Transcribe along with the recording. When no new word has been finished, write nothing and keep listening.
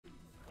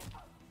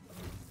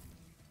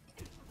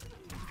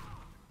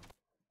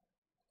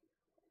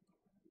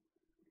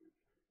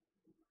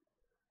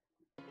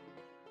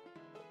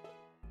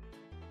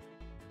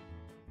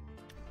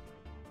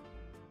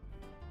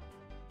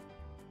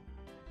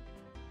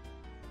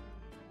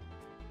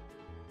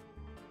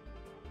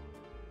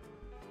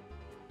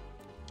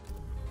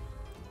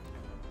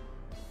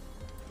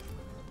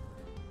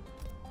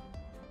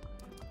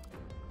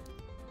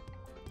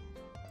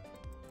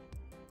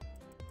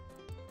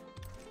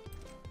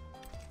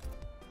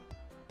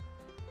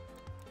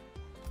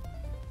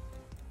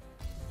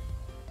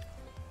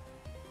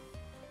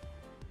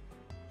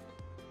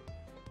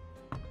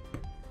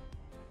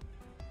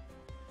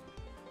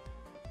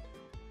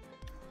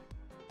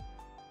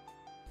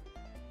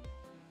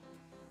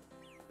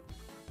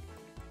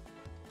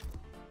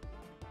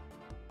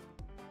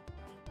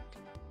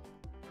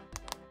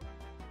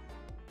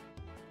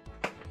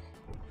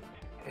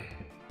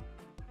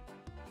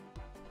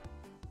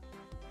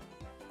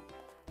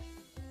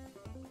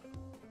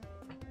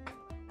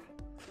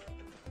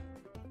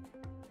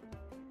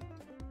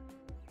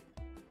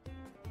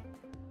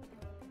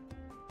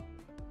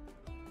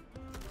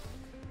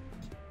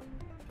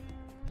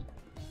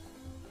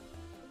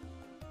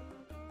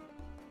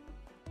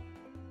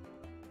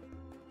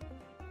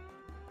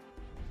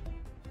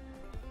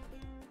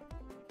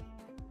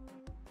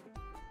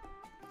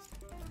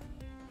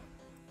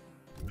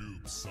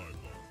Noob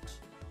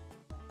Silent.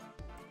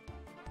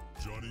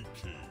 Johnny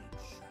Cage.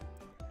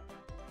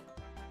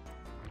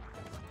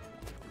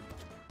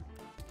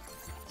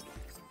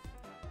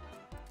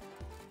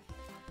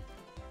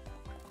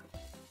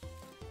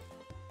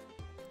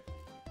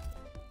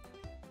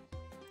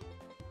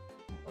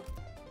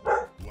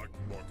 Black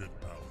Market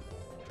Alley.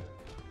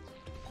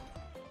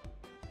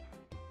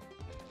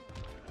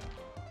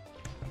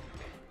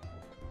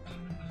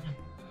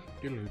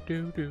 Diddle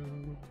doo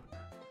doo.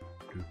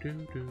 Doo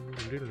doo doo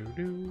diddle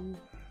doo.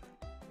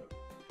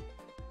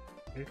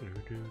 Diddle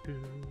doo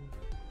doo.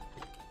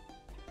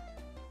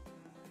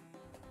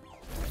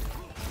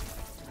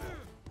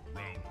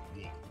 Round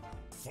 1.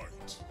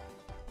 Fight.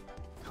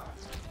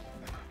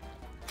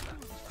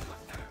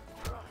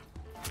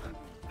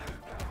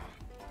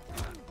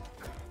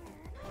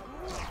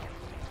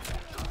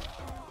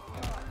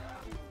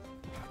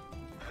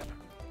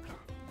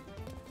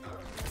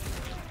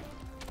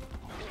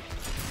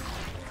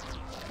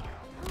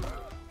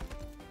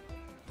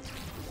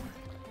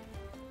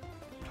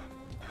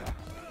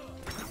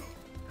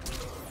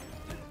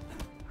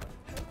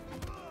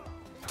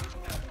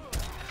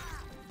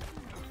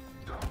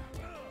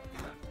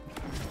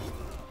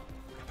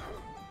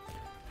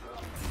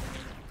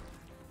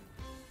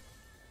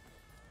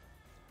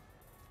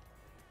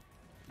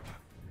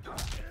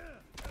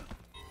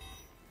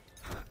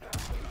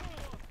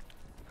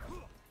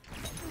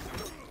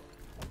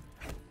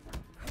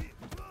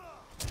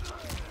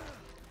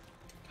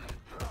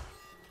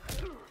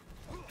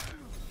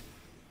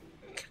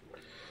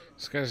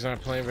 This guy's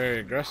not playing very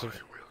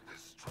aggressive.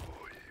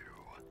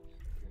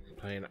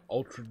 Playing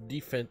ultra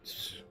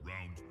defense.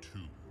 Round 2.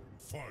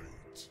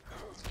 Fight.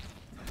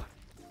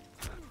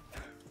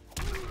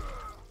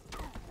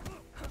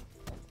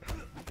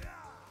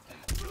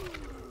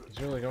 He's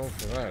really going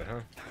for that,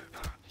 huh?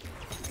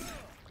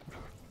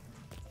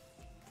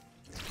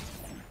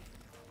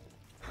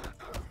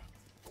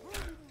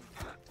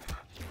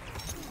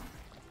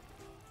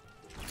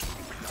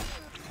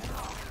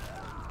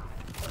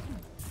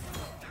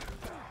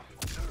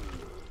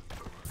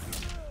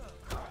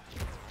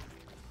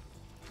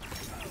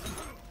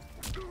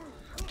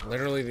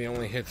 Literally the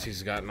only hits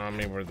he's gotten on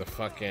me were the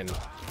fucking...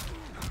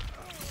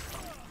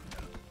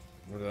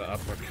 were the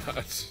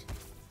uppercuts.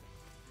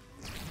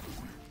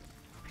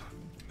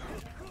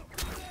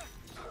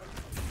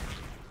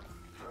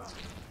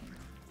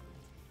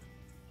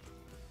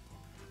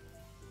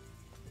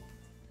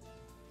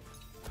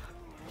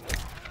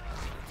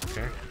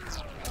 Okay.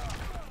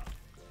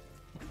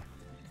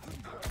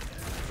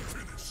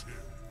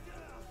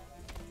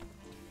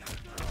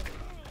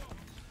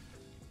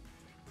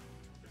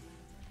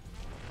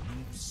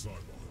 Noob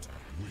Silent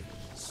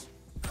wins.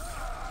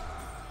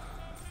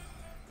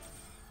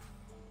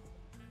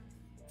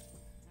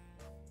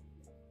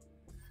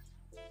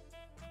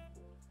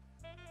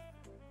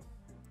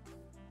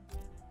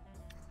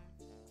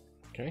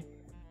 Okay.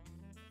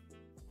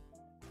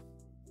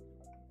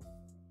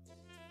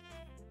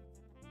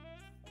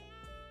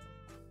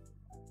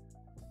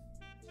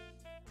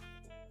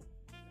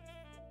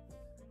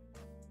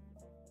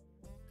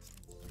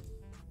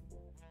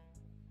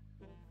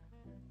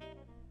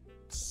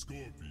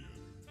 Scorpion.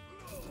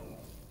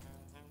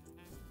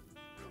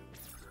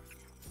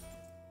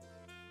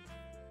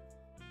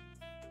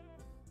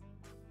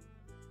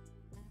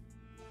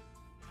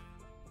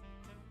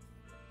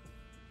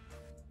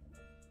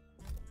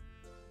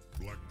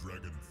 Black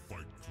Dragon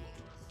Fight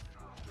Club.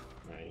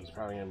 Alright, he's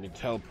probably gonna be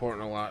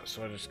teleporting a lot,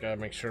 so I just gotta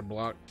make sure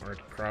block or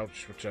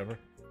crouch, whichever.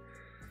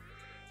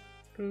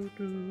 Do,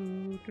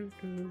 do, do,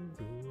 do,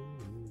 do.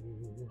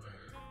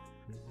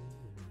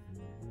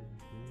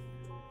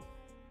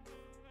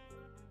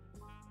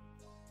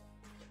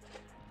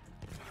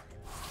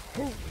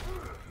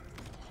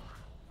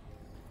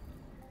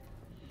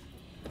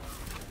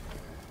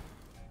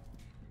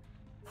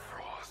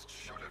 Frost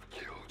should have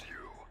killed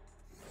you.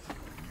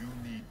 You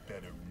need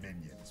better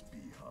minions,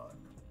 Bihan.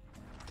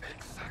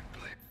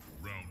 Exactly.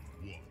 Round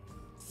 1.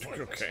 Fight.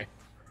 Okay.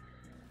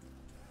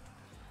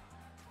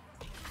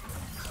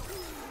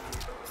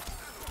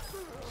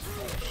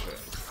 Oh,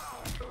 shit.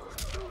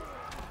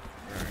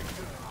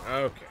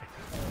 Alright. Okay.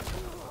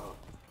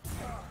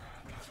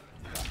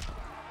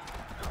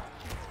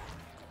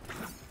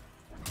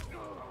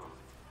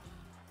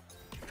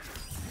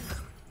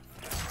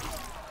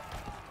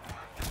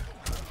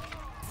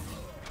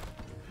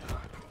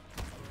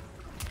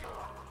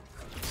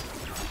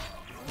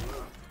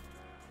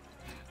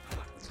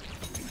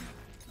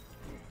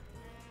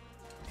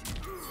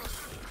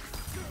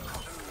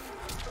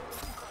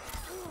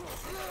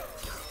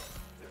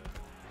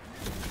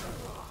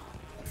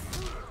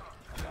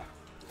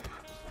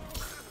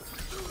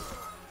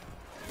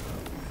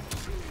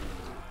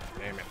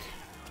 Damn it.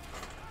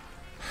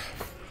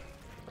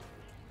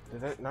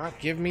 Did it not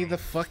give me the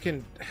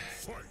fucking...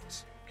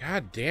 Fight.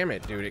 God damn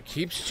it, dude. It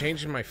keeps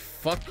changing my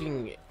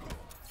fucking...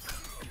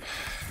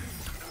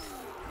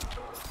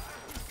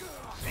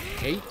 I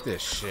hate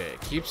this shit.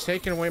 It keeps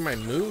taking away my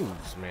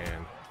moves,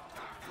 man.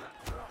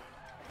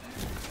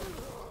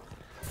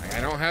 Like, I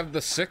I don't have the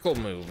sickle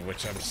move,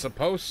 which I'm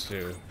supposed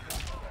to.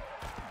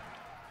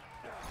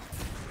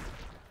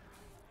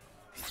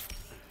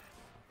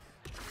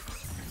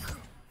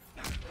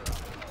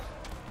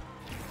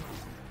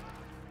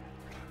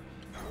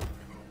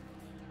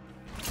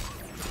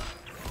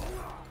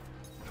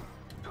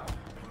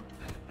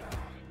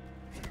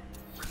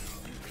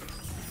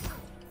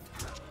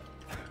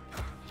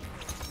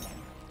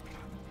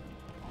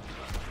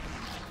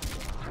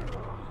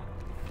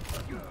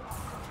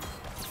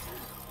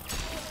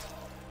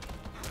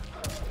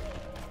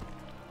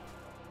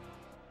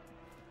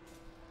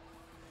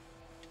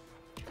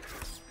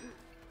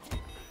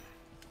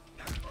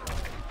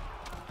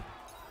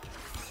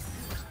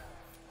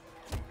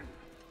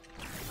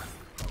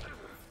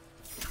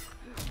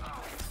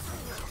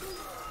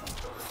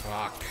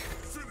 Fuck.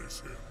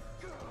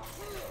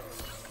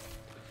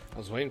 I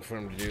was waiting for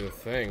him to do the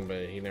thing,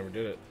 but he never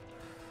did it.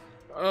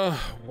 Ugh,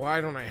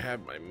 why don't I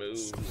have my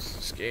moves?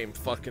 This game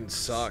fucking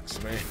sucks,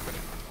 man.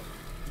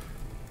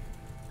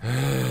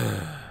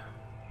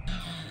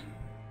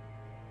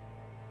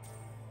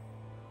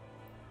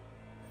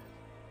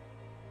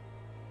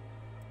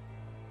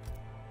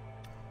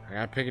 I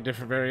gotta pick a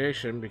different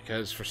variation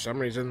because for some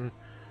reason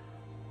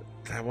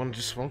that one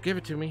just won't give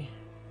it to me.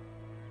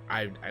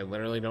 I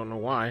literally don't know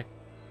why.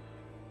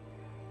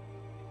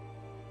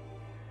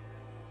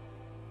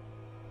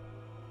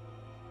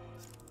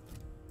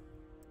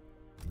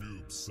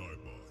 Noob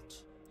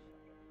Cybot.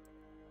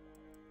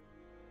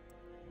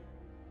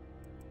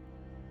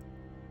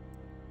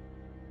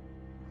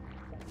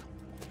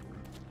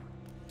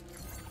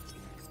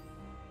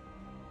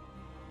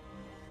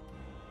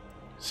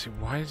 See,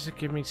 why does it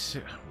give me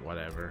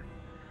whatever?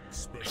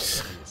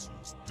 Special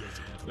Forces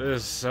Desert.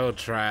 This is so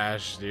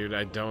trash, dude.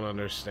 I don't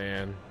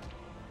understand.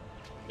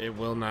 It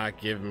will not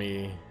give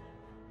me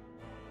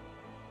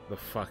the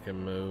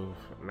fucking move.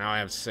 Now I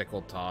have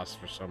sickle toss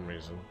for some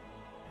reason.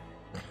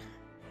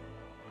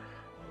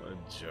 What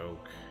a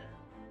joke.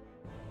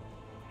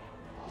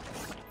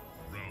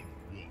 Round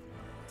 1.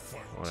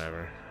 Fight.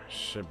 Whatever.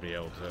 Should be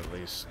able to at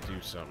least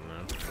do something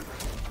now.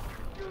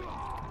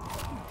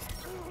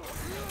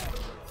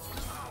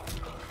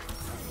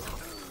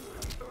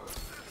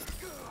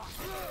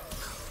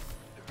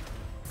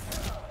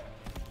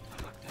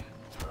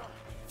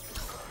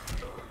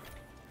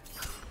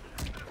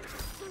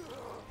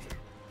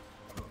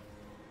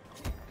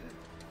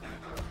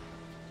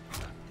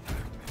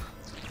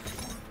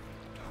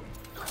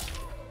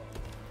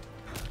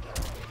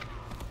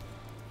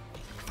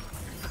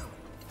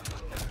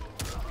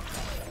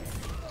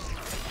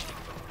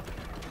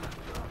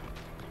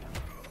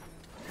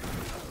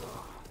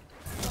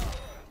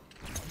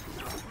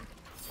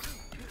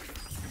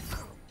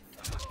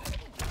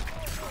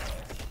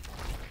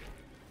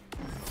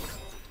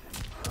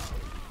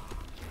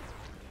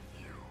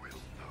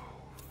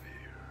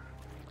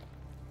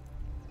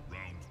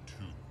 Round 2.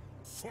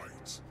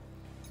 Fight.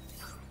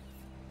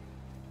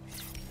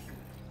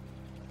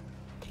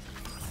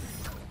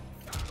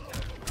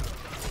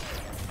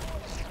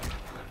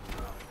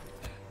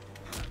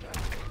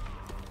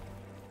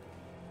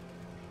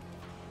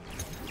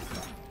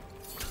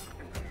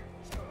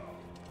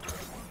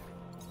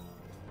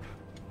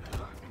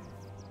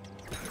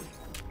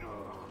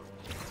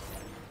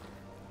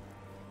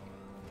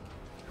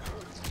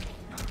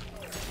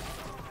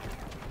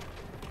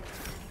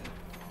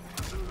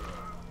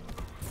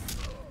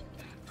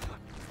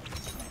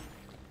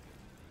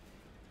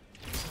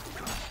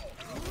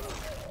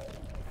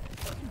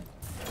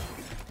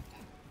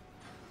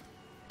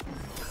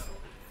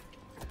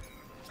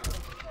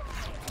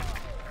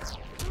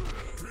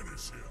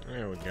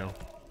 There we go.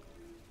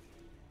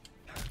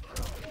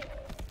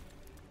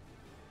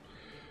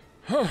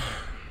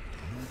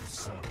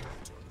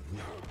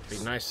 Be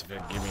nice if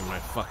it'd give me my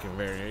fucking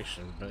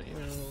variation, but you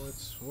know,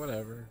 it's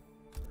whatever.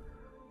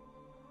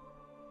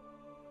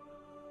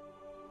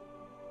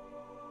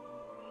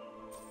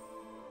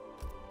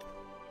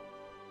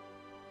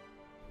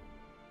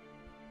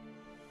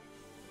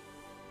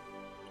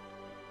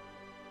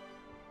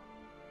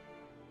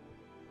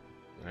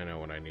 I know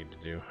what I need to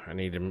do. I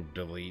need to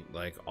delete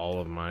like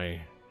all of my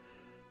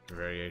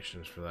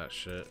variations for that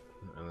shit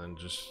and then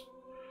just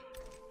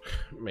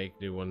make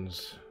new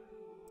ones.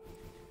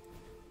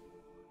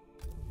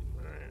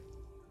 Alright.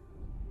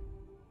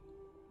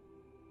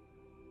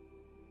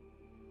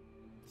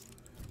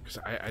 Because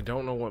I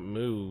don't know what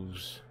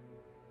moves.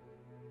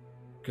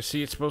 Because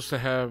see, it's supposed to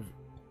have...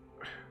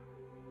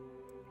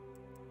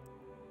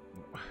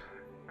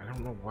 I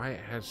don't know why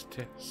it has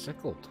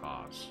sickle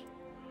toss.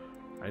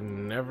 I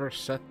never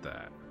set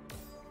that.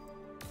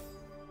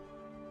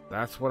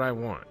 That's what I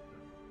want.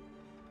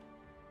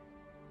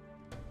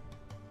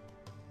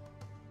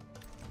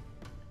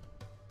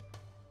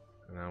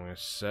 And I'm going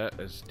to set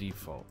as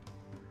default.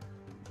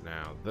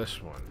 Now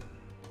this one.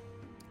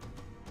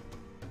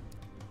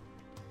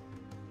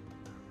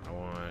 I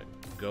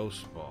want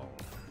Ghost Ball.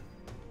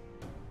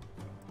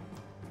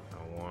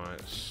 I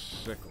want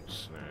Sickle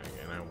Snag.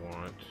 And I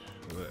want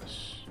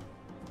this.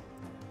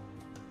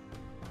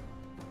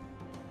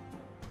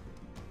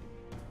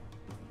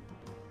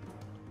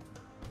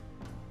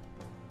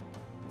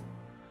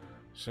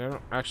 So I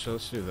don't, actually,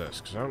 let's do this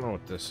because I don't know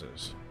what this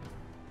is.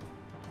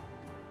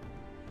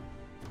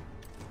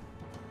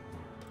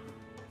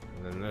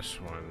 And then this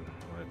one,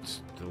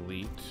 let's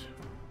delete.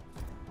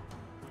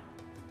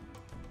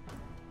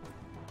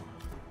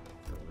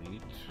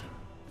 Delete.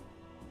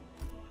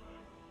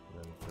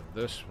 And then for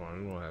this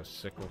one, we'll have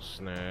sickle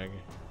snag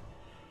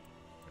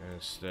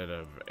instead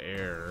of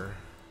air.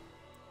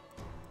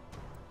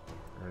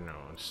 Or no,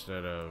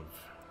 instead of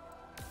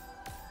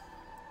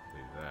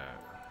leave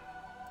that.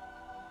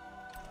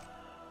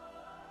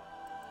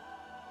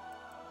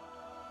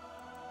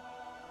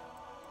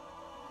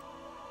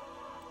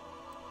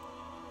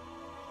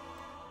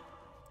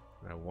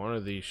 Now one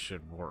of these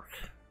should work.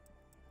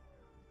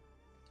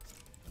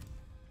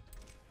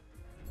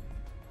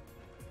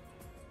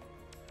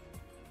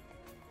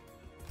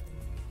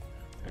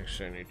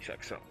 Actually, I need to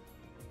check something.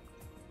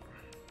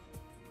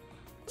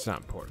 It's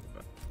not important,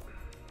 but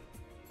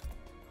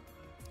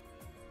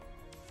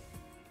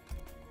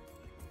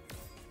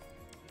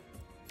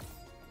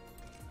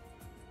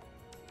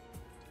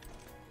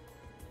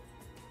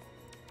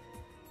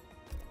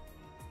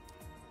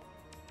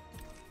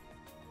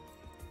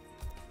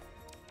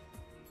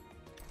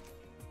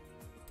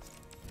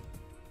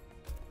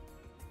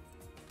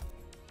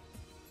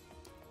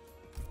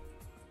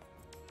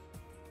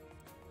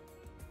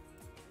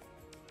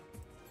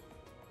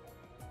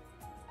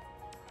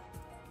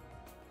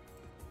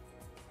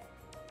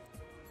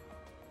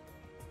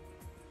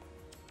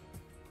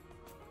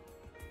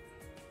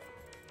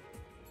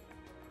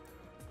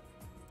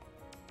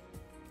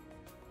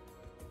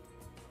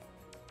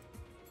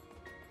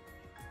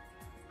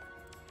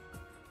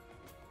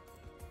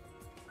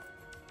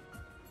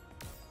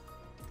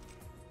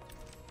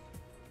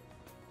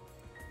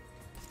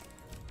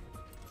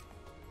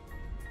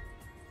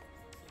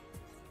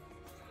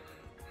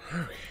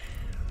okay.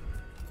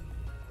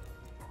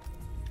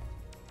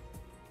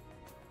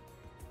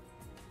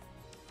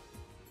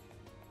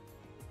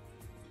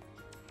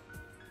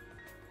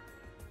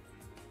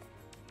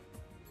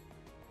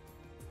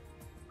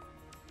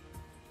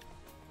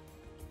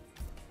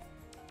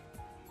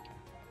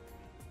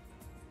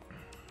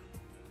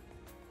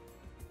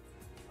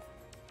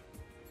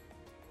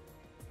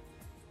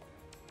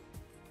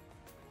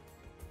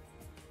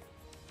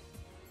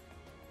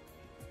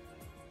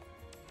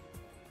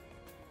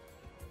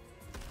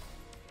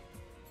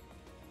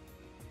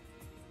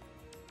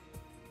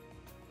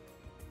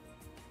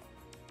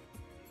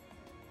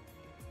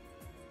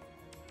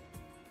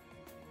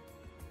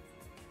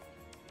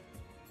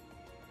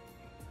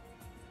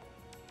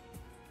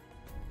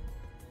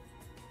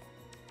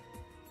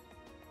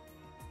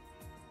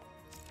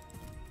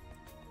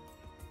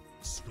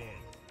 Scarlet.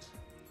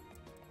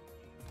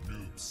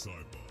 Noob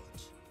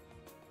Cybot.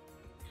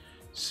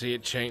 See,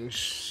 it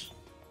changed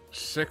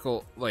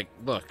sickle. Like,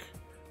 look,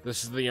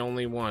 this is the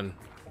only one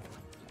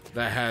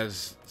that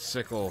has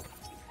sickle,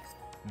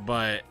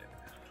 but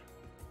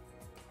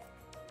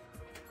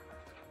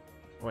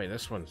wait,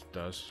 this one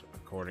does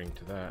according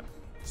to that.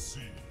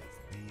 Sea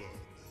of Blood.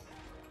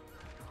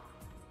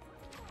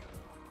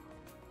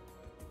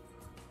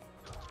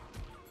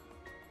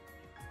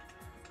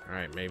 All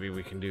right, maybe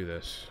we can do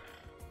this.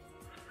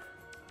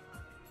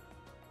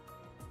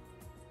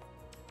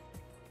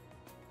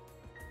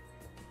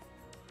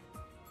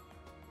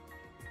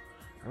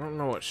 I don't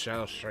know what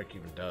Shadow Strike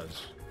even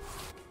does.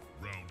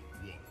 Round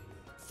 1.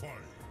 Fight.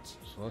 So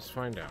let's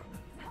find out.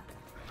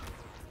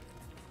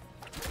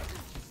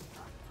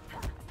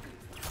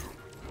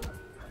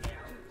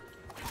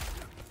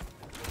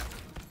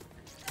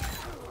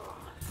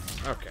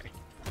 Okay.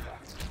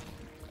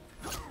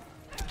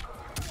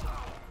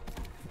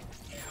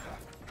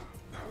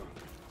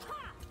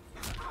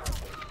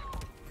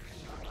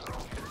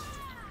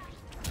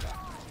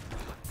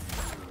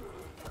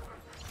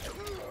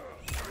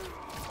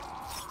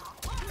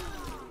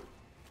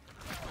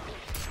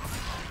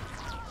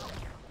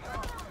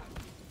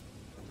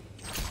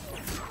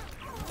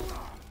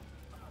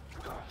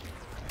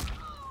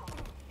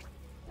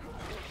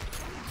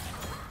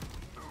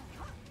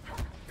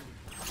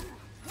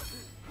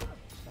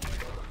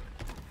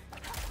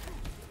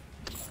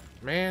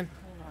 Man.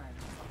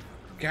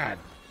 God.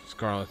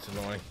 Scarlet's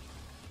annoying.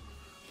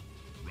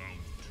 Round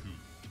 2.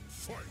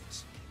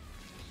 Fight.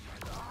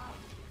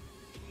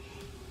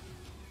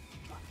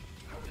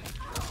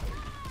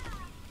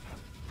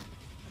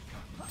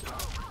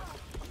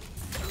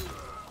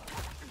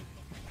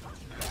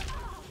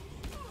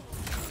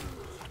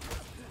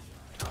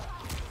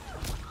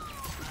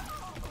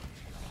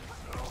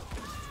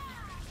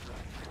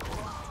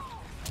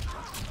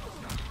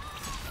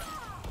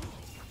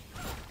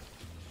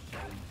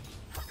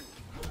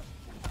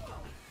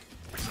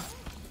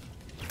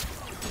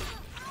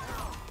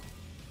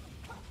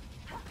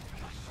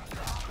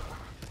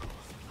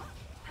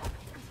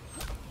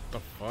 The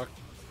fuck?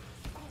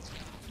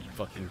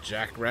 Fucking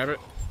jackrabbit.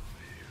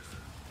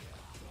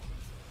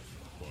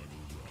 Final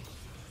round.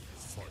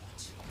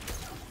 Fight.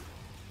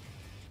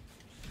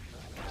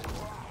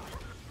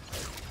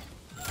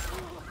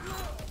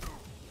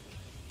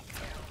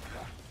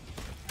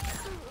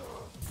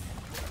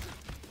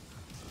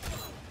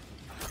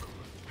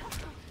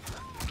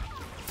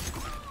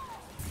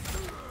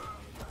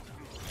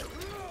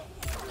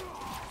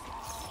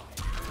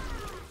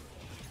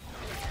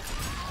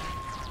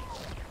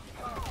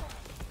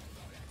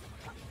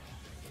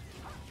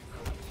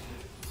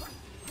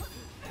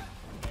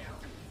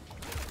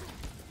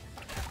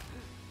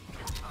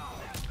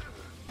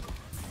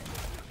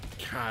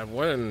 God,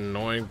 what an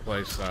annoying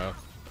playstyle.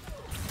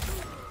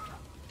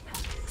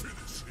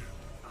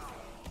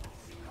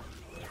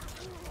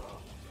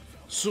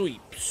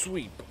 Sweep,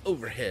 sweep,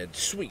 overhead,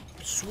 sweep,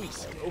 sweep,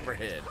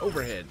 overhead,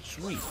 overhead,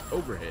 sweep,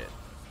 overhead.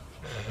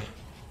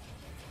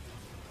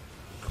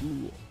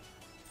 Cool.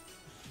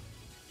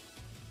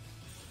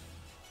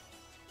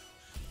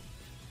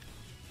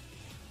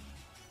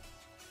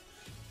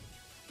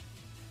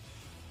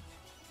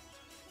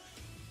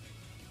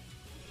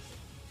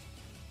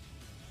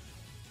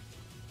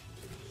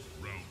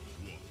 Round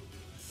one.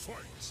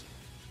 Fight.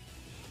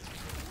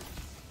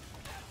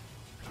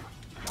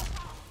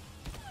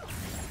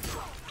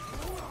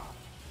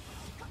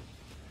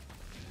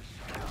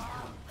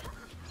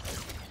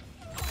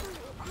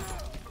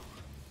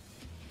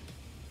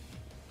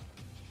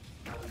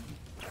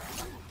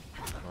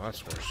 Oh,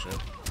 that's worse shit.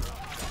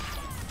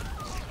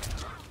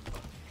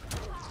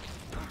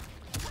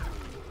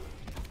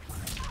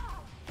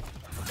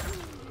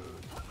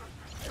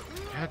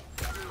 God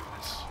damn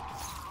this.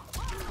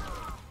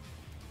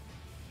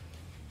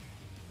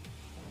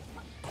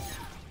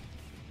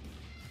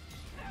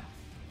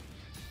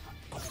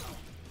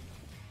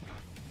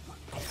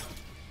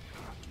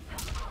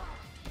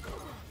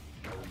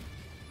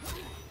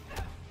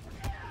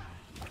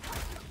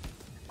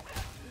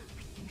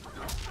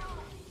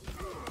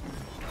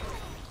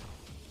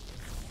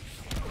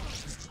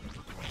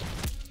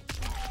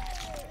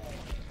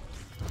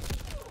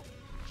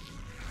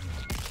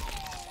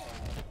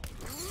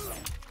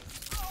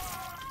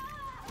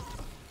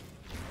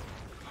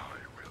 I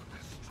will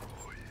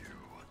destroy you.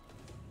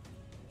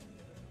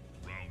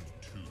 Round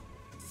two.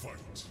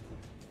 Fight.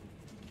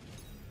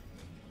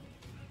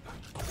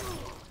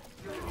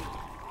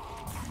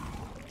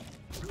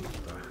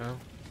 The hell?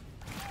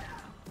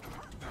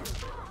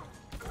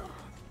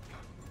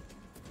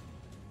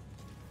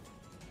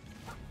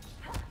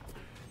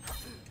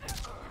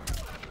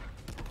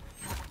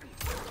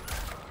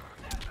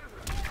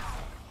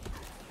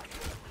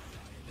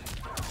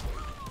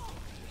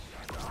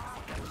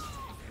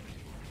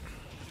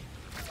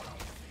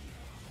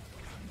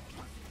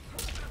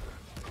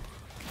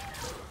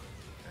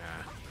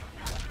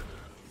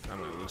 I'm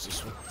gonna lose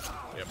this one.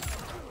 Yep.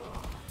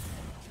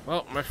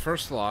 Well, my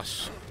first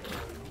loss.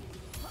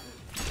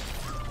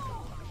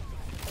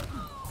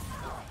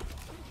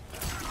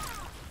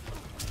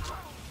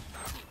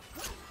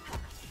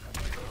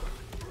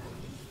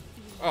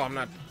 Oh, I'm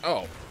not.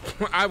 Oh,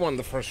 I won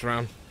the first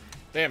round.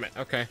 Damn it.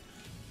 Okay.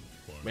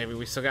 Maybe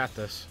we still got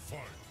this. Fight.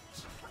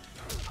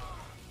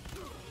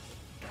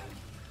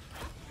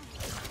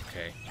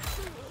 Okay.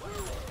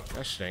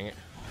 Gosh dang it.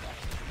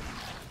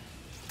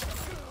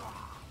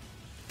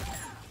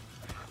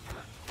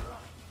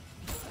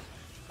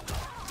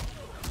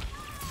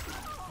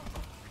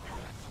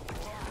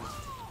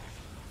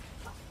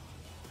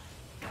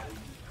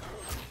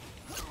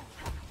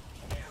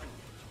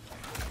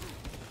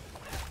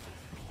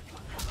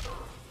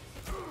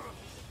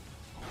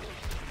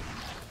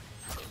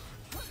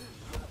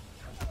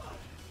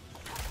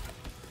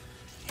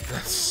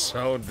 That's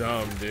so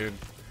dumb, dude.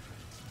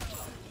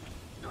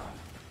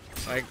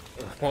 Like,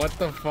 what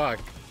the fuck?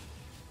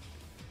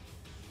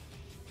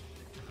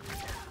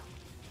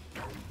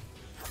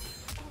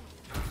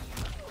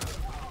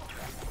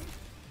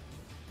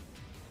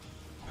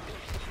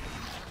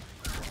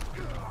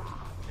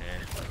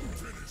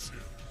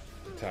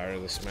 I'm tired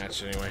of this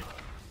match anyway.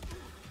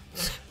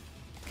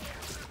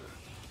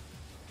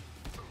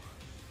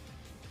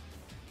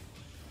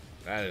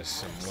 That is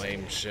some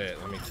lame shit,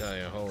 let me tell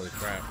you. Holy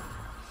crap.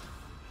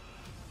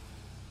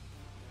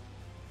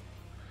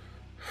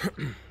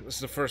 This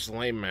is the first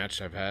lame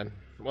match I've had.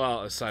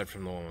 Well, aside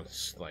from the one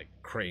with, like,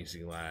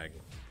 crazy lag.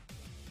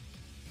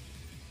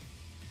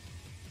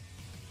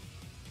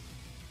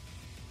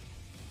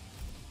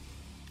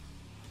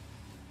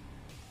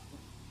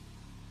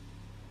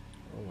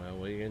 Oh well,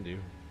 what are you gonna do?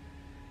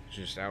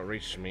 She just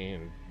outreached me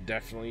and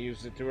definitely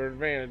used it to her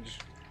advantage.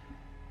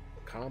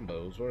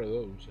 Combos, what are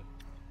those?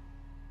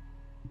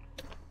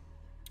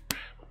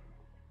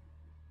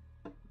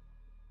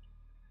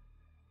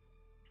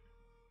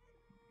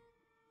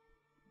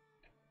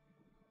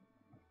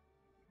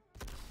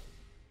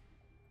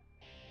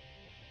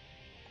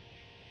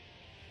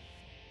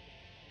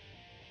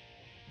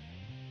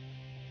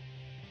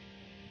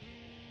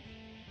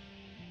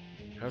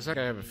 How's that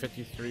guy have a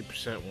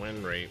 53%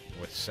 win rate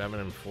with 7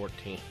 and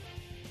 14?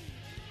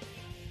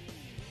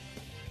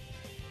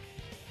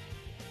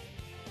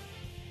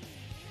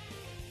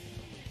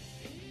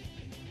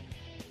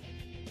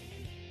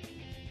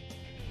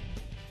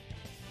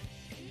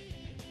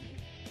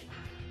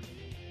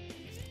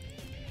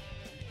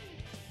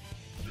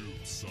 New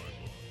Cybot.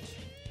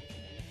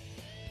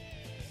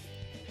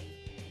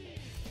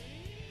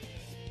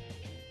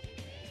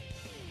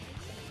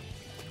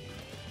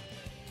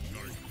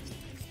 Night.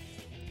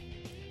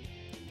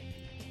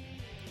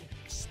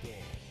 Spawn.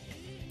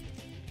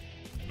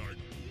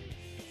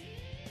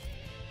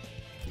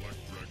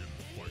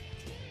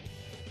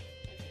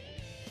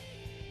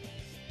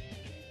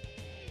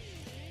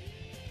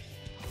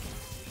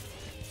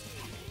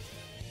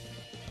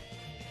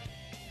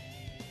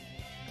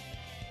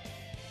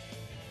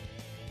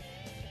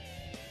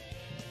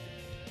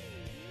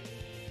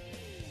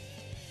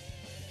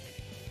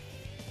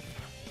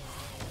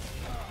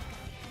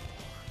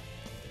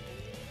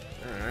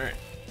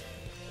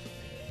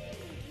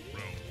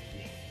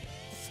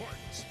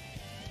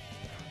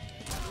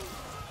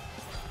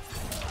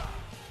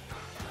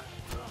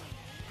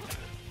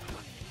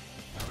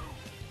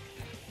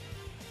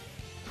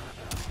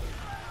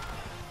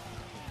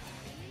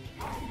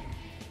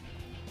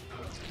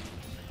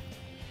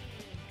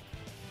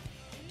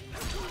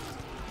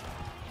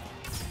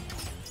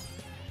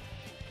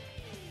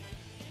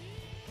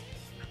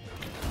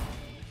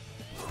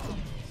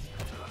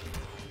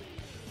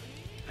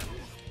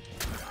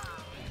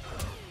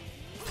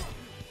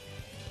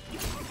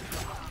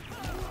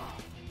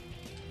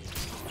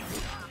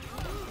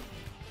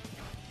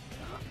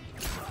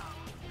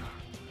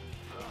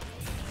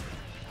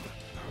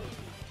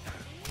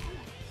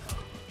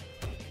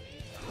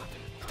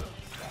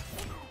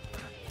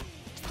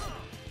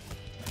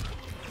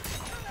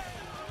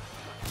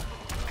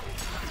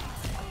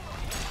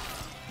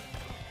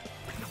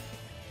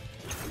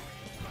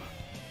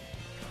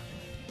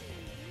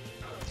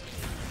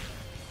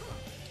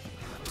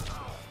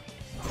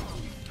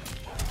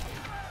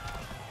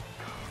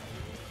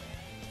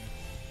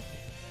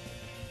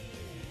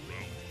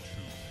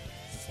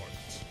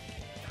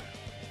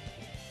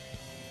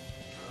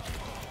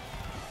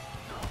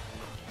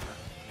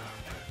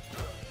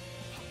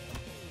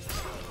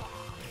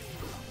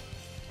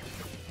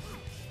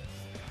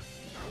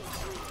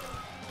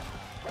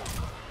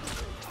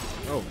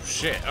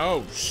 shit.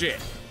 Oh shit.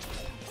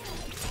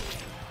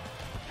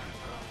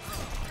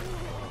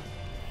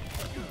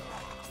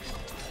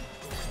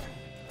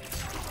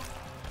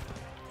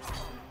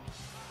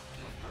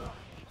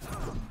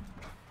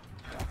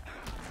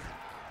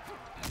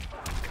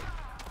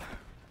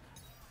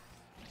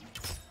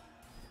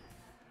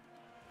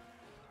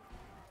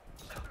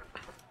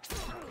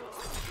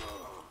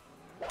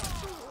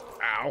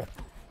 Ow.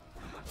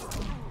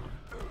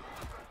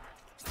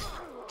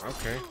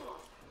 Okay.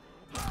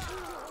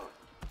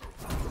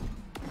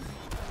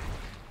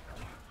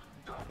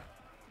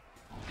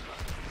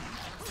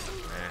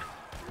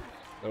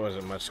 There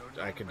wasn't much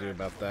I could do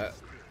about that.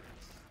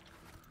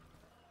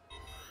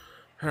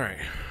 Alright.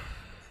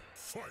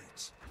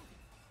 Fight.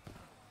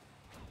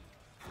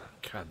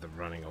 God, the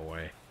running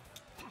away.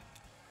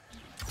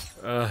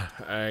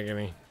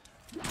 Agony.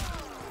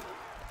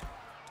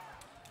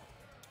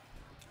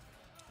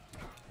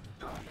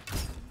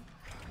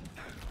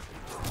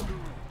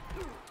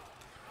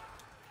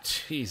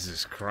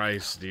 Jesus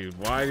Christ, dude.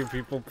 Why do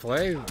people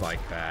play like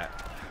that?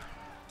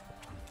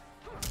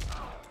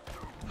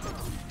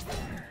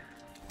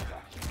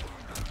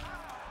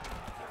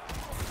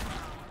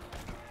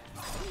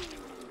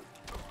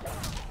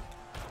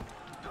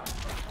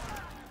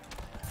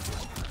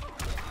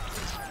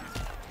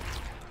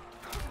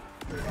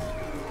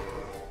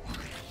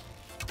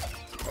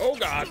 Oh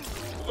God.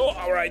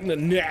 Oh, right in the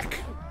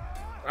neck.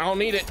 I don't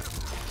need it.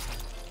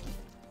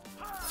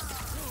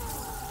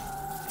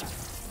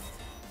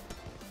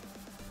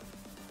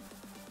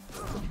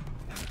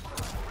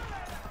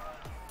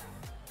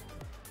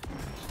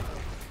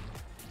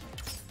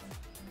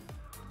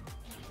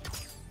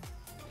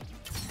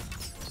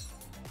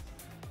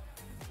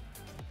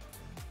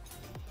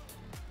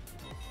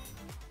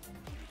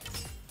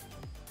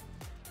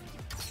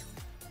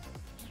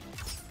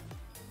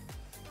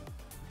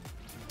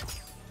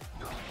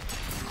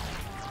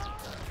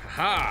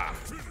 Ha!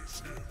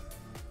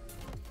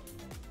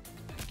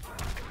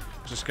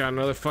 Just got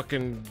another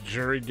fucking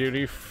jury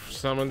duty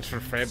summons for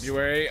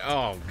February.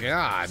 Oh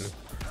God!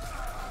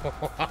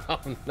 Oh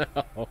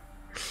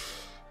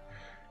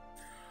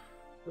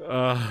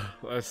no!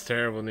 That's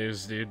terrible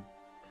news, dude.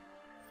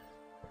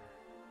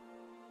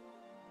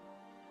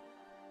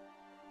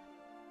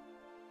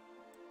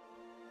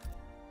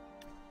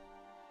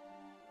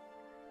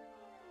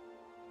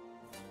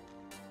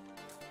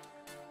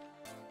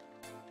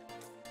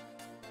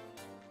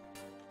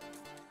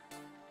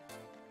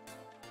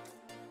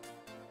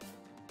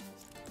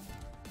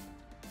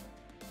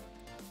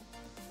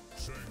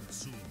 Shang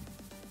Tsung.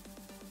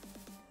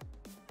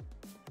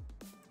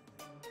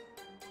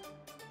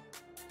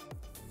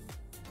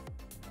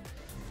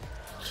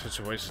 Such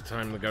a waste of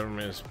time. The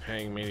government is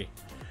paying me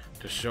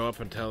to show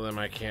up and tell them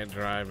I can't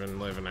drive and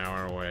live an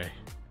hour away.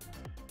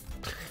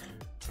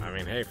 I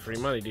mean, hey, free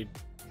money, dude.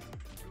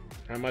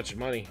 How much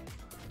money?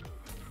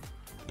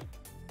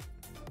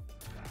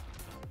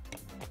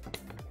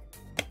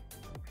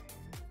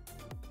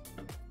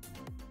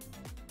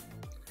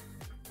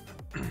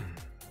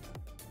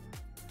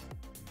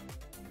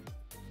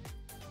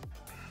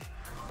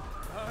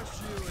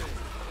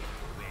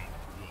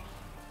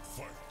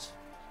 Fight.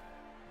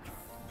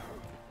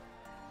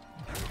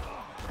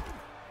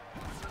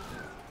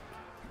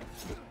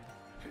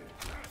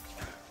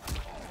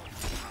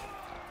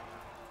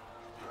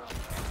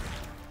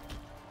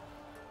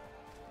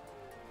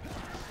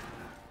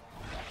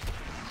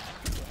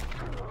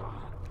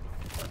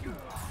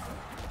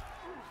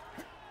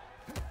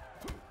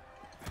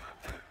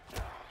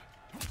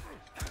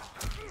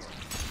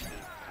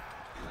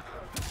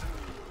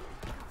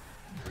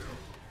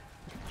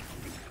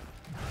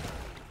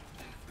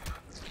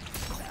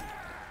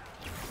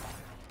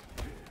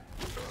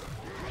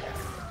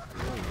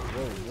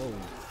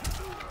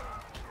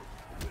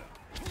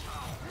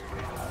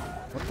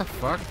 What the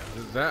fuck?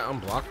 Is that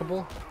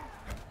unblockable?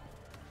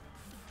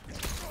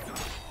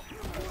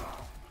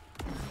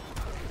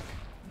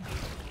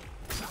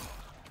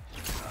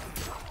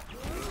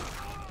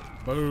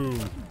 Boom.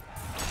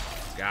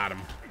 Got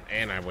him.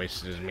 And I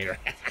wasted his meter.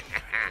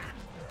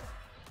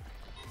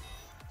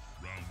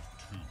 Round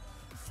 2.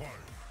 Fight.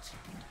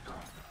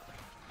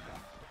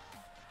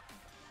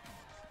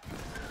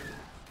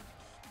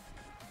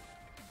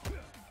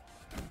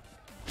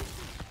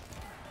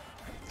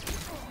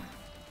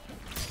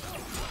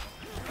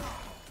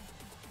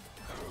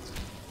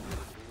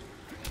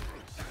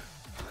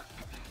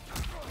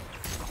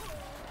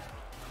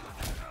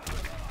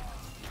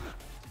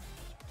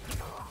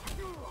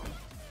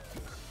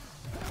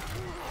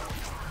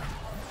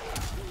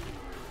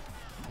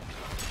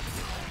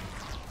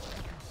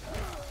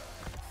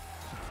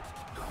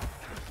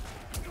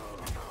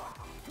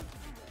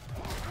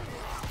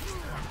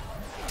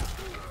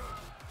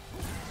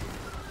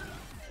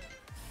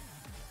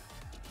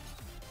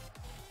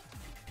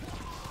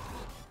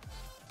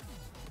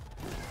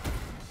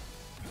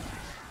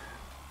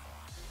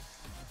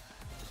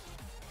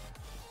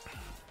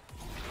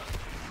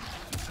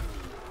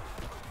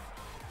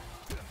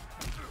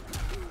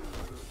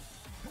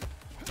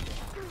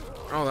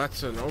 Oh,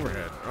 that's an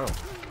overhead. Oh.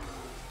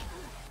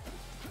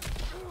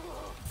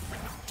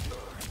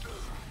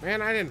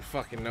 Man, I didn't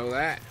fucking know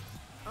that.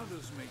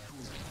 Others make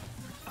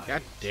room.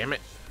 God damn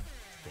it.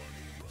 Final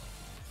round.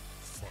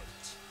 Fight.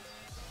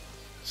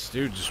 This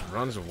dude just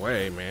runs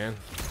away, man.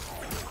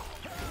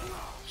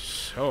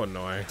 So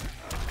annoying.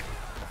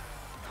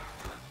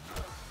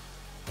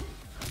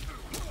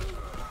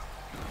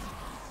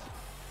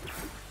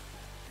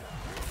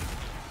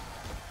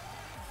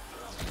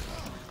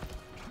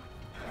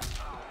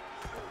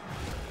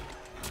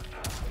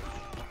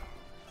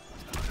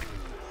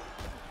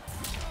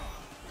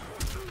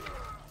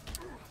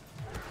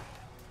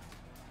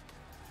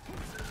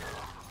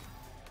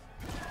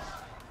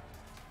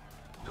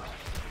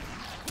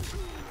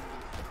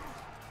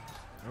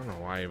 I don't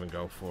know why I even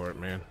go for it,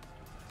 man.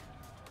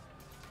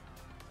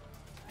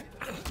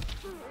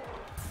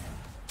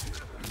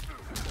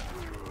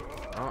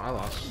 Oh, I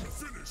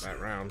lost that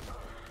round.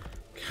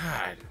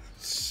 God,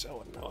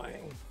 so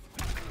annoying.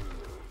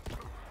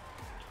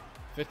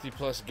 50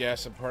 plus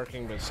gas and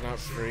parking, but it's not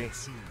free.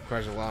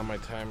 Requires a lot of my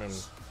time, and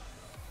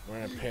we're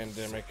in a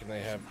pandemic, and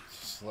they have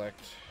to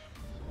select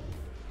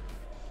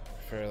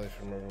fairly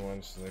from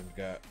everyone, so they've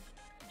got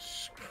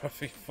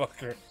scruffy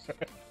fuckers.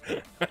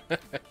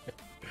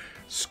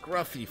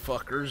 Scruffy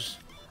fuckers.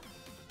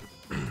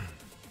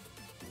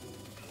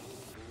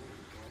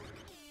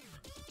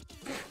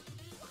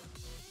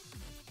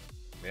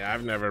 Yeah,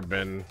 I've never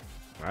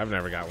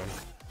got one.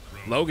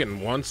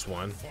 Logan once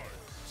won.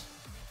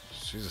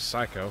 She's a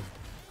psycho.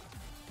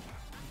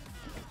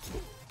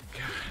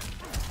 God.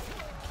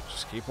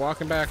 Just keep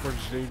walking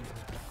backwards, dude.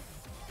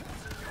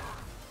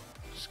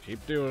 Just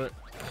keep doing it.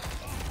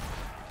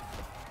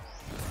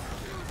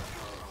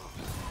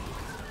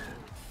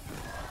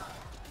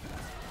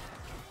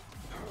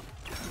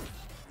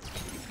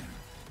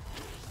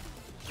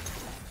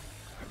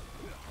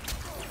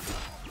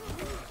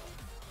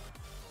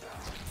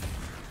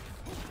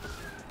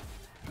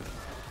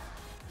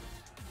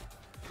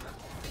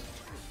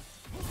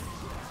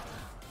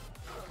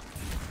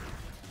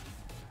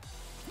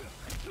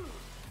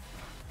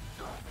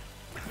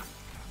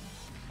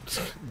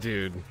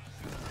 Dude,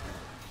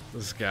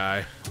 this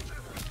guy.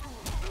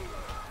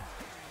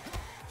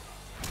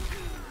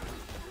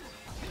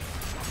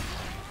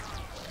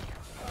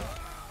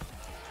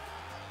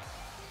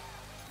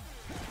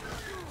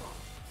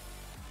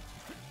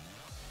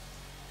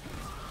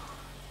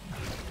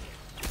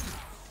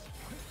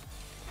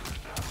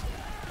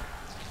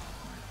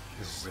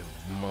 This is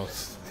the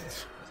most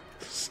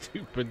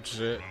stupid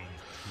shit.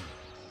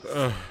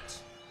 Ugh.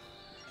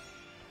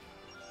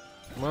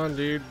 Come on,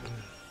 dude.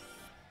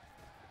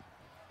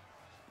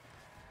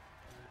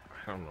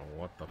 I don't know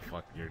what the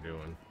fuck you're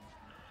doing.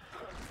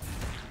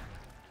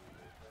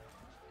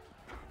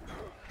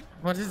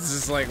 What is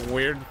this like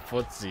weird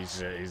footsie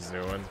shit he's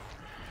doing?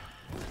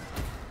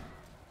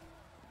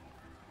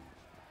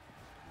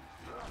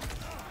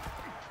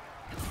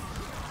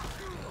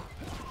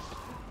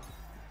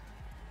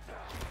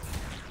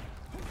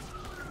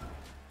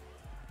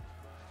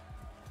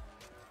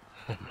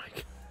 Oh my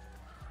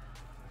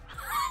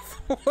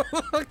god.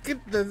 Look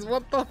at this,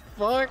 what the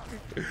fuck?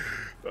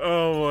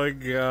 Oh my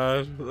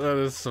god, that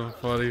is some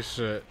funny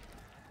shit.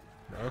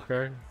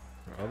 Okay,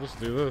 I'll just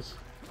do this.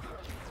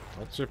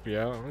 I'll chip you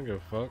out, I don't give a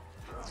fuck.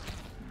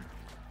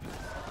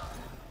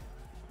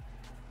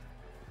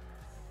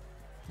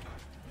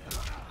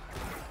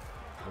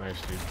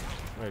 Nice, dude.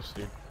 Nice,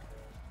 dude.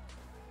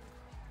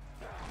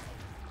 Okay,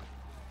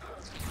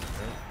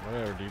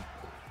 whatever, dude.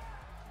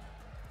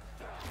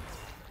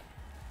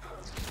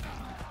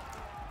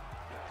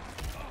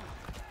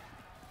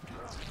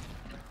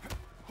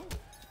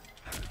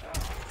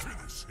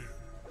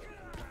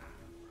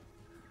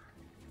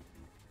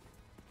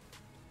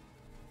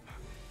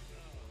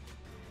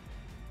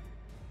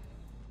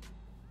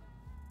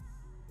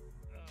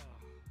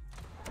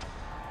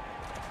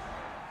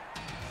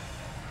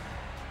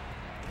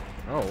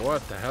 Oh,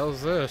 what the hell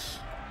is this?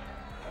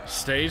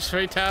 Stage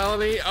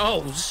fatality?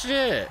 Oh,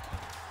 shit!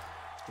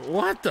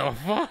 What the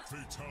fuck?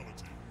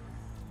 Fatality.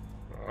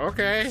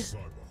 Okay. Cybot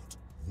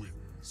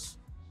wins.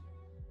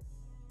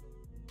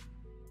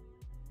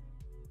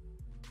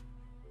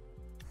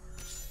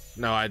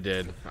 No, I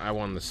did. I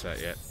won the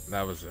set yet.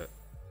 That was it.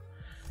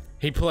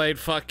 He played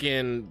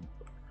fucking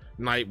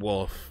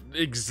Nightwolf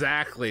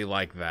exactly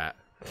like that.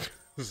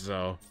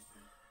 So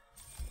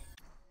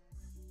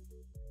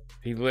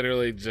he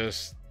literally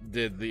just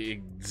did the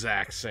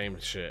exact same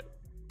shit,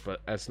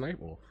 but as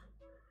Nightwolf,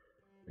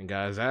 and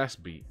got his ass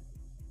beat.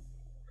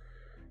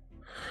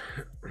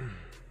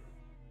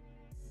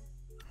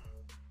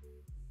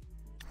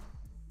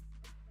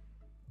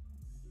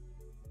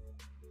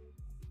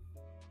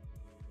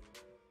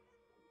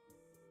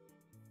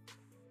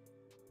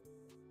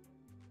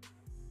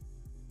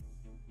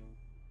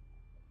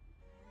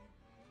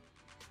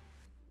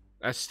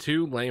 That's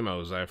two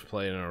lamos I've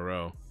played in a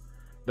row.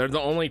 They're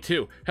the only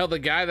two. Hell, the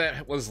guy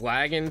that was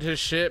lagging to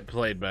shit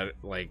played better,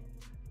 like,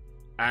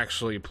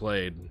 actually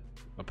played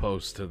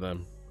opposed to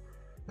them.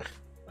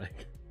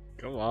 Like,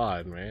 come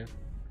on, man.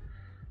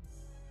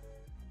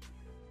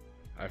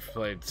 I've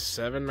played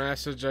 7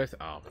 messages.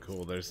 Oh,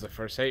 cool. There's the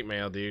first hate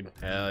mail, dude.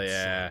 Hell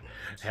yeah.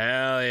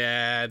 Hell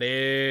yeah,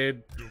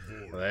 dude.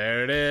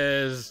 There it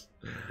is.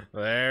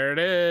 There it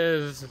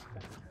is.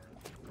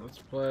 Let's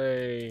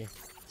play.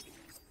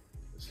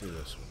 Let's do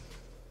this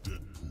one.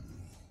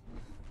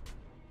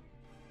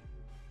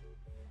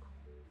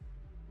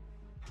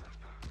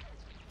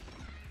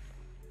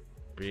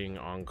 Being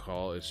on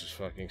call is just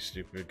fucking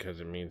stupid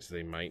because it means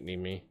they might need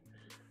me,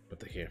 but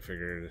they can't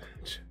figure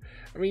it.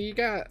 I mean, you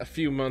got a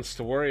few months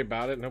to worry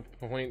about it. No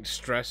point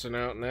stressing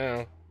out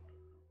now.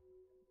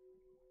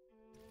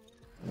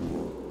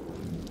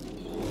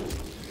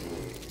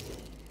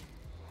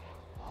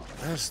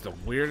 That's the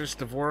weirdest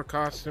Devora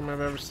costume I've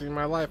ever seen in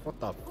my life. What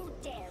the?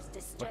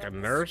 Like a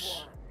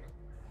nurse?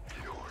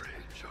 Your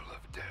angel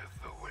of death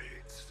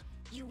awaits.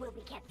 You will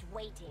be kept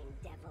waiting,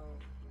 devil.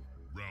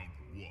 Round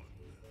 1.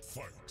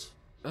 Fight.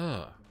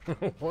 Ugh.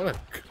 What a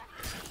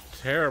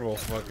terrible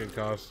fucking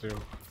costume.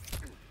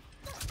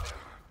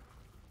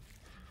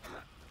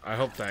 I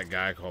hope that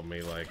guy called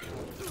me, like,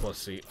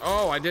 pussy.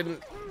 Oh, I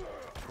didn't.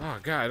 Oh,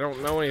 God, I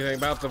don't know anything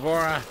about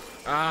Devora.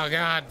 Oh,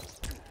 God.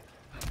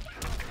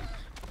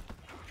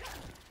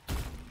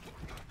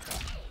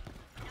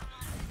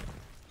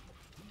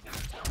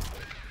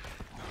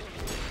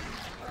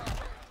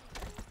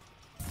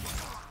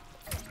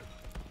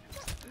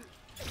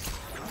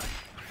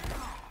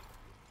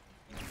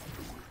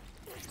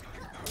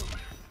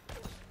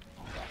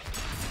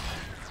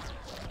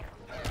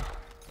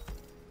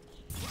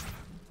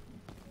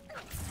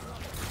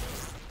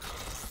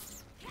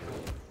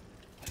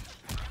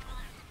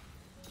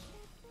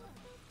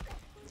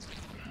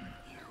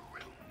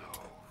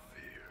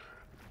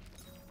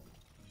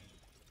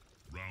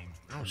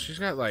 Oh, she's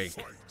got, like,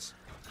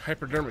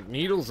 hypodermic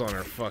needles on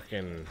her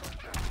fucking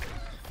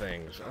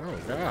things. Oh,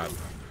 God.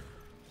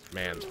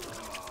 Man.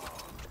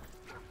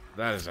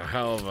 That is a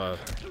hell of a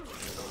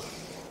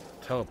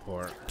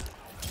teleport.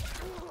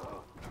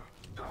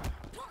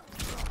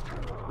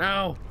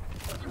 No!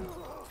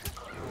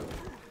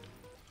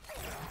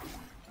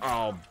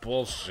 Oh,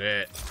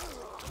 bullshit.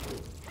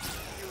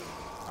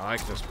 I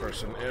like this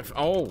person. If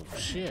oh,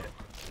 shit.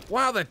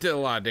 Wow, that did a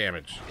lot of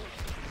damage.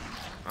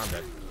 I'm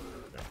dead.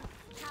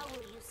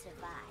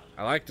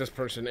 I like this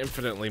person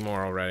infinitely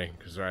more already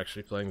because they're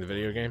actually playing the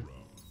video game.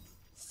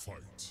 Fight.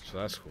 So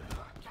that's cool.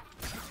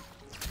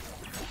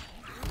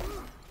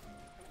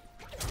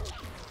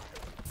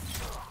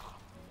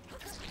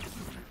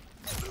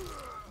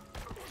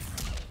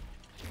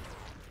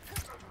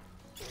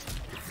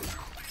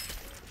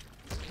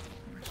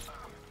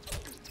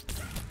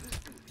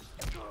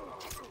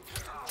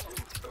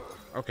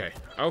 Okay,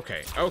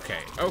 okay, okay,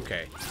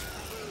 okay.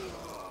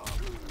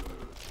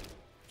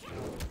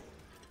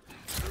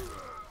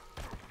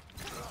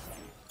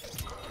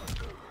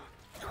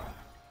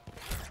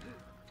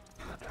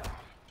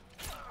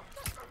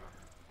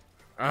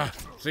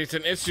 See, it's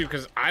an issue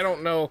because I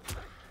don't know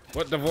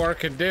what Devora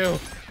can do.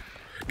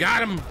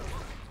 Got him!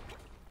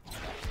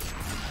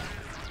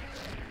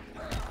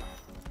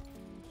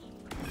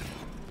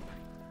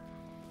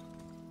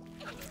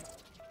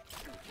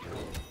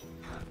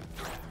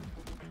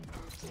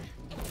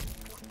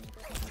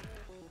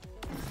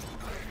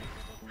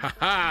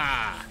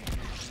 Ha-ha!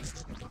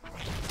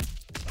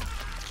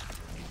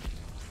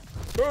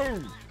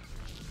 Boom!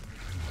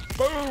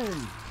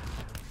 Boom!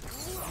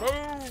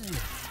 Boom!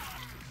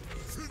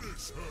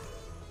 Finish her.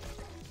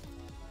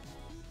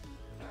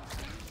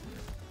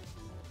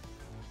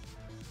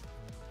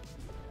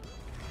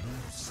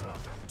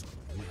 Kombat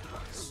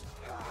wins.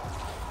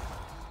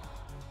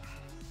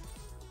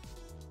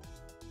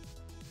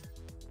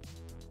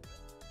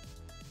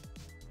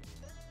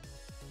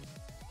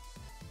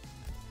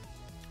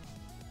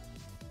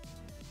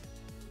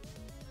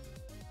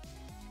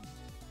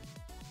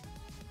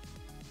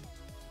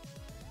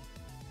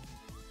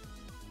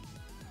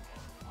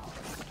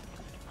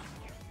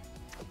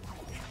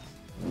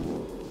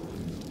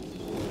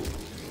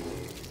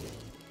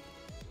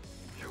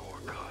 Your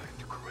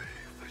kind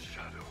crave the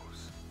shadows.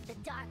 The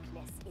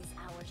darkness is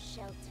our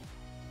shelter.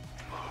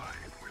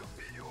 Mine will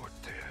be your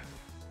death.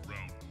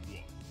 Round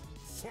 1.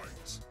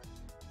 Fight.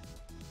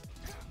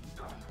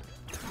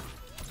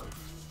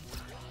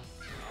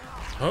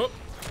 Oh!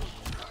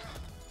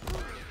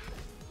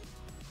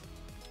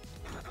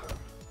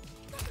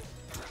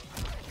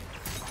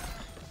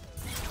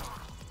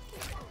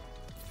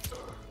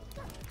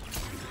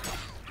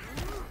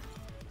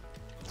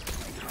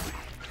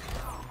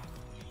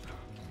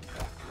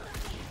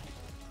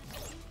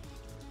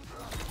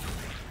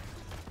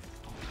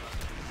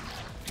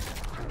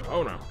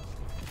 Oh no.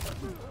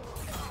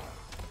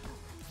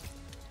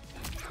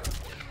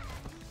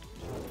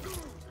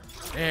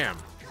 Damn.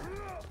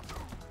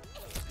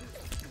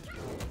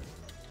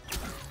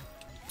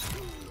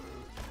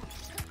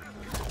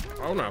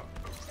 Oh no.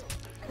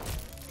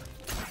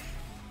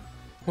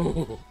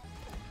 Ooh,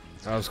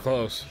 that was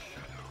close.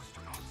 Shadows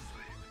do not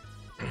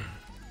sleep.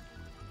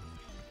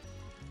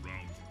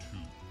 Round 2.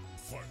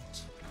 Fight.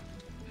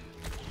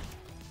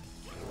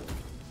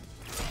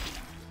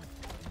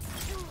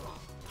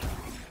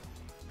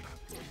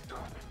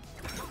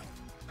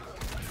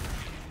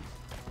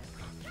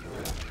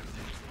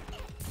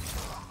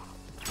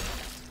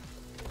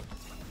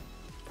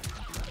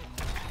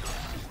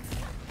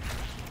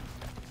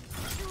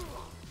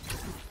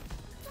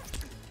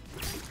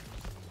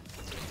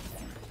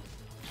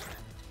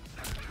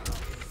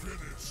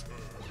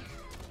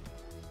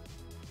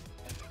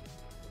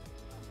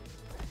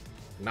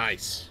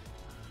 Nice.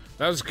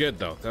 That was good,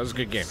 though. That was a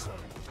good game.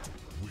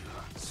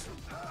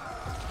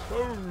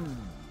 Boom.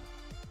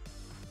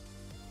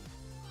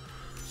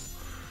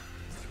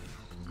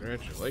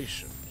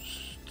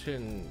 Congratulations.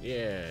 10,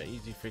 yeah,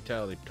 easy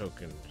fatality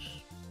tokens.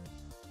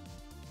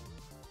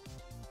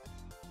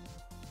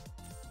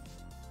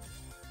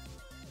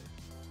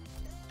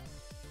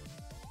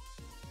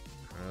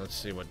 Alright, let's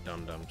see what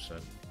Dum Dum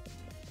said.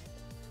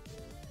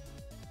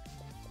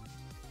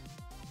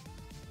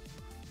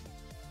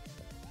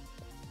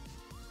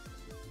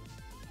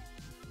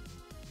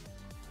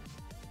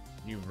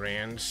 You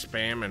ran,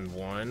 spam, and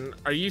won?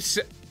 Are you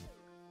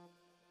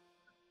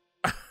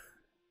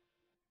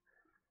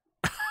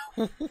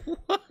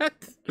What?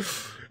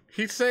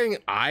 He's saying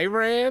I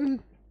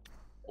ran?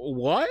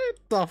 What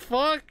the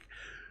fuck?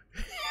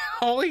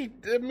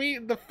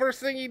 The first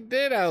thing he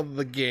did out of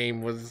the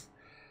game was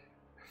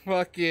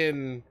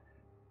fucking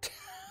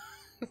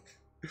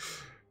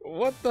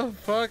what the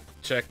fuck?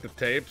 Check the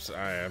tapes.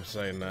 I'm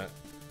saying that.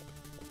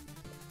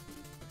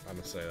 I'm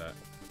gonna say that.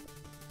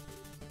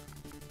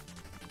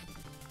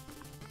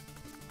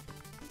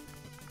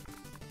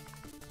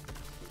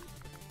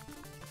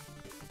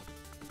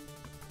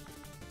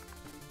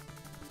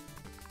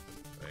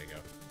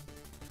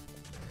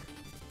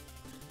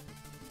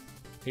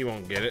 He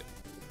won't get it,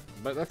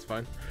 but that's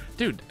fine.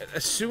 Dude,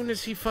 as soon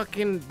as he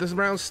this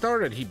round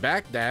started, he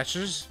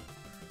backdashes.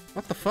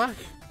 What the fuck?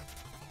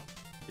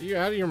 Are you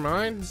out of your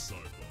mind?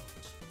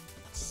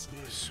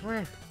 I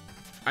swear.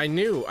 I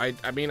knew.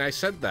 I mean, I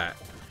said that.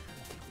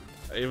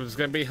 It was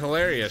gonna be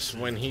hilarious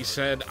when he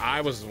said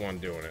I was the one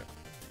doing it.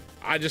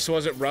 I just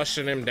wasn't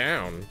rushing him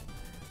down.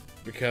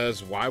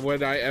 Because why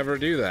would I ever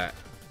do that?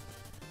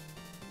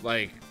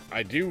 Like,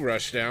 I do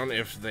rush down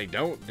if they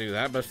don't do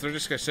that, but if they're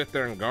just gonna sit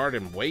there and guard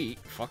and wait,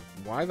 fuck,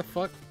 why the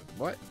fuck?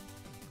 What?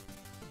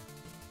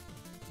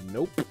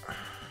 Nope.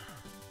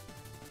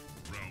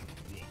 Round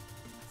 1,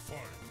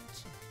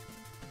 fight.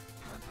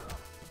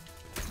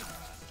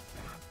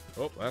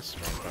 Oh, that's the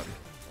wrong button.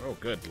 Oh,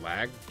 good.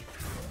 Lag.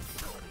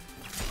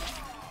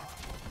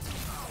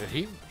 Did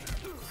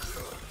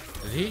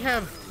he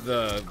have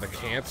the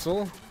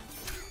cancel?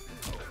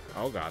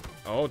 Oh god.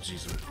 Oh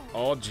jeez.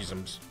 Oh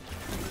jeezums.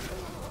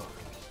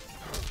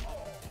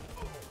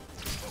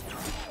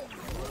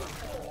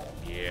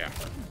 Yeah.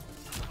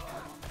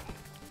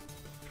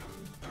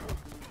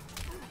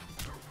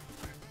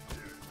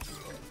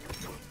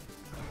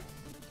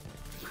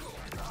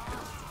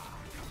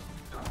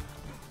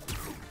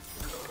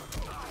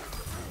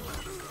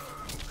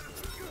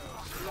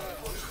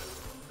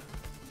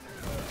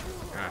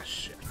 Ah,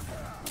 shit.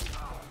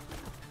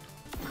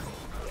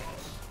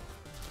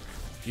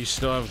 You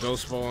still have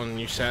Ghost Ball and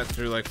you sat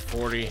through like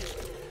 40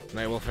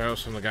 Nightwolf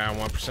arrows from the guy on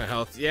 1%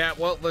 health. Yeah,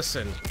 well,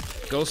 listen.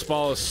 Ghost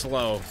Ball is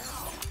slow.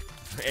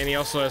 And he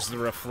also has the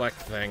reflect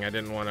thing. I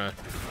didn't want to...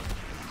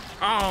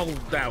 Oh,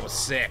 that was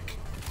sick.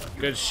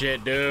 Good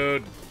shit,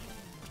 dude.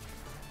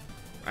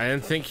 I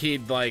didn't think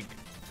he'd, like,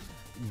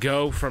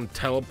 go from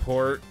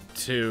teleport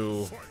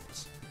to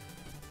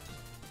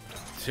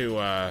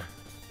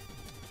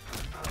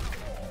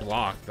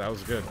block. That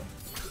was good.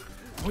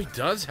 Oh, he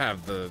does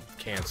have the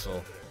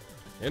cancel.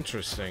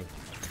 Interesting.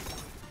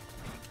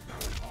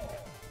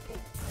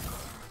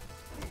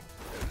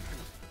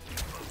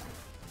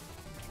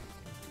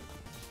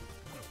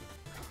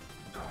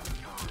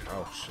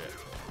 Oh shit.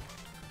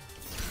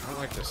 I don't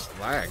like this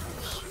lag.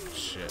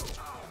 Shit.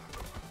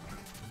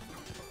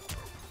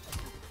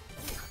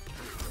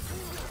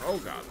 Oh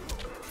god.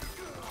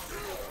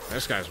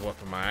 This guy's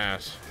whooping my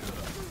ass.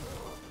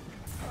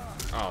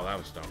 Oh, that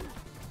was dumb.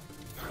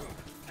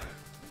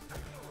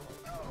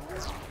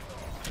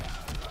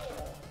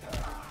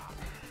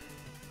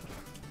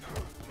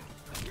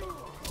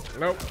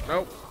 Nope,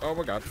 nope. Oh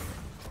my god.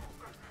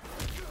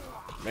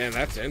 Man,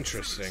 that's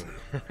interesting.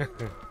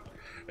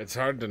 It's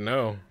hard to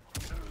know.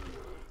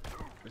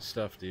 Good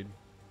stuff, dude.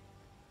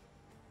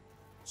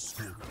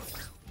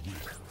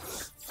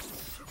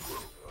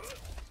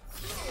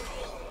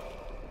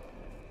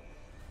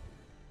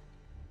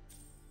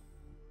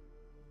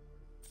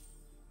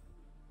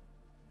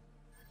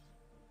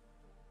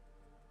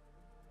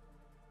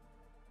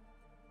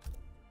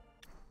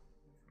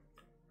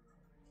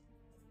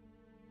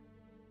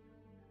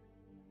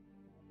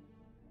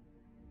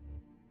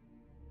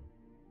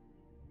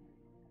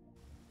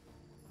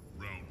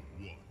 Round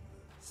 1,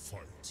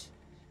 fight.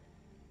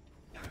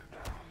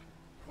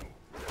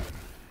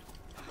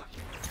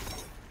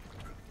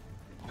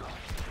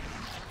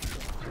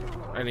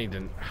 I need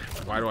to...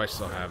 Why do I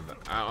still have that?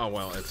 Oh,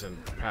 well, it's a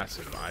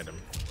passive item.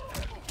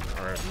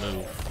 Or a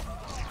move.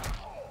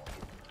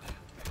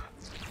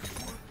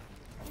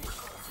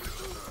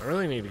 I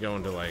really need to go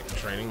into, like,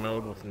 training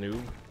mode with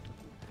Noob.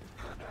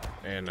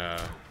 And,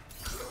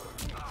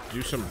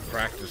 do some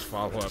practice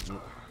follow-up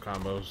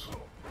combos.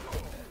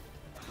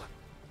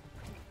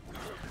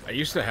 I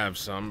used to have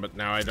some, but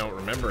now I don't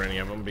remember any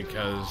of them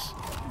because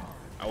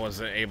I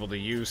wasn't able to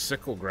use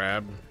Sickle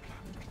Grab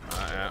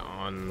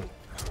on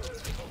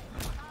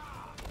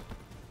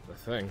the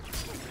thing.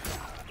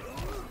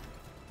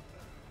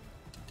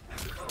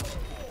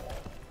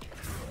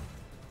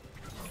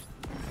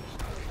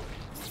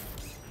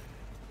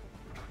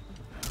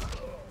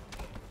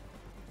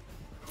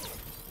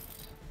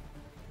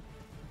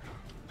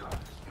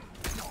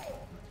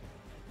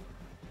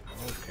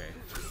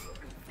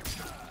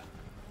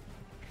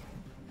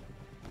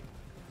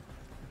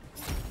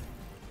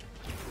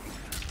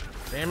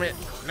 Damn it.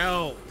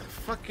 No.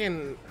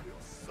 Fucking...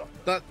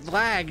 The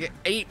lag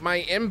ate my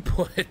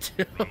input.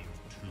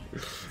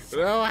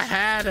 No, I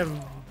had him.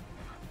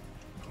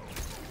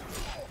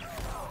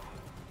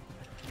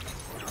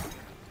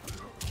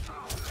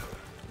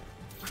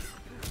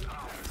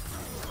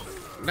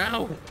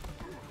 No.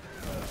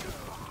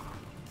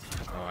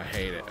 Oh, I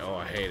hate it. Oh,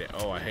 I hate it.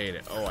 Oh, I hate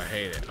it. Oh, I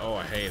hate it. Oh,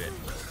 I hate it.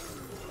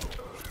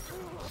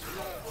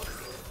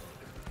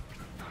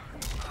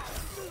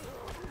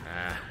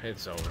 Ah,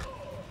 it's over.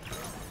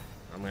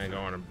 I'm gonna go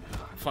on a...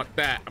 Fuck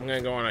that. I'm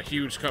gonna go on a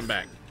huge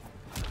comeback.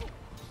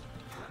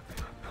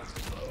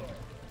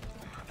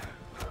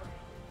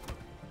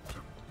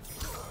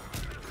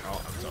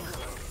 Oh, I'm over.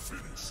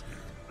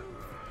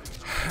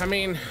 I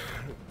mean,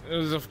 it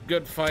was a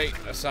good fight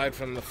aside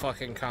from the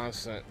fucking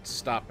constant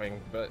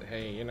stopping, but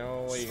hey, you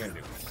know, what are you gonna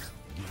do?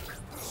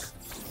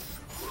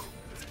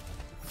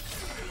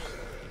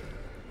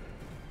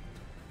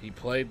 He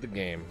played the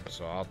game,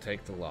 so I'll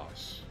take the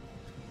loss.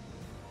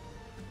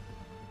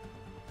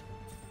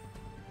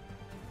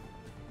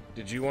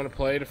 Did you want to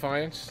play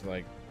Defiance?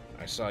 Like,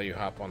 I saw you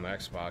hop on the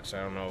Xbox.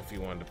 I don't know if you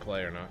wanted to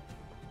play or not.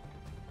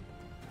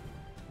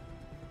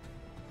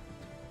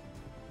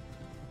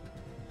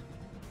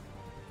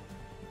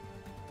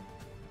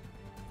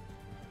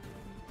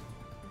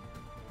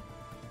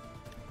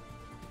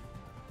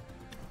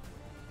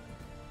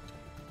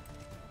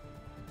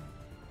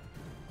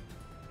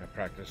 I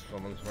practiced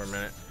filming for a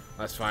minute.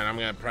 That's fine. I'm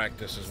gonna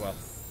practice as well.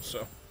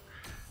 So,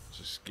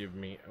 just give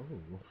me...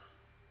 Oh,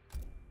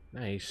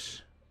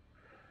 nice.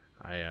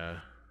 I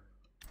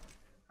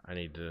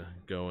need to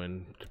go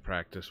in to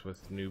practice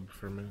with Noob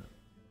for a minute.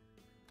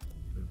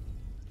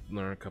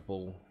 Learn a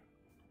couple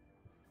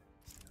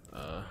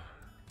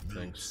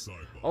things.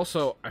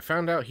 Also, I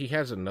found out he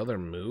has another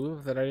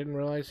move that I didn't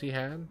realize he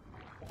had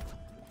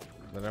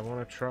that I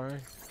want to try.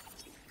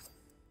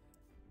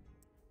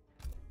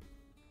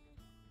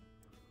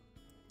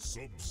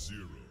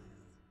 Sub-Zero,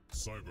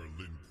 Cyber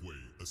Lin Kuei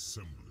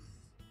Assembly.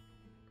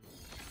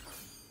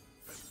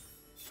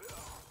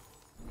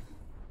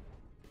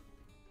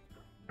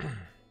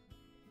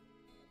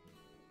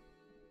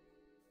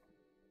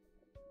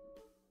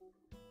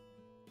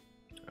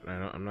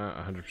 I'm not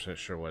 100%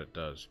 sure what it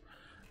does.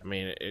 I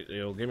mean,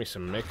 it'll give me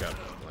some makeup,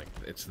 like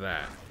it's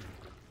that.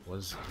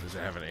 Does it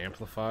have an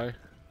amplify?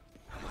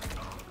 I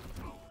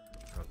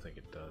don't think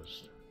it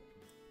does.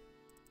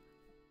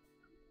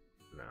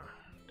 No,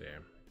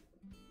 damn.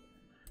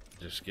 It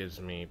just gives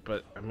me,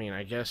 but I mean,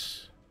 I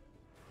guess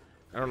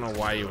I don't know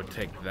why you would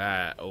take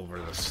that over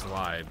the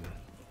slide.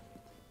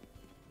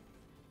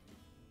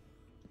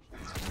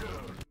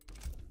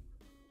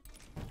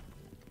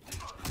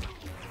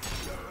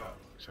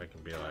 So I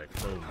can be like,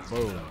 boom,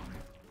 boom.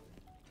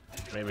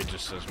 Maybe it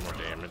just does more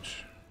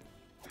damage.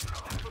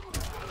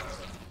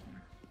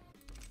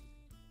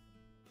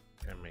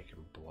 Gotta make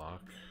him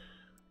block.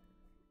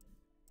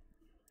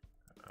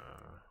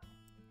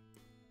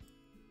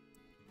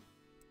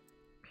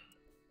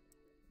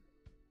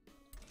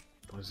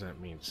 What does that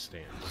mean,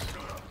 stance?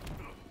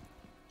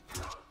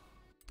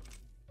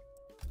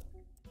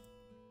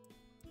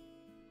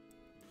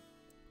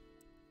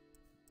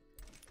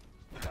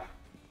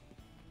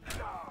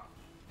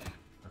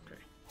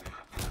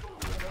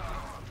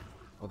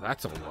 Oh,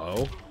 that's a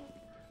low.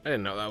 I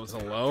didn't know that was a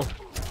low.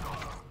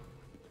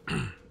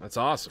 That's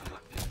awesome.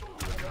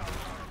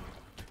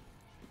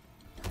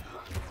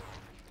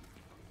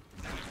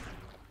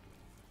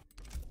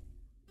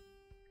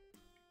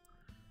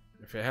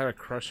 If it had a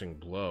crushing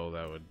blow,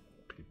 that would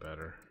be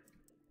better.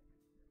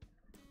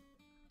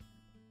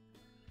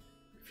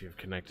 If you've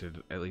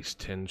connected at least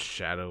 10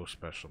 shadow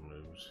special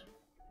moves.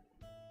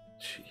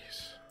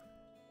 Jeez.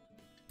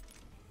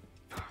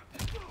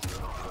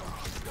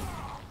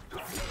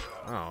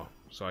 Oh,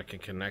 so I can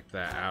connect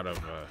that out of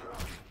a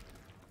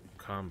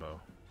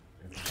combo.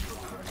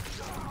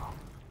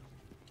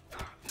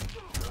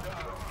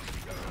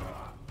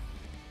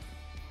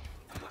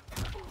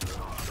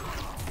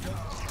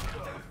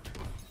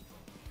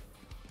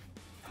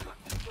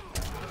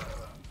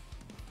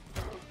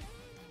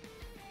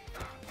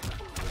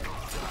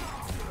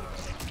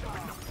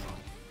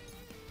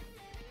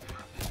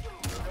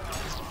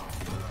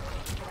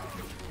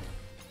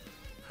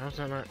 How's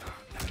that not?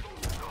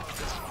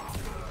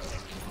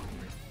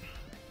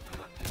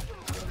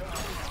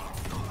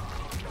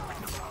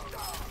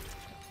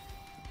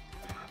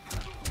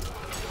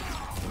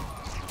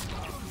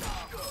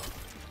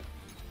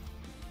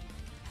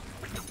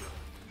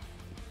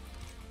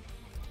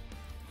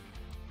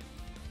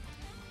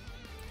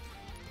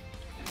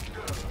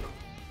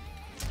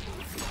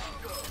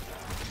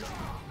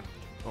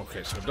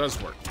 Okay, so it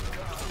does work.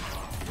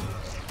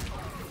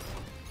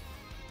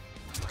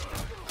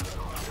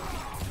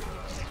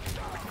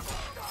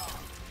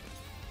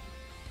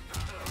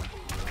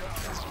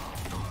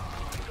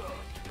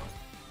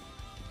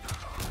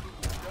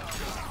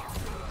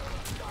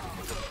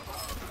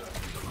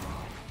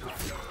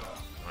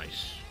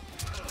 Nice.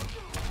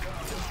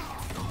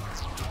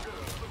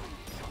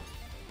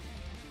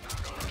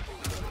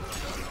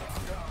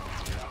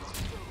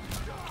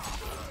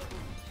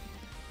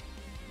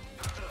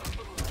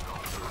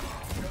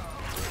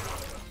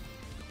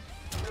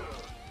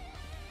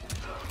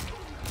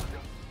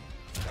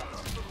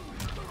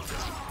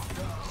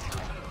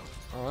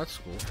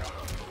 cool.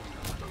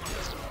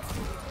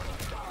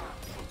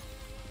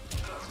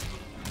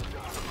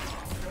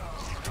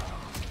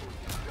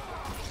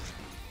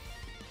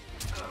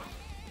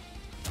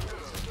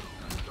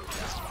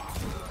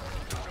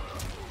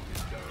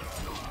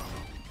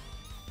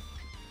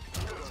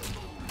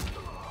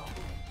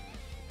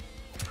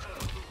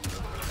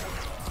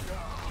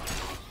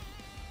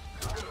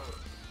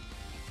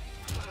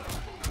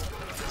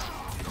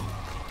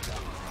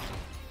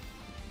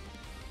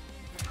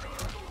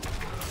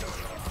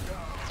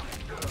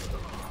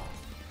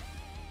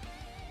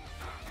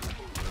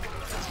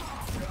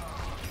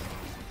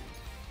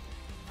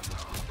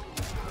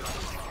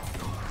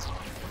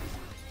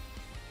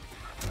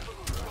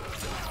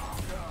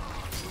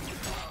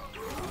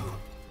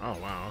 Oh,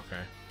 wow,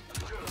 okay.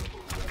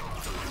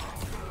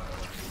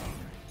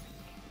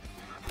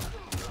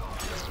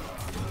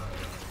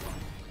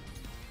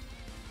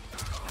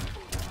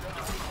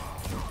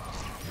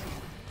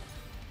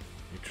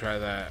 You try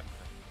that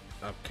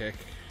up kick.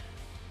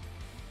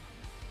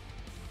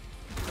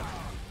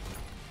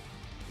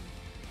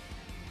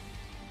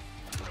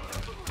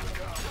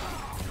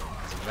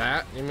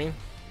 That, you mean?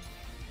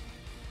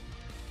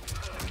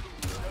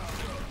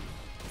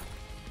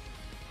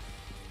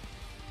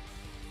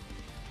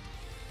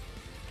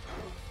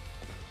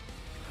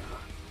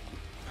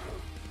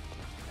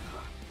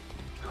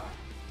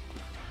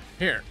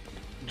 Here,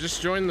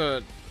 just join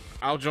the...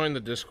 I'll join the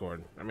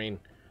Discord. I mean,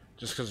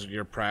 just because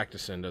you're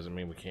practicing doesn't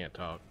mean we can't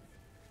talk.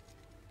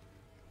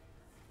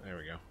 There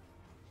we go.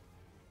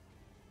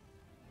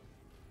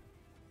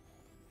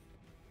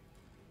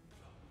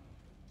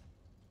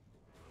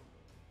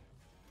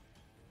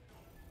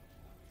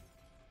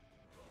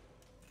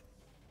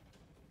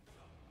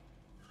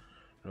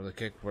 Or the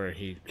kick where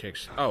he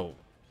kicks... Oh!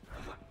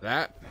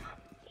 That?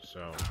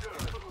 So...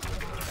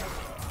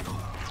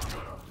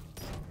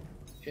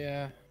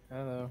 Yeah,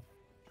 hello.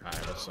 Hi,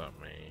 what's up,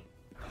 man?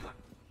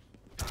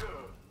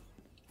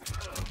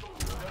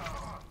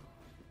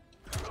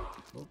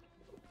 Oop.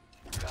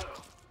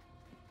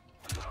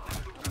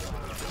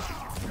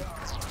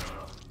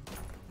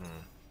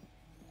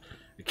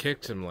 It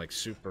kicked him like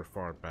super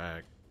far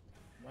back.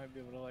 Might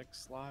be able to like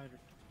slide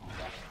or...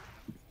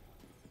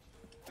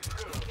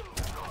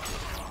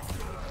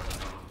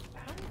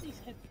 How do these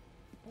hit?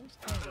 What's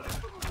going on?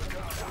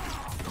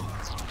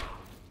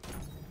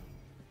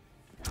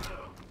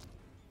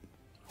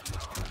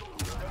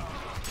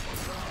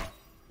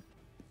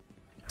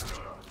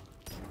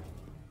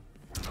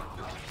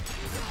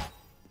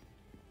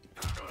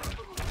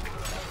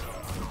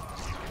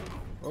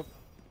 Oh.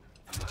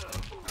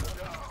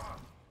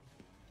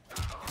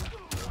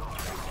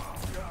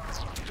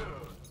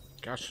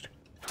 Gosh.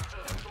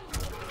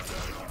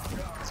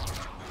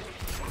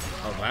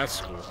 Oh,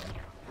 that's cool.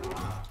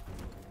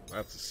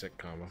 That's a sick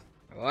combo.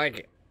 I like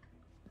it.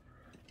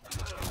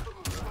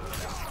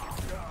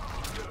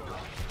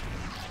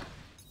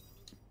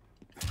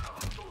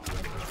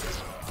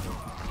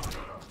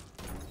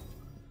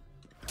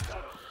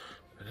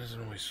 It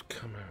doesn't always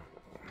come out.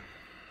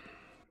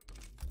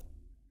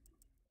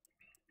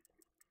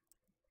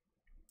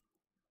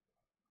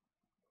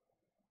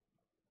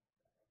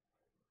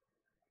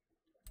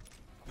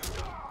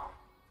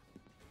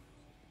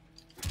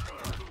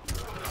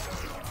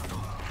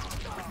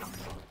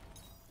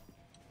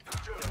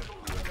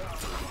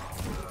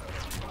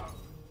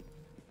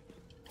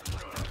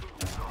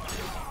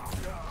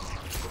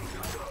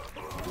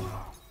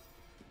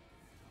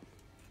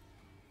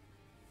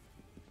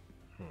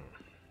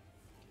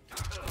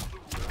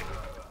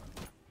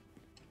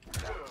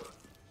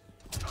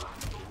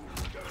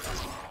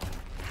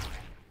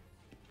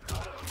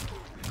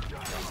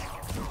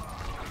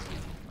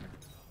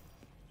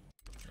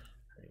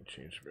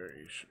 Change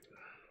variation.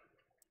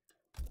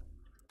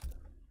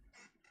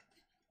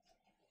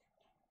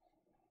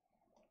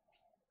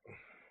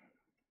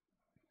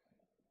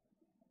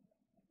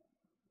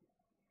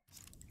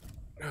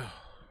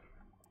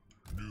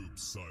 Noob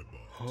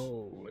Cyber.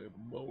 Holy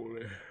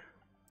moly.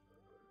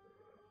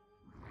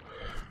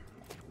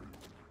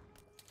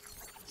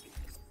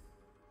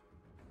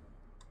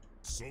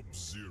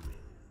 Sub-Zero.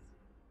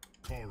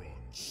 Charon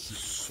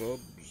Shift.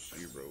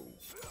 Sub-Zero.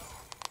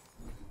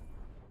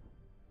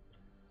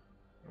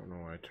 I don't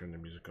know why I turned the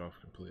music off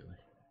completely.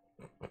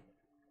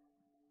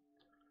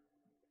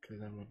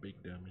 Because I'm a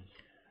big dummy.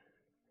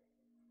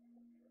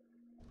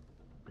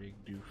 Big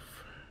doof.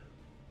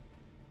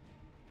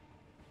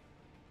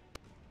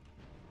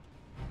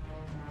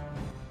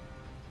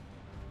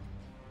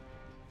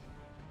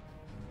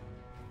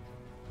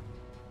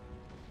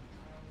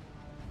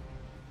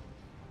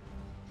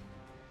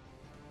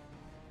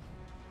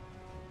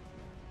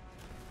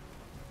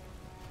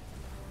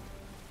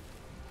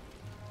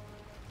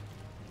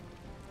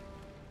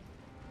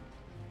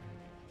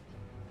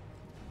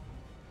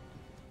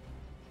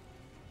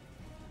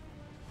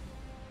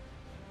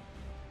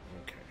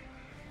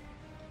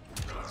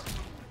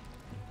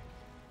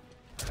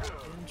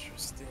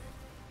 Interesting.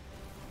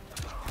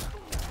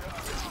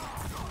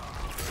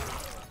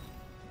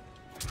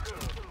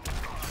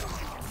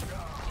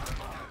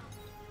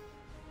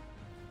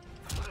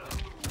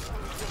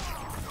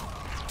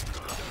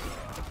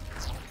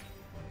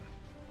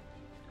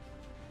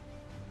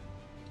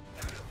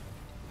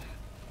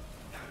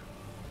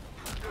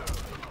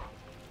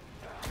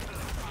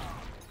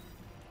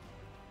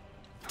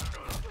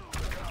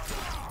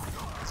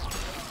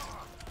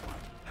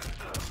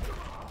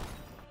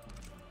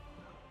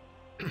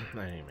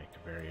 I need to make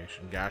a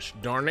variation. Gosh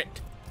darn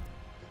it.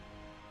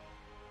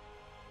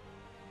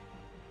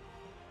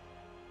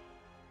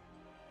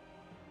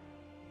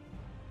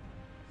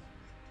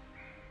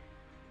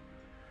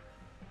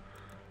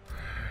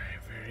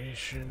 Alright,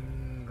 variation.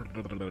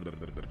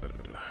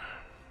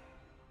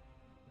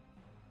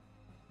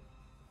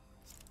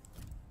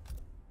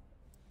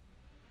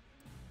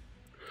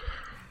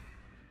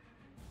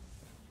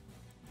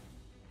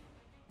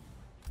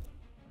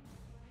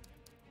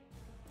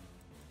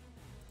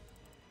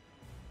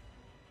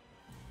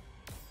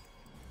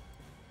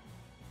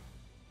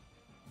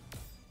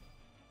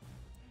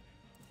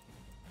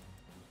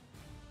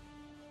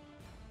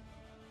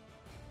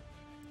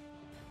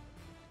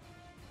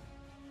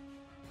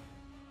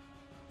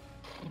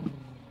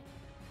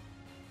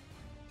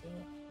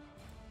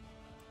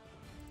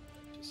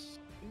 Just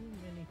too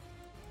many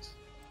things.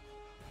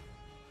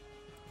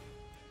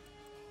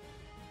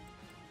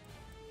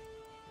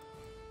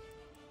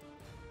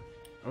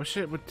 I wish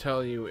it would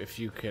tell you if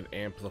you could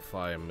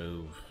amplify a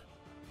move.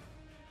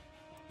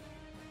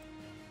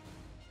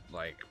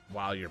 Like,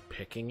 while you're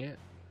picking it.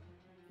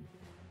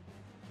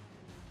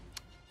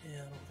 Yeah,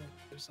 I don't think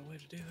there's a way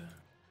to do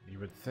that. You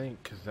would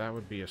think, because that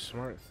would be a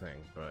smart thing,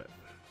 but...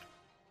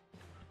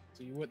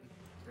 So you wouldn't,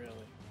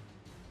 really.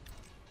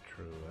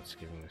 True, that's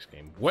giving this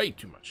game way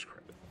too much credit.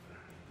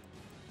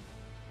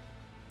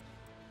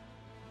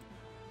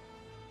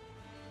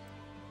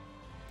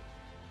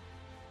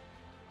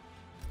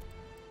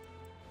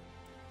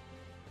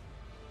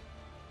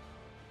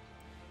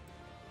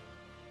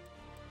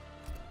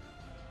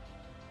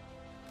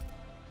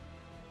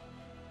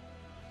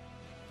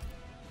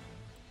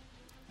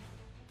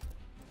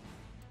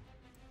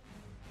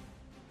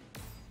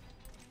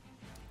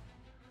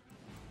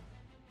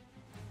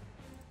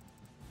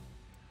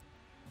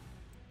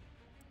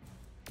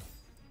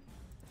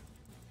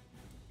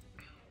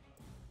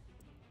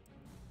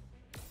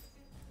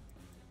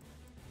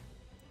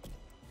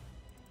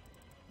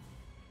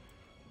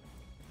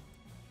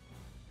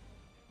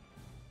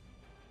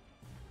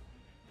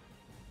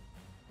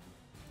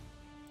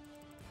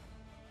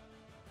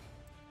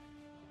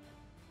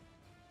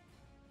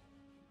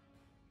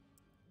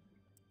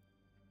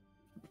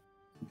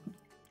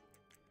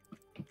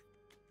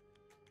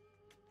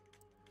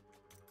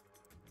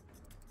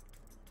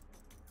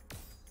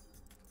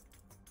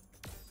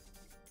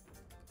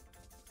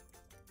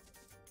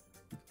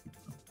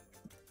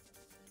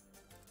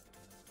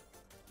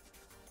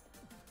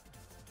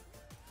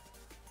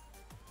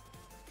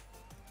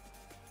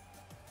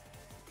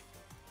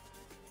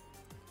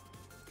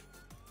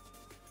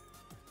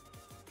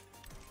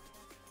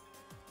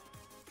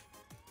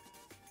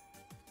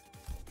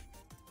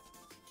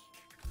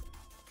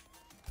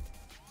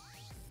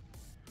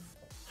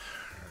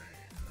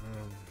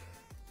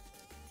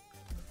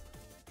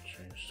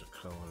 Change the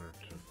color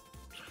to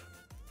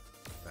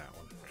that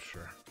one,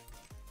 sure.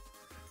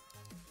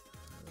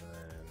 And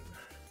then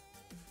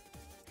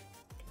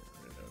get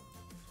rid of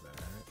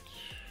that.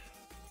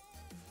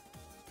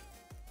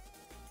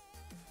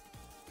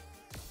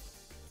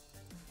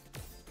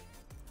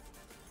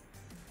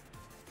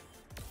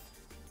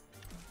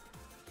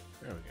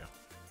 There we go.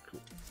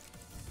 Cool.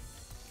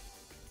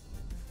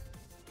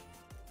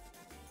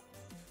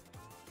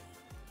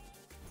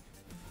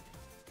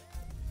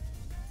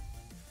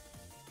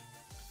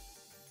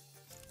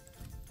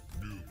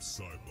 Noob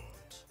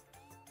Saibot.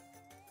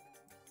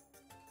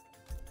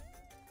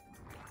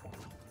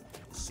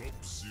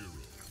 Sub-Zero.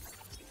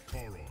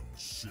 Charon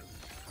ship.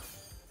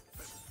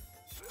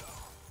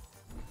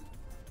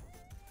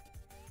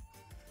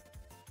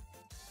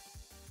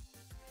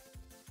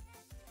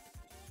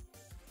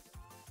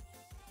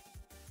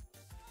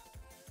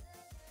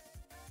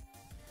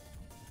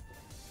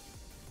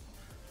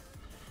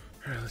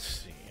 All right, let's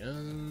see.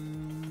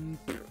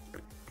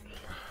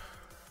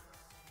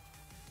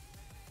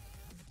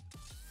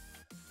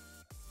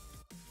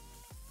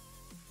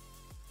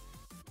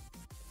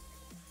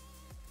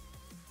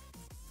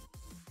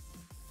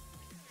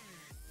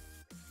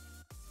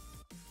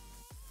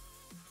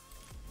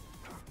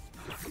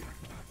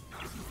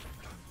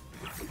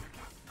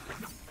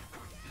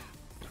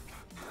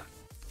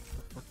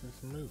 What the fuck is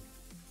the move?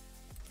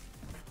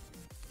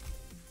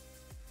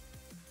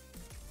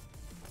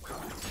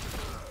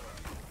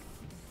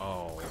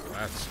 Oh,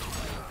 that's...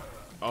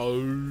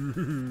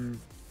 Oh...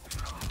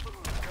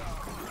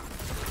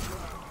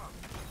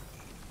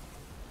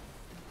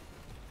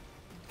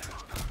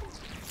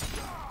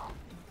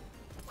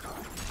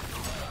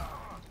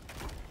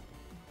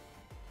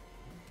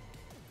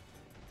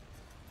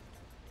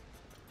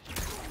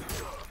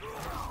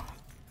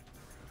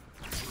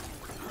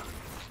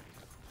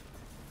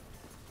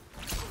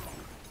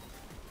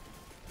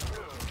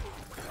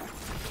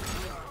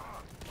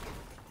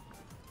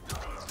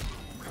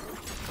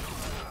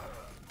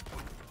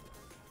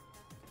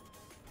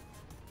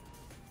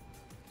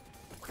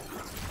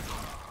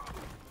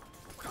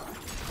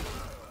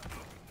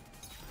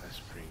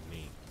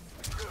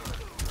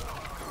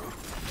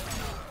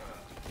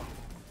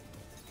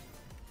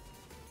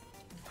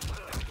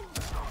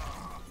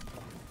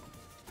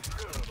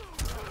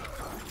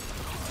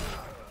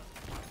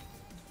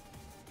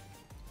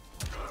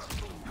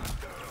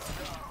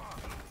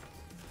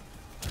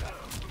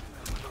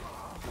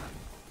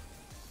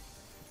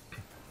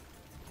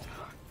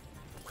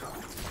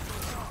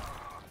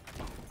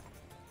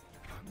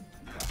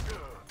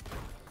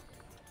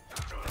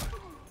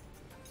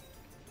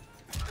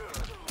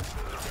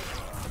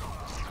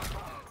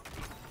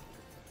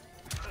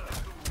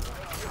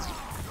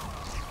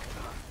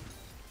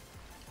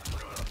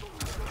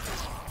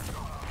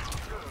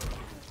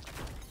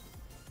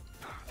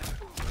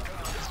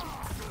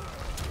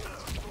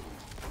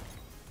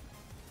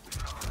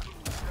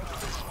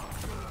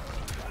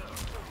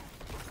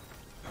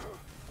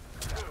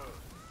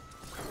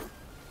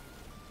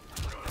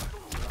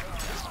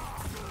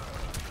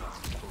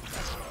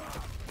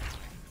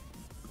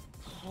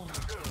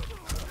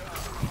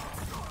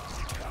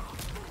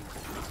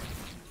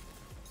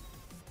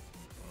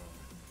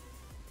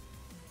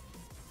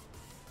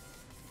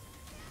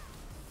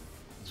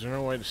 Is there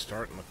no way to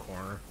start in the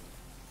corner?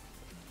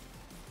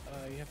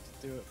 You have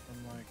to do it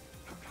from like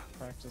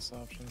practice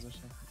options or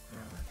something. Yeah,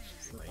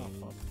 it's the top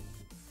Lame. up.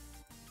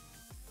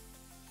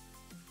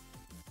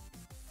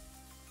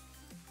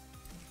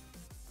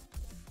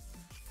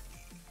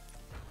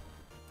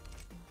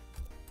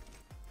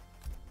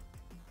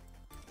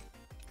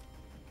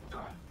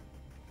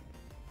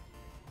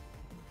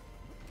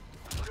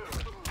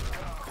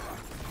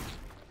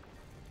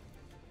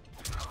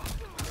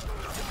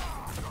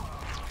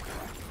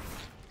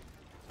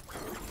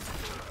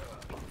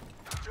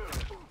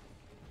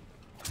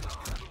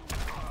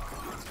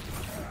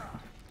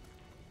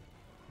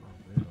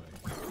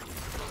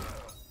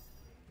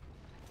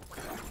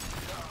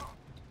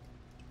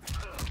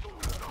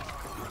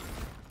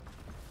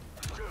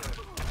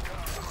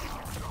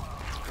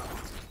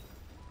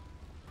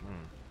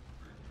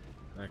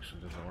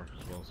 Actually doesn't work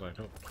as well as I'd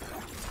hoped.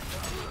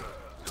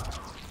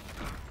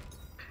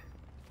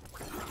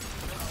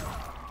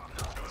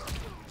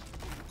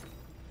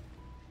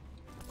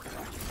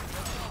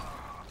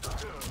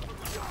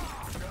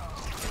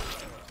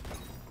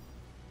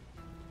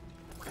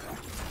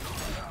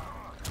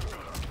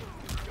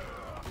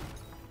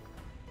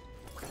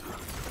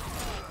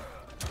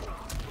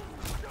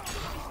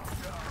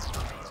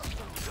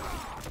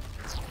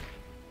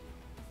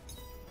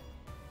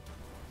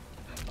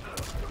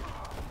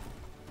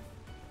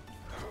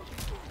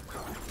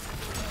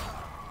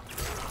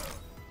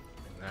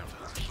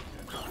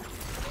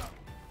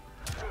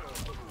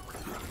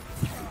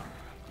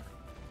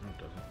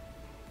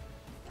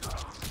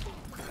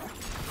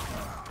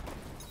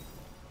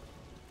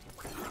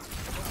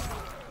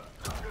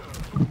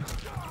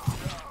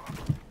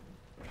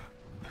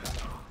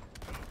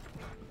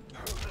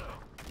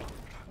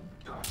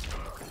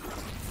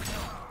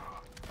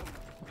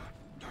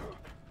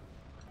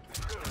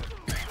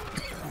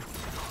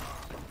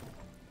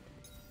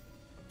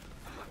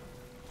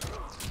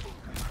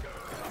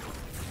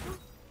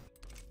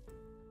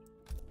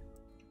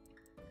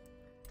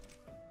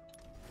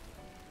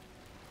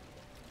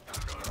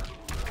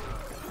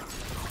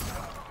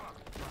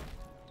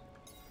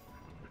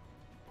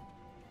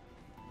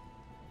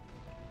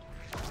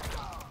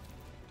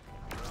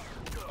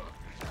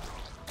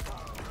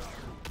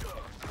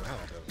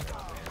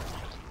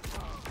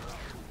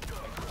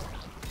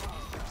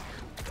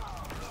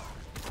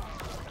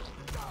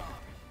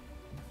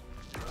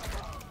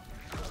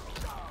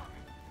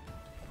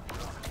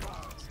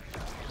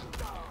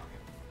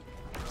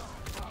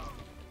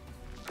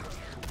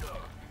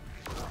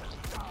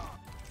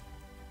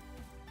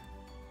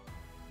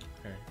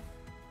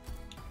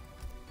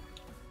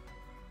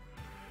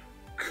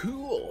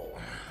 Cool.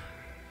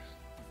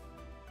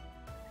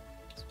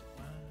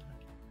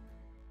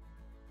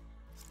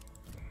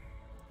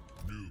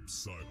 Noob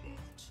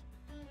Saibot.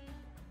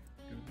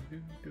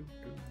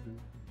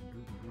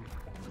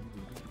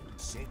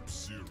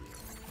 Sub-Zero.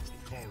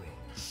 Car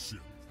on ship.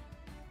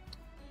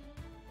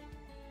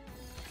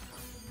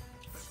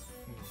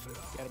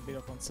 Gotta beat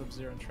up on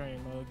Sub-Zero in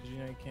training mode because you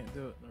know you can't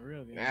do it in the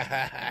real game.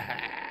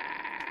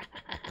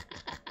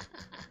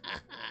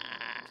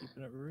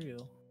 Keeping it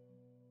real.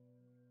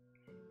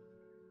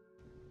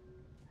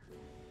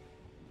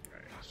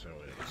 Alright, so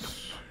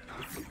it's...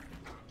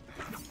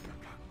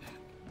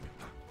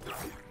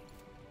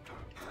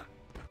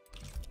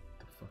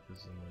 the fuck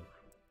is the move?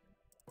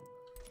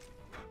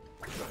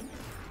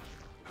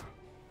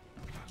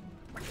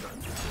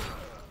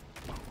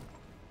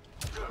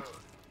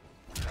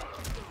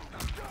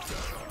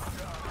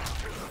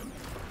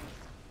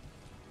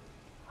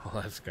 Oh,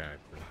 that's guy.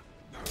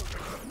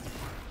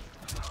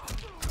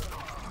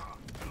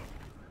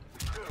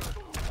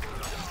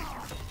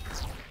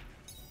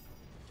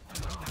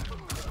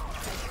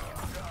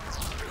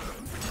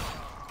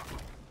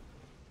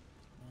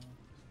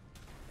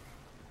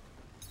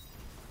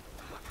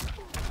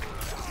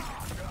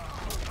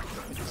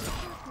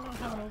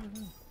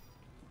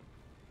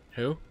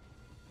 Who?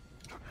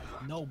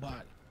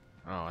 Nobody.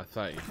 Oh, I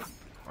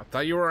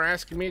thought you were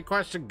asking me a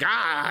question.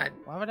 God!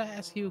 Why would I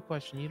ask you a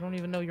question? You don't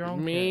even know your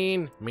own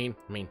Mean. I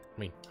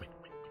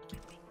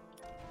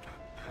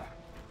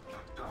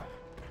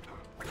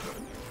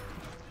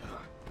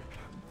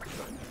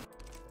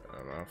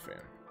don't know,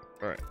 fan.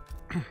 Alright.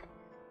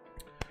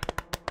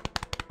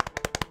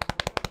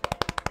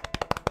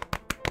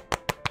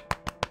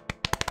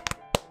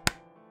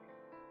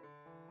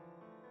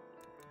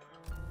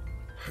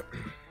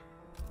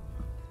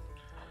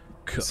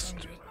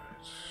 Customize.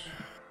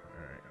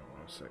 Alright, I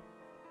want a sec.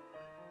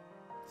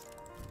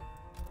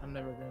 I'm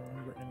never gonna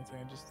remember anything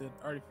I just did.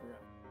 I already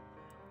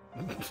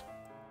forgot.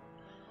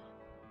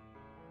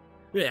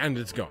 Yeah, and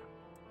it's gone.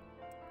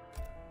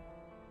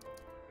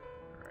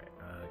 Alright,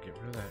 get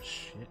rid of that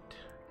shit.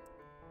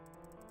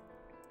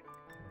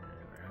 And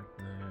add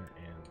that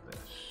and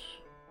this.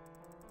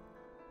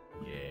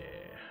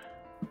 Yeah.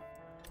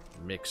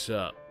 Mix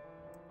up.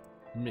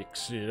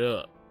 Mix it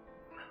up.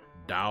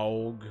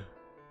 Dog.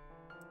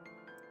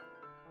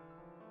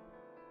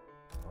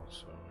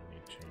 Also, I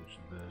need to change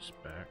this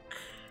back.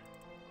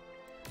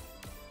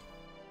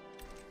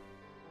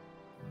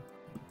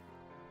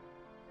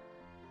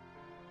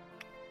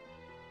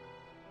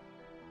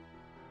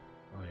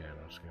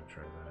 was gonna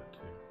try that too.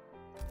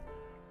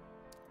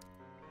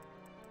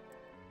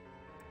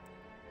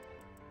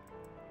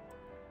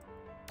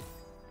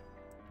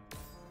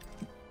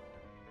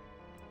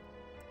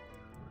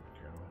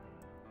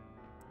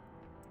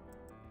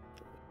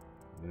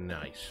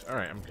 Nice.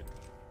 Alright, I'm good.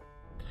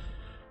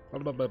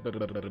 Fight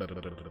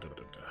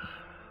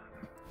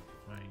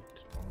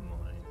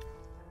online.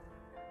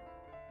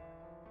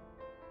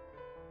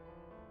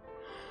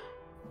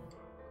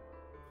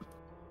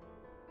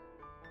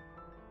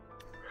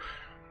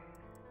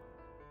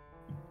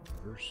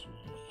 Versus.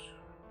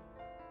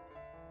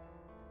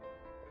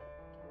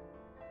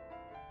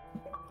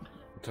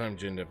 What time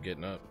did you end up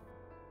getting up?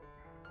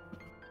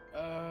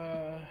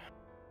 I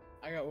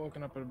got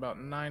woken up at about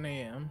 9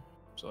 a.m.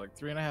 So like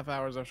 3.5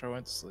 hours after I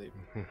went to sleep.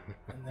 And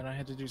then I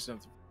had to do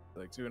something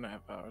for like 2.5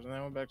 hours. And then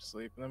I went back to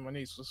sleep. And then my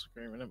niece was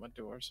screaming at my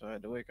door, so I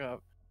had to wake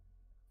up.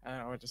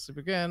 And I went to sleep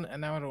again,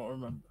 and now I don't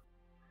remember.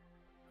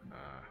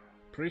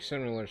 Pretty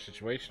similar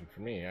situation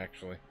for me,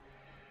 actually.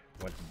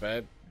 Went to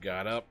bed,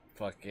 got up,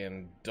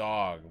 fucking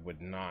dog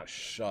would not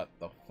shut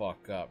the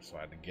fuck up. So I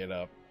had to get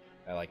up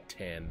at like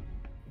 10,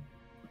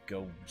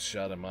 go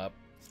shut him up,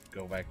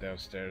 go back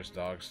downstairs,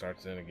 dog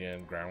starts in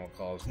again, grandma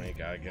calls me,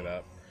 gotta get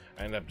up.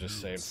 I ended up just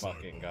saying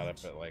fuck it and got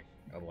up at like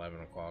 11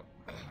 o'clock.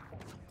 I've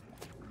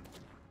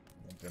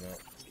been up.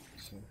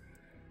 So,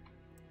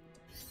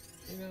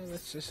 you know,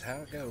 that's just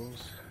how it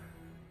goes.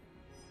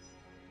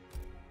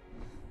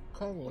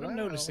 What I'm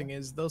noticing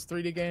is those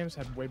 3D games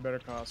had way better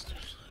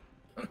costumes.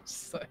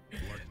 It's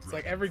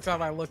like every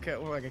time I look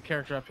at like a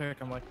character I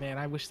pick, I'm like, man,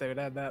 I wish they would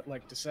add that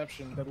like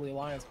Deception Deadly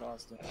Alliance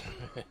costume.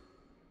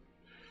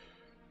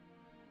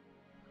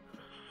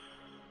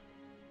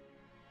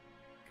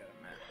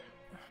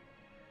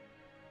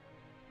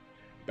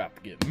 About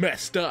to get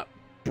messed up,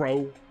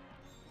 bro.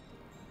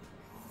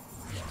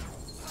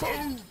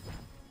 Boom.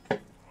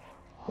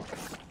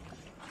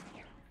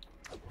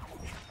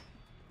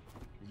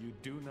 You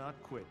do not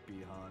quit,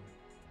 Bihan.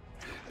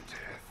 In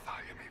death, I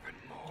am even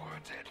more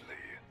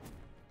deadly.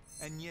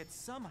 And yet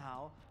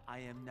somehow, I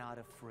am not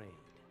afraid.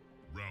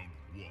 Round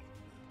 1.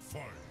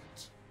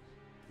 Fight.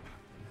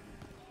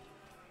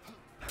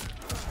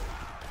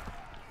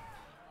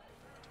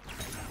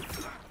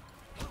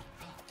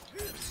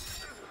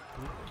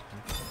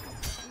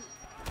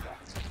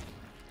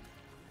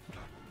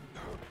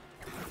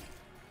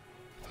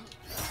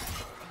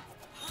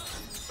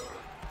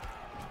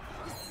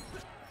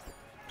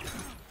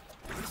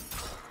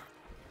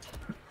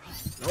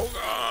 Oh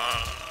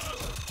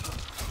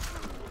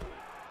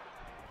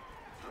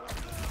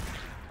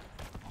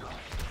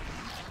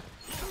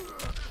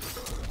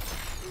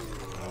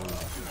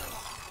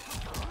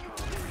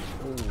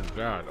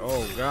god!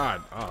 Oh god! Oh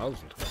god! Oh,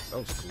 that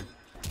was cool.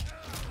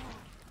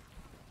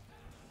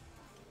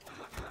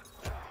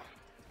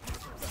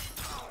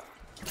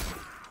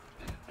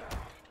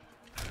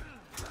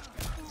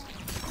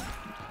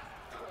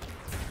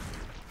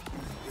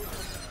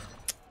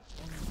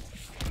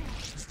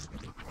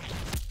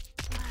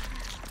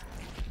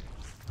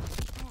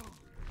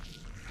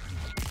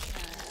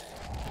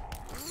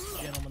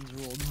 Gentleman's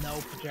rule, no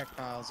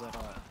projectiles at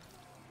all.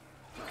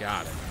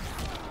 Got it.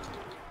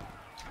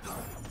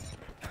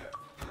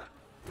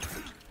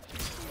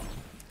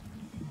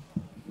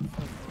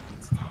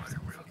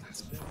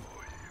 This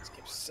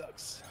game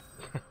sucks.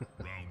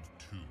 Round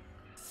 2.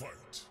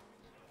 Fight.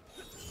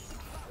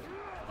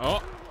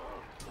 Oh!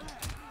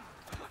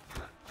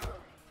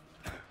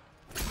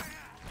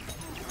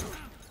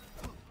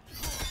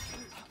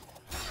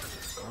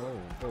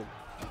 Oh.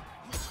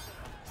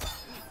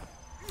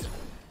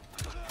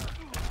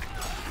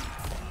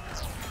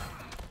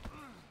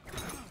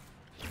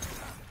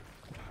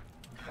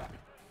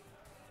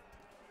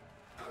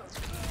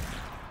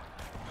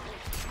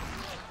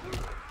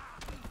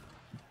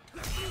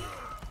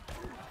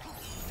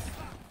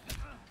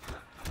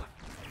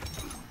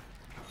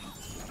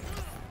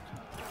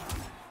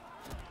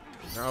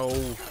 No.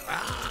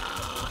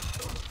 Ah.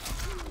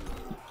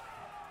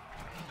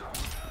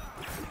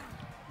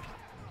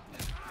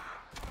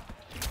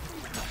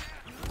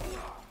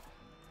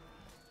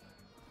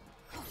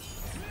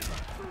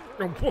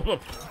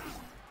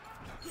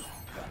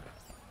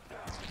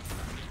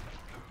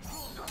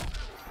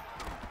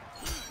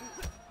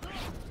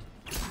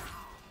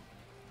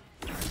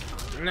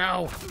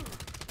 No. I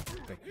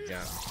think you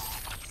got it.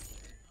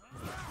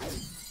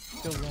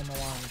 Still on the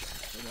line.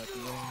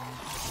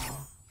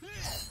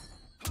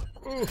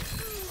 Ooh.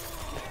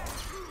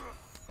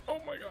 Oh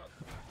my god.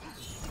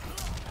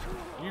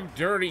 You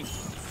dirty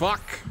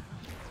fuck.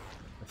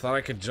 I thought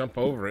I could jump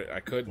over it. I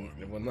couldn't.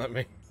 It wouldn't let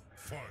me.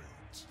 Fight.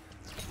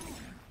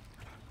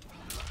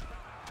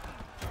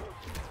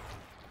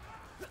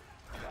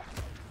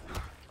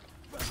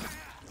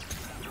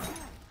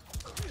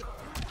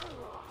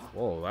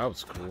 Whoa, that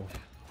was cool.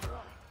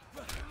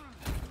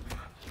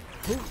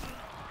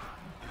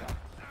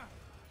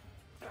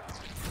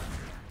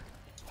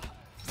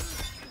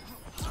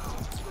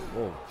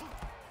 Whoa.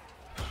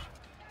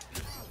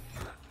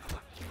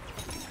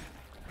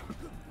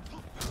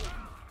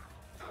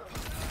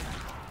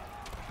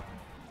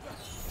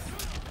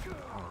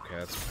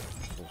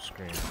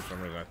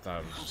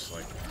 thought it was just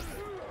like,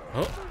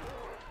 oh.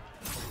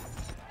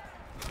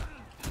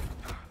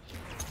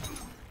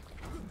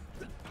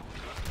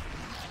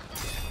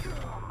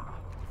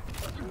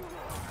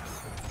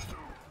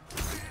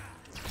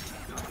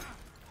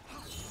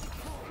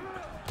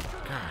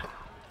 God.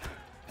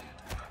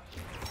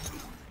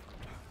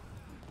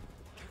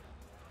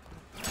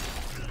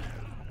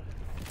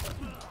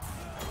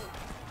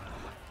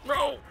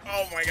 No!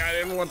 Oh my god, I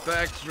didn't want the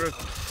extra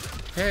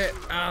hit.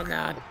 Oh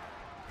god.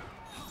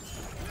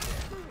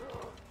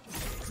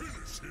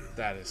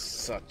 That is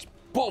such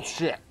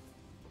bullshit.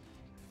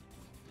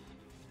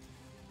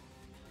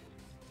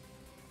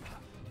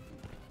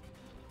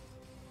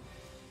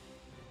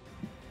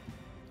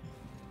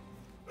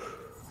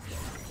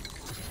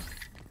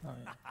 Oh,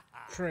 yeah.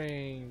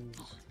 Trains.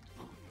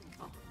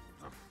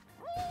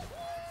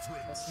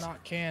 That's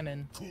not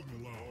canon.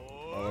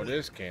 Oh, it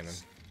is canon.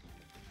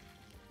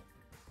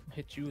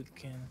 Hit you with a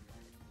cannon.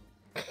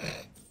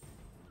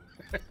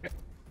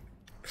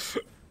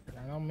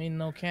 I don't mean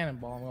no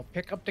cannonball. I'm gonna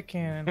pick up the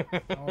cannon.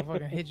 I'm gonna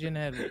fucking hit you in the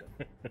head with it.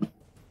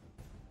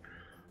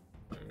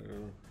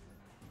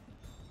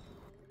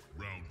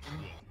 Round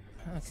one.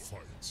 Okay.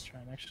 Fight. Let's try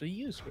and actually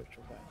use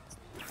spiritual violence.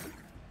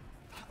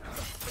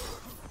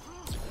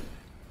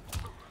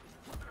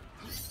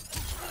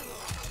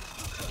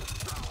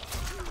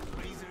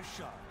 Razor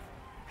sharp.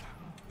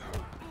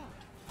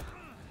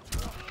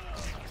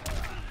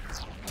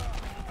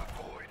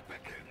 Void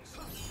beckons.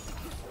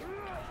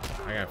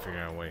 I gotta figure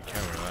out a way to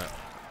counter that.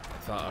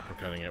 I thought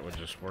uppercutting it would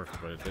just work,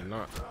 but it did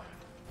not.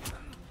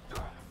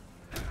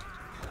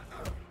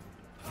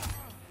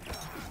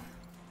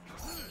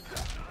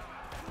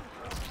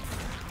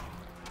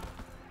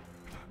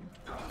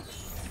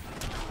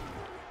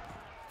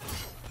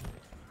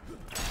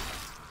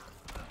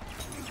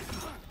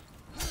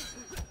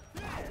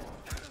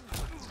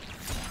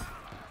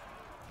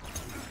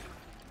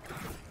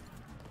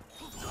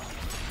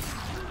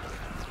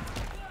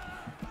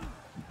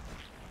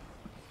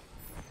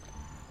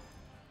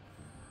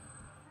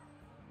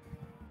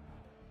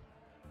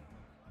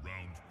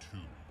 Round two.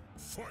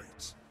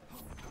 Fight. Oh.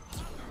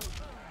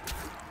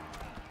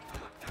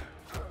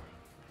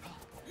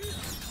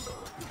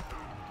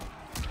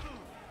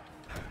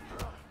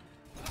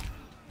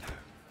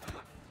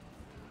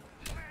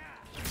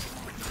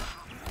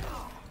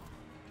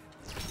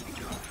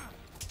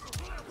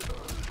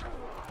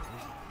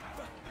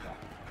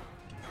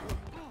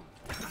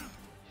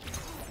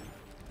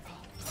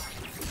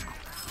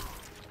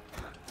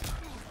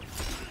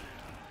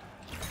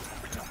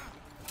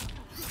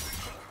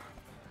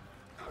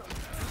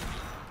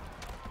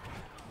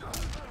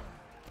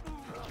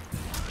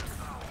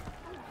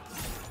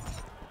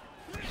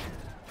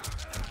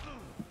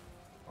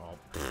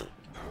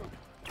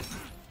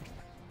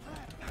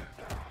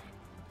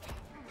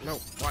 No,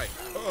 why?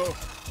 Oh.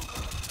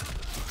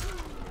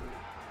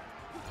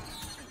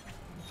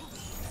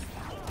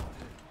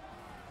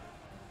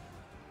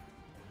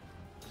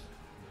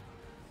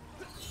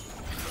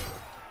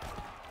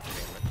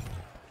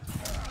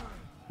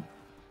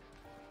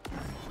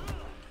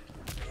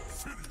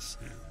 Finish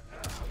him.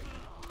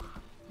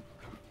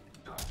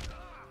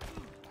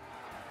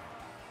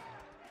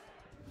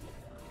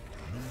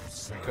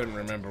 I couldn't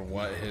remember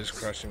what his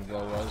crushing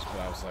blow was,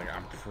 but I was like,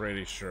 I'm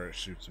pretty sure it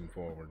shoots him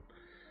forward.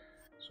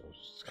 So I was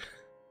just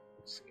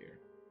scared.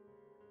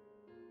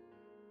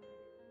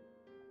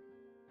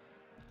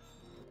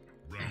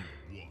 Round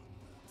one.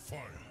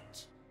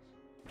 Fight.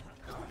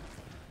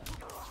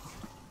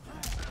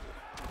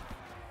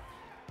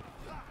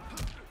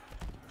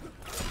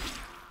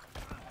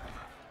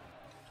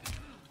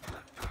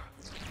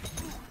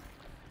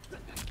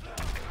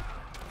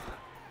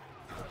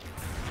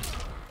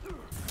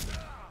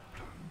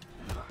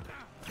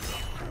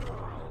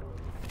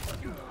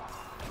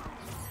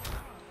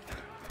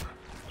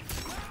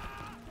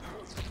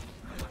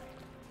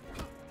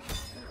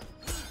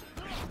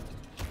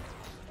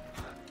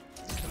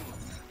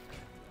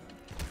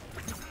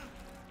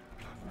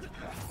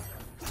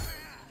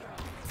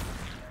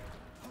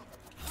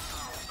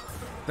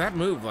 That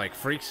move like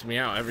freaks me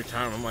out every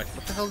time. I'm like,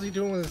 what the hell is he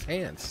doing with his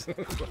hands?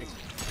 Like,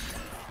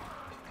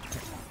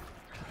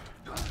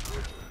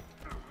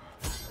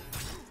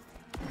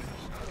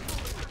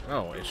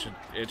 oh,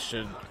 it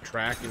should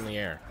track in the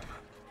air.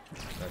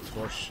 That's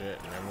horse shit,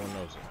 and everyone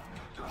knows it.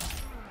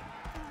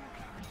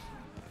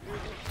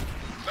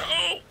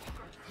 No!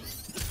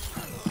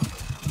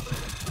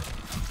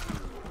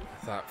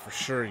 I thought for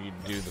sure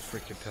you'd do the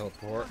freaking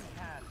teleport.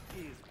 Path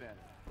is better.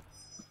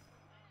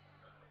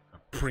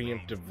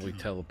 Preemptively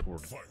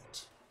teleported.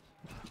 Fight.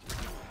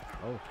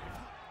 Okay.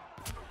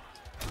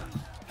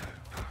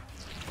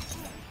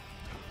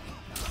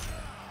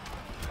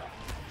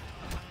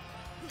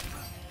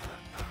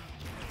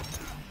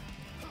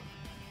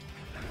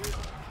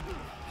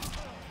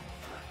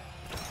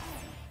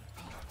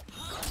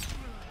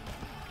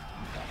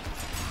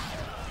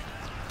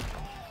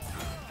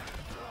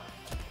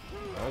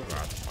 Oh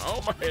god.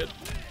 Oh my head.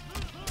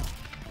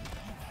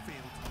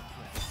 Failed to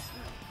impress.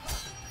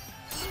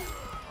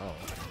 Oh.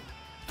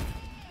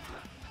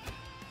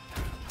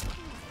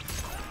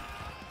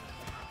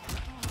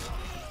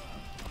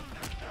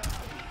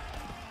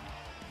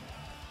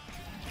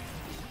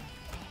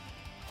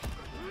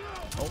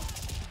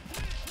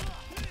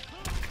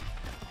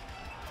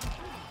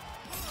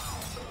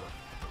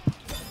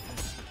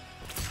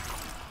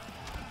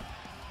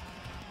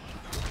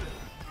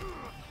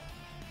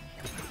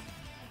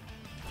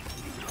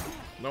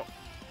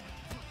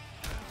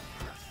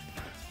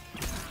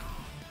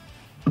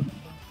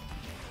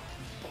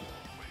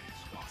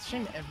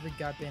 shame every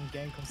goddamn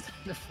game comes down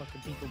to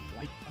fucking people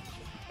blight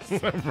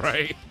punching.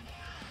 Right.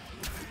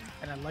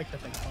 And I like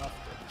that they buffed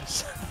it.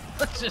 Just,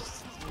 let's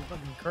just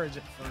fucking encourage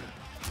it further.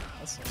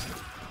 That's all.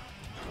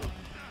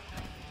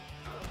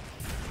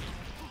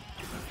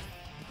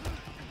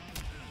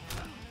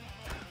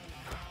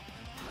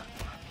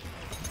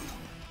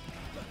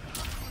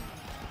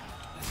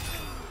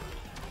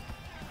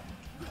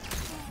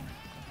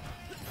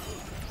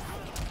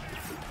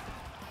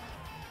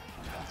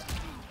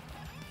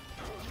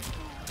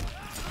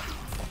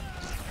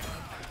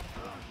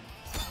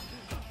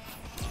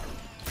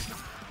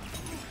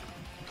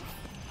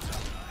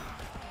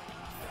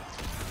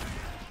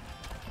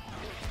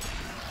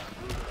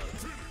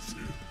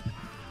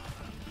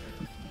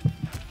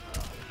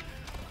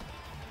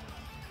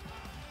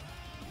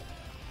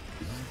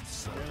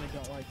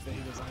 That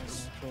he doesn't have an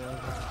actual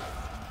overhead.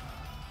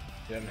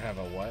 Didn't have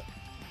a what?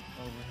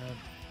 Overhead.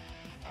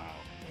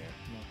 Oh, yeah.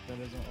 No, that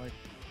isn't like.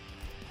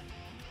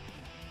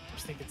 I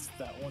just think it's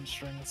that one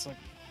string that's like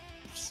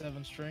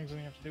 7 strings and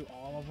you have to do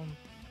all of them.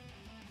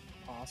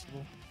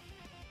 Possible.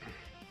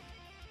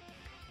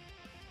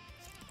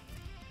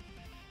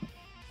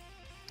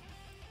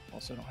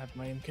 Also, don't have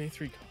my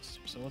MK3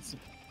 costume, so what's the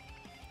point?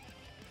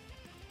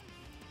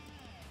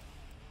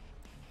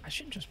 I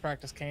should just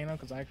practice Kano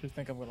because I actually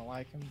think I'm gonna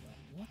like him. But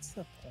what's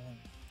the point?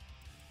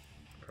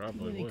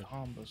 Probably Many would.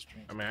 combo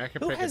strings. I mean, I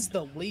could Who pick has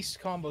the least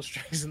combo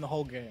strings in the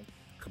whole game?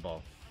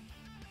 Cabal.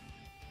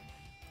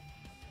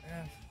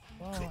 Yeah,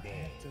 well, I have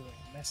to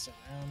like, mess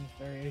around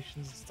with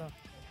variations and stuff.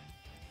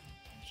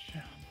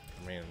 Sure.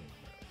 I mean,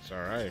 it's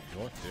alright if you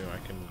want to. I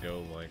can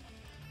go, like,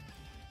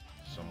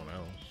 someone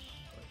else.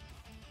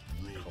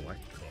 Like, collect.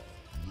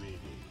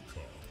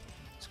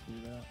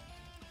 Screw that.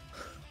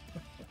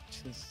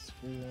 Just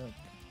screw that.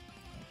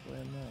 I'm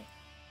playing that.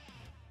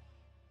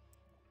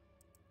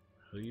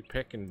 Who you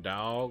picking,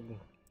 dog?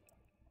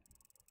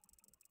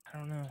 I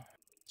don't know.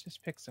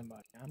 Just pick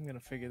somebody. I'm gonna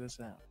figure this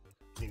out.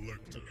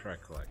 Collector. Try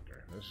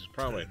collector. This is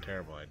probably a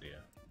terrible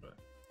idea, but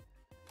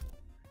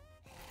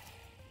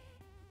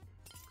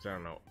because I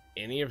don't know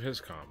any of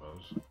his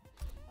combos.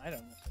 I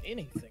don't know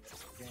anything in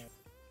this game.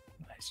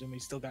 I assume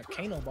he's still got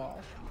Kano Ball.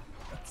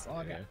 That's all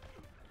I got.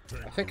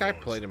 I think I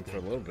played him for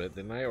a little bit,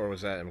 didn't I? Or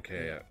was that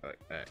MKX?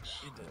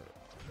 You did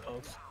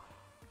both.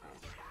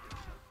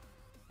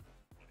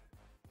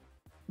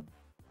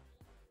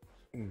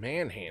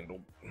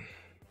 Manhandled.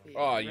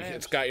 Oh,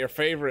 it's got your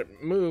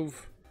favorite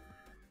move.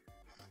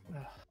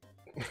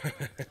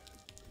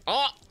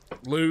 Oh,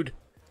 lewd.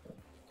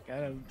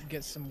 Gotta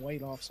get some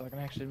weight off so I can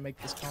actually make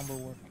this combo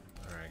work.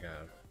 Alright,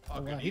 got it.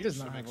 Oh, wow, he does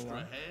not have a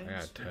lot. I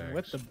got text.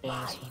 With the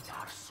bonus.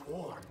 Are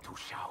sworn to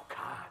Shao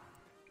Kahn.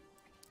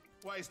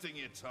 Wasting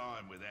your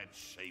time with that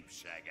sheep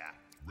shagger.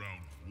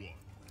 Round 1.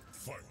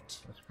 Fight.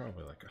 That's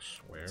probably like a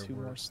swear 2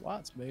 word. more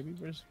slots, baby.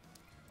 There's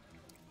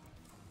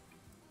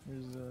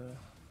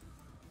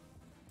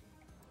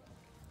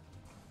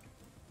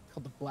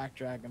called the Black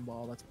Dragon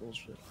Ball. That's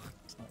bullshit.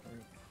 It's not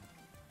real.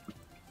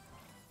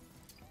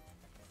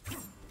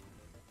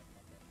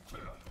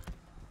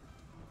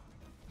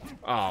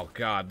 Oh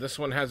god, this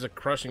one has a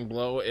crushing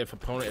blow if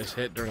opponent is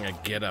hit during a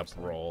get-up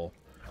roll.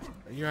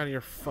 Are you out of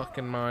your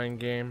fucking mind,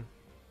 game?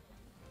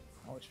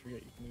 I always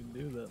forget you can even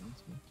do that. In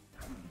this one.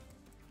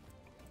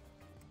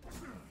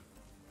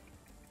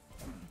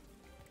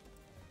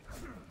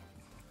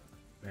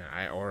 Man,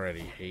 I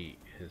already hate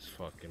his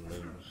fucking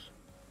moves.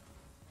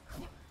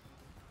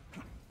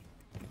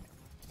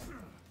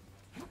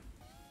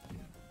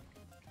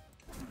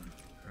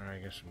 Alright,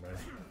 I guess I'm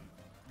ready.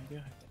 Maybe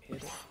I have to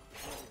hit it.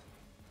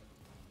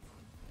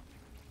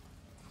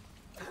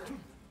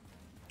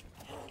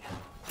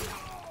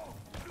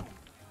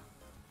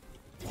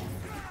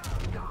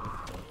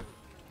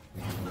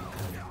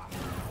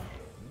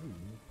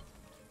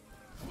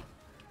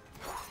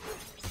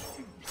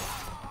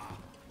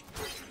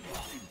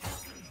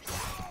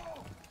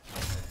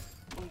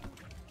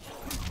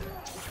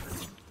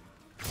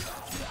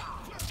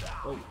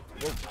 Whoa,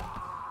 whoa.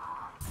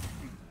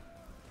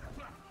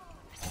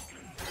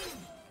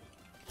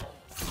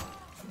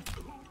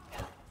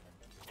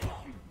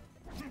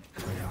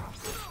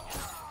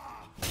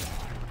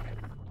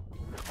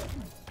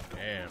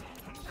 Damn.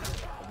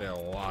 I did a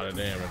lot of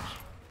damage.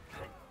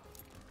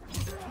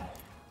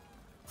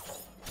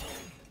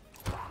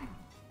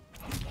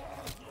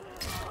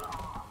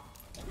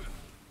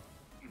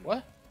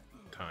 What?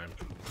 Time.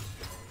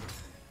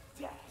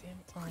 Damn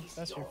it, Tom.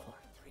 That's your fault.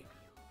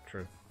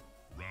 True.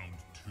 Round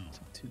 2.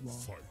 Too long.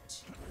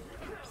 Fight.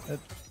 That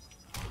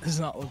does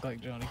not look like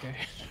Johnny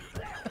Cage.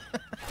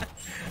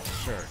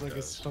 Sure. It's like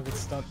a fucking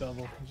stunt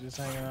double. He's just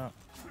hanging out.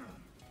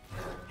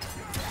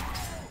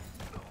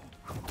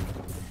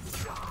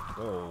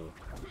 Whoa.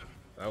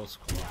 That was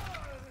cool.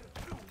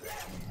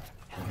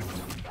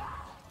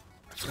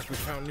 It's like we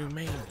found new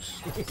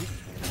mains. I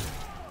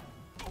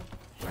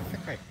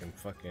think I can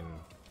fucking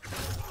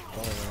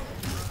fall around.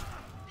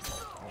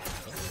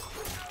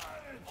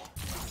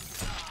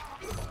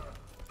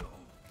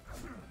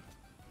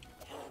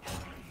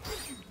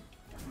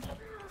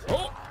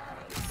 Oh!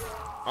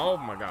 Oh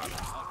my god.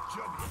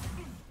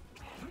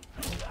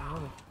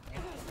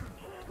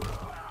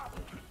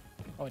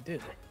 Oh, it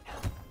did.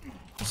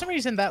 For some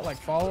reason, that like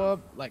follow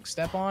up, like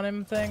step on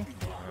him thing,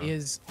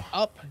 is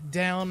up,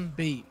 down,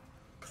 B.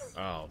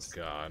 Oh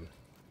god.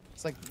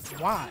 It's like,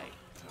 why?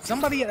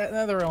 Somebody at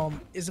NetherRealm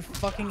is a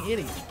fucking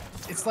idiot.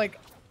 It's like,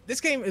 this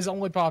game is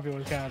only popular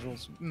with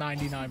casuals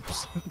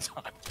 99% of the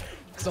time.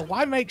 So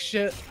why make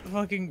shit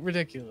fucking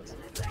ridiculous?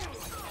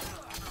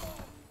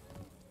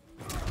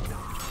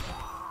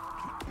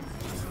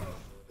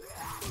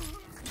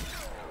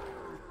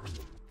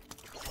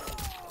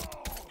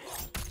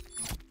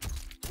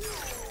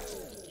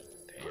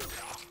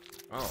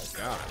 Oh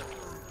god.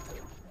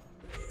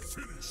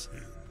 Finish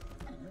him.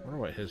 I wonder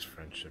what his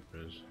friendship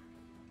is.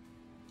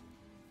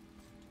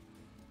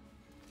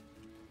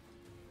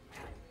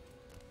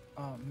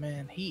 Oh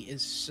man, he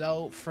is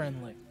so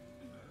friendly.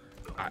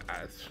 Oh,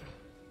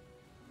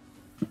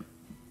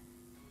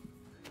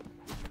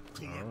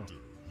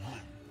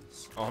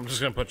 I'm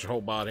just gonna put your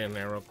whole body in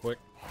there real quick.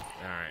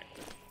 Alright.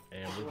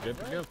 And we're good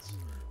to go.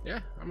 Yeah,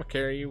 I'm gonna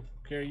carry you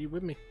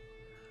with me.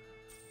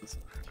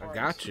 I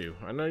got you.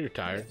 I know you're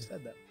tired. I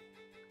said that.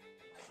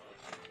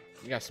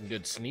 You got some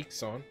good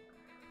sneaks on.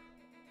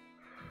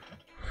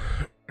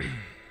 Round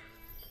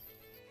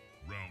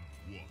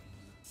 1.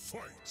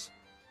 Fight.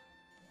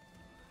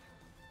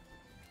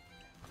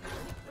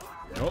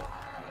 Nope.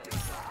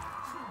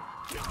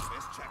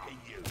 Best check of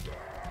you.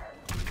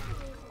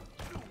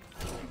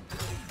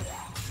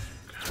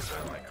 God, I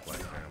like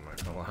Flight, I'm not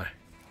gonna lie.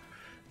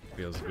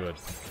 Feels good.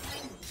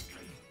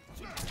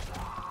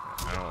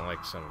 I don't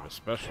like some of his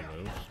special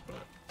moves, but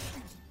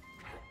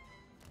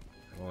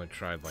I've only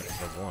tried like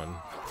the one.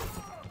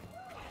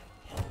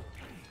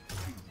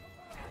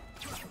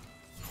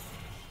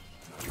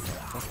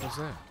 What was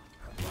that?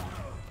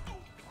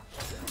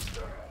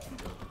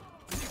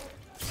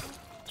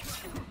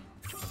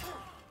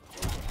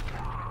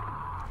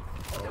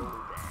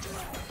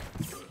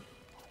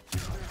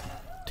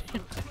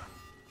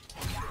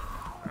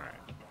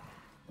 Alright.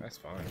 That's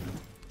fine.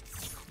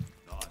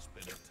 Nice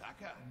bit of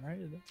tacker. I'm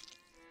ready to.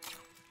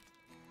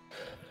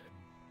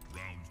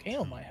 Round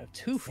Gale might have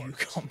too few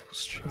combo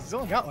strings. He's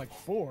only got like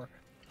 4.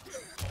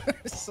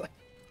 It's like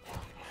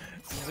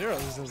 0.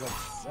 This is like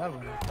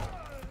 7.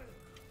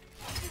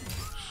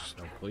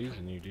 So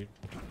pleasing you, dude.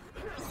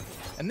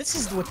 And this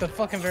is with the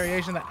fucking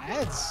variation that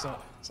adds so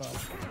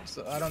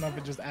I don't know if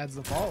it just adds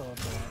the follow up.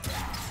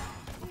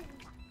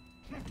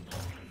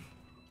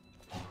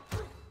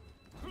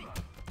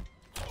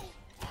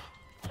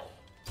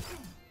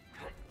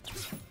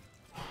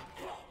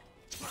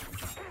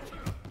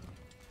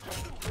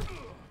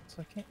 So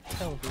I can't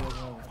tell if he doesn't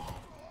know that.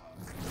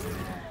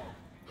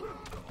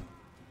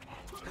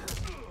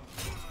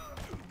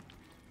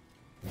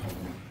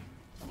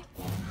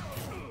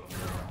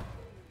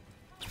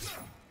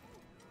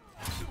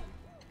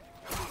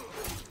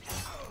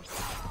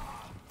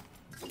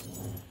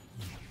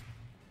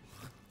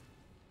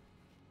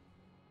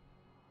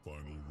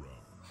 final round.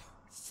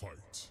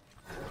 Fight.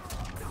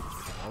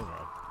 Oh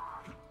god.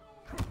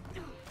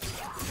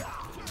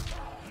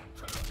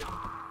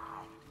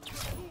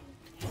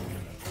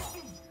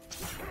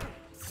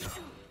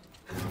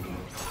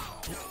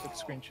 Quick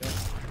screenshot.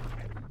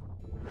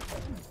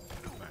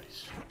 Nice.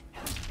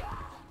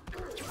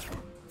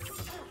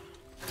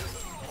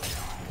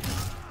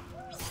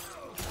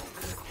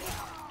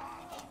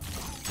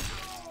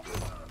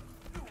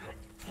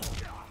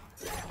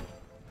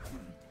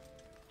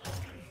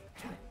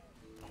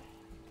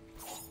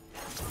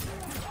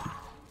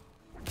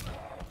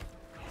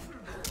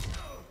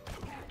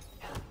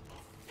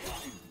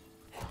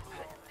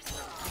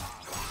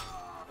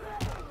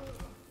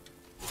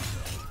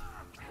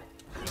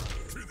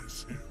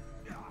 Finish him.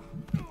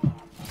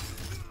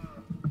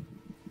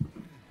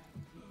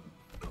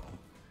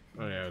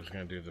 Oh yeah, I was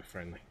gonna do the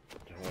friendly.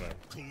 Whatever.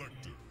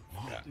 Collector.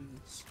 Yeah.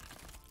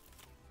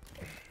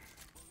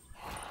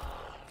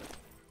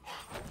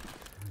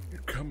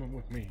 You're coming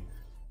with me.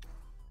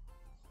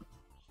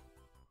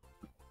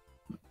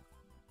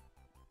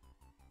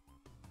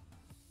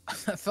 I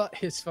thought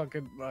his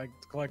fucking like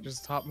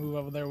collector's top move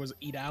over there was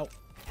eat out.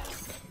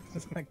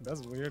 It's like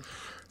that's weird.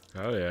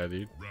 Oh yeah,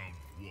 dude. Round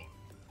 1.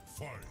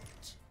 Fight.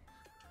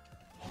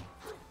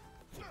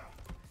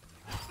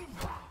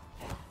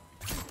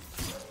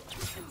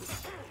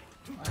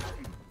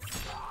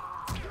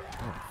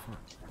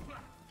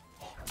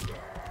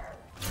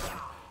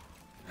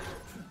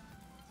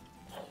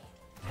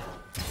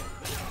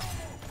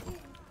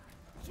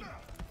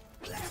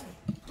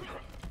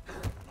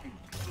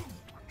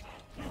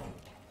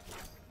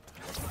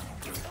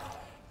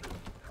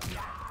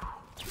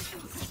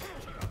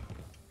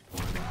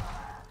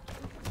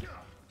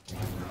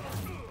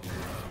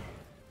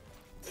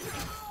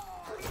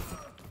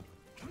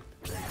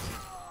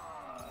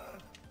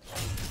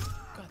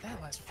 God,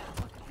 that lasts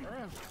fucking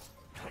forever.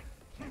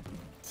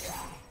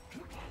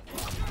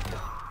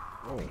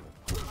 Oh.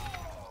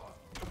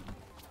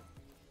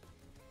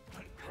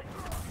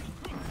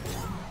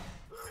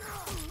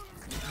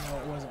 No,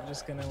 it wasn't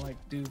just gonna like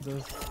do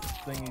the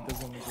thing he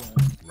does on the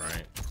ground.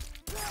 Right.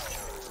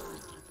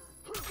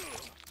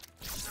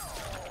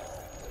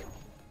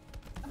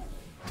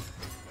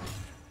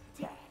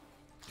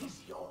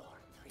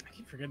 I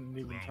keep forgetting to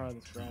even try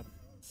this grab.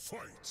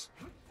 Fight.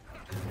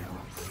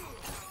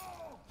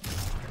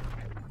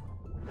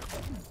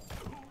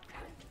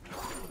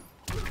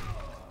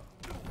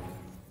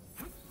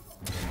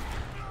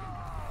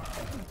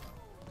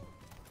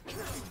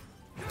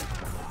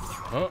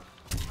 Huh?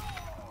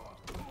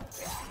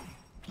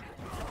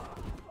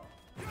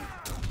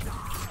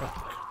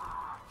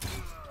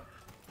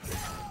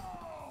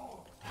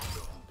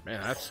 Man,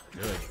 that's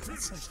good.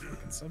 It's like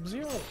fucking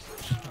Sub-Zero.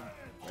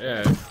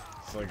 Yeah,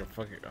 it's like a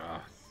fucking.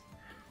 I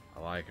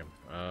like him.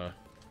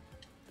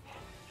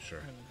 Sure.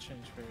 I'm gonna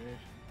change variation.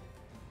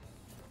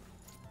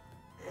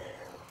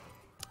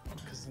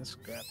 Because this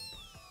grab.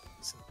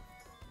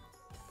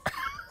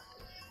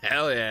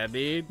 Hell yeah,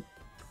 dude.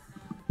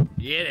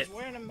 Get it. He's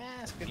wearing a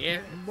mask. And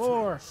Yeah.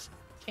 More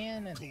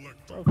cannon. Collector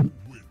Broken.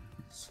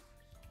 wins.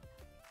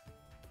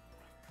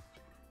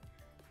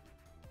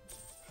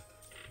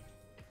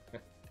 Why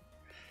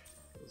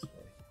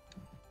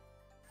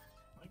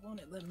won't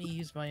it let me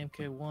use my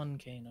MK1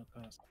 Kano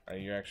costume? Are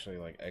you actually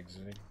like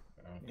exiting?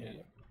 Okay.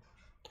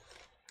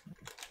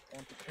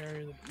 Want to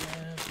carry the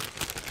grab?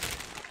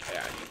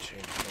 Yeah, I can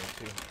change that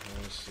too. I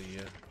want to see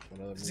what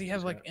other Does he moves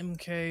have he's like got.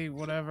 MK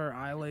whatever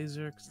eye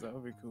laser? Cause that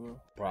would be cool.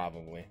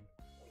 Probably.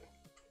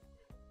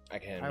 I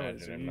can't Eye imagine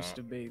laser him used not.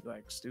 to be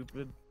like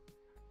stupid.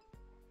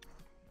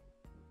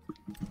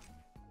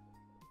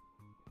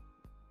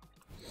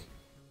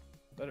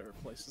 Bet it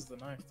replaces the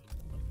knife.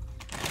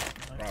 The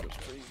knife Probably. was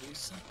pretty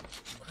recent.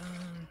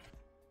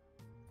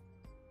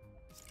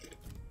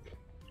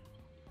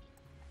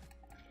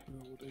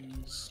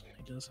 Abilities.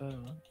 He does have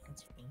one.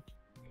 That's fine.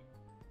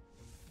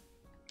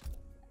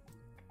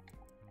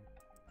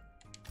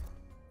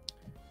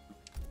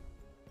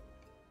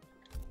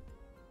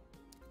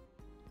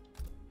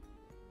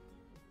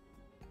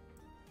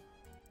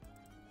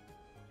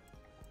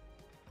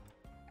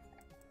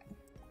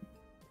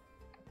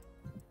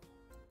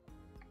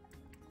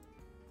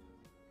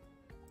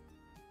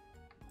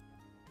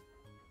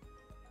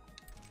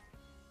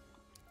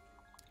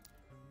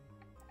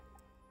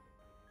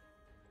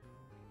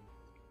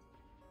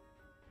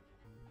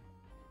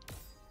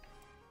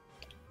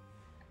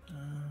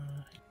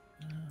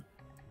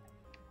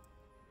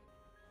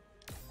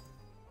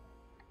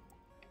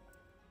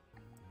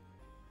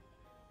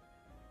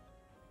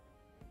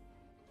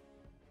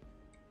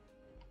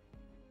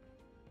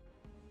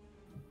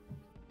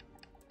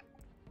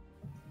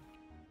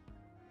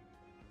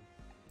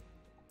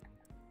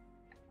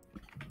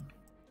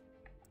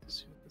 Let's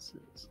see what this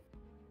is.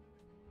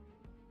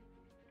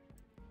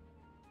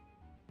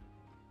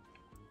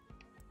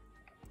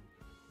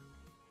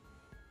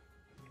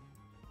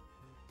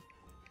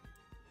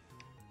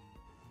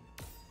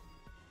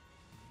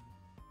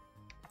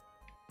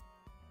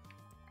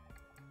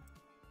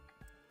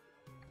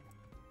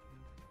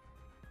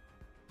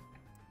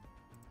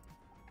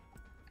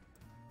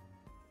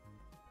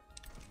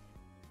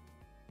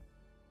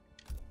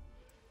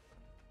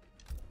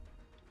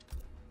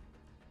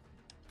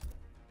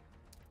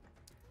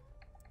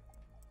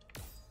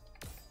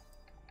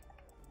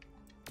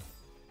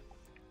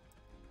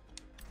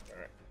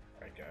 Alright,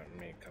 I got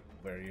me a couple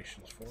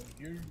variations for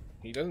you.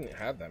 He doesn't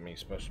have that many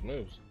special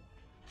moves.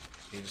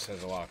 He just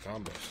has a lot of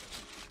combos.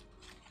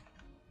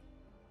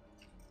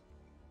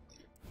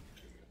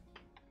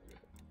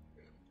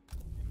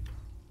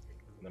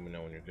 Let me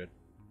know when you're good.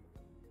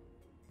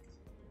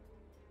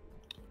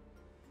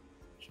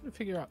 Trying to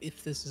figure out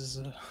if this is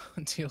a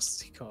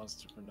DLC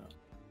costume or not.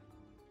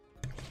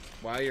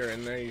 While you're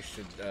in there, you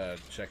should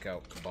check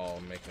out Cabal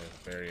and make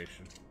a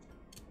variation.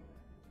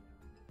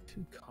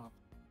 2 cop.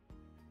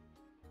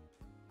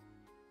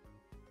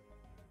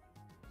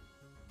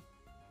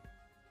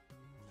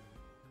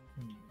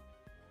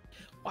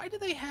 Why do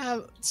they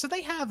have? So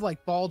they have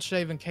like bald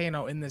shaven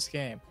Kano in this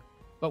game,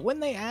 but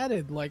when they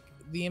added like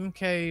the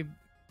MK,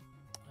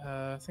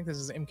 I think this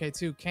is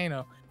MK2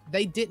 Kano,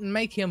 they didn't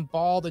make him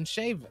bald and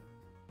shaven.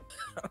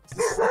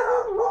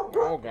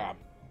 Oh god.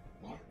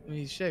 I mean,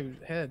 he shaved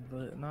his head,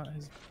 but not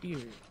his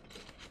beard.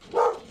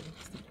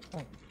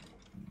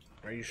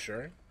 Are you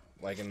sure?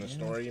 Like in the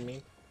story, you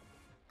mean?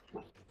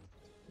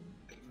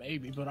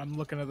 Maybe, but I'm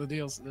looking at the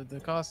deals, the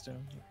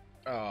costume.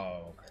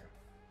 Oh, okay.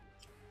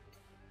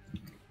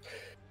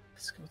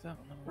 Let's go with that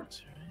one. That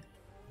works,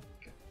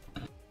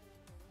 right?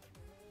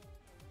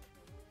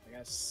 I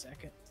got a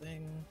second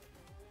thing.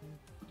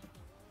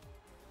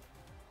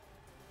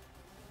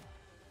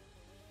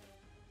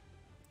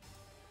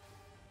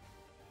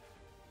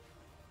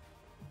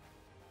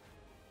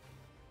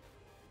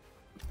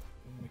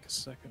 Make a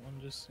second one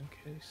just in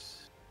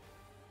case.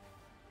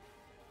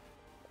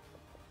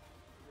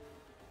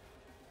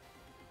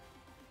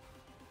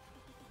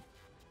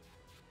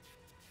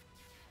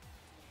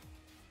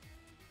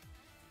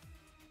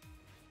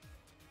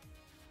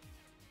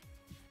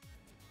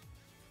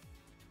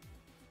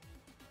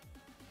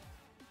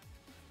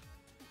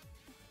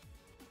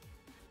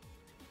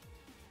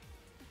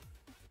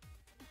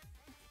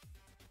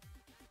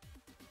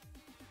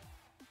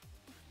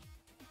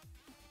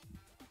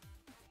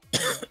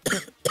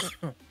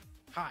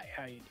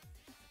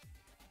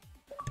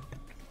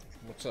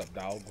 What's up,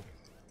 dog?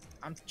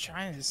 I'm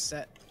trying to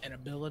set an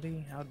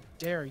ability. How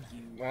dare you?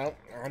 Well,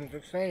 I'm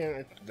just saying,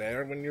 it's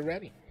there when you're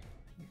ready.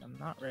 I'm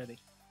not ready.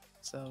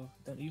 So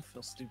don't you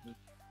feel stupid.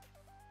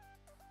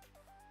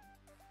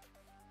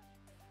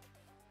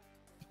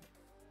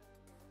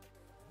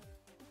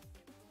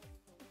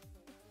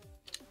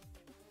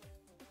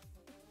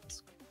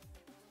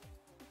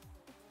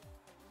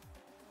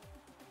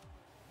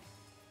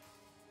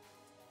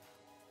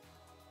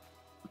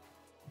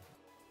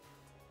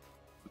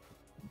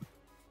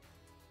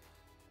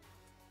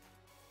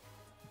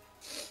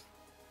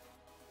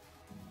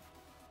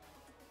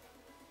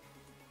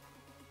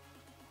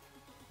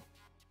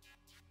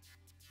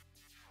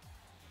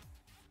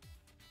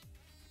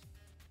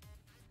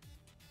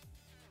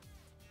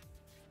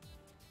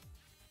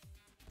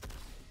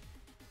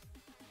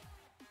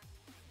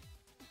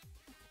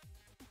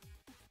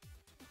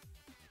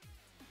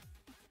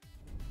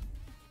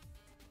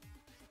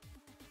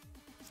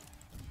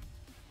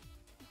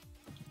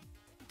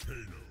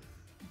 Kano.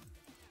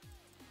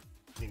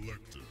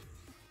 Collector.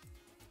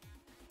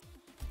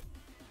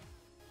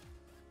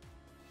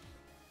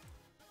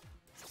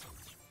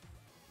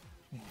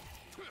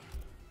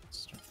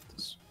 Start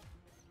this.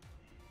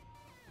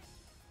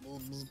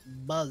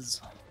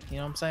 Buzz. You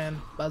know what I'm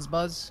saying? Buzz,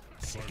 buzz.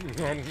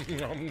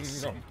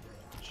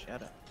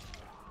 Shut up.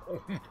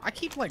 I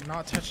keep like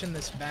not touching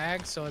this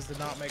bag so as to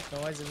not make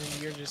noise, and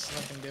then you're just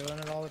fucking doing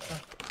it all the time.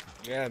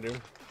 Yeah,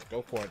 dude.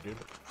 Go for it, dude.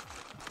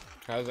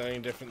 How's that any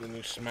different than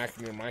you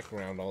smacking your mic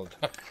around all the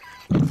time?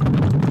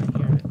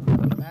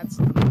 That's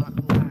not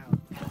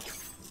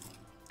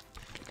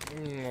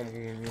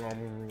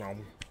loud.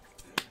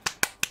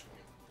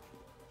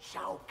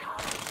 Shao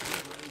Kahn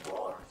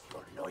rewards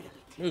your loyalty.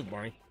 Move,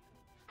 Barney.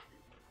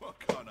 What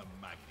kind of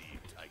magnet you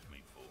take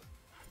me for?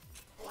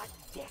 One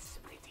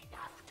desperate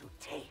enough to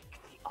take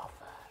the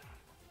offer.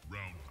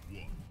 Round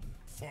 1.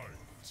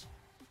 Fight.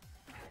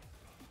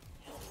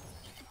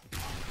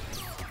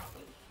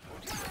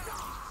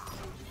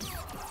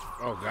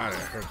 Oh god, it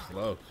hurts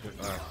low.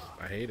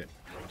 I hate it.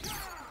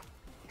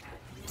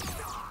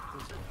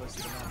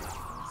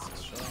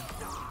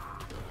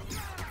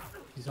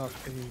 He's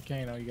off because you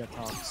Kano, you gotta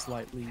talk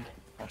slightly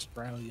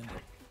Australian.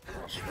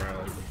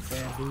 Australia.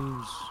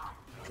 Bamboos,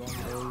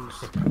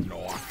 drongos,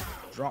 No.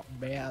 drop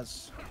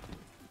bears.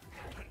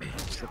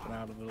 Slipping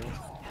out of it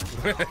all.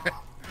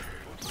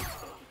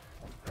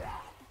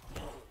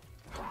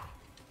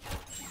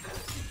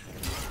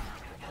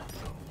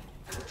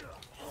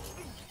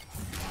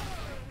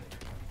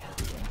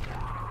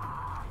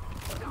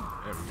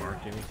 Didn't mark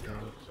anything,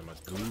 so I'm a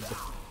goob.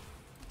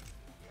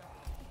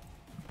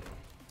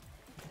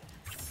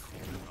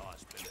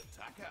 Nice bit of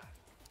tacker.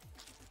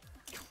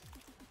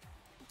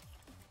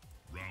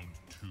 Round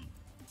 2.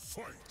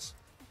 Fight.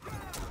 Go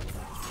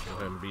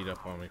ahead and beat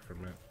up on me for a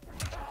minute.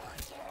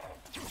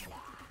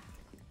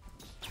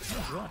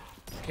 What?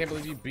 Can't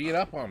believe you beat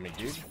up on me,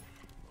 dude.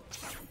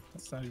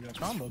 That's not even a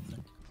combo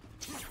thing.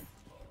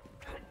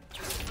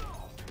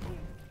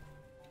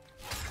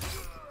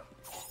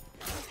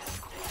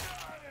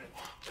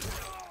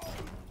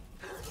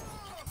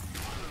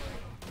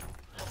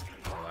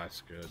 Oh,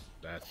 that's good.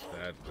 That's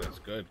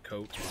good,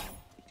 coach.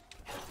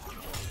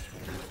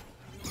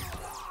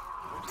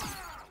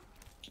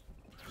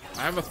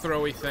 I have a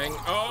throwy thing.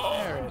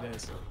 Oh! There it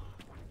is.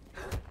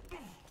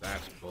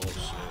 That's bullshit.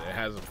 It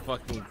has a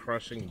fucking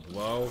crushing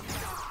blow.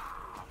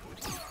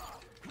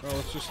 Oh,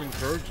 let's just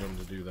encourage them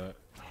to do that.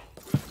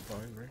 That's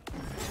fine, right?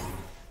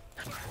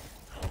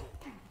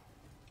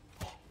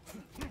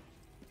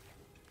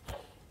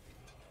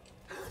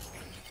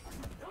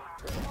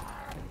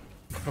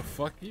 Oh,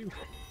 fuck you.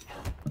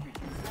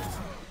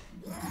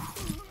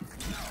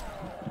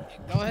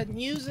 Go ahead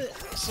and use it,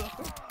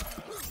 sucker.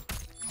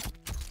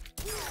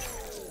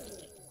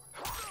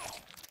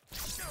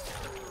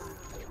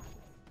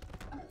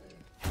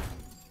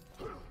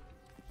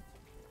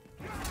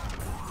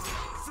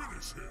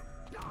 Finish him.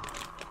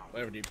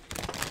 Whatever, dude.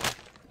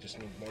 Just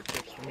need more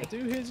tips from me.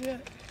 Do his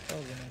yet? Oh,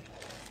 man.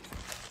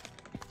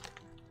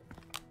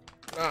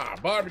 Ah,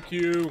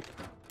 barbecue.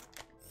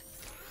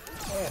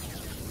 Oh.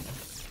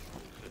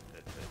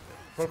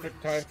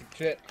 Perfect time for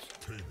chips.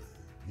 Kano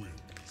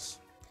wins.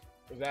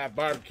 Where's that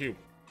barbecue?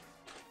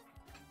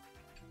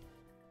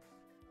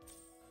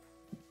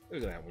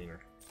 Look at that wiener.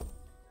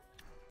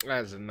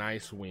 That is a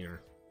nice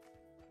wiener.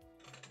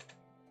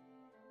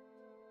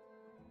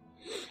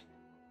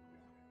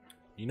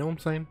 You know what I'm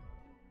saying?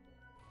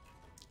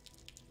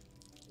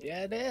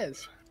 Yeah, it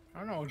is. I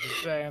don't know what you're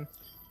saying.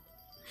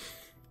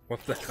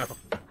 What the hell?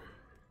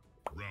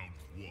 Round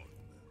 1.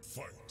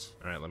 Fight.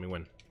 Alright, let me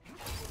win.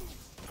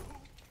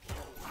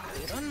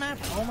 It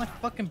unmapped all my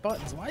fucking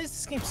buttons. Why is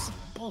this game so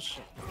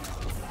bullshit?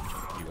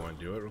 You want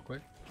to do it real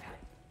quick?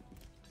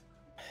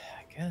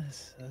 I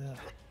guess.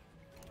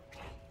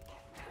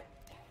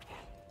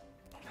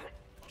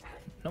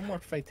 No more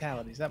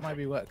fatalities. That might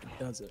be what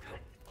does it.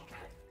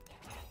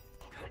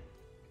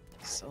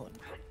 So.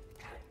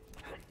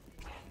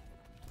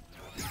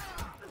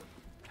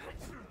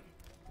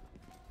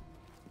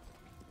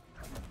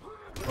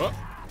 Oh!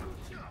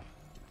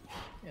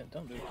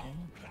 don't do it,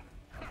 King.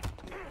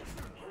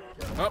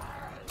 Up.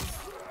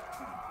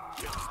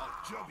 I'll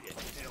job you,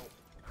 Dill.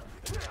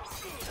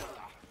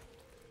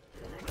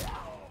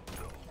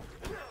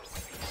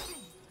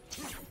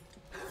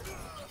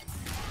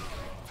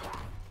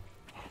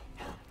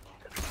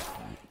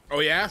 Oh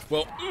yeah.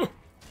 Well.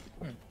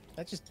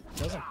 That just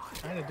doesn't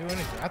kind of do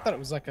anything. I thought it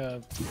was like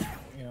a,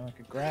 you know, like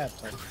a grab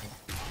type of thing.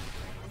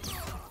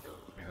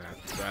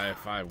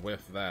 If I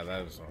whiff that,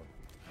 that is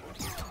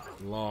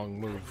a long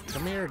move.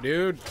 Come here,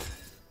 dude.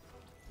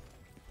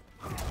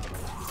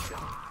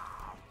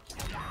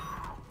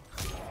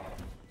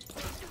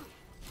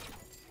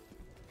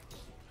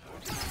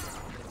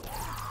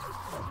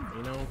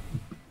 You know,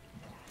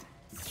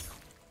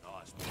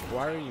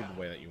 why are you the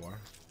way that you are?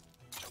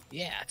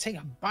 Yeah, take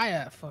a bite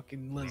at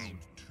fucking lizard. Round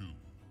 2.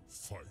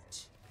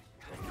 Fight.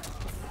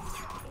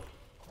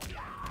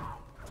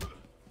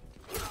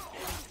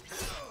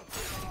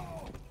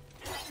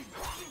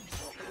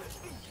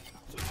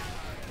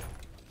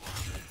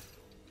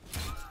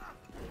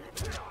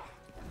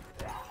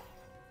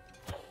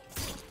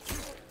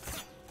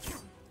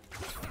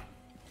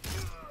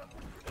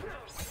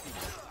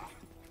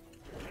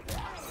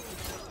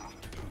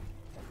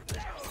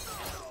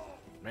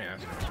 Man,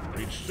 that's some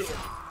reach to it.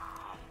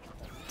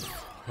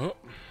 Hup.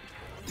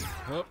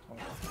 Hup.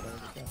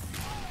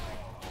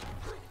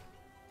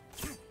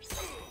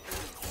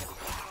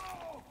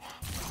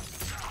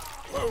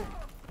 Whoa.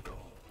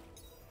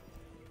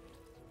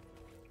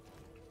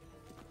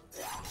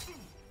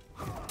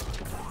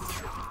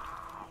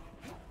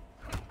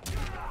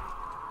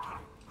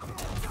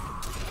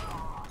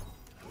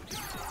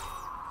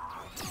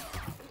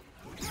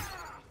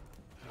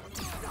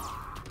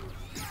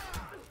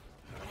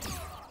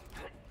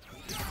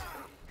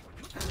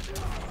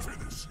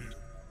 Finish him.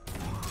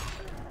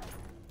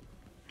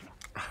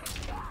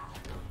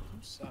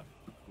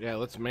 Yeah,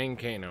 let's main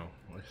Kano.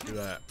 Let's do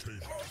that. Kano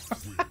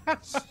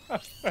wins.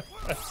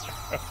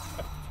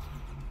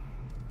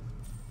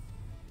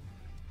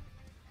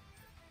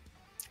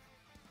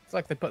 It's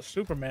like they put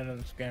Superman in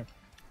this game.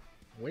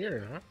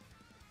 Weird, huh?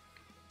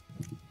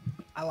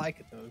 I like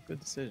it though. Good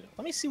decision.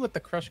 Let me see what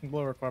the crushing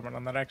blow requirement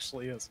on that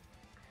actually is.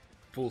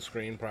 Full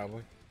screen,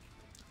 probably.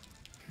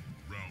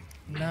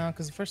 Round No,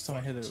 because the first time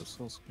I hit it, it was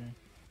full screen.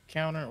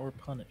 Counter or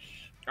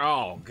punish.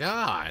 Oh,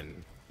 God.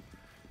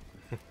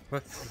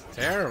 That's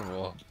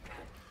terrible.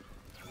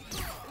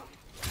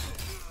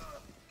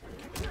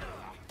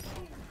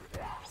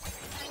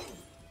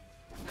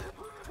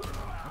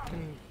 I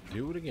can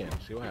do it again.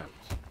 See what happens.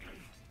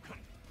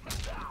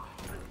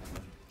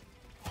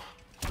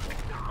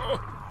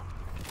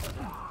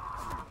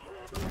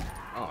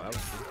 Oh, that was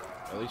good.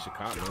 At least you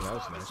caught me. That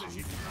was nice of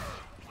you.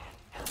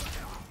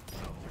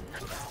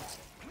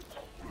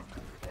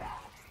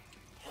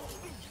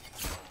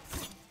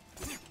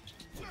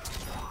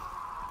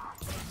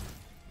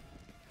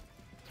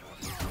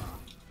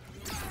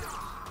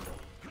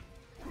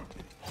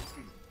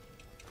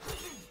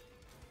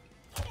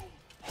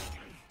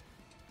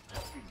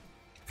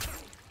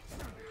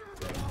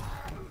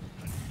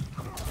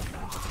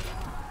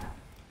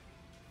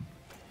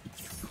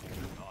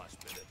 Nice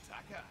bit of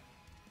tacker.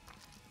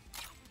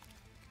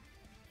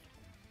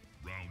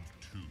 Round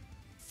 2.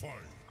 Fight.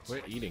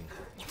 Quit eating.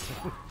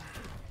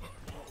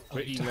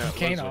 Quit eating that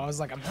Kano, lizard. I was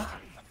like, I'm not.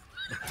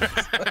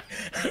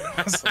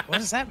 I was like,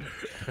 what is happening?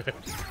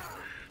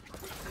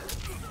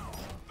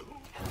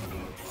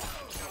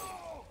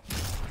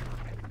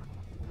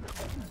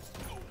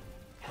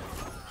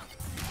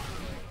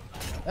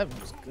 That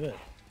was good.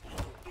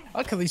 I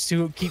like how these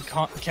two keep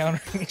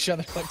countering each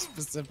other, like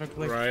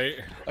specifically. Right?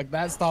 Like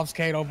that stops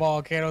Kano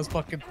ball. Kano's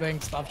fucking thing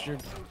stops your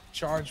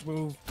charge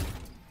move.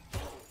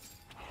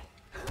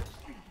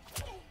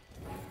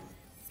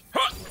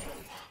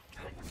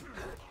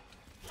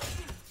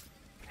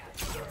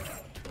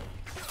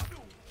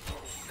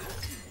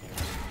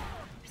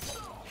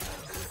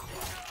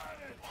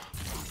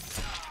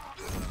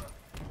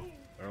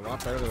 They're a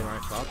lot better than I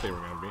thought they were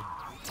going to be.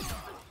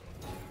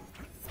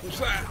 What's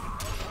that?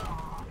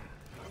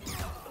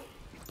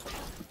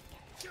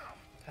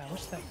 I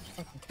wish that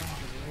fucking Kano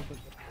was a little bit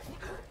better.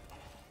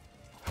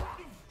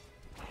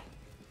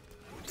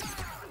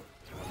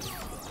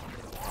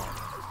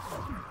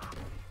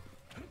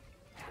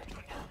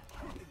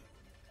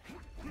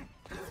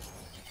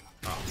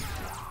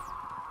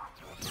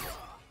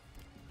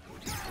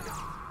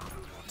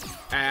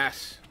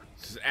 Ass.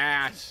 This is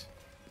ass.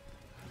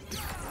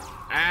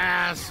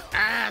 Ass.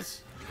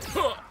 Ass.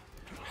 Huh.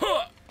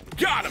 Huh.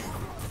 Got him.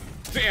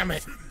 Damn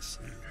it. Finish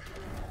him.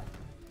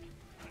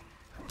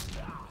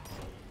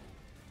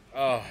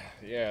 Oh,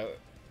 yeah.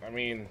 I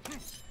mean,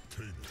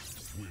 Kano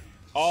wins.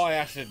 all I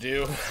have to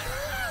do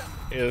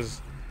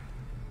is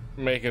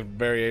make a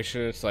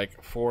variation. It's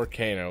like 4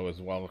 Kano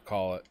is what I'll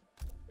call it.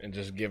 And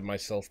just give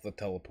myself the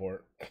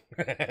teleport.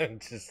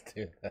 And just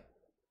do that.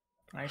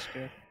 Nice,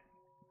 dude.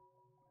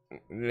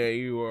 Yeah,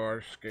 you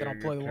are scared. Then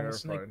I'll play the You're one with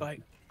snake terrified.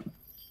 bite.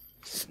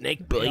 Snake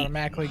He bite.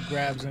 automatically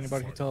grabs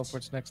anybody who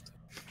teleports next to him.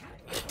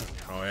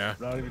 Oh, yeah.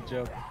 Not even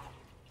joking.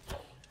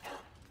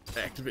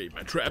 Activate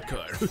my trap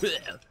card.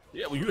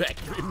 Yeah, well, you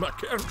activate my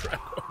counter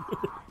trap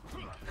card.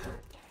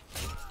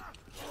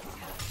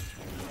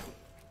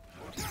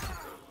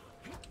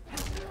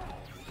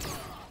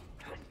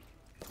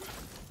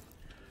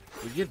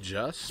 We get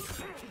just.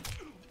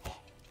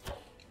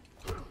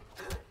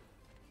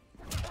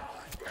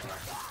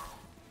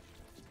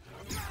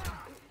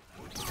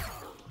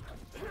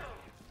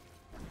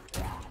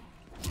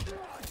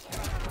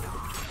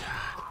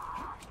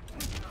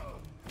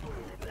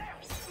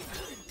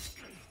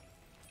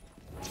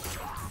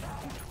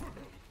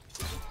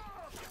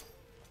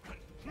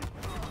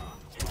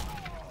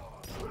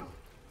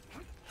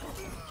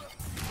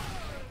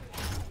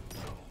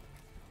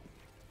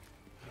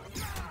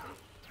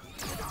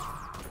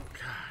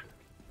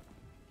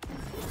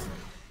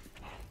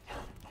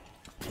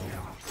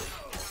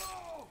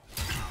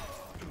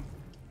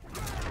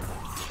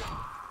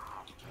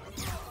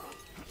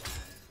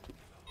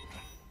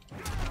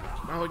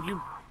 Oh,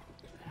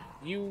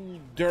 you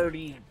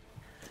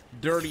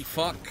dirty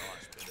fuck.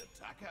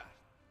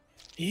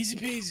 Easy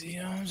peasy,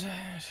 you know what I'm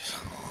saying?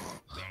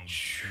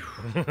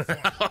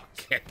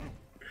 Okay.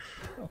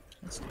 Oh,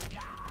 that's good.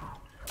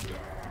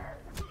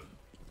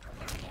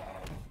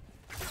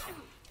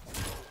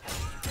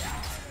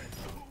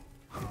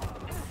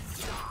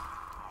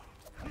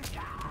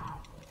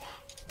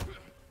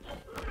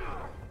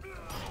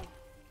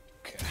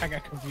 Okay, I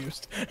got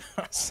confused.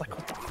 I was like,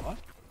 what the fuck?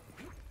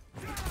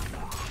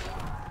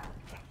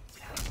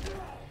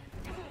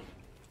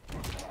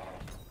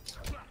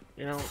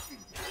 You know,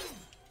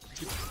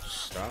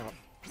 stop.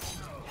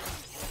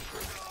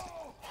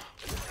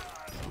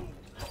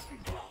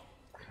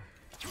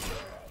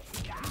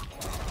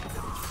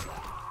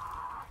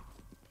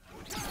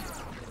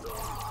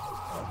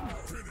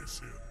 Finish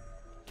him.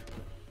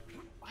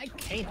 I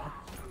can't.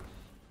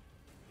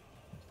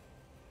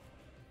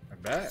 I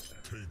bet.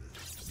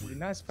 It'd be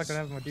nice if I could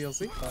have my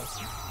DLC class.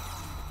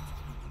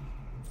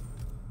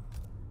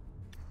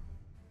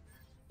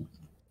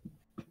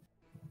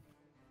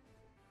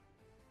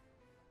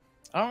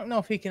 I don't know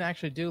if he can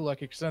actually do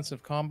like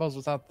extensive combos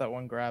without that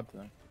one grab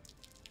thing.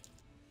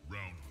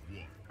 Round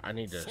 1. I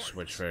need to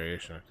switch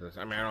variation after this.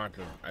 I mean, I don't have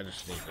to. I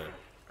just need to.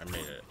 I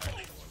made an extra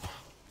one.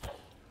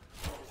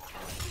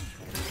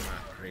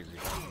 Not crazy.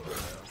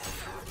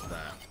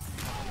 That.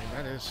 I mean,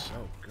 that is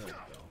so good,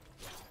 though.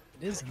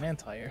 It is an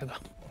anti-air though.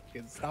 It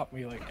can stop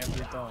me like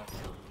every time.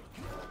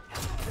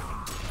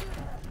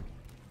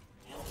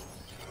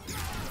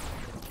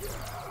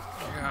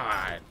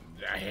 God,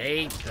 I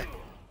hate that.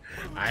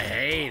 I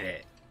hate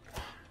it.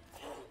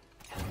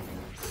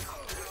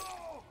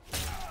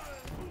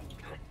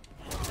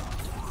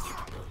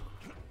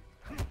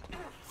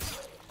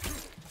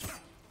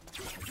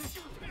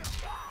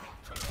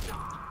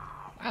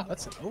 Wow,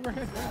 that's an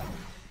overhead grab.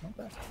 Not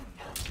bad.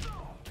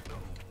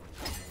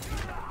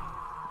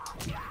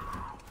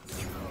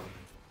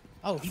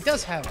 Oh, he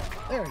does have it.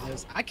 There it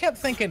is. I kept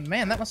thinking,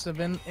 man, that must have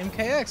been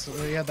MKX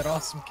where he had that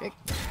awesome kick.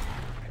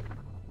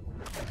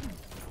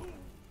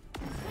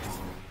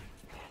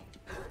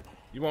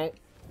 You won't.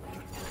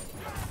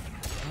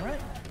 All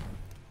right.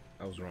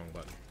 That was the wrong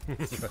button.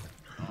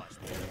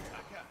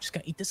 Just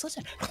gonna eat this.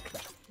 Listen.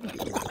 Round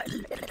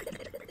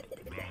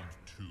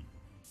 2.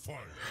 Fight.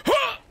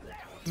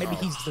 Maybe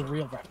he's the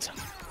real reptile.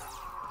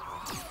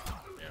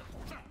 Yeah.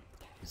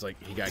 He's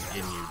like, he got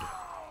ginned.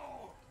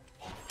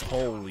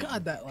 Holy.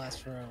 God, that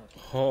lasts forever.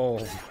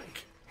 Holy.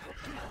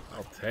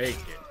 I'll take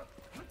it.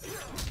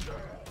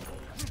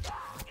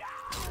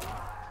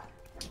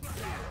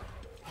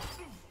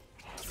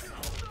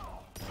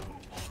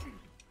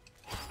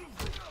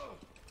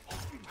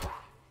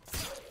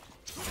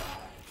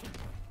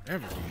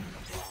 Everything.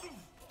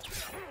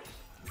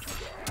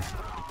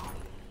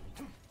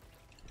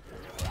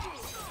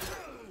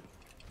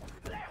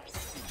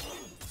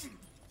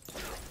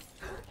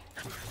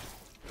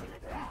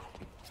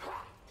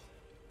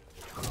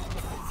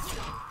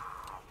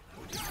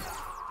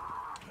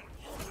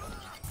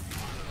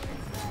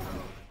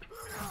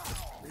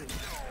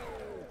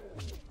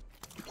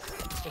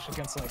 Especially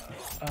against like,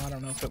 I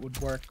don't know if it would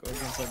work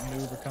against like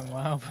Noob or Kung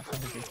Lao, but that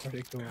would be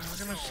pretty cool. Look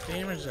how much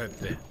damage that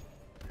did.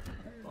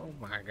 Oh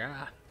my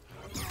god.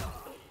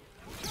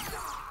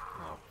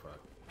 Oh fuck.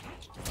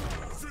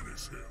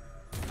 Finish him.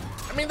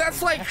 I mean,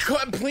 that's like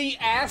complete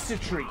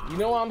acidry. You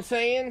know what I'm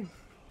saying?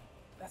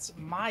 That's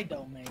my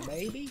domain,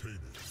 baby.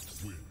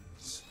 Kanan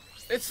wins.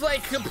 It's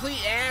like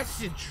complete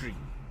acidry.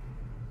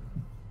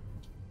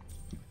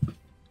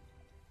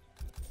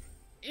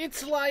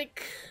 It's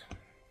like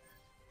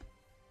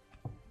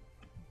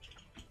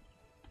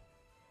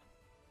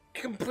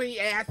complete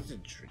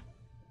acidry.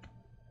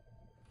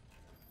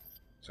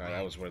 Sorry,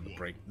 that was where the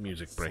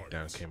music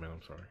breakdown came in.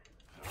 I'm sorry.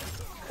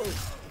 Boom,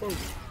 boom,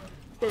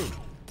 boom,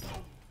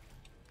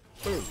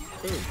 boom,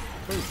 boom,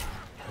 boom,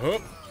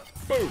 boom,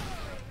 boom,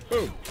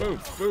 boom, boom,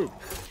 boom.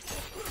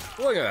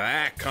 Look at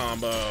that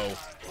combo.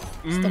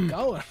 Still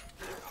going.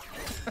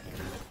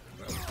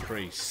 That was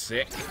pretty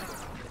sick.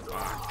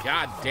 Oh,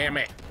 God damn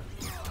it.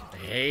 I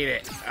hate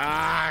it.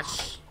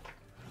 Ash.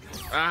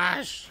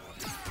 Ash.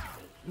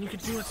 You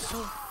could do it so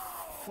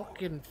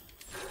fucking.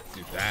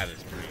 Dude, that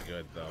is pretty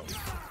good though.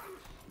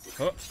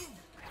 Oh.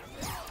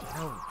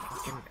 No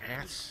fucking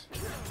ass.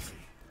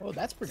 Oh,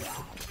 that's pretty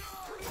cool.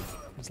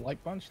 It's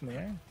light punch in the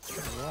air.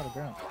 That's a lot of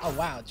ground. Oh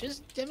wow,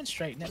 just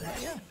demonstrating it.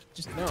 Yeah,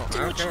 just No, do I what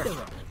don't you're care. doing.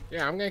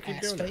 Yeah, I'm gonna keep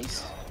Ass doing it.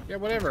 face. Yeah,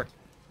 whatever.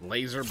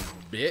 Laser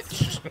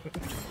bitch.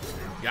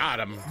 Got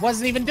him.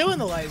 Wasn't even doing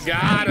the laser.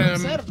 Got I'm him.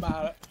 upset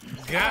about it.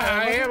 God,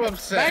 I am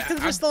upset. Back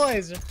to just the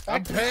laser.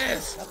 I'm Back to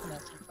pissed. nothing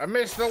else. I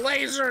missed the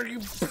laser, you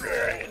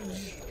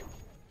bitch.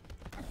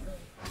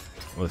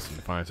 Listen,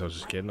 Defiance, I was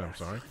just kidding. I'm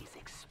sorry.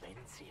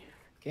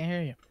 Can't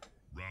hear you.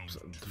 Round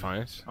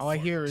Defiance. All I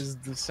hear is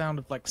the sound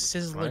of like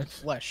sizzling Nice.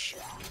 flesh.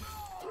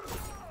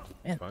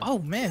 Man, Fine. oh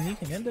man, you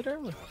can end it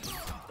early.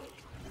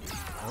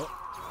 Oh.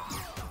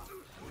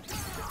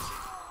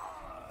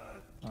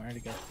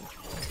 Alrighty, got it.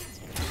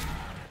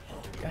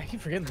 God, I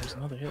keep forgetting there's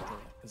another hit there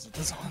because it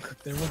doesn't look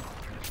like there will.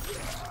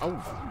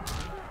 Oh.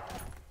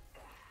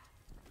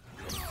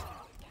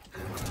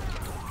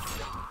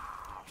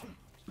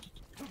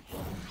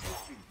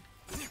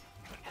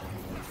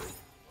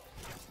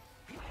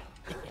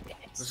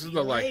 This is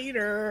the like.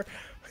 Later.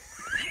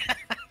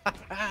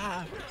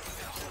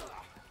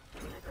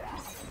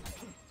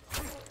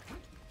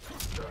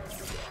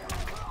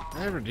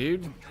 Whatever,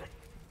 dude.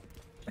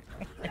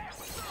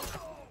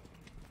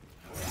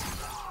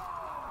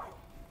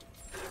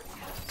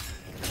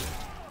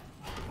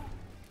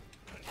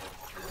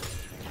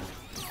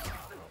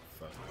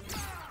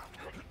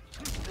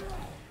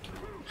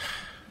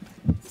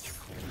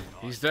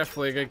 He's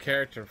definitely a good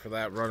character for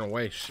that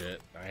runaway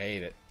shit. I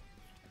hate it.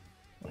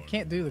 I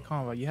can't do the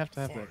combo. You have to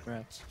have that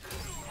grab.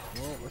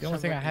 Well, The only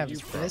thing I have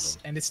is this,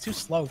 and it's too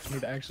slow for me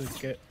to actually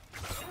get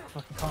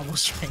fucking combo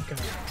string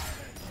going.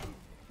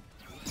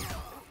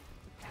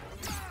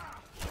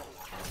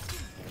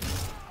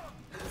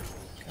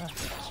 God,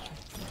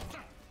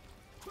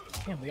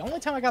 damn, the only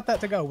time I got that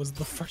to go was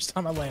the first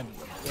time I landed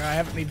it, where I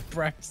haven't even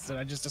practiced it.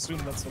 I just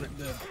assumed that's what it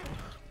did.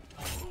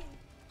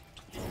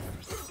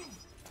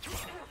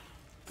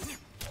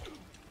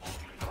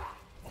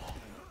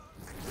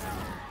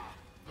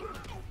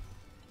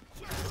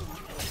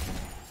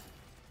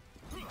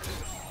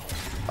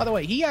 By the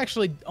way, he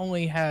actually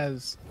only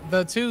has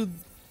the two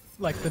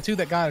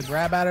that got a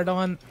grab at it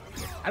on.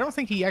 I don't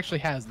think he actually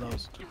has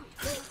those.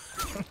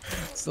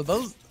 So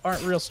those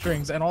aren't real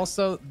strings. And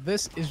also,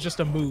 this is just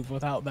a move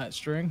without that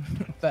string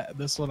that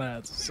this one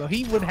adds. So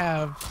he would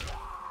have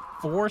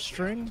 4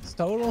 strings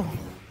total.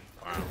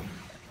 Wow.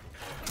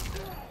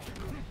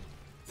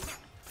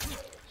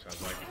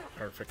 Sounds like a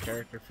perfect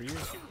character for you.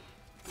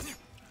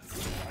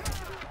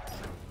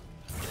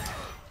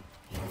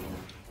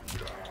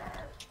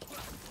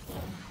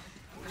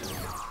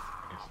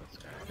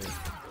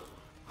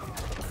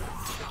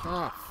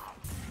 Off.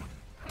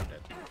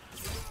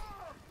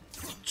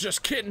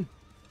 Just kidding.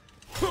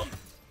 Huh.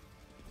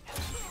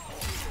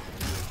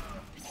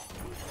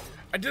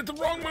 I did the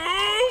wrong move.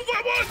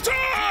 I want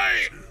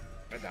time.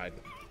 I died.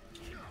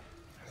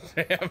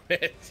 Damn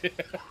it.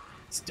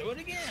 Let's do it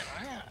again.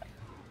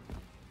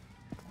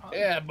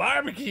 Yeah,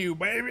 barbecue,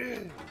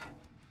 baby.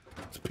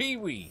 It's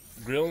Pee-wee.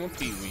 Grilling with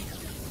Pee-wee.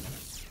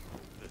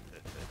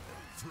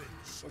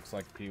 Looks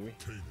like Pee-wee.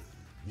 Kanan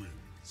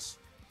wins.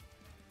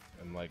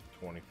 In like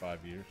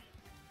 25 years.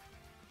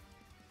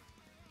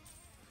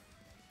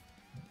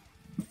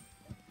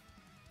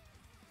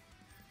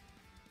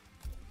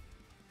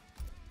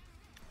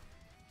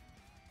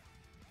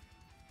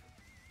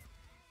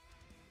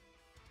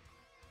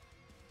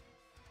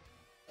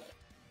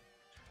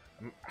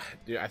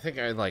 Dude, I think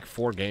I had like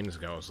 4 games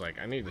ago. I was like,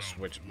 I need to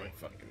switch my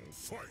fucking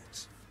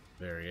Fight.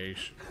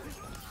 variation.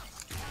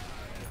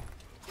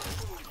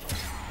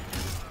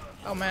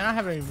 Oh man, I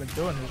haven't even been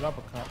doing his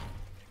uppercut.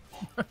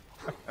 Huh.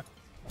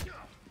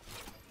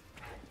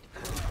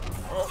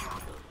 Oh.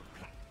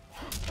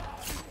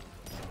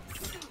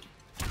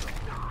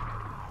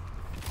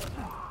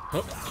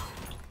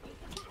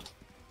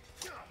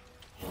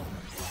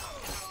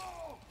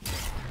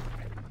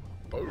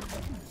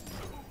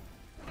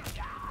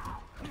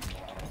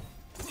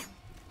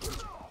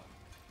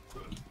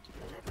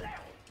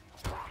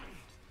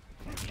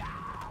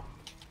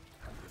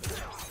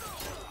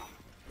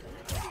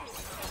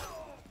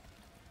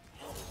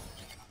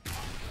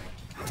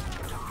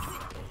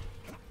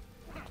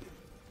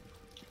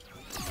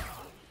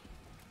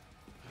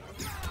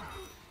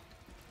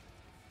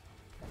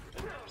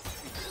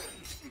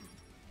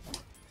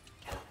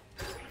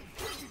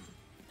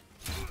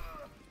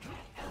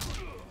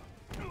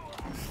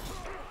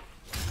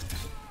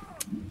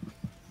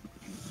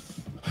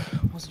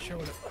 Wasn't sure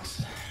what it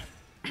was.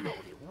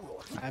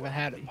 I haven't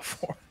had it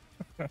before.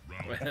 Round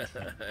fight. What's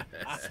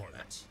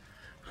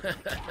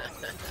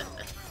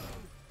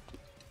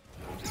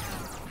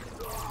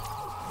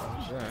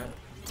that?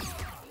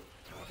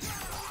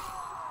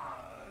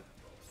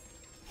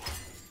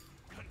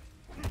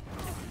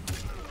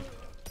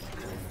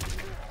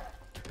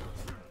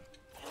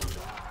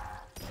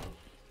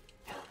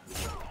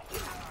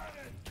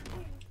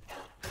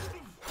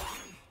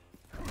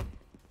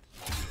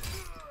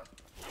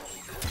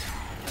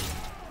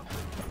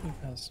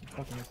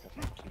 fucking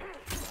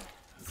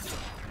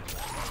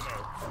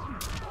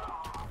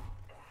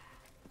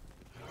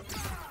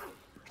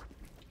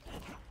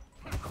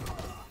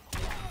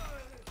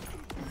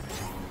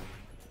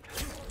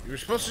You were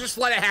supposed to just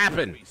let it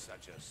happen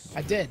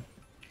I did.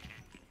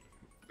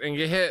 and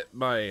get hit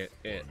by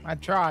it. I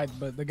tried,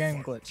 but the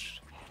game glitched.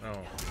 Oh,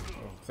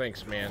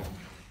 thanks, man.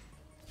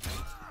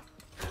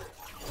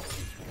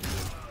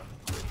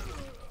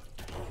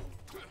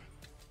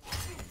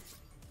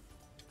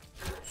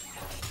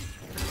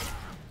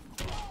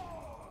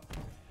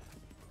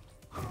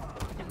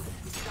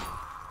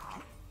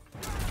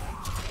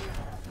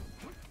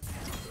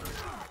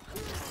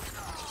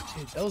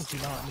 Dude, those do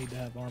not need to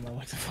have armor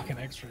like the fucking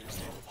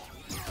X-rays.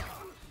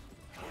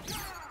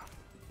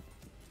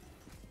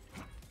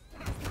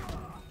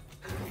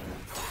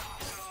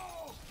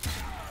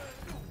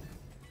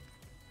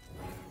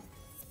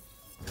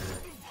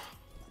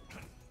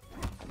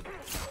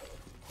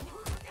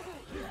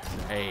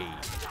 Hey,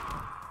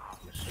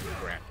 Mr.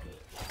 Grabby.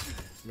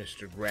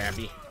 Mr.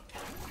 Grabby.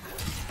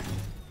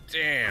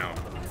 Damn.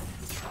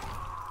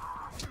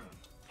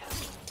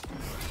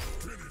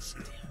 Finish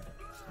him.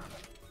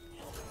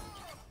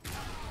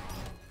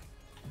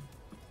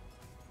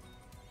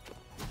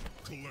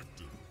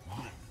 Collective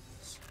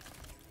wins.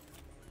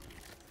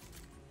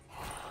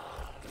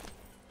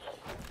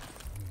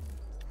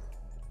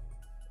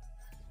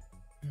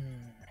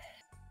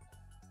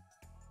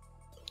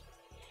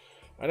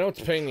 I know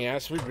it's a pain in the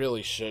ass. We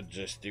really should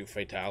just do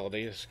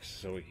fatalities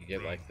so we can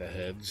get like the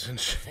heads and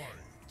shit.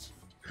 Fight.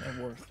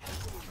 They're worth.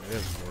 It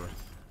is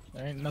worth.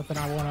 There ain't nothing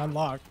I want to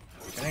unlock.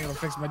 It ain't gonna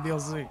fix my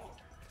DLC.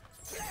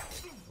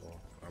 Well,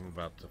 I'm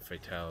about to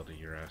fatality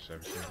your ass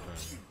every single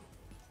time.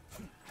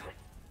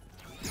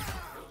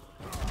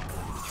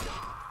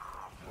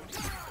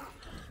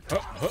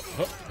 Hup, hup,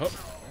 hup, hup.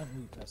 That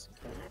move does some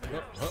fucking-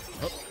 Hup, hup,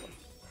 hup.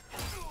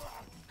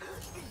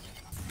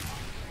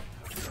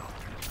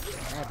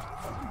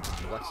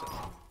 Bless it.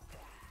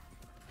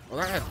 Oh,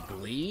 that has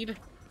bleed?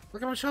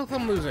 Look how much health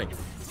I'm losing.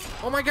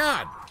 Oh my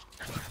god!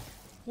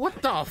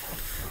 What the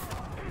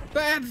f...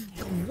 That's...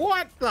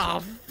 What the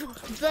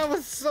f... That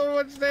was so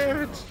much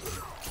damage!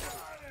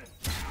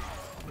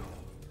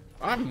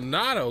 I'm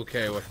not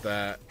okay with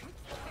that.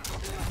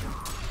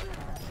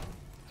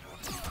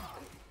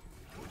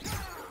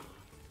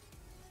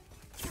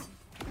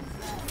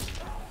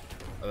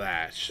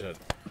 That should...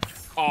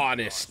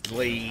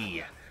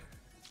 Honestly...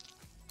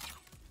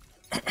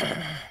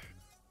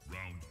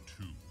 Round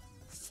 2.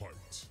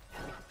 Fight.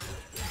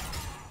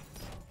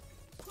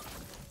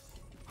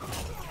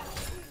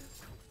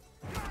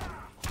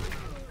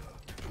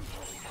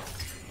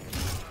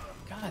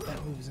 God,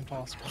 that move is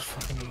impossible to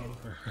fucking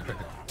do.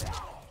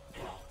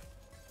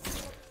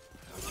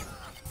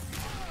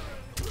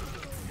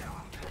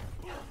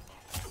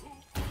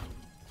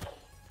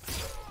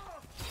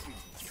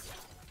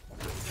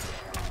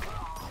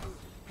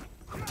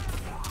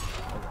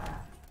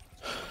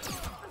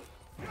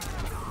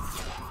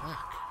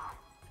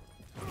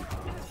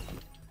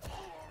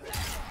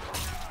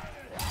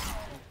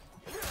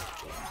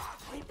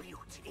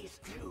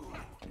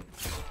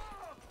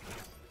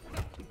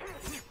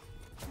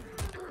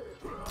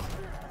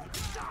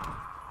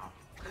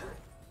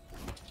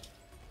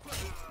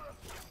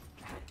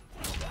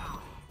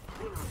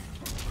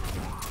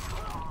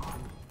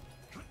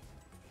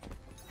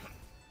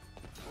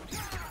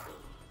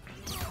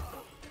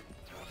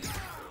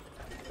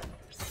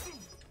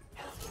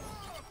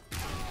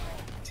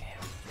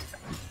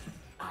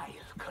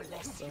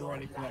 So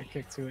ready for that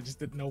kick too. I just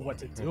didn't know what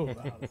to do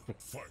about it.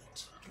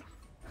 Fight.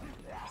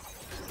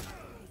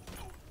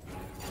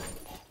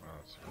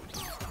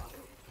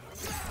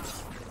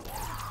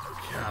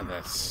 God,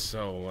 that's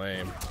so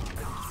lame.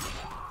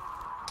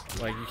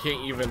 Like, you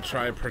can't even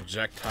try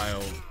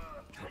projectile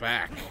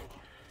back.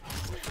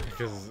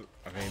 Because,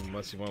 I mean,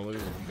 unless you want to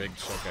lose a big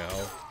chunk of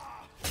health.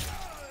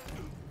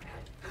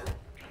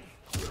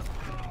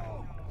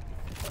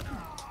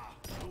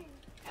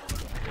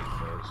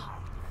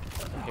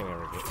 You can't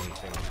ever get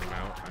anything to come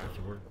out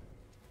afterward.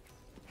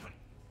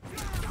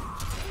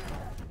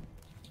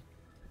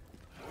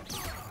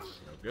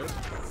 No good.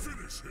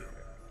 Finish him.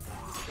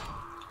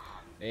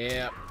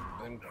 Yep,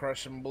 them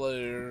crushing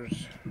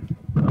blues.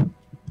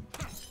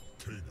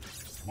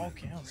 All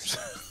counters.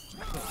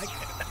 I like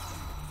it.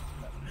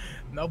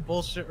 No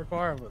bullshit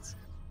requirements.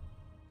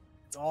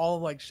 It's all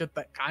like shit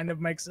that kind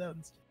of makes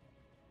sense.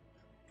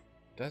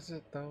 Does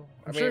it though?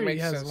 I'm sure it he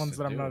makes has sense ones to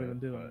that I'm do not it, even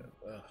doing.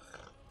 but, ugh.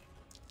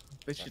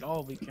 They should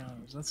all be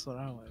counters. That's what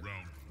I like.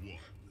 Round 1.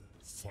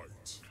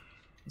 Fight.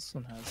 This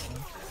one has some.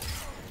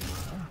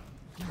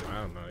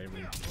 I don't know,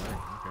 even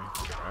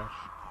okay, trash.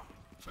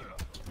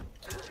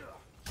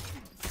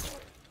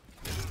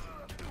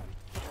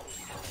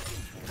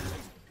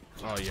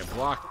 Oh, you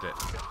blocked it.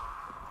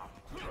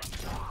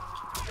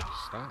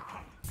 Stop.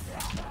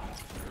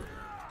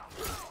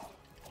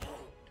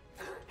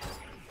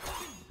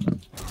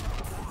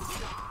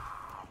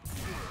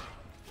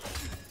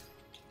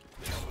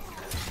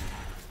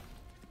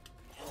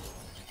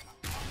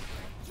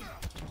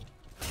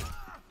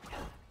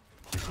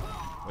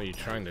 Are you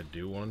trying to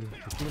do one?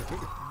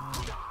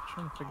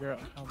 Trying to figure out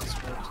how this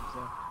works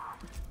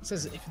exactly. It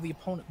says if the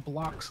opponent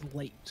blocks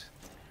late.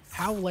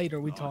 How late are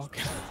we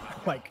talking?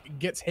 Like,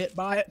 gets hit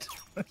by it?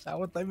 Is that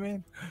what they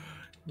mean?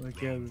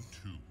 Because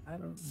I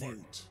don't know.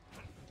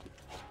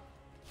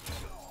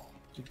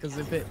 Because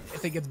if it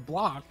gets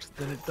blocked,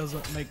 then it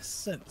doesn't make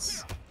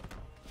sense.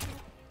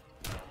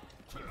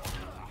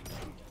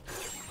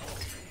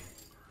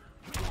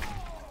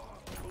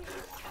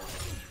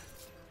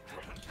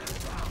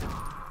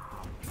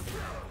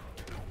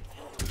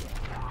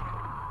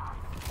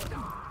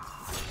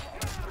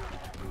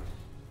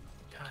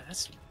 God,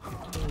 that's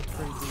really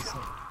pretty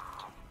decent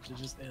to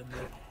just end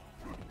it.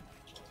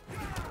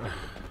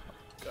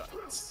 God,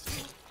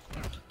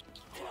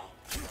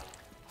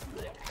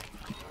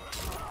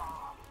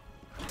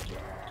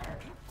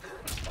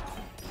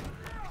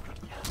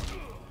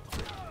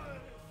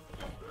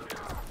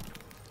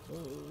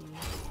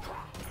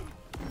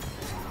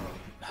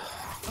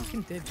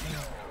 fucking did hang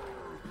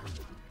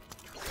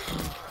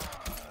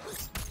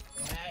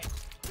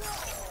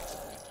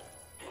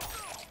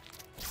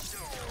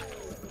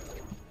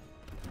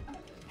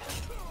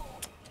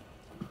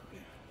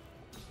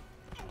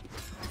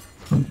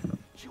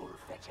You'll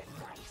fetch a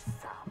nice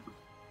sum.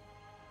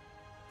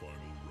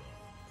 Final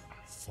round.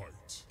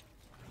 Fight.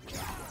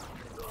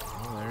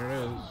 Oh, there it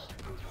is.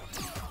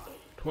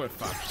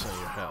 25% of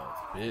your health,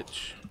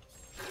 bitch.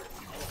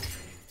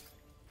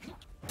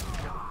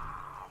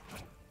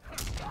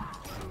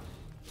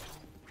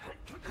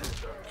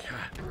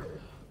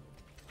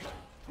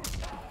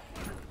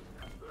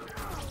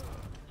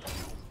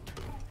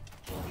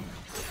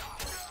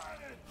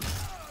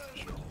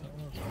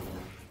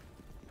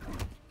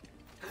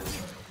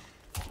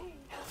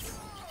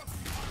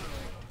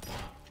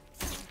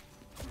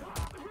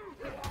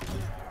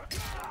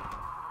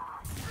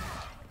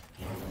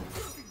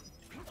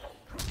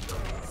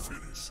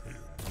 Finish him.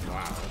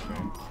 Wow,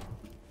 Kano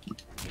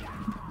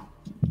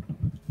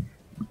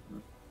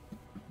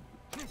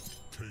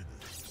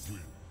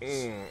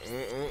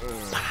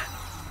wins.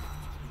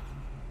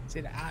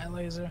 See the eye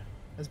laser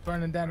that's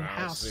burning down your I don't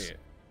house. see it.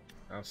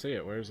 I don't see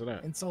it. Where's it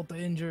at? Insult to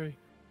injury.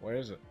 Where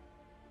is it?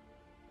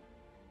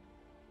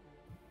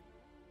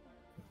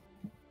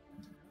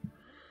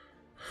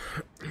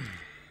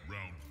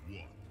 Round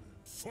 1.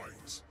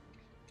 Fight.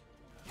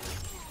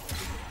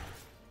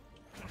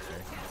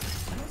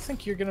 I don't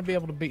think you're gonna be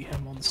able to beat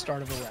him on the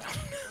start of a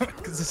round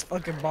because his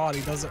fucking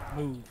body doesn't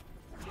move.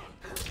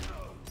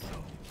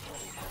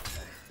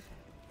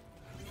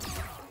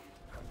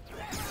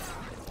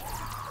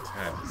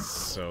 That is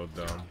so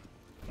dumb.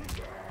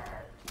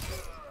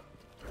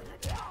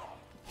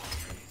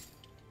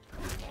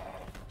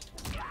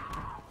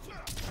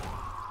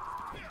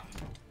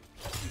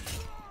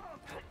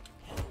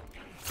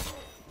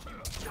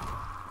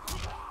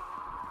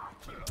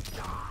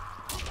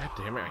 God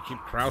damn it, I keep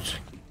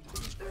crouching.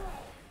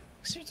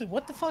 Seriously,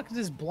 what the fuck does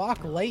this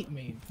block late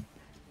mean?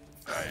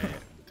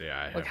 Yeah,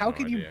 I have Like, how no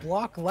can idea. you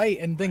block late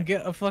and then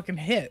get a fucking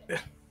hit?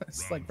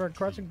 It's like for a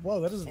crushing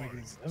blow. That doesn't make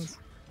any sense.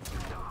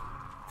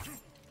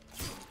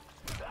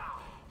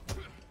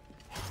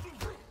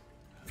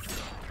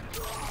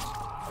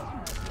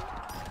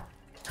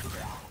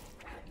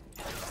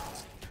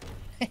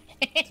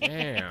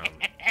 Damn.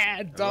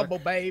 Double,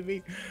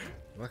 baby.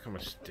 Look how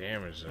much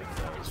damage that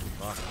does.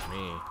 Fuck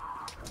me.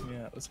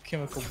 Yeah, it was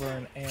chemical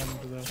burn and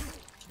the.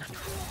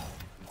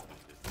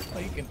 Oh,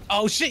 you can.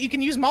 Oh shit! You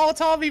can use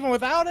Molotov even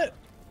without it.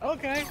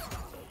 Okay.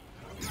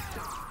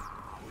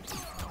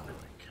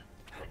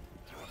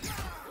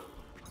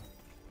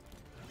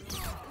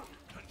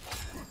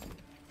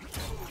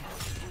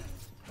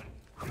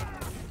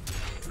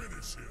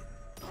 Finish him.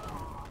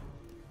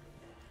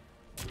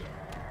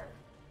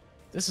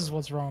 This is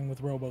what's wrong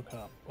with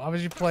RoboCop. Why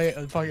would you play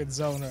a fucking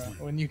zoner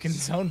when you can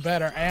zone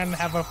better and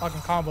have a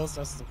fucking combo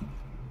system?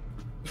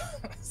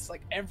 It's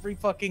like every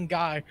fucking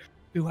guy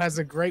who has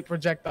a great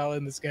projectile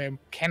in this game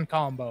can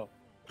combo.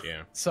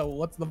 Yeah. So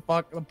what's the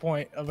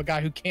point of a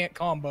guy who can't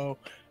combo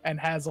and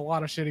has a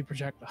lot of shitty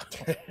projectiles?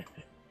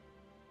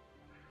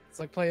 It's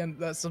like playing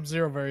that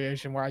Sub-Zero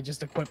variation where I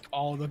just equipped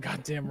all the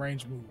goddamn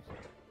range moves.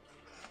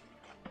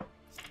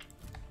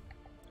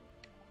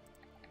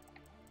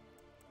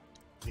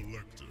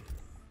 Collector.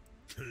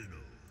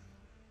 Kano.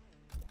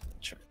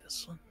 Try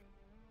this one.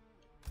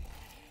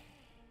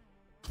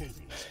 Kobold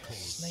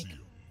Snake. Coliseum.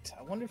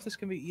 I wonder if this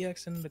can be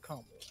EX into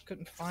combo.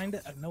 Couldn't find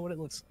it. I know what it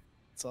looks like.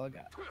 That's all I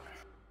got.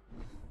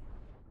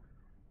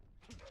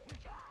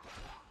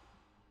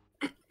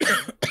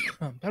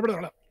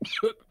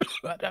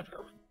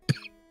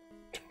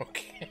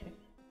 Okay.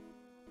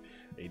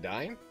 Are you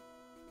dying?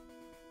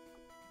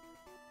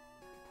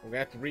 I'm gonna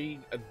have to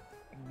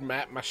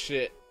map my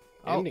shit.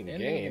 Oh, Ending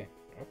ending game. game.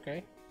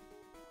 Okay.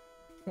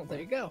 Well, there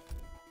you go.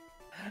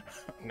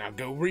 Now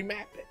go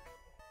remap it.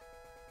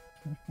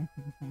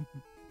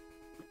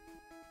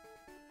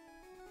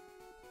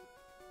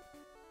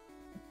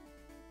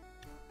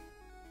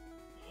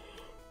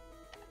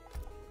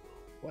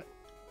 What?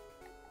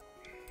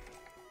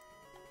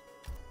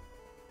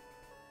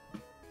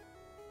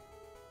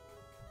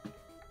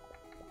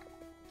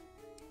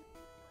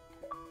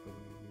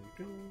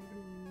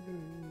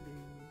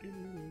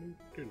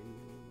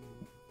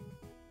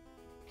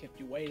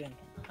 waiting.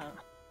 Huh.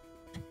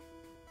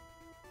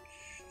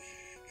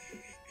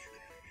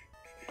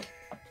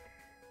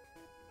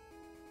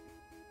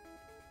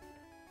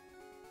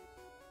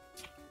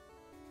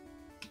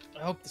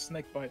 I hope the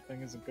snake bite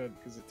thing isn't good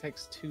because it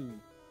takes 2.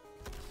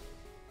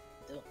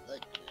 Don't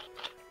like it.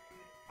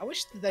 I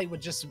wish that they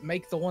would just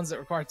make the ones that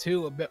require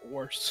 2 a bit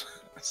worse,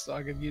 so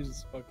I could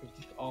use fucking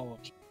all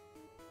of them.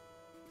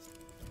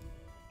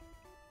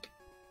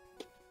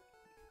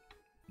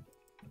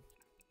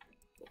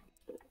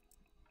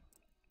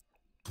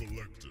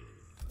 Collector,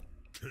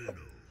 Kano.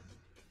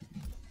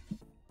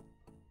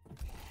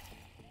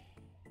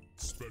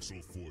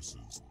 Special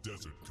Forces,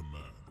 Desert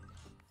Command.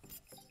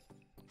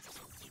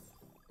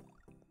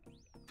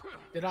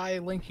 Did I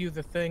link you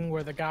the thing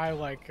where the guy,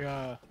 like,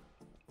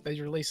 they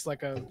released,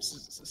 like, a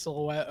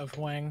silhouette of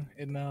Wang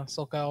in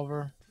Soul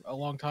Calibur a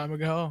long time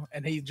ago,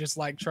 and he just,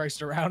 like,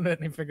 traced around it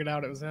and he figured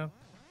out it was him?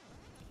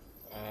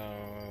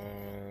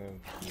 No.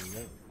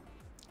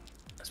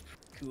 That's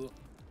pretty cool.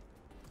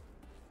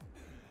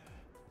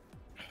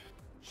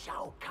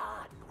 Shao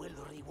Kahn will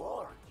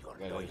reward your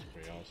That is loyalty.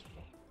 pretty awesome.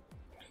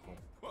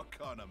 What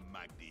kind of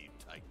mug do you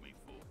take me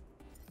for?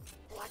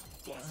 What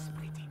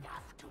desperate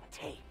enough to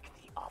take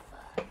the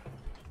offer?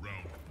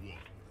 Round 1.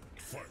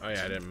 Fight. Oh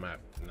yeah, I didn't map.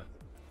 Nothing.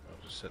 I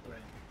was just sitting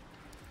there.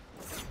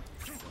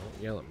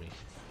 Don't yell at me.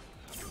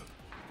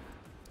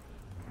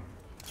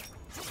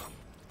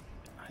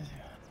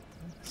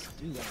 Let's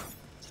do that.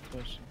 That's the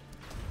question.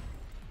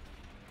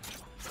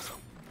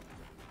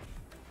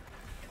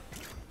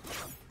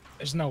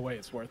 There's no way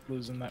it's worth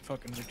losing that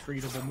fucking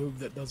retreatable move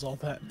that does all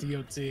that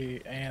DOT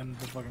and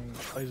the fucking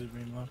laser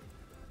beam though.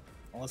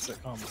 Unless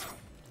it comes.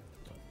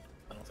 But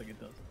I don't think it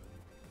does.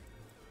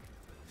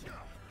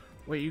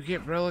 Wait, you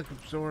get relic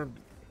absorbed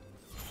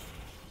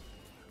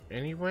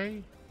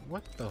anyway?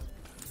 What the?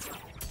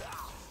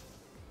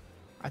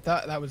 I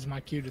thought that was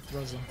my cue to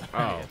throw something.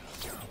 Oh.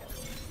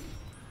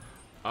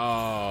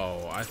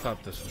 Oh, I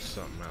thought this was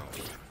something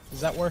else.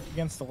 Does that work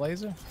against the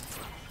laser?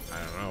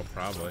 I don't know,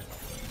 probably.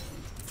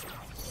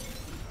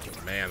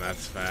 Man,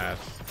 that's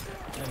fast.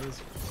 That is.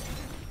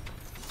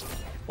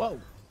 Whoa.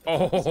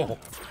 Oh,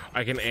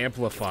 I can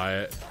amplify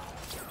it.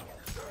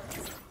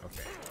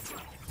 Okay.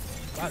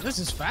 Wow, this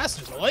is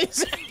faster than the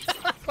laser.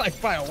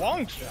 Like by a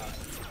long shot.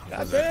 God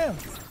Does it- damn.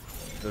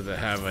 Does it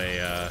have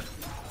a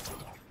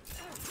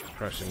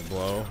crushing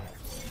blow?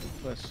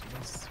 Does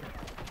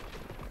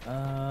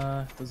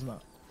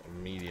not.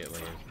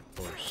 Immediately, of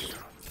course.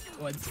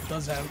 Well, it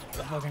does have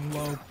a fucking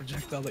low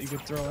projectile that you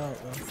could throw out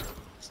though.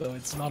 So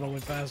it's not only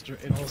faster,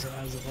 it also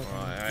has a fucking.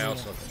 Well, I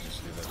also can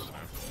just do this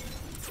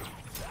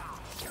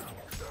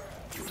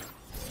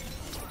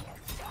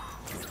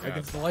now.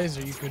 Against the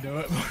laser, you could do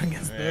it, but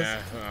against this.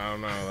 Yeah, I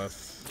don't know.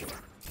 That's.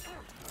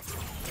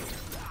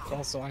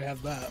 Also, I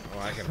have that.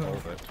 Well, I can hold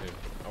it too.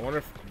 I wonder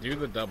if do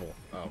the double.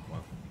 Oh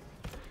well.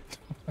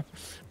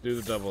 Do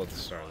the double at the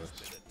start of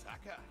this.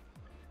 Attacker.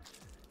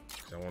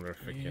 'Cause I wonder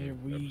if it Here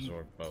can we-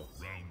 absorb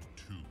both. Round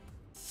 2.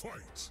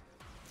 Fight.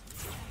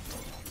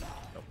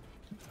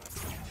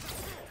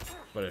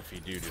 But if you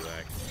do that,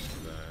 I can just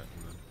do that.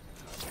 And then...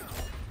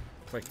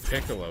 It's like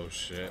Piccolo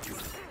shit.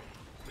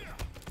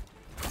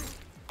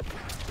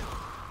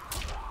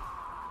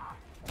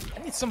 I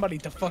need somebody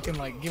to fucking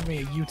like give me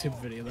a YouTube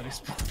video that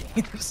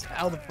explains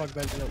how the fuck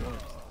that shit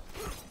works.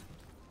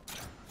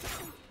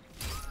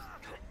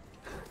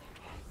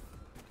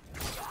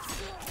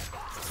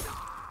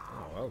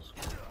 Oh, that was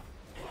cool.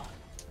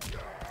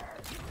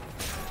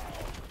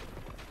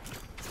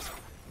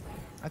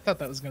 I thought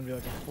that was gonna be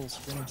like a full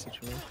screen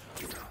situation.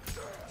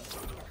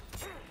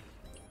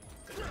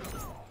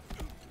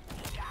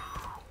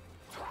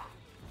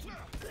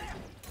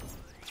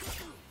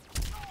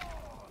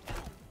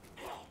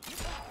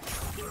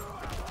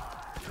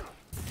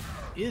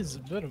 Is a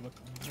bit of a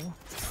combo.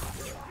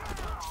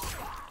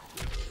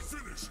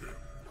 Finish him.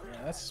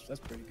 Yeah, that's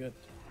pretty good.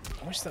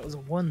 I wish that was a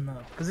 1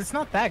 though, because it's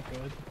not that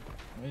good.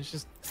 I mean, it's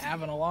just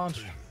having a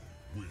launch.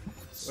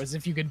 Wins. Whereas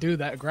if you could do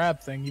that grab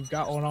thing, you've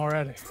got one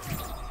already.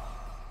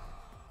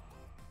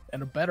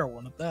 And a better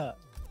one at that.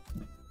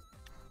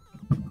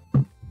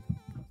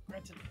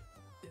 Granted,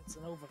 it's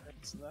an overhead,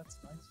 so that's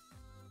nice.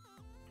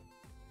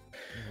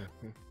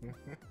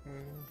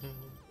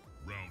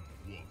 Round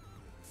 1.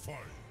 Fight.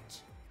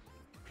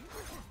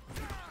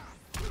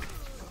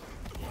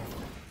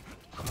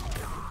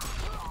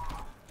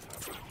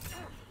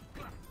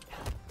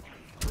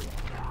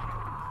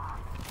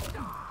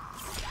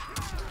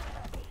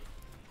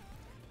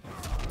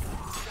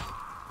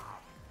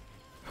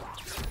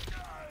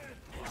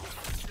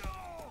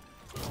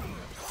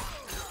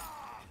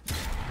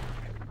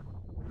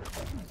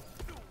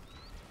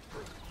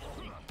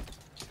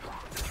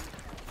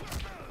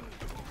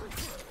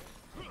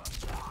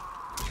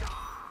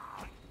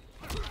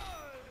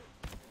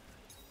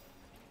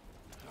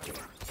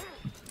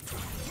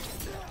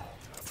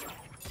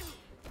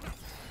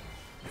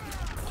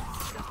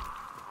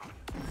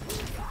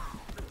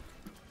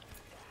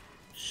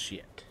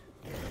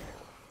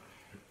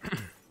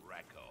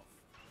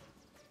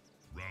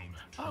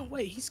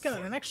 wait, he's got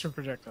an extra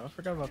projectile. I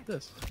forgot about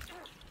this.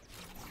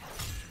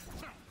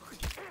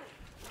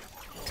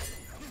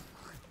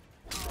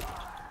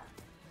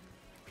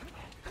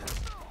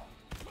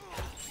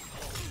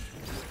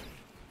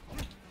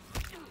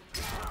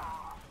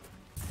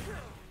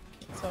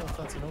 Let's tell if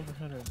that's an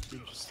overhead or if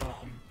you just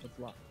stop him with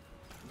block.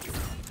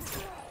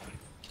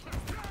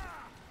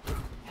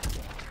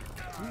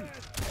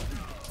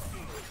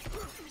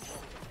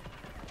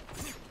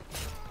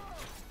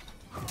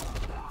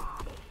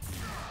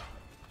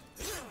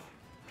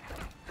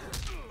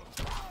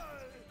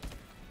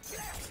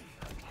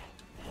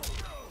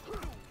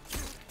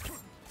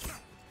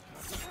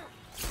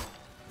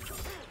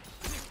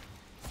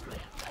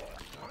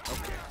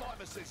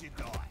 Says you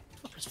die.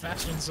 It's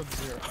faster than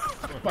Sub-Zero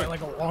by like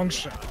a long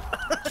shot.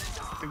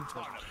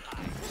 Stupid.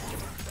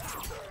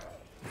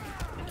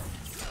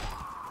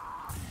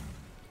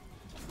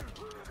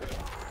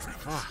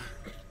 Ah.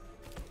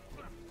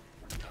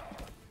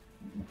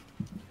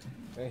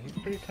 Yeah, he's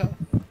pretty tough.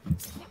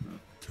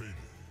 Kano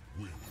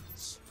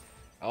wins.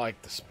 I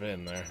like the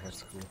spin there.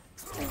 That's cool.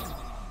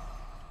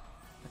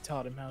 I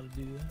taught him how to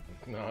do that.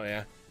 Oh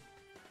yeah.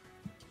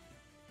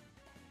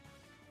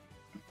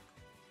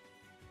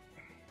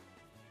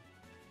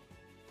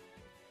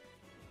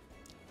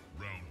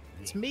 Round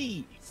It's one.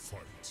 me. Fight.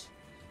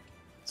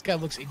 This guy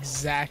looks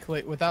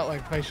exactly, without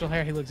like facial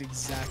hair, he looks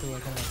exactly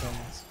like one of my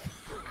cousins.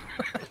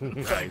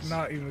 Like, Nice.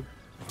 not even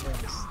close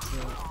to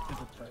a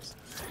different person.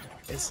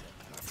 It's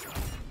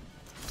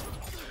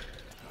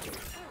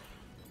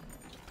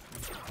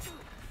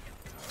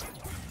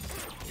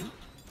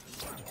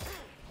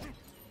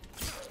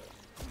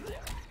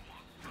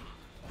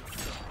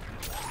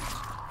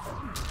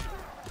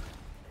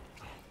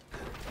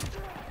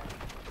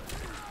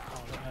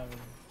oh, they have him.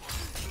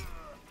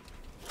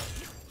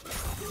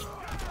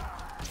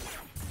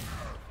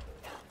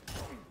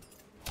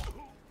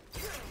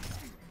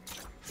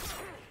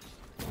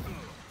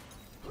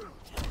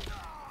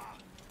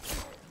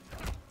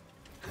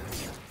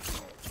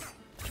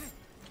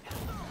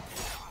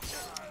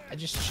 I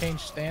just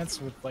changed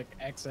stance with like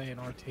XA and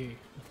RT.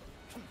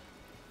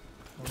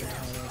 Wonder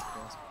how that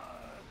goes.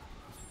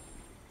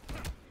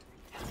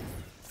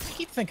 I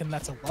keep thinking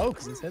that's a low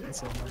because he's hitting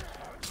so much.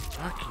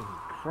 Fucking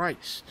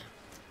Christ.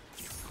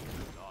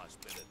 Nice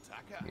bit of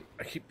tucker.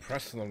 I keep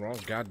pressing the wrong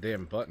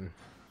goddamn button.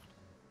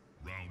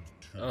 Round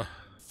two. Ugh.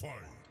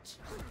 Fight.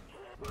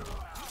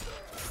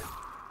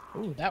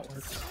 Ooh, that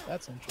works.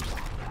 That's interesting.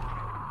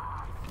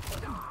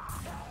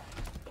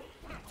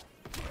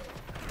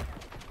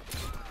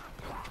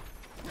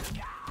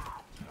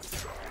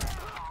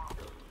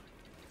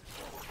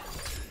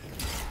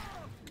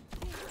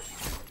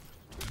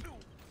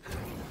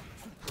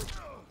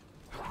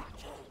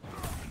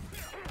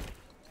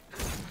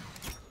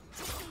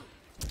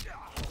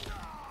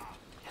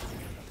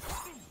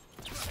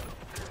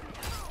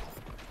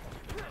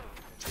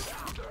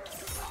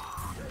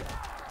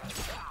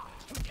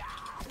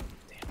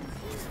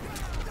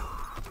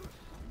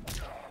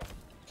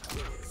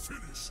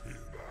 Finish him.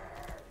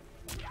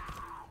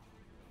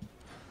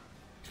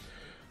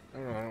 I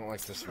don't know, I don't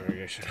like this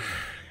variation.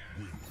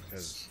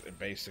 Because it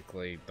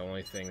basically, the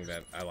only thing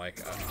that I like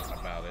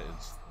about it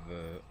is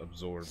the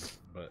absorb,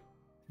 but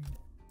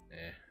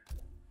eh.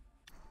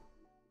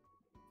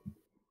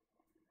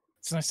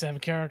 It's nice to have a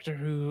character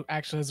who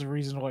actually has a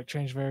reason to like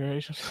change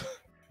variations.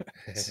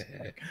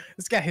 Like,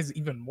 this guy has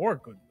even more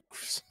good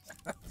moves.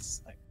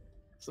 It's like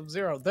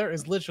Sub-Zero, there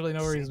is literally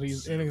no reason to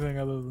use anything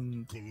other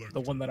than the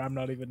one that I'm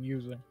not even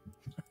using.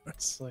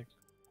 It's like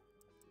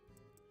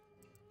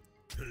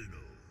Kano.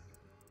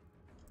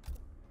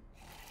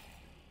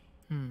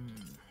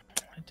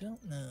 I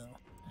don't know.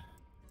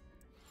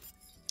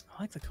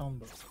 I like the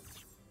combo.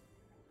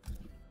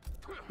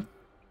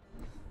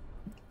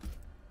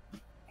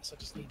 So I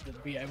just need to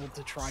be able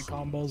to try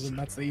combos, and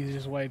that's the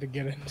easiest way to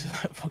get into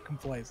that fucking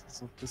place.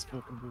 Is with this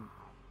fucking boot.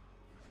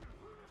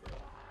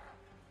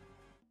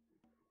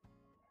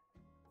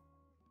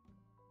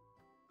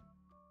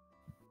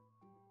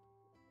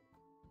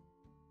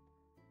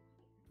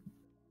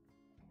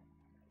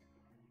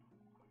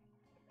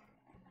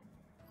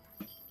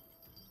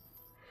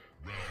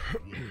 Round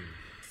one.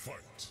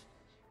 Fight.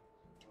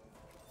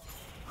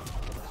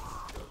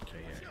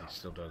 Okay, yeah, he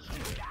still does it.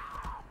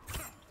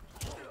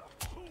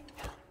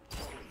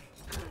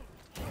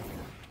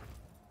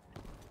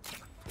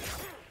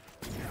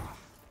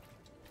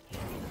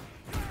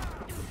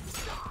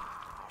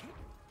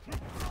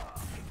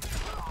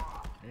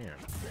 Damn.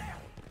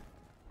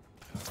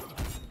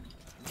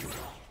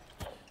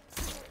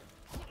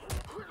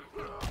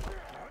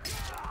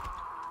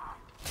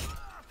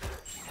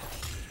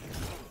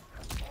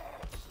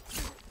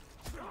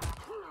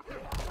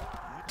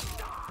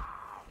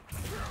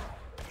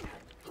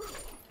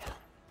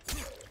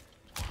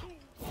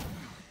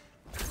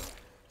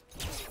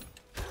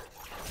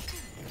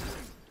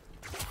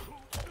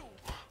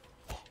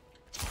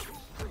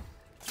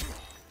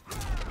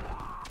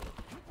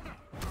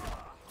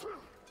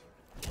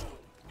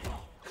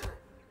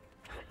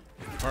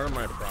 Part of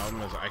my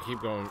problem is I keep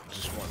going,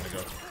 just wanting to go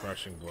for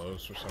crushing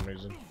blows for some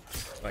reason.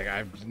 Like,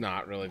 I've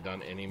not really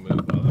done any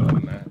move other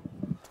than that.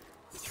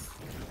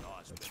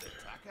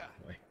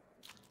 Like,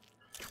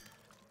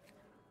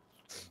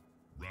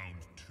 Round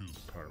 2.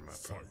 part of my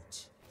problem.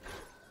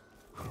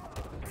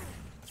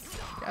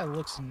 Fight. Guy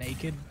looks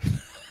naked.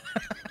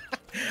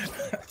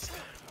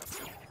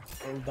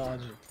 Oh,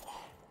 dodge it.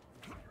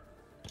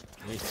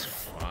 He's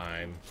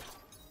fine.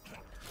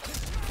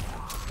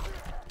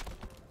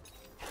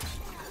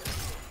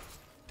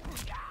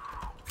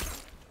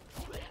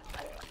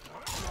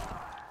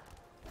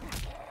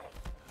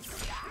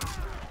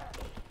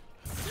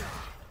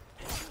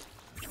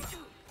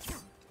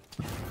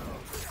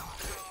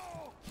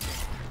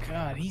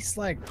 God, he's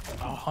like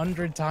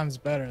 100 times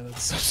better than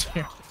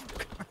Sub-Zero.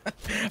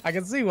 I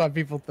can see why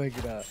people think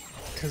that.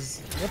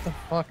 Because what the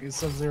fuck is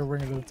Sub-Zero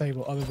bringing to the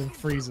table other than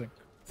freezing?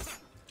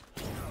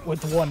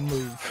 With one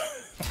move.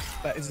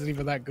 That isn't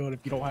even that good if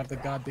you don't have the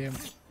goddamn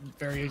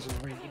variations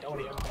where you don't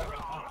even.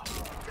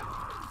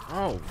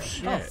 Oh,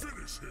 shit. Oh.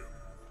 Finish him.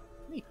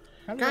 Neat.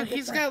 How did I God, get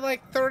he's that? got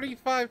like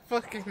 35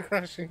 fucking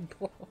crushing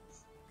blows.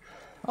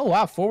 Oh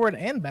wow, forward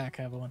and back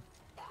have one.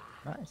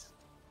 Nice.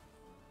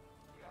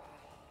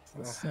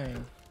 Let's see.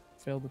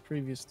 Failed the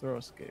previous throw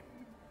escape.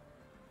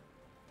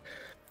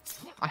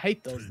 I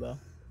hate those though.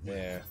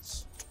 Yeah.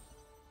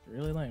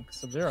 Really lame.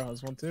 Sub-Zero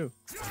has one too.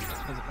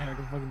 Doesn't mean I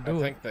can fucking I do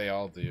it. think they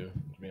all do,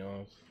 to be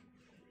honest.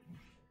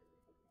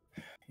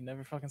 You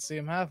never fucking see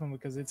him have them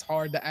because it's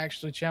hard to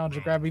actually challenge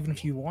or grab even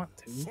if you want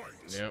to. Fight.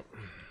 Yep.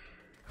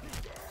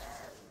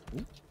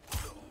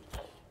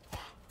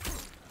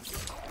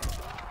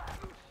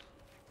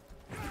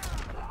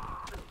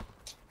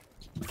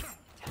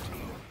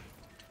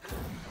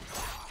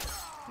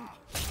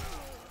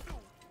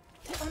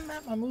 Did I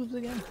unmap my moves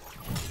again?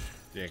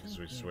 Yeah, because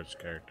we switched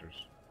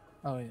characters.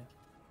 Oh yeah.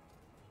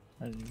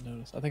 I didn't even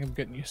notice. I think I'm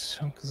getting used to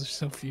them because there's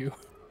so few.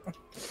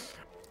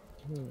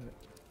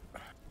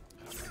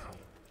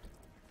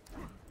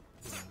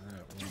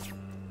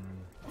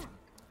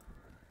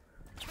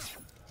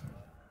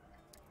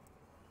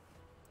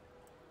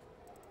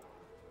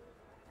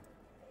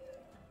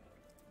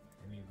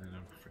 Any that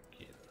I'm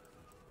forgetting.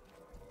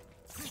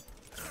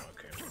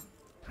 Okay.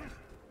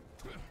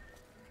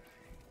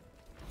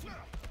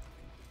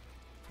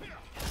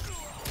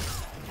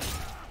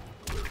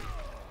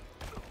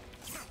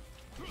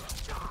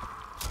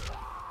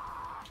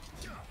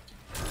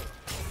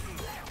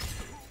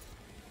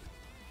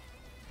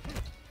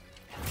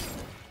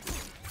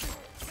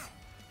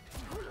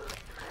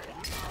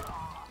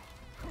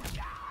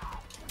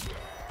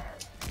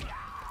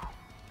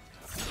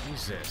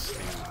 Jesus,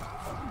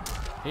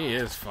 dude. He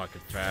is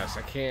fucking fast.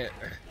 I can't.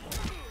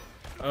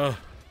 Ugh.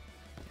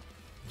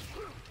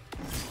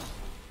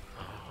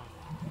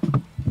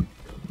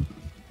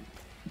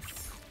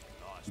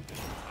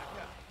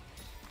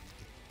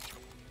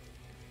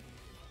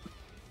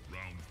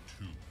 Round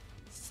 2.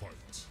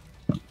 Fight.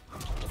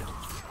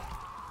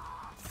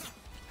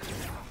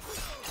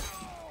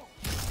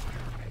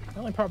 The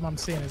only problem I'm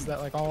seeing is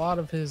that like a lot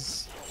of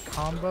his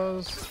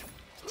combos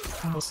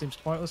almost seems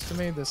pointless to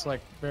me. This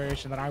like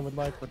variation that I would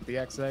like with the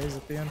XAs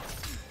at the end,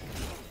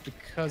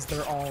 because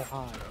they're all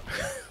high.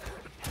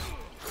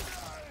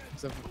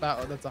 Except for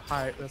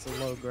that's a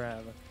low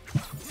grab.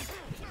 Yeah.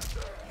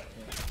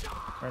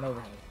 Or an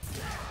overhead.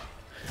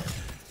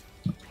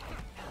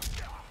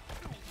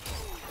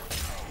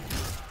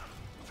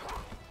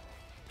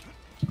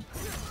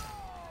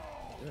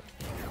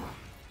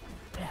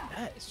 Man,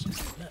 that is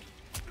just nuts.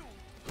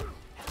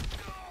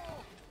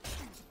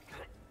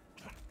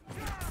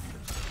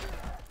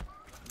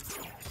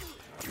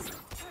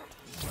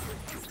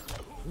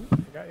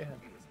 Forgot you had.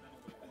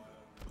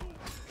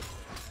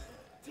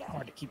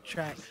 Hard to keep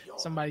track.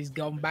 Somebody's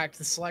going back to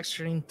the select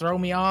screen. Throw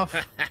me off.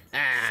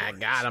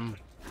 Got him.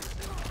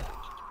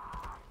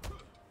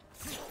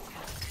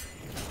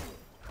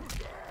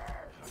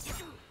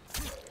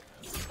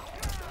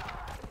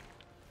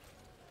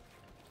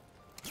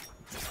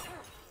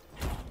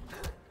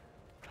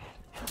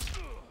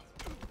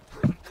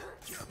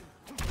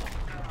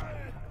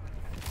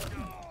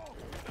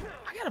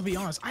 I gotta be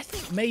honest. I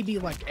think maybe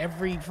like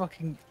every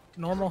fucking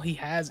normal he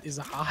has is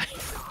a high.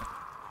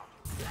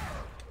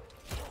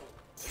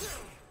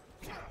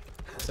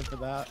 Except for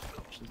that,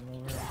 which is an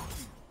overhead.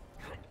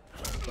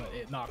 But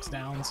it knocks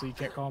down, so you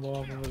can't combo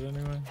off of it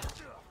anyway.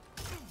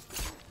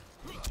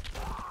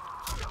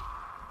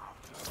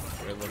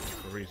 We're looking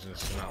for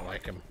reasons to not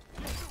like him.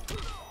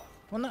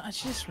 Well, no,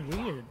 it's just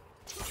weird.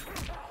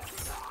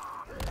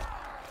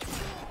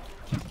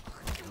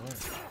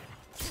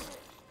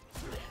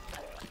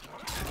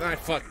 I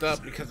fucked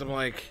up because I'm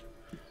like,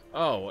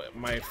 oh,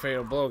 my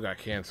fatal blow got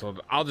canceled.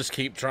 I'll just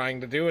keep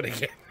trying to do it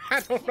again. I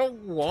don't know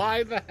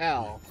why the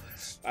hell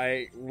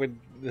I would.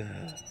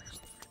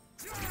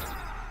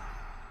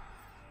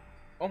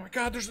 Oh my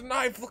god, there's a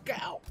knife! Look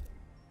out!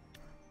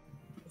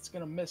 It's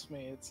gonna miss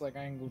me. It's like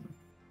angled.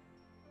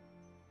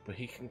 But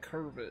he can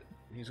curve it.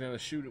 He's gonna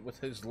shoot it with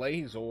his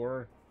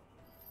laser.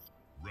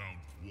 Round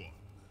 1.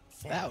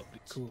 That would be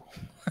cool.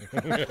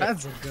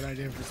 That's a good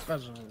idea for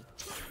special.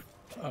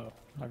 Oh,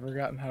 I've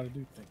forgotten how to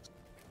do things.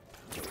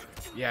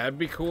 Yeah, it'd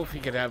be cool if he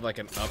could have like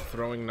an up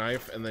throwing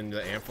knife, and then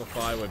the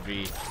amplify would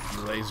be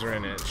laser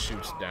and it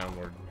shoots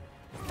downward.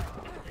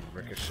 Like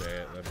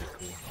ricochet it, that'd be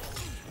cool.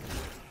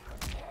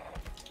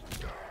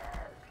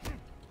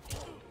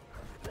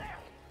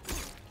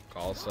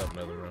 Call us up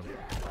another round.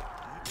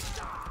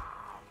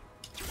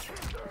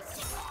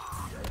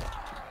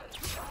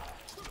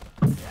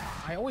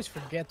 I always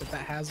forget that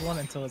that has one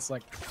until it's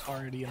like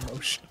already in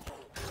motion.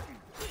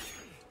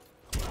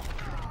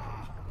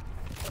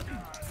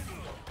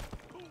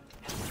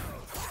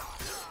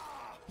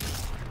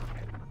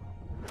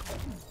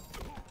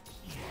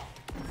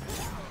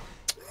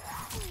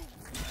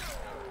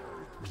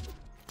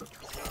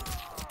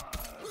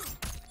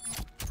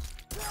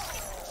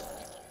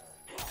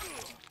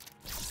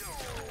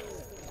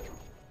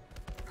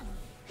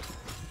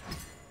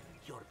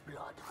 Your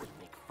blood will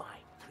make fine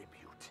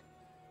tribute.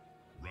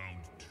 Round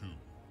 2.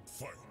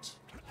 Fight.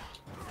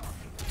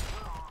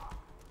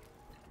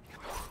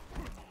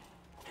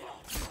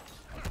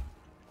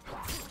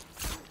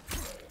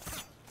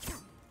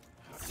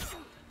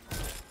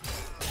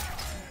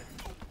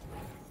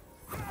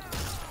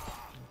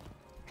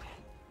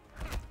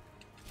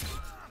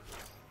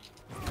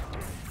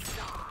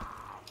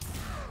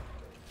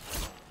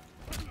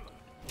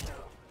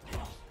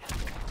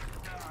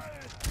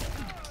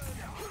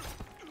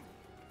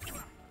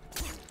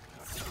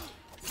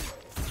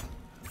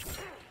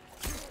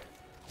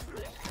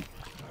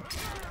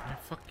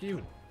 Fuck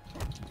you.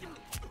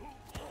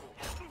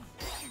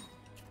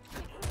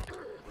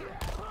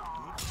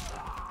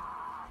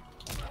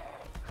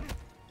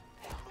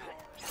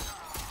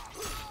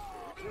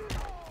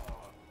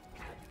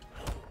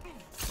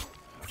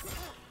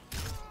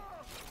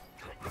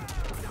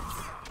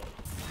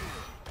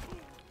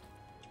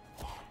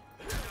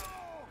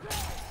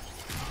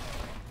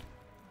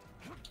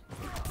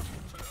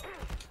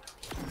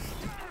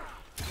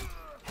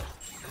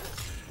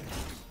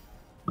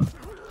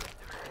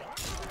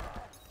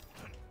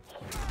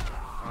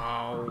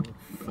 Oh,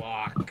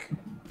 fuck.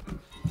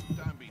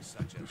 Don't be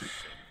such a shit.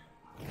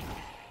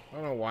 I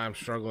don't know why I'm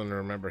struggling to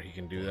remember he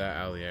can do that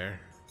out of the air.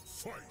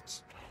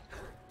 Fight.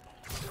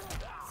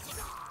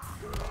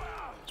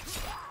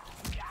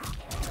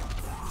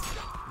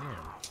 Damn.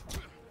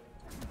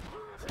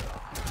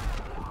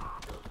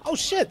 Oh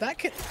shit, that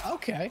could.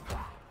 Okay.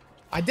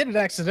 I did it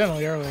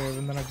accidentally earlier,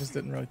 and then I just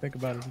didn't really think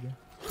about it again.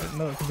 I didn't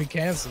know it could be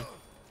canceled.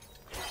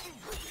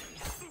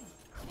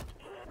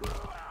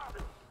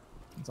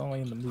 It's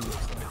only in the movie.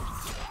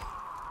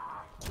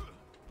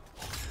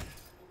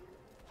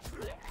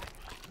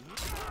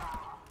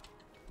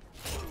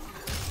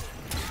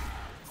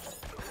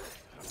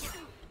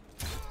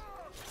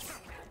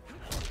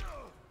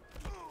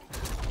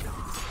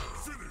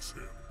 Finish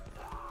him.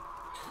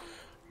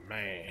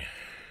 Man.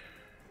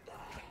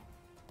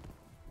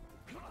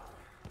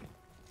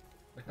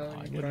 Oh,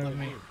 I wouldn't let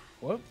me.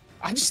 Whoop!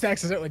 I just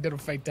accidentally did a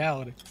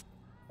fatality.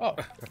 Oh,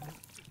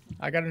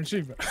 I got an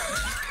achievement.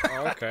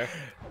 Oh, okay.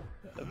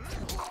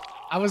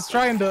 I was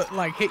trying to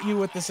like hit you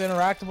with this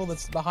interactable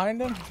that's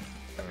behind him,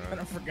 and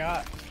I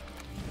forgot.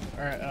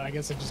 All right, I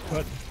guess I just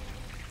couldn't.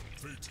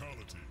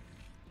 Fatality.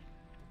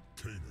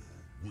 Kano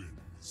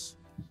wins.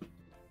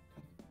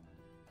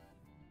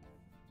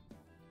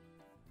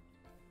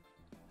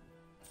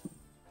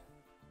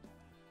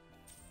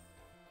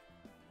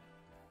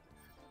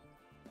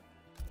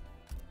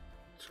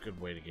 It's a good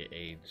way to get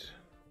AIDS.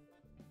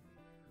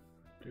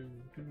 I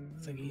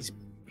think he's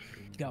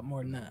got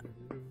more than that.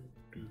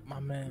 My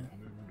man.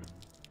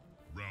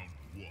 Round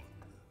 1.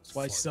 That's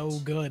why he's so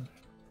good.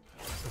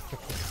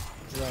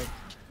 He's like,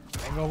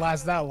 ain't gonna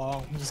last that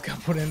long. You just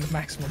gotta put in the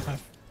maximum effort.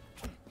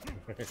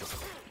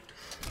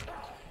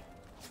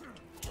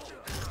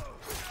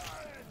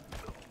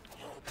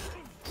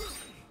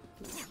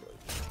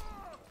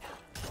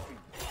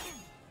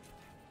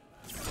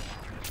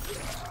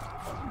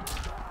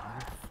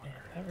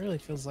 That really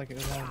feels like it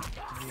was on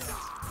DS.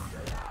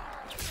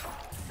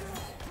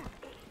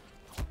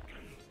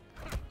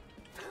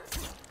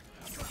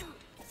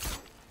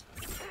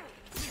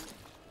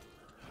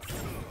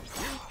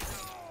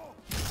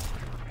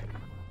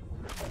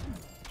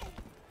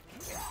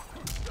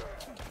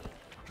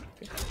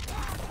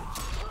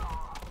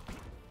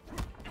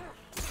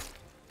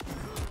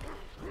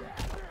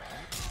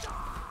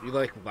 You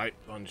like light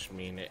punched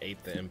me and it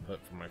ate the input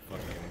from my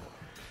fucking.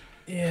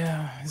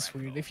 Yeah, it's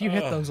weird. If you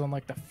hit those on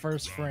like the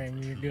first frame,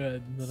 you're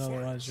good, but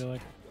otherwise you're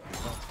like,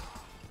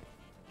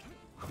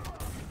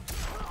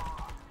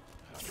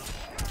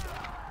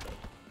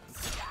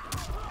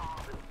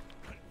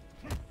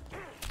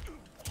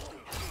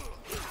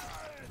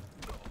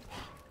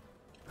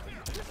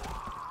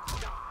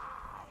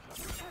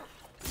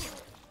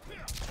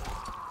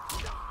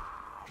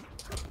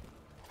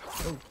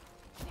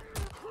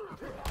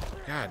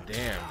 God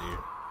damn, dude.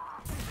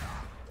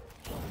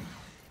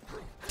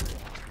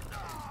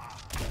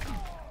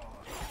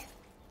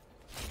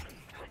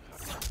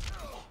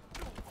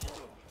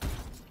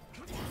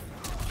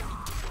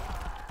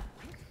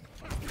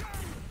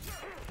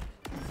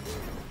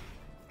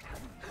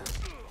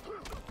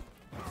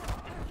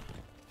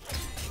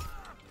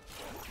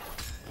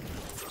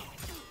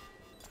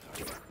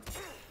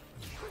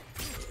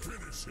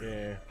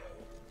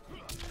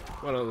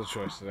 What other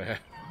choice did I have?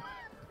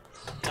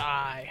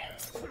 Die.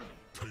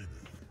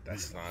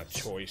 That's not a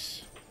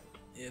choice.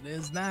 It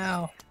is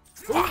now.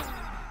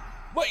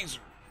 Laser!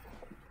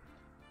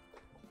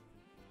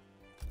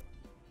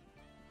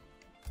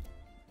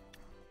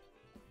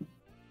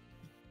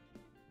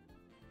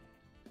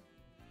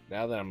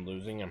 Now that I'm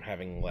losing, I'm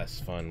having less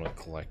fun with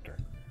Collector.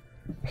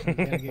 You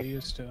gotta get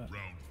used to it.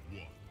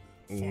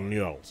 Round 1.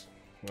 No.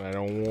 I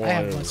don't want I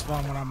have to. less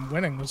fun when I'm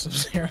winning with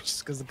Sub-Zeros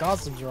because the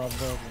costumes are all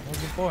broken.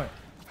 What's the point?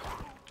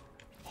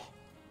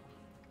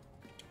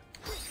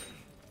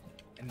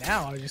 And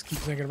now I just keep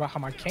thinking about how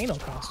my Kano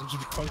costumes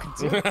are broken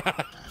too.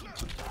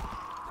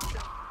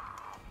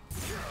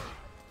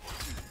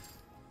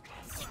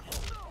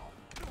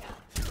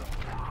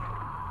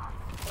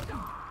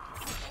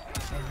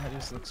 Man, that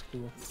just looks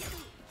cool.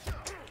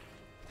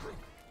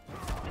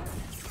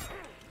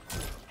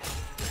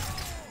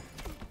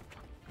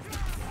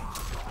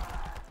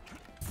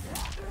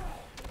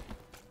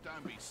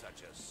 Don't be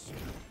such a s-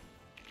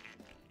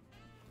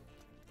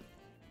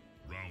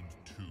 Round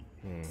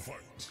 2.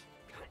 Fight.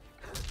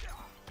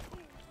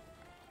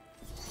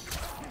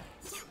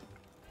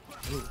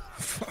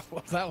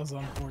 Well, that was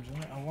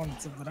unfortunate. I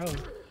wanted something else.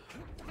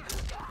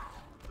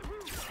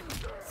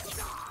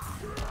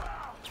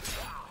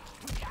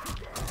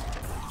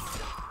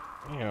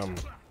 Damn.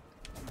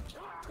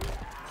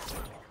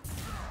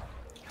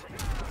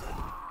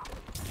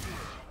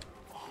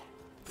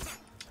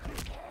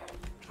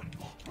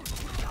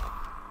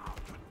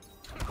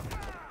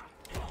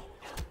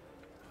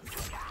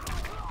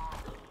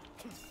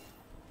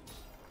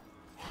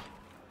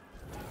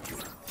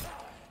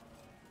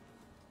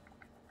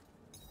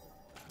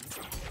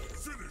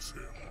 Finish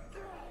him.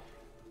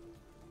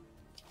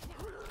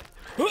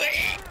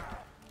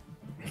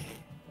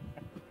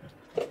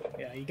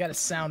 Yeah, you gotta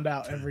sound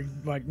out every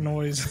like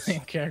noise the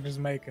character's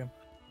making.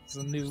 It's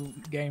a new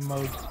game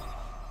mode.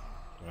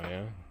 Oh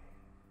yeah?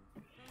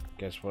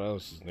 Guess what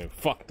else is new?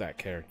 Fuck that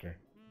character.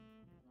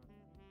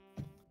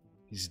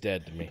 He's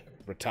dead to me.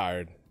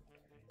 Retired.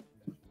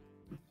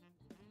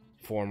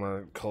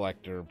 Former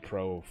Collector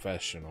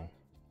professional.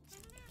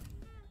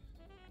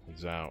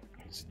 He's out.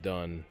 He's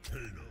done.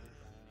 Kano.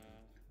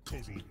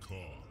 Total Khan.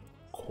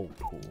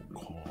 Kotal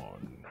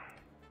Khan.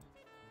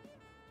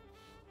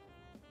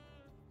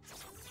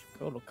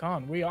 Kotal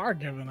Khan, we are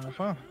giving up,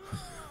 huh?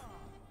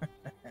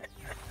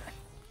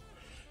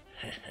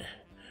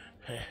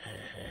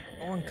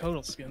 One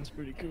Kotal skin's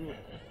pretty cool.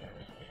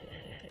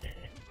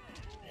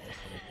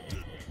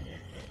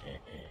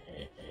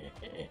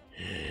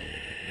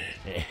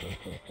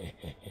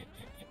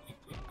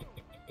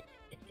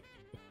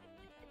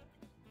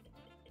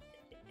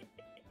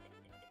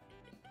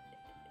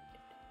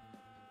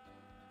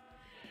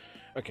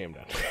 Okay, I'm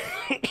done.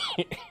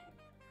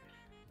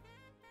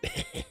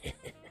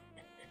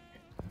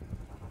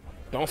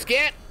 Don't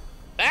skip!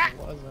 Ah! It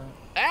wasn't.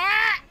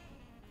 Ah!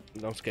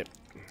 Don't skip.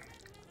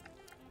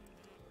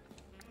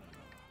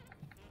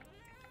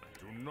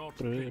 Do not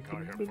think I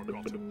have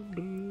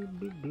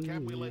forgotten.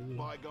 Can't we let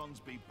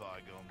bygones be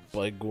bygones?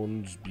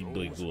 Bygones be Those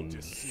who bygones.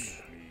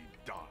 deceive me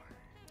die.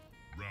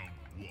 Round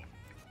 1.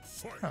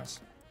 Fight. Huh.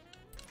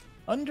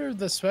 Under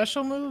the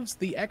special moves,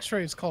 the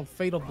X-ray is called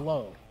Fatal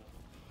Blow.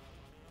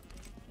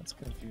 That's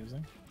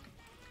confusing.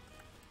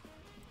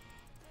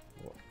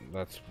 Well,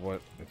 that's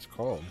what it's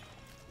called.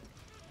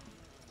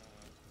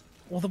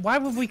 Well, then why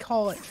would we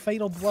call it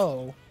Fatal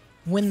Blow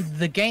when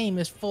the game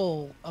is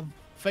full of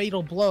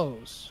fatal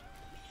blows?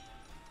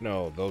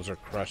 No, those are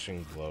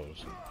crushing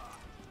blows.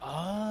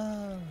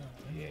 Ah.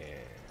 Yeah.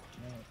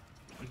 No,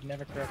 you've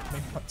never corrected me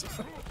once. I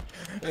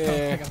don't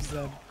Yeah. think I've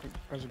said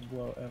crushing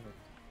blow ever.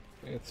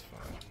 It's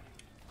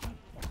fine.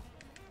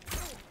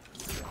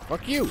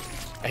 Fuck you!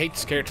 I hate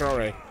this character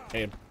already.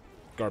 Hey,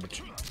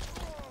 garbage.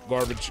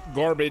 Garbage.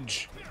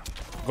 Garbage.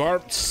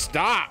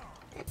 Stop!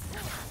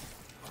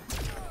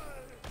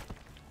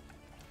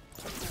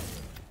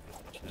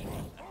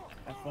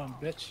 Have fun,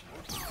 bitch.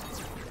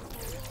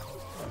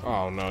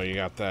 Oh no, you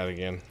got that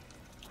again.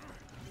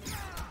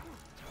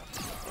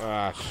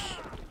 Ah,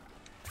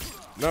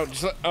 no,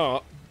 just let.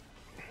 Oh.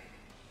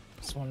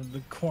 Just wanted to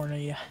corner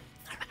you.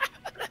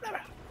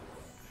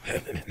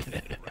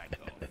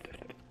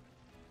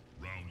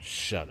 Round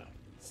Shut up.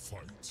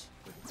 fight.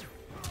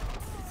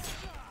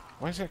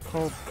 Why is that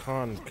called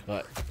Con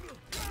Cut?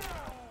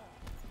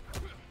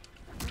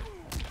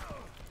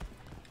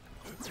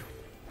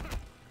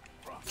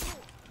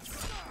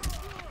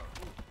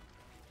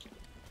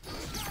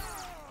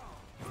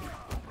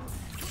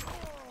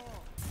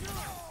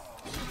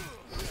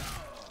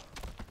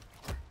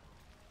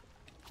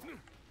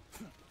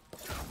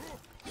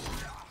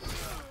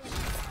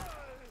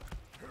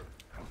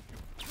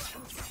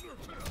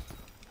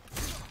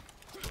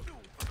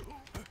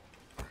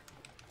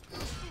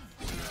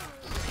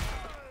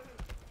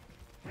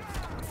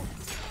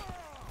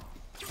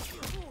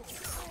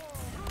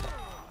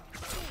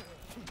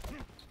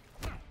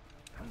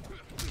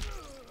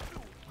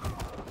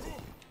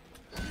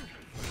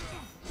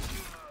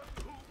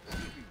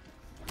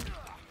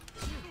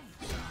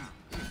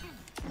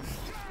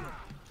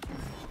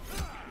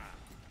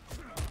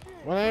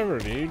 Whatever,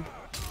 dude.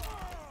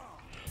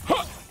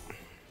 Huh!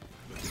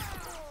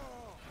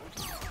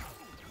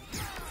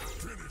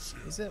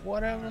 Is it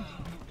whatever?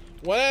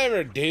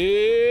 Whatever,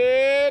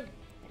 dude.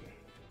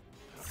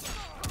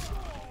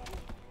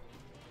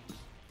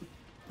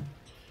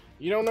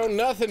 You don't know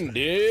nothing,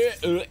 dude.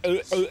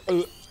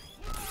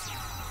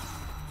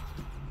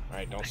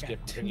 Alright, don't skip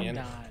it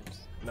again.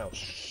 No,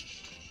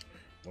 shh.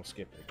 Don't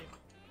skip it again.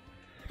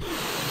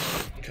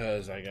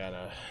 Because I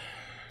gotta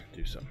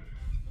do something.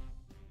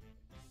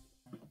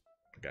 I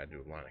gotta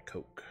do a line of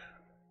coke.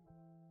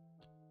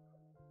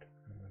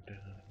 Let's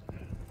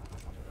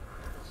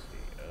see.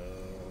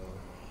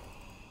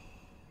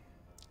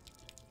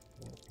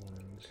 What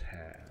ones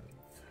have?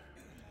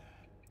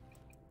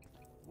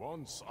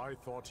 Once I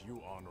thought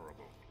you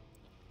honorable.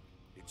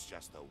 It's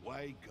just the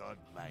way God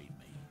made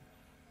me.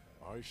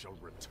 I shall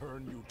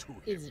return you to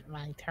him. Is it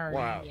my turn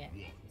Wow. yet?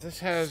 This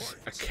has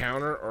a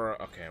counter or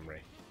a, okay, I'm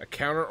ready. A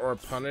counter or a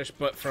punish,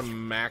 but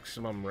from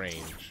maximum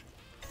range.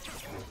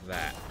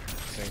 That.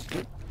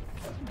 See?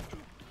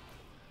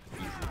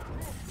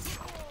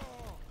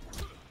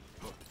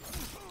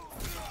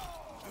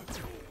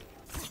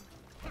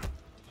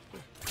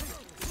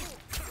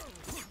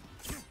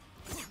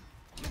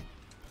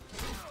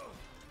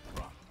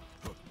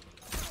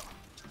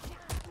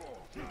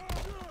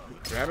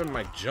 Grabbing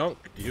my junk,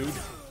 dude.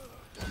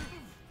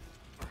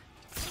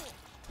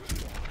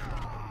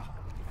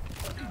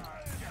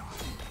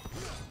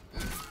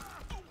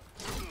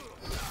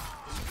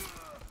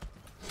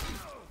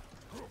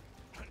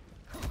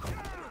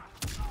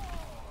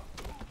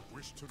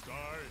 Wish to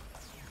die?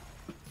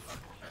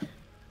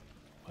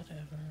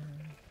 Whatever.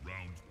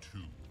 Round 2.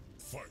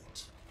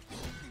 Fight.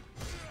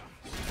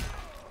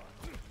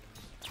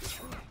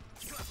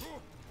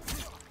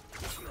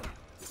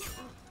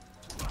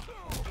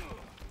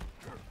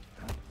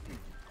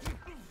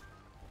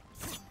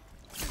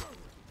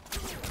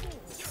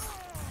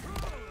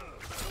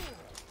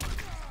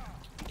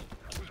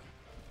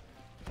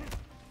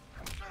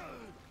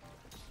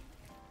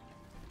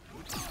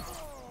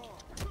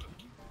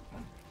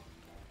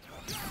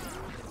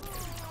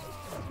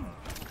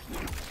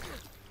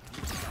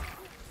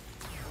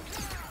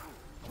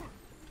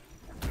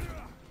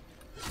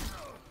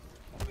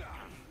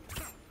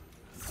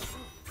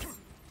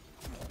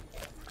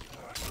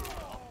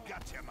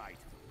 Gotcha, mate.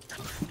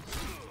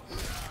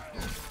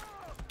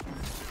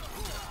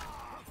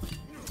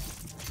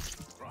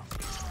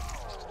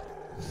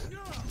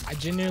 I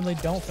genuinely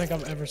don't think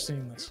I've ever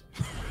seen this.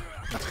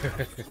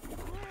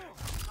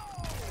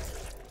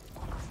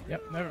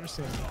 Yep, never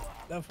seen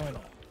that. Definitely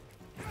not.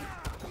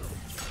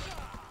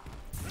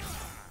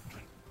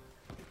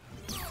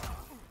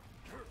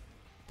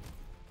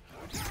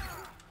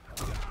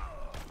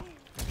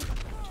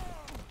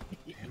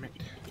 Damn it.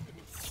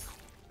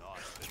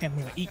 I'm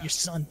gonna eat your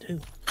son too.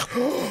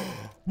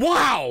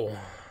 Wow!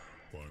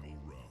 Final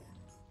round.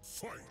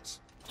 Fight.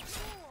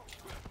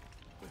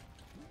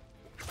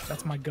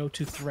 That's my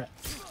go-to threat.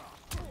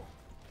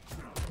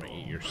 I'm gonna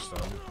eat your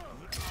son.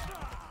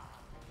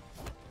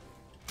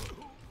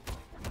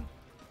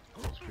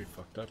 That's pretty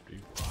fucked up,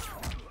 dude.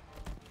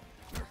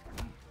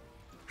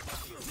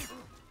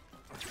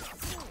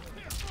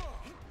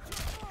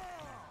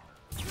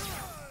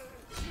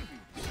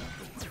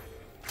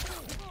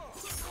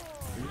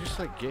 You just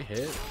like get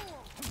hit.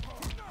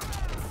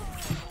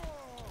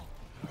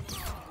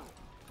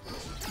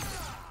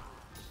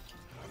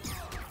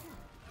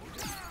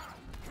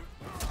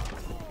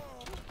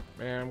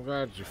 Man, I'm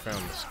glad you found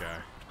this guy.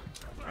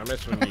 I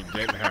miss when you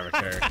didn't have a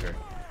character.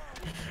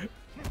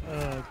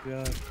 Oh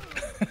god.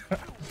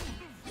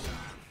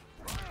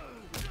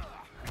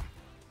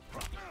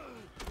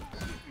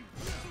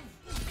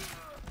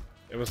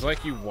 It was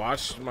like you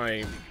watched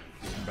my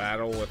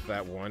battle with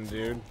that one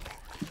dude.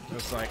 It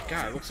was like,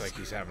 God, it looks like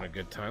he's having a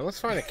good time. Let's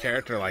find a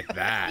character like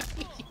that.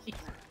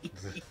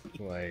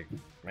 Like,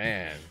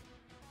 man.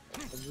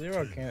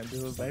 Zero can't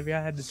do it, baby.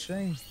 I had to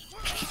change.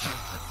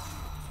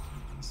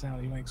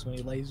 Sound he makes when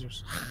he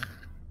lasers.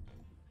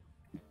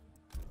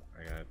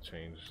 I gotta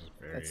change this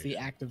variation. That's the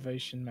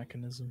activation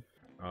mechanism.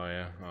 Oh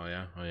yeah, oh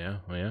yeah, oh yeah,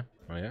 oh yeah,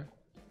 oh yeah.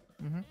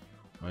 Mhm.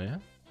 Oh yeah?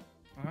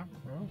 Uh-huh.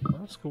 Oh,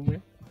 that's cool,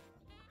 man.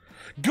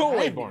 Go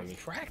away, Barney.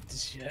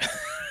 Practice yet.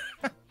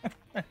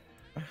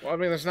 Well, I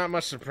mean, there's not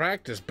much to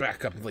practice.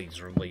 Back up,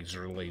 laser,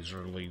 laser,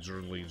 laser,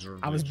 laser, laser.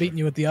 I was beating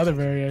you with the other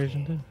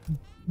variation too.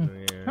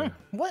 Yeah,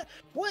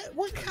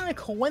 What kind of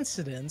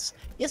coincidence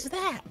is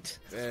that?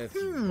 that's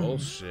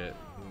bullshit.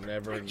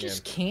 Never I again.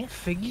 just can't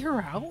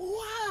figure out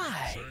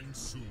why. Shang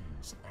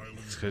Tsung's island.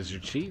 It's because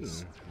you're cheating.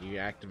 You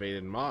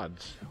activated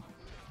mods.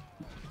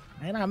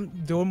 And I'm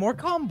doing more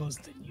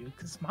combos than you,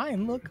 because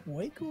mine look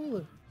way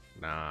cooler.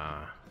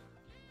 Nah.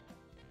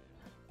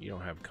 You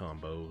don't have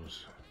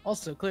combos.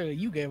 Also, clearly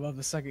you gave up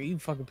the second you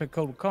fucking picked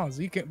Kotal Khan,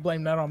 so you can't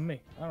blame that on me.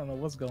 I don't know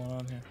what's going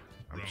on here.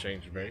 I'm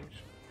changing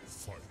range.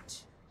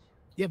 Fight.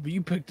 Yeah, but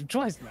you picked him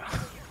twice now.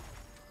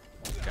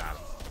 Got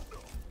him.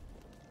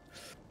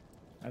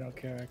 I don't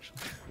care, actually.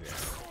 Yeah.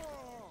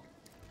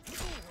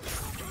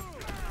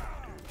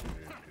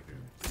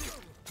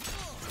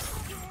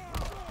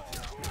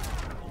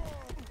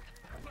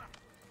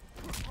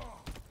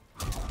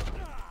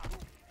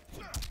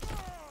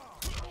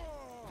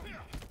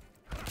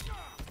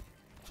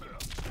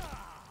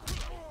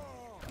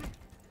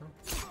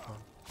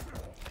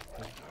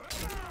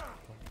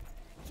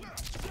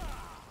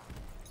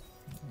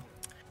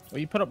 Well,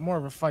 you put up more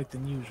of a fight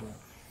than usual.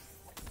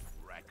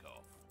 Rack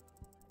off.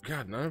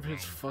 God, none of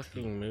his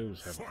fucking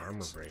moves have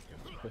armor breaking.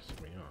 It's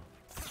pissing me off.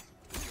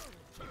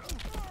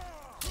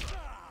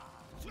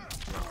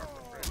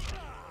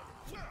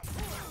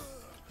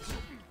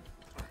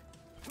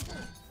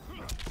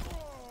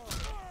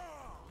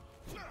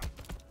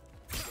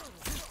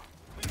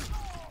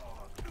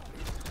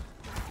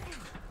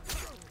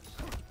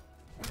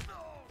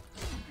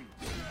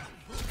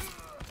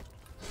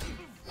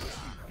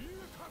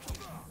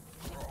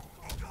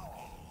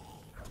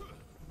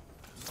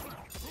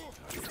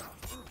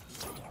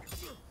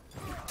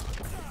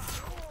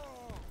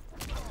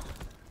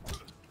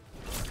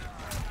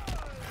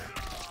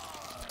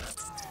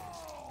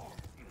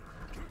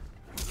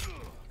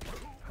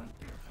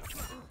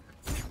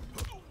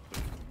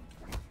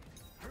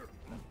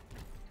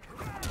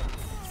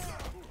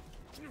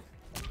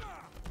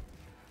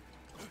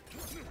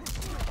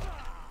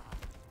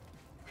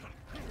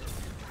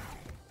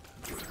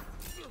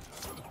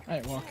 I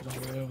ain't walking all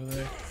the way over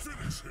there.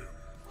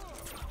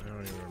 I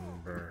don't even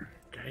remember.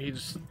 God, he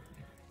just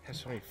has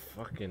so many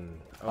fucking.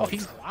 Oh,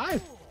 he's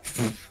alive.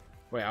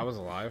 Wait, I was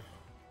alive?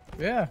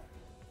 Yeah.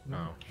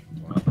 Oh.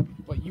 Well,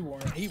 But you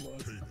weren't. He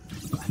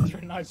was. Your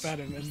knife at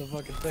him in the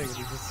fucking thing. And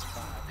he just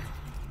survived.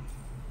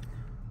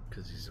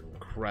 because he's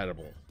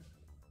incredible.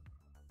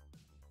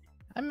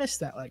 I missed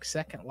that like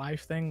second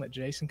life thing that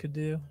Jason could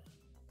do.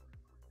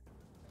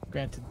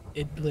 Granted,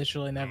 it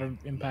literally never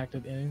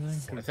impacted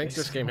anything. I think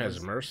this game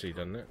has mercy,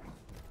 doesn't it?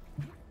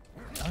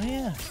 Oh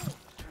yeah.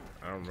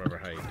 I don't remember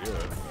how you do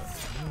it,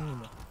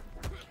 but...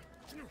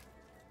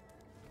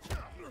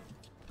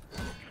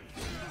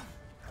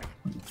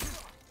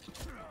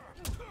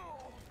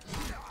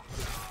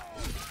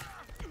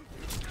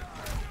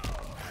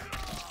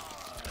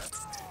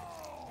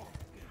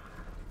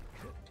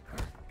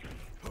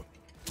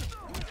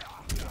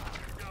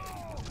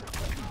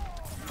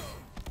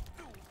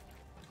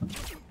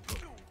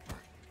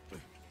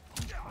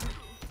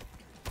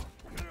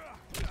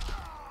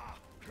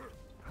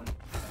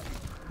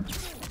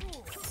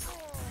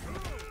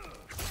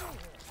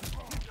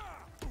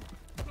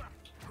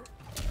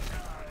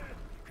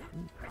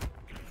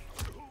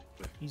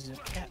 He's a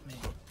Catman.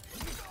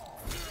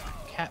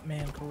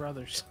 Catman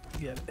Carruthers.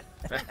 Get it?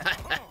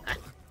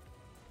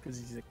 Because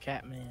he's a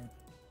Catman.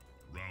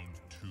 Round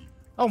 2.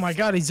 Oh my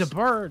god, he's a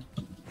bird!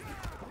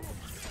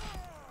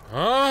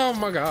 Oh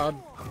my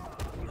god.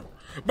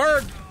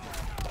 Bird!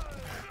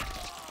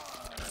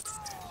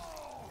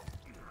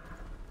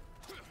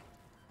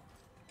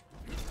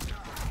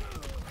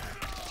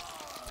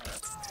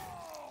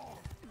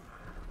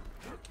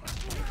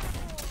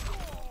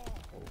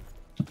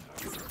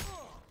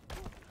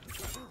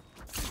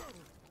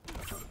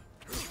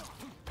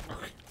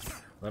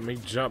 Let me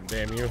jump,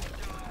 damn you.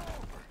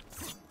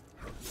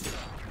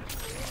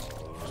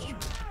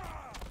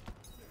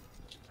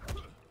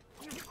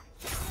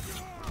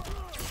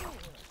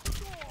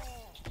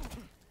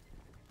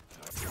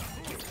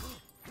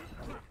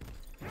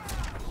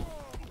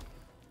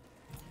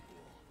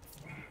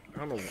 I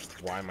don't know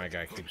why my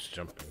guy keeps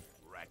jumping.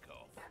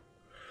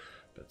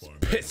 That's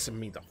pissing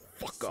me the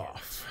fuck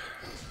off.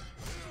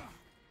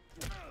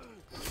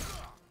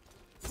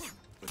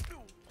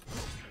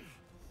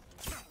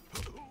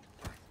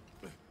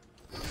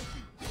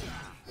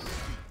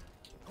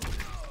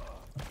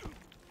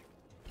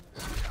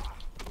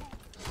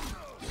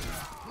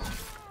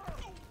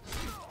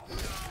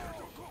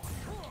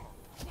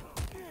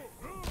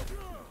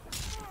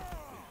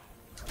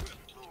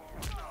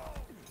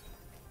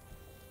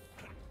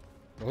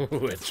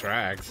 Ooh, it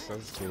tracks.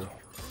 That's cool.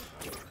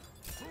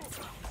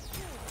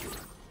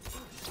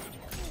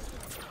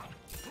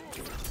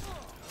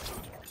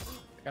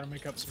 Gotta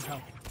make up some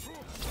health.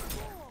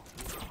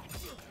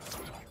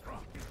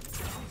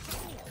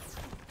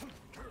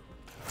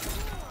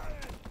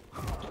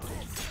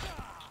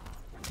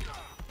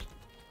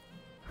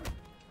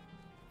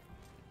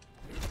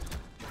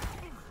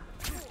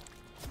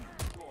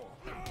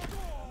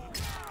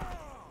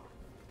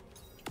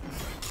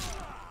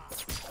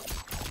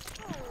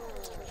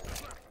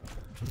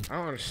 I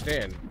don't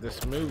understand.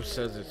 This move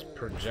says it's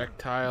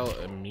projectile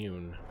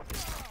immune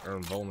or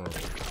invulnerable.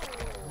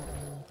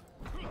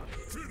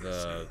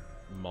 The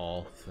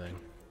mall thing.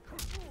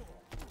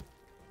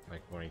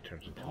 Like when he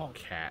turns into a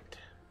cat.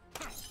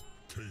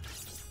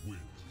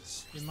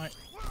 Wins. You might.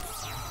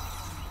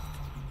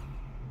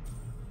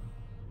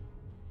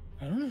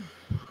 I don't know.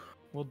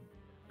 Well,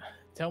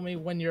 tell me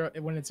when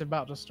it's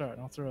about to start,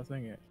 and I'll throw a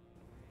thing at you.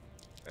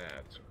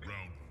 That's okay.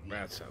 Round 1.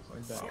 That sounds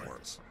like That fun.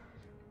 works.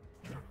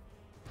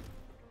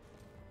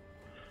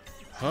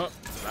 Huh?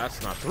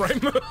 That's not the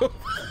right move.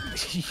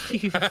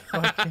 You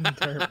fucking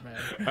dirt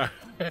man.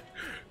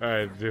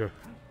 Alright, do.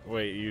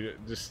 Wait, you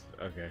just.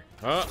 Okay.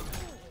 Huh?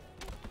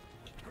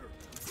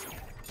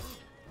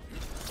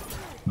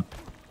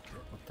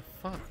 What the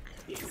fuck?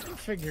 You're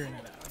figuring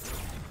it out.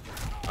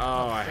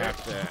 Oh, I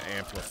have to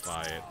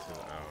amplify it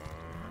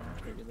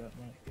to. Figure that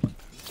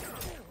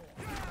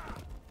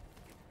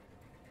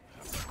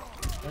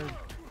out.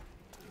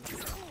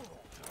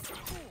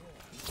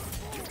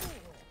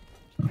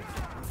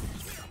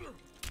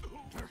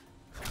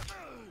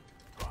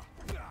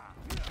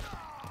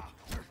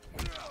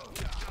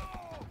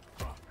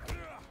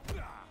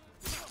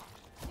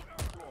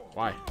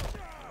 Why?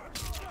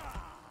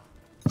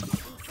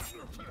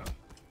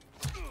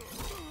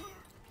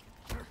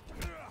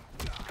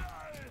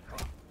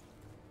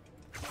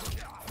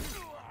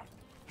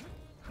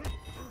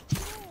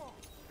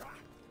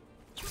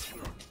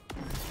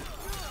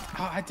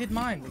 Oh, I did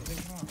mine.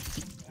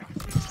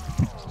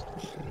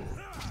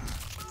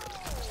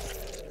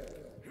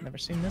 Never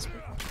seen this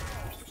before.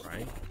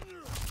 Right?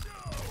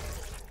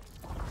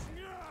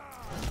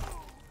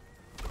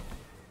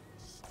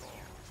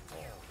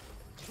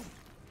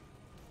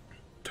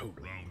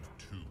 Round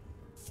 2.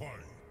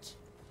 Fight.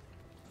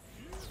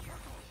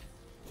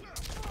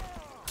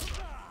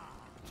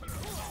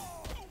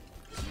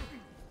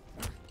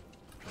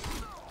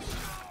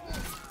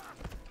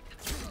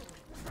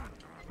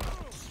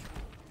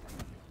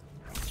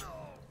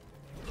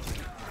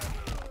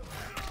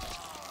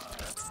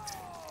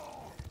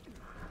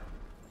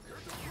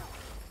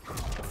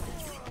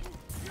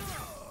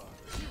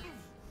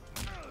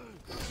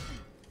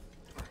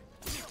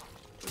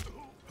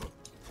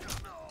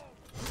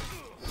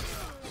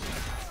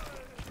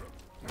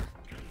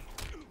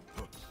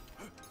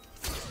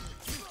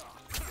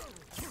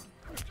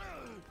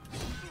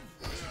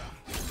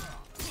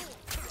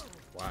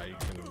 Wow, you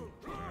can.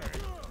 Alright.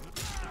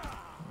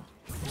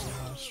 There's a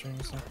lot of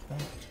strings like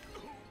that.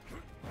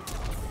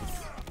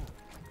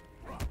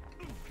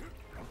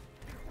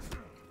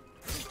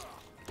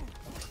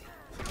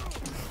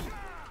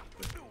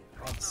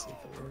 Let's see if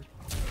it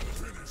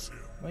works.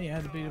 Well, you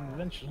had to beat him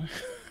eventually.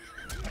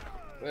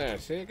 Yeah,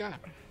 see, I got.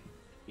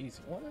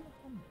 Easy. What?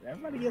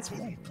 Everybody gets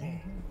one.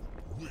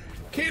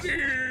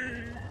 Kitty!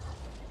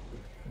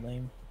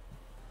 Lame.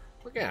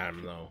 Look at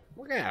him, though.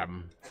 Look at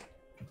him.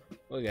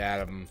 Look at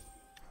him.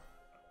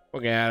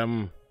 Look at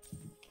him.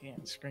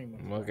 Can't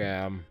scream. Look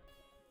at him.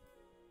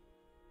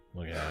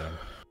 Look at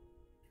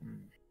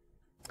him.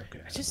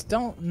 I just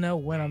don't know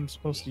when I'm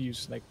supposed to use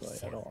Snake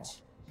Blade at all.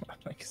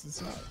 Like, 'cause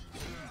it's not.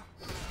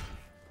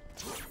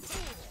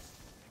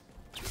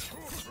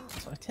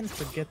 So I tend to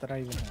forget that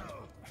I even have it.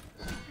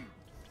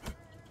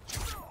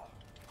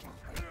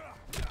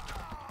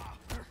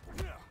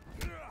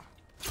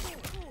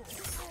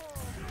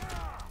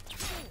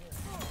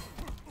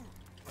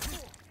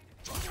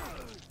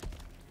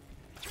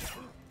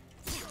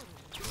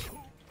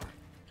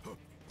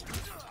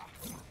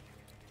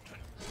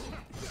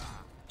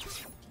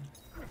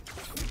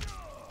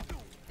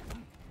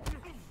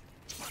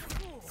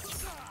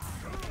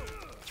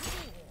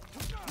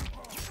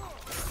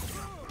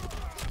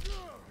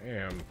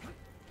 Damn.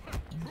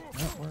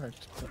 That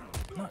worked, but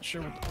I'm not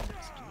sure what the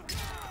buttons do.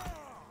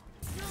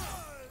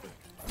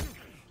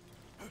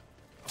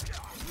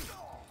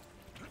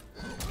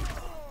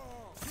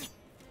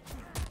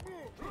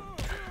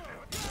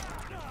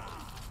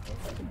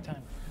 Good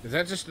time. Is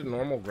that just a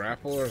normal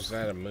grapple or is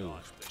that a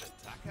move?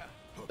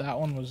 That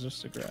one was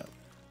just a grab.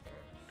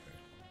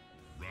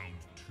 Round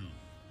 2.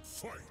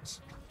 Fight.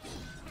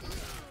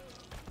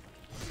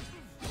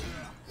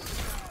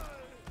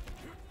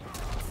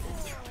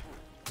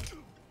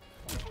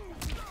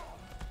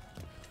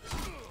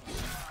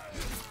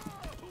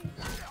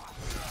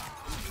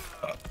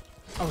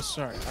 Oh,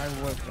 sorry, I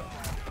woke up.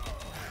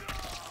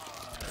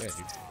 Yeah,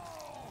 dude.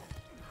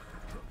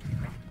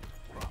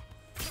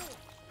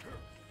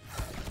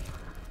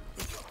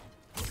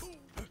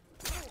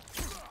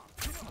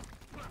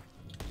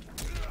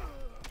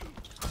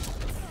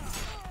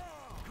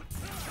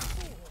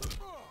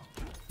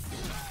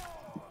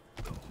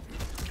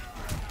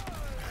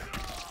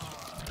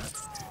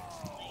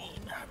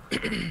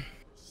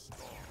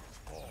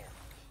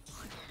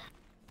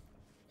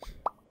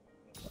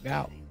 Look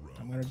out.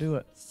 I'm gonna do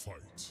it. Fight.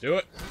 Do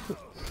it.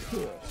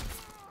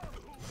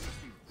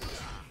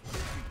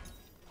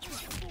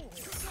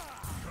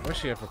 I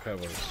wish the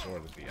uppercut with a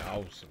sword would be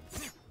awesome.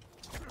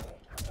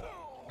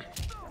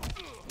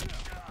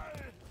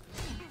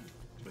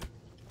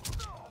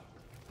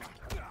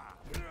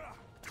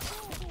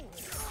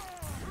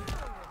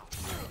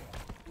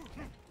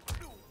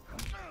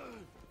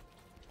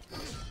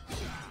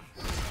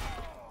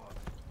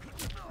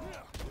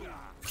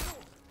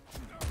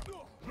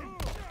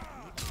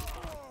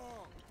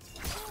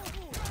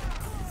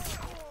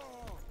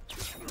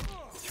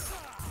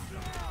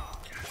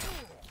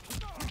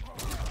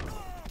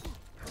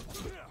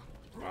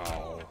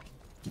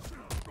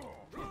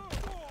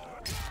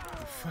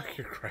 Fuck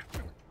your crap.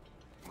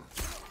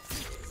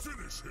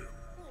 Finish him.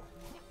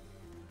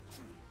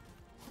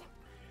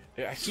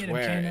 Yeah, I Get him,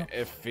 swear, Kano.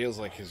 it feels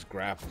like his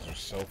grapples are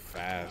so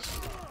fast.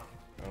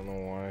 I don't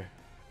know why.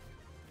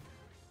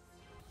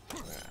 I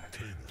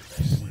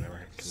just never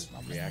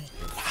can react to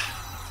it.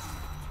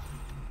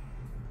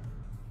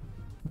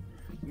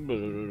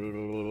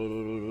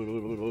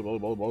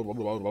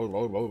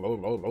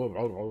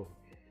 Round 1.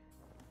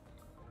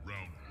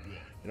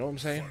 You know what I'm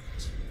saying?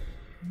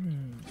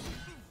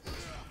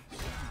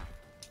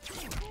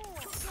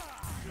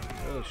 I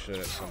really should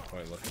at some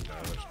point look at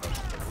other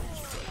special.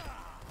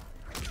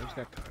 Who's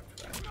got time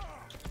for that?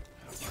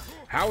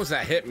 How does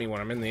that hit me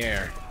when I'm in the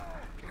air?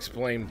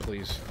 Explain,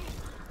 please.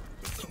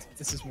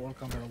 This is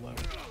Mortal Kombat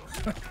 11.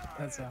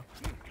 That's how.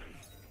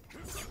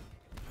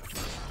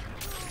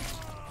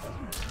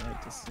 I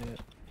like to see it.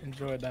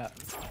 Enjoy that.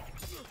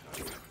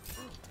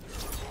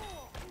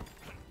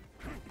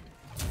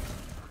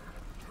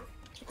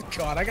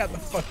 God, I got the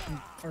fucking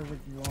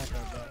perfect walk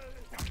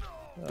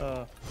on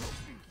that.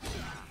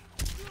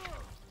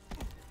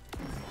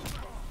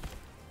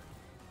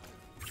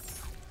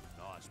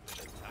 Nice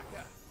bit of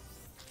tucker.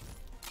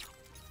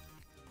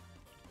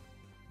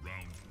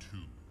 Round 2.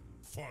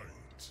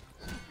 Fight.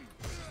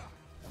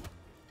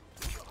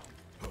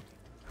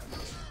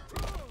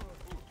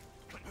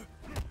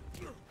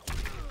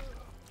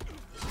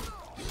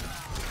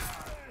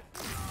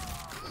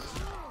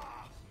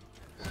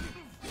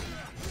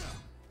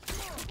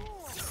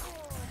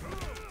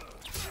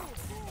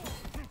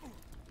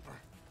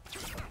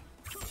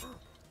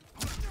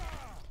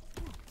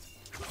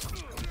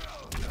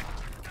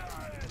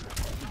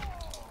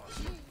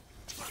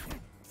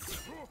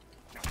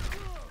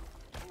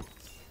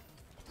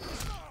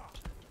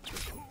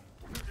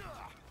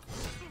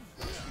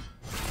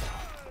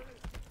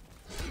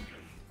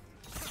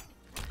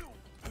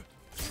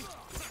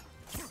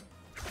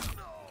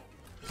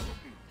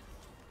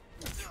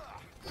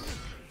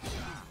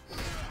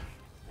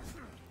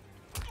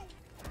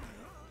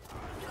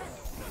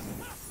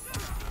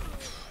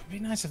 It'd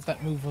be nice if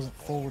that move wasn't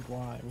forward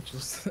Y, which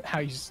is how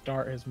you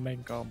start his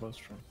main combos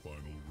from. Final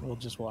Well,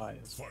 round. just Y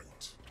is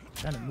Fight.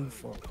 trying to move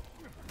forward.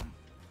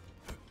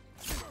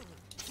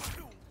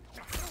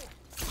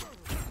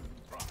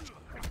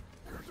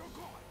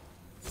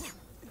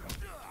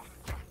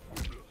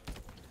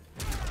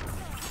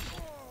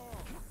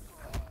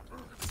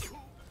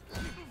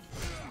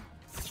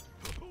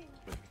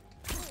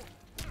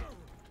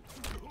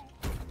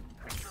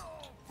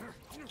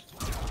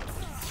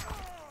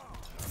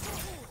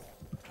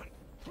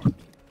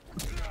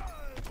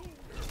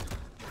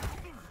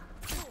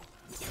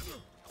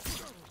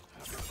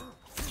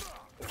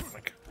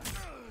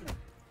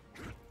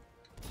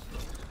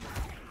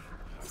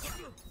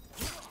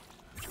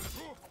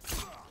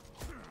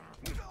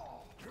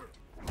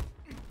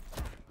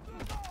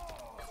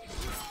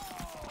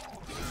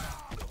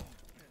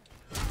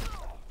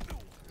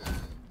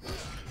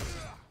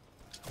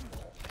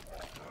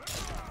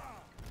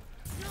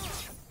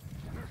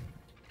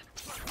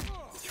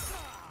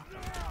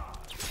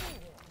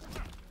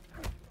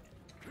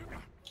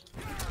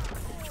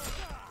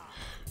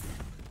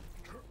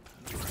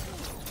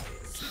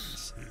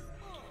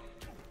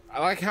 I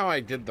like how I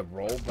did the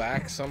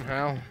rollback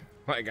somehow.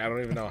 Like, I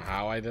don't even know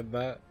how I did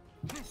that.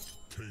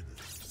 Kanan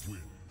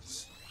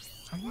wins.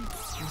 I'm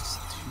just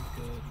too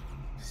good.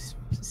 So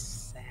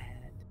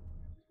sad.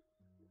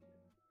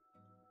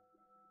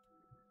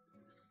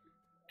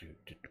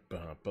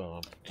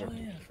 Oh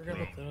yeah, I forgot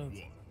about the other Round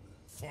thing.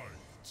 1.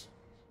 Fight.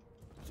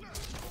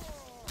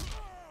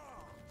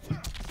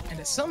 And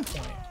at some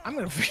point, I'm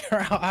gonna figure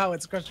out how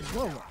it's crushing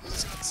global.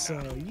 So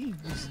you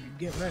just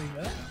get ready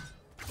for that.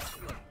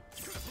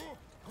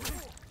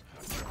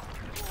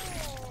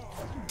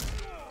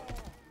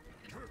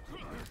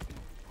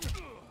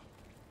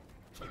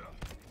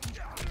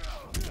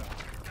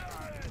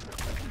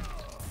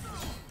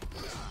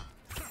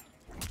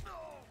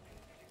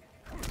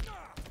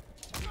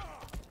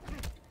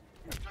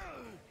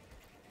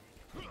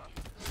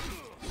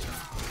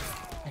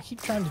 I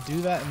keep trying to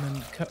do that and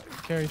then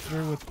carry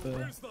through with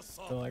the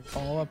like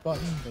follow-up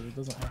button, but it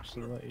doesn't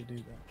actually let you do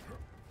that.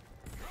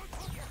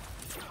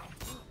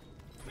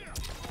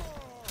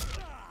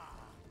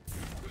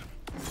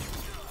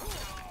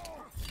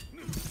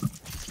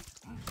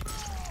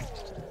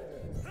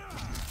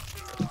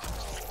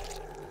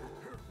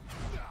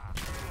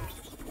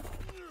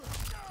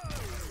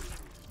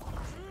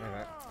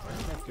 Man, why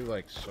did that do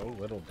like so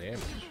little damage?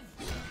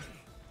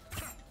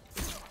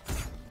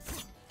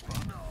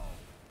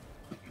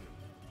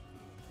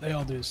 They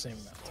all do the same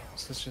amount of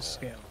times. It's just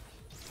scale.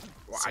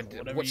 Well, So I did,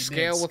 whatever what you did,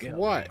 scale with scale.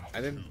 what?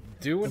 I didn't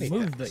do The anything.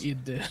 move that you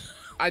did.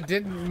 I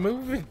didn't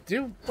move it,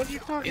 dude. What are you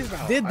talking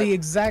about? Did the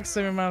exact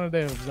same amount of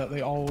damage that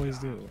they always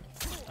do.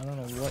 I don't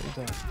know what you're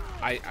talking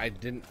about. I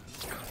didn't.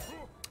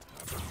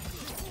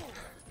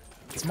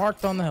 It's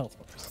marked on the health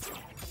bars.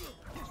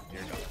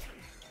 You're done.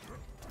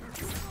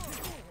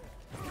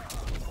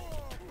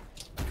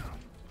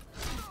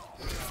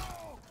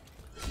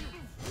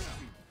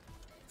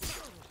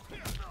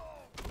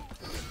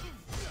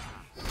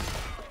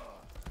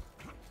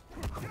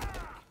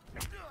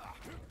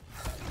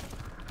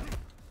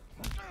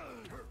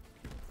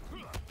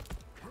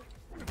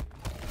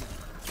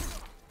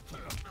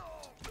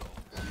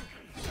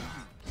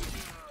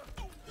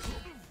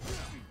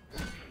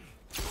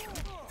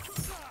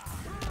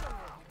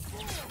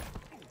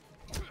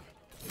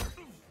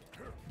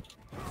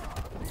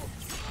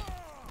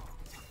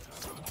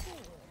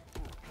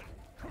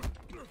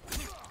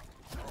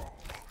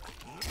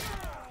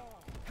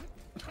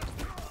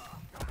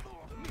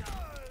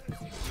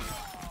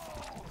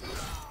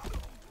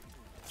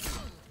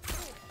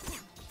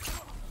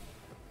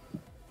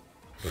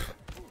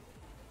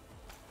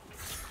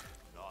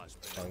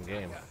 Fun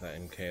game, that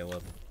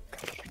MK11.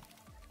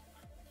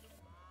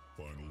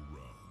 Final round.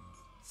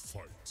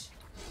 Fight.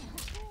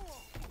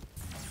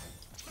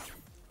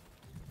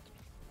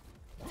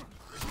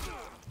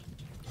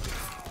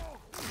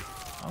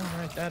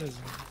 Alright, that is.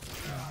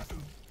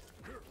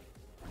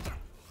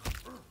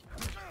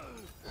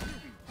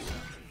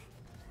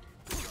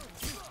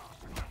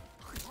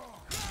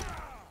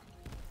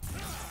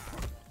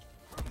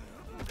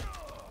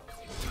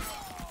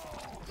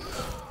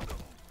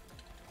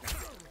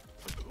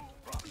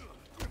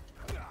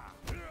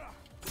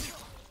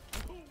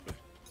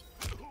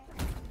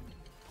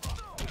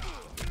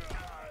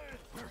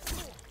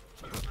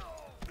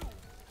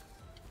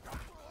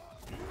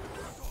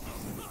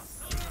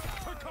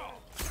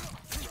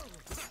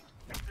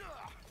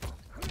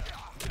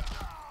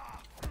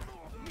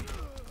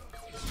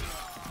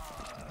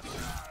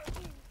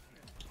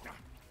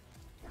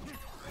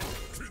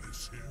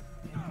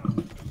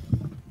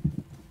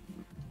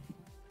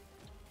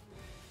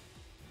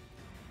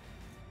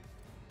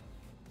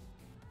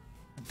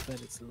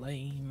 But it's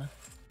lame.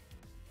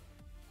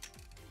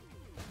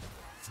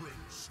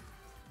 Friends.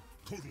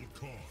 Total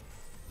Khan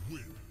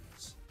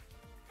wins.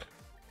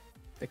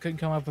 They couldn't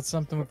come up with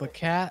something with a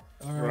cat,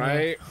 or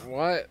Right?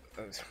 What?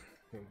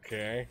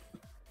 Okay.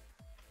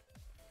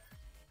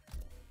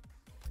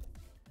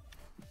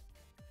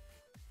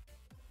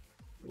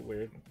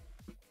 Weird.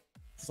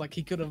 It's like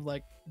he could have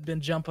like been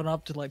jumping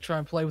up to like try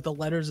and play with the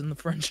letters in the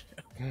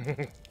friendship.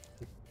 Round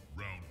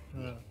Oh,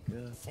 one.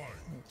 God. Fight.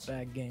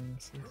 Bad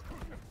games.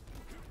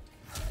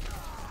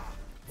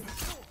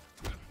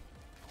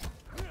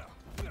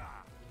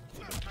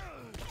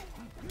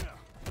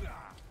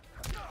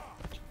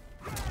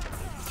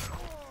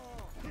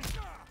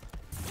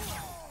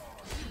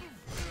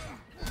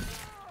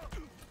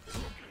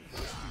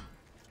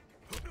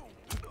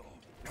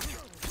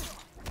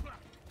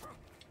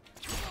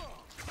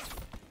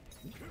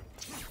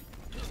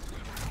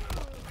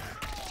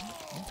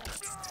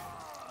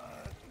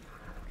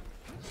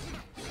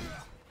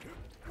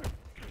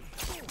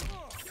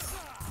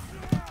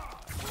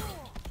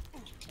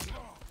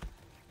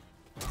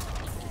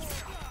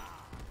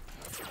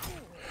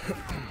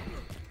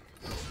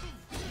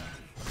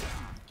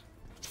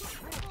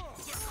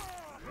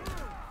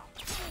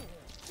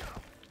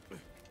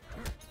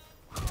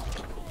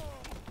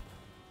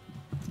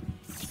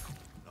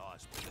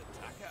 Nice bit of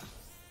attacker.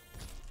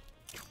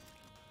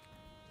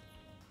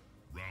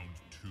 Round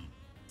two.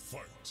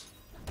 Fight.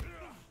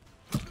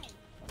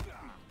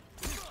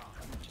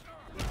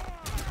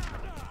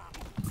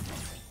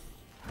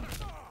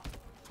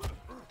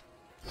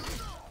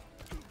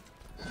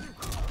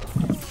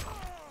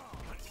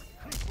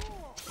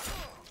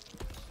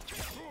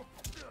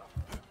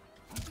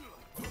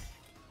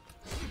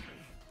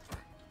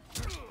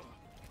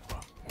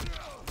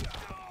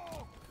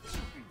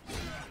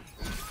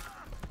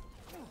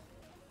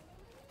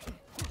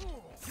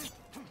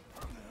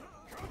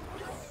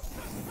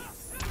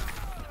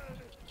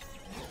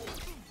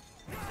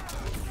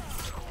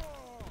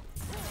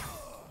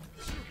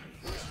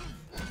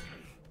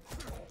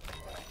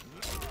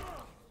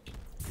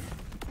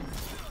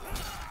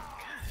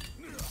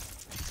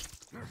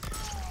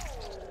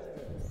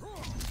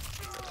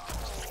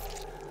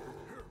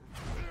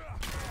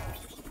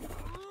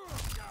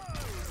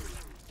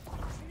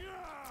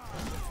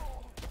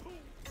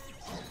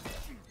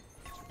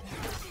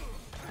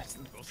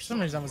 For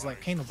some reason, I was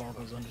like, Kano Ball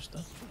goes under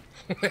stuff.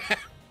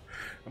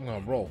 I'm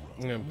gonna roll.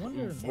 I'm gonna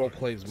wonder- role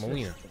play as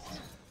Melina.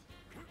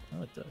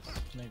 Oh, it does.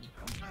 Maybe.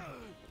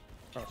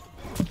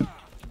 Oh.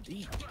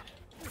 Indeed.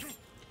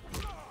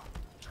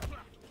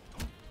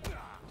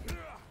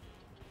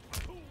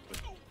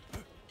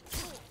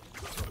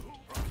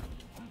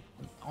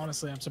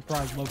 Honestly, I'm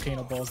surprised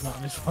Volcano Ball's not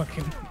in his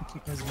fucking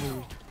his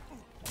movie.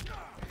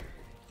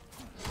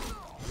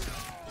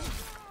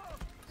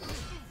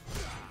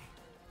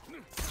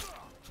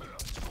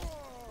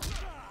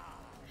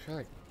 I feel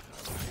like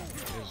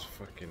his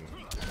fucking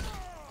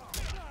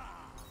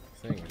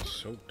thing is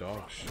so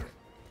dog shit.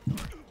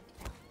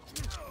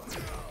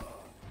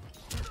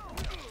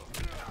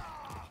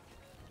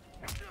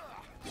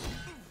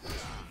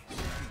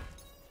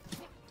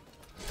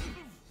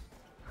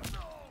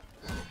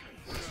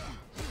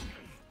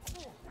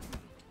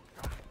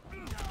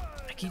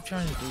 I keep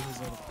trying to do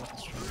his other fucking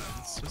stream.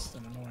 It's just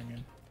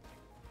annoying.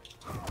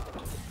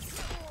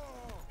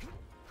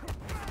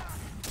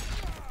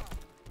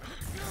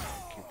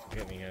 Keep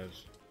forgetting he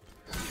has.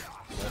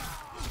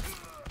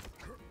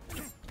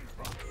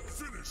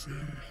 Finish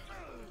him.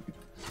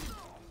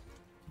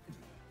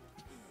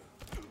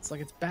 It's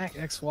like it's back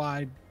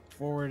XY,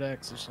 forward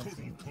X or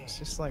something. It's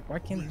just like, why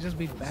can't it just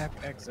be back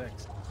XX?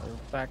 Or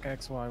back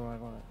XYYY?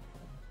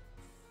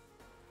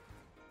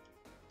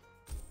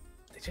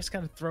 They just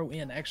gotta throw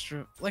in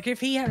extra. Like, if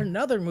he had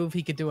another move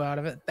he could do out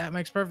of it, that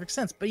makes perfect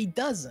sense, but he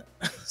doesn't.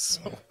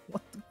 So,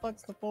 what the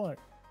fuck's the point?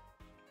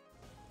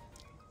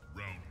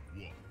 Round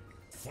one.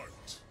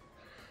 Fight.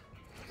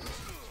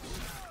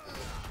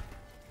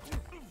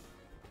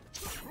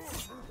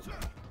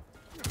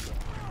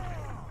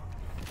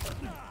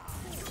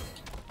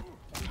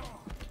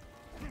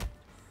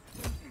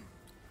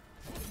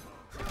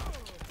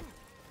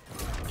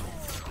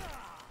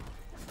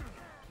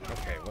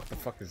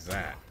 fuck is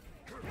that?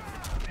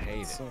 I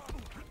hate it. So,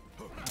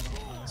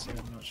 honestly,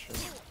 I'm not sure.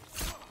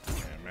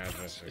 Yeah,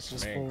 imagine It's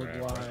just forward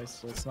grab, Y,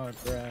 so it's not a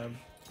grab.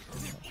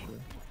 I'm not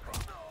sure.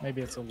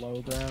 Maybe it's a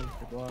low grab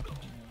for blocking.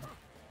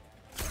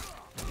 Yeah.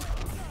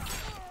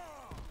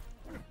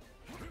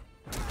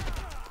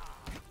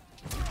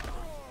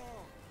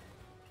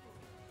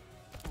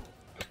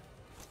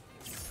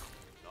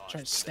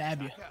 Trying to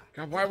stab you.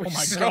 God, why are we Oh my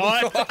so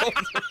God. cold?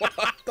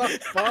 What the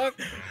fuck?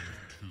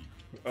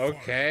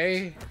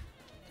 Okay.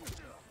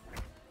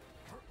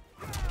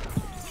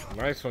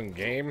 Nice one,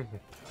 game.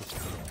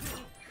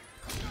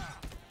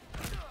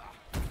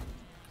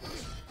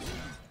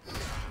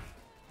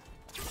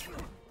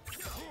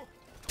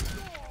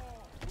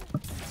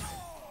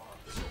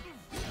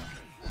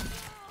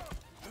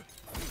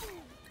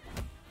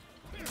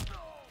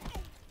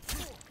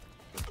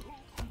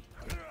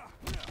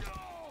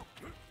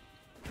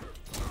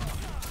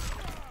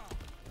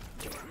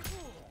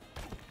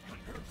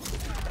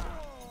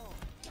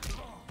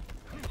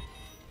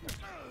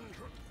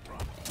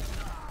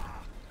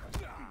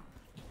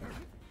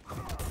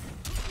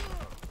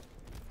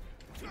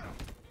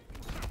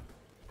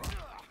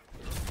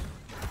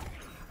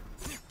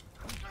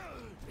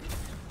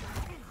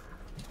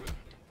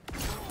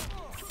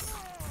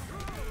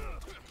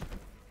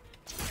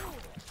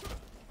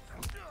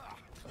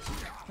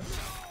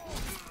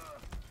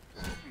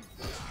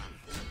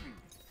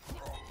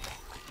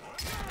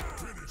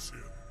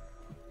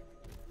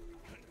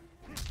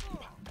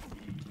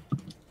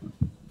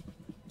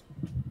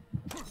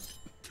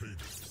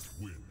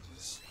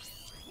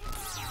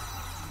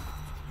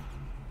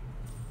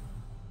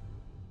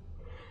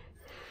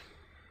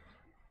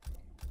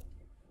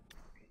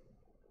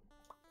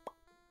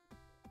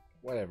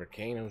 Whatever,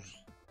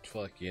 Kano's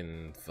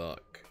fucking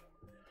fuck.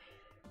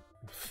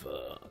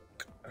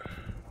 Fuck.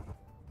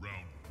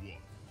 Round one,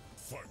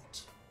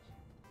 fight.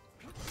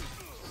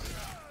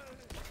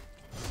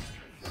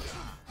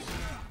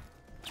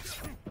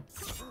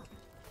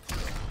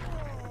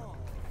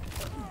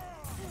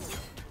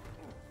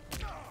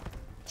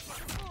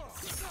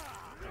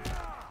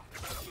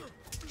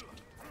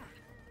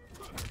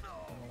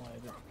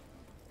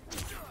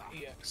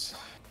 EX.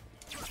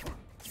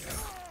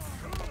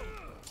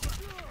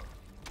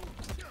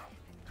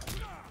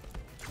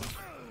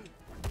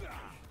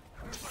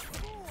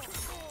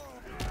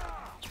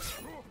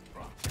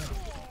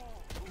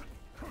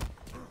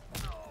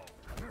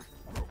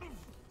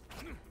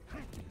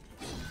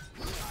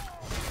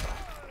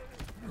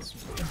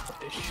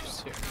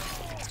 Issues here.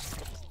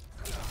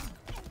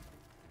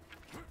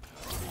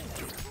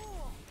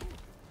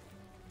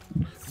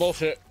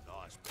 Bullshit.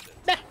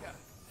 Bah.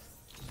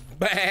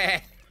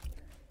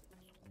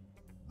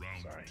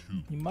 Round Sorry.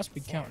 two, You must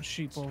be counting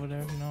sheep over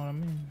there, you know what I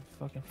mean?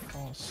 Fucking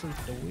fall asleep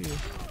at the wheel.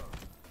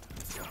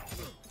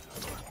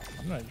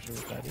 I'm not even sure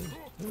what that is.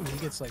 Ooh, he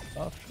gets like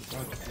buffed. With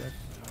all the red.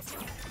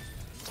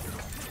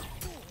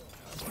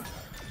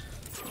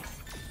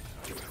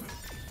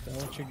 Is that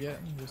what you're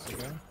getting? Just a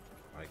guy?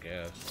 I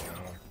guess.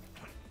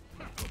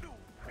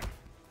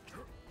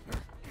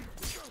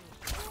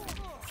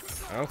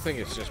 I don't think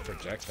it's just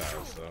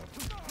projectiles, though.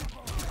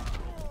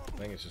 I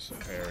think it's just a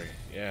parry.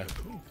 Yeah.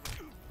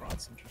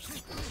 That's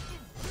interesting.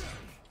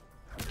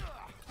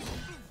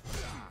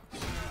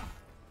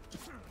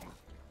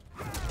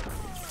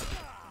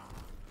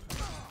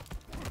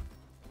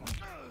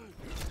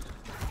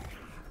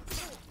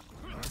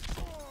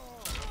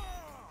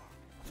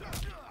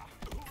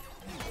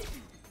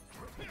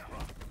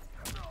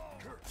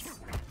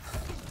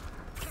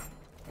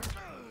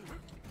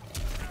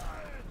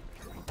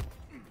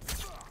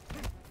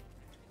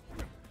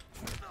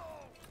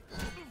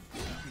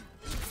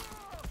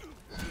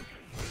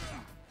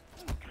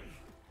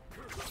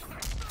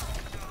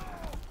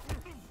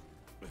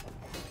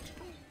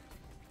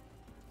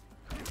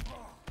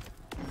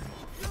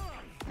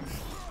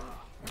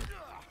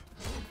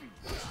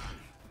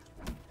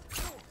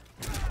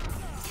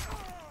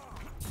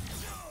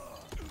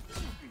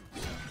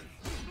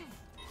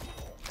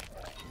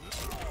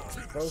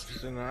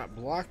 Supposed to not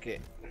block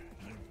it.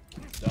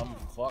 Dumb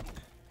fuck.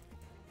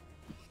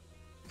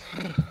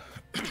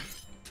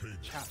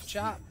 Chop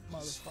chop,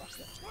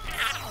 motherfucker.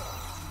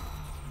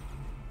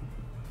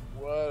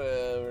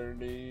 Whatever,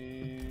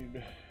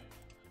 dude.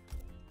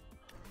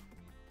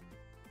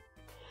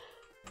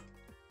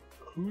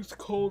 Who's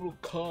Kotal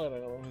Khan? I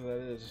don't know who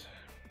that is.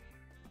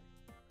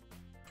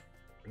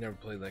 Never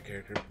played that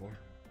character before.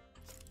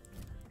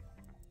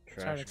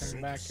 Try to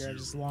come back here. I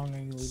just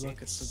longingly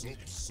look at the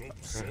Sub-Zero,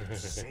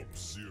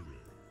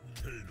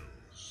 Kano,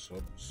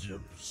 Sub-Zero.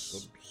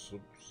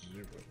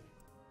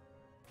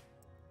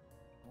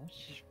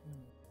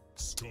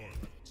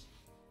 Scarlet.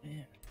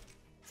 Man.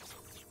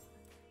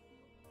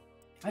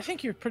 I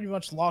think you're pretty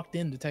much locked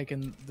into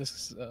taking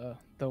this,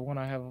 the one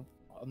I have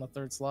on the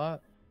third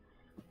slot,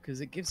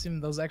 because it gives him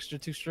those extra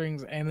 2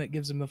 strings and it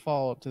gives him the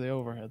follow-up to the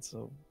overhead,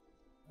 so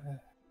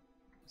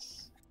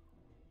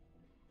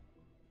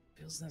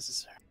feels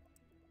necessary.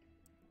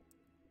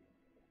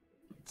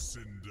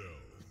 Sindel.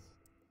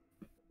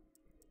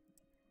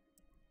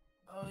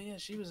 Oh yeah,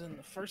 she was in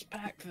the first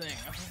pack thing.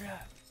 I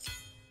forgot.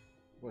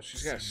 Well,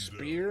 she's got a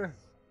spear?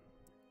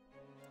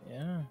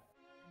 Yeah.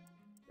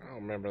 I don't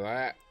remember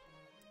that.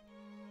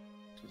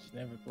 Just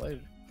never played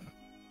it.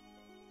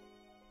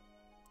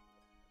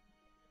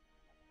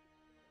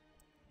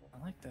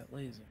 I like that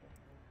laser.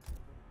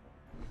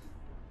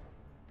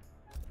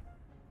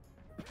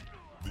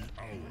 The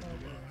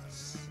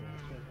hourglass.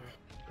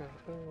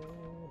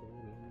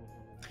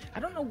 I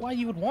don't know why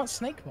you would want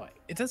Snakebite.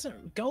 It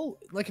doesn't go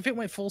like if it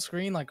went full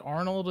screen like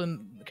Arnold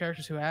and the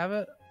characters who have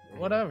it,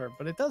 whatever,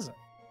 but it doesn't.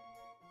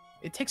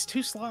 It takes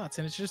 2 slots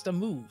and it's just a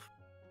move.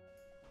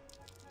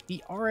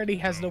 He already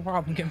has no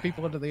problem getting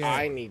people into the air.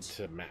 I need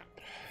to map.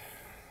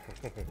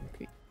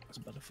 Okay. I was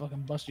about to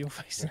fucking bust your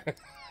face in.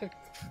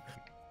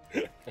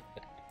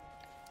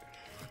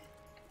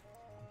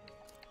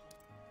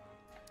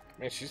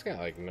 Man, she's got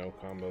like no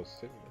combos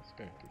too. That's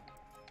good.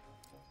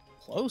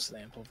 Close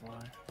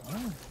amplify.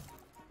 Oh.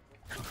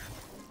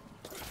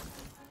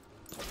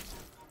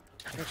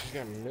 Man, she's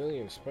got a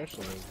million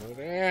special moves. Oh,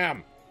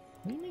 damn!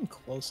 What do you mean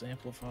close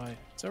amplify?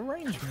 It's a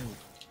range move.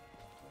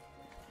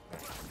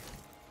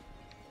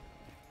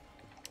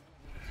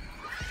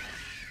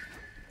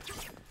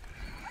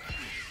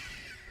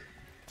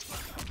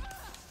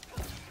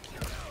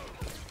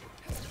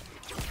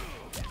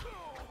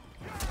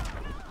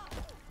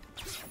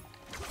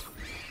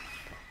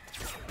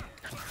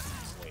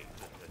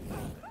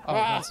 Oh,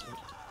 that's what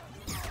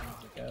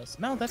I guess.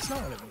 No, that's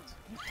not what it means.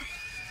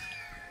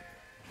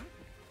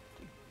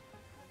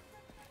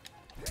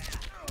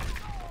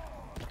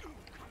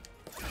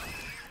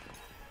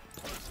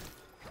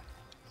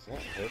 Does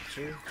that hurt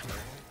you?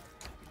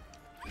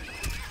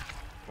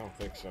 I don't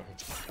think so. I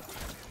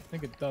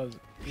think it does.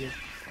 Yeah.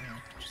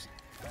 Just...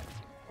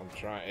 I'm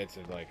trying. It's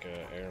like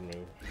a air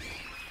move.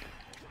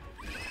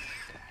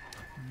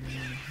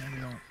 maybe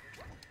not.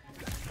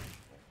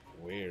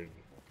 Weird.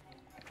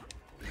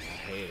 I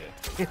hate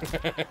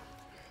it.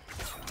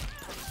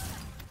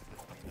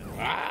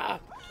 Ah!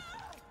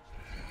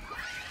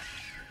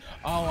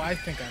 Oh, I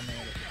think I know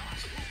what it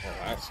is. Oh,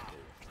 that's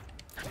good.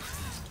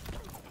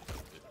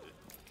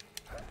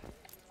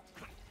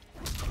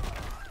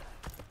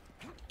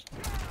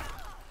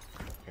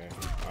 Okay.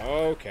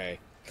 Okay.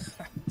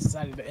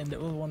 Decided to end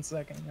it with 1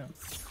 second. Yeah.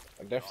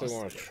 I definitely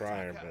want to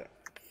try her, but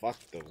fuck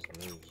those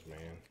moves,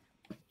 man.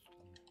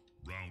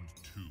 Round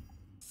 2.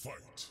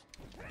 Fight.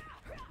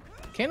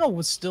 Kano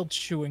was still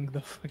chewing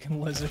the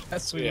fucking lizard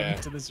as we went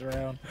into this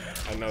round.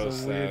 I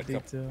noticed that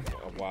detail.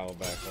 a while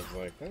back. I was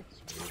like,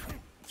 that's weird.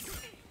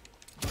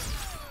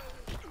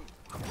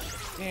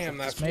 Damn,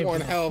 that's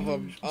one hell of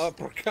a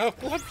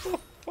uppercut. What the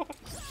fuck?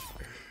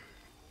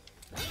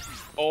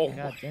 Oh,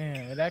 God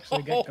damn, it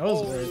actually goes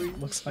where it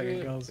looks like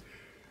it goes.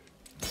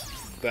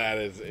 That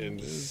is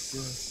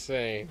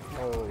insane.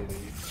 Holy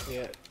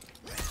shit.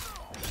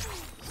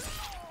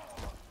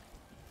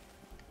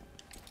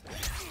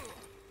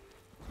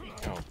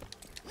 Oh.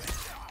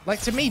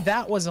 Like, to me,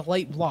 that was a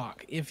late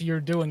block, if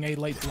you're doing a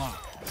late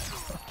block.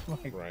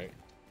 Like, Right.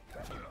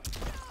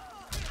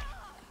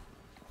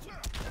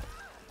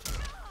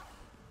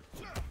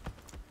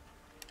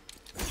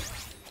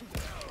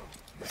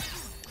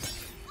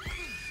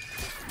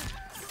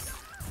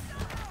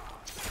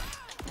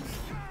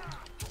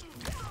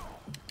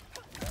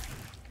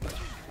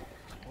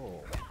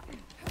 Oh.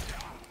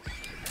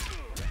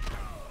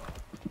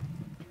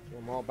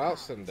 I'm all about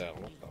Sindel.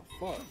 What the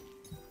fuck?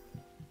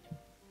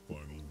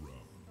 Final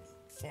round.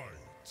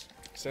 Fight.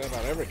 Said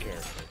about every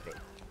character, but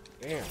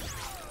damn.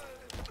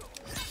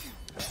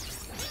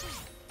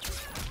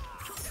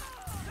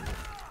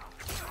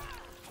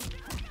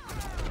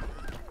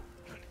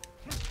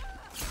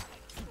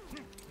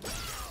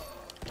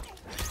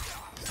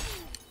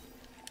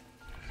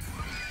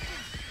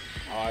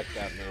 I like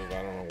that move.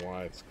 I don't know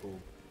why it's cool.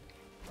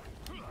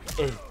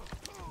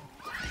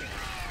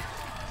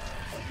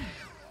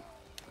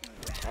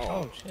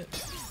 oh, shit.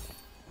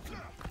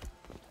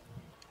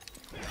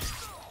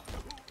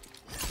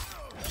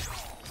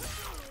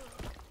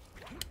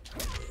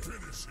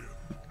 Finish him.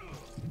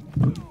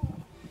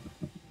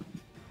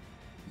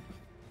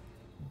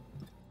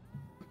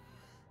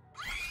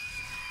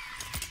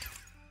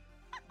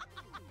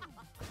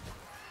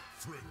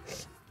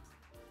 Friendship.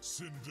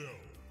 Sindel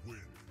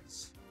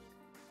wins.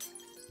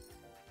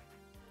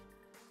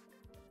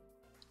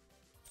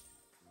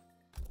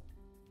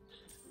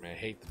 Man, I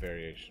hate the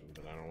variation,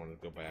 but I don't want to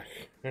go back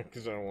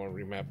because I don't want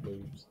to remap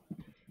moves.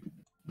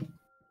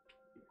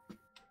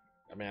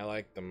 I mean, I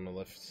like the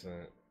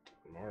Maleficent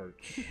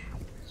March.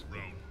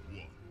 Round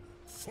 1.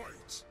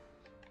 Fight.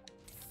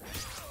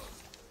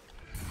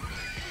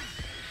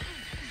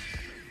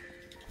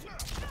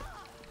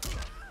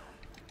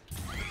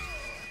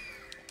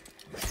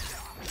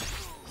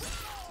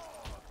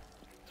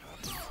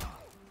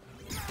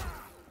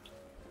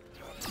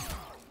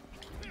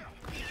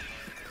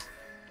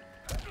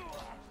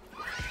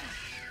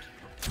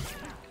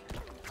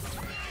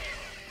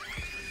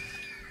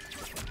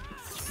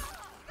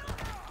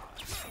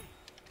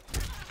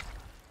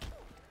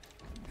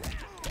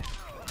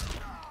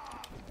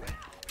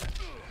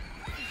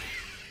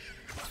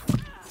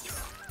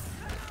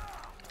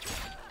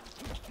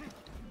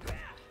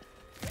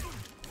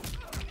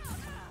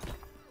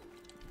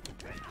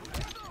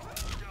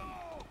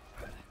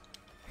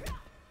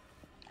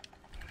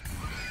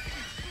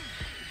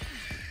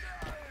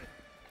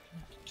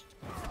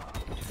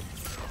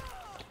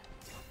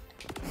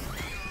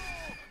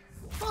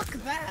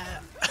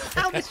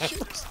 Why did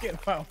yours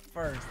get out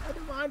first? I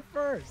did mine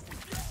first.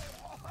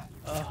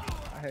 Oh,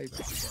 I hate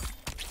this game.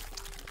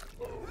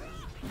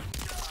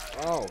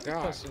 Oh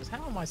god. Questions.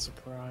 How am I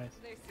surprised?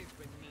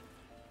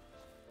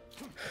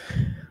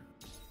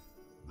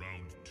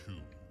 Round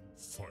 2,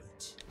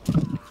 fight.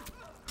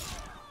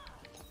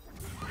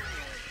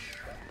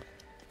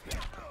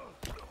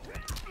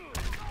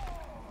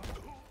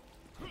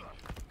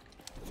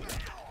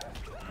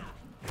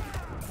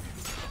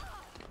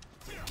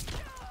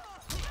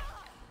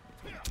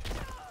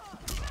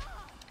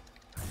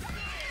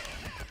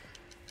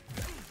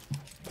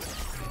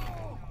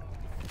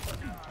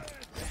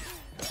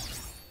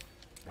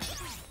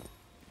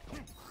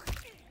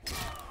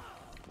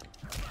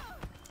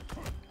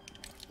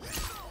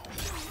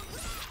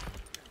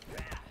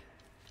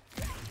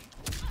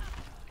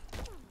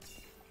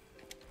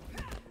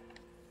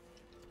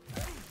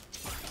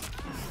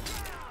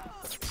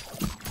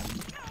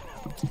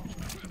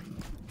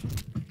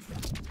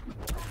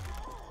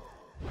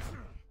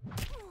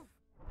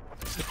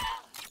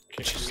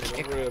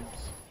 Kick the ribs.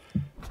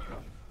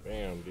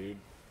 Bam, dude.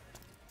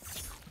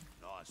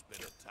 Nice bit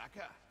of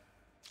tucker.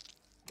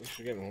 At least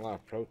you're getting a lot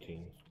of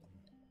protein.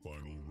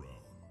 Final round.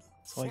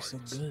 That's why he's so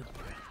good.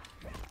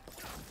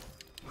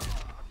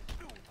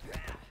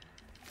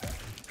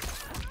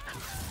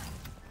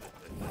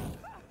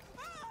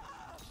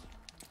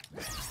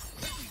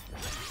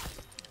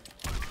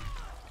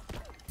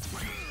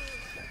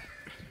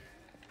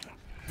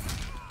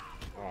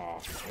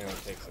 Oh, man,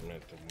 it takes a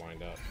minute to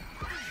wind up.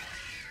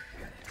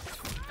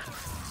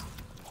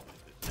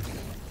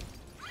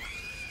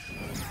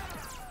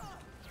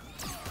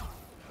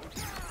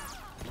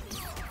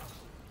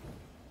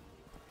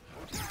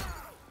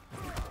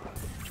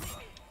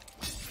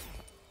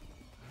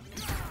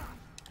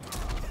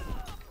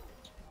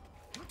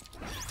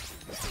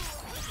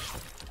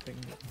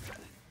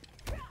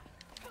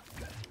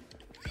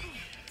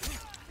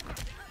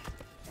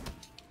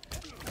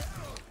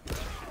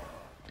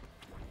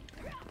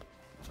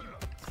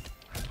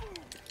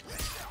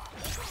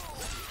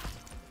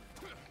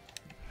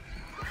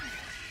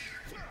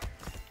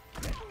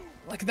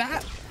 Like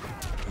that?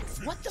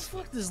 What the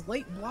fuck does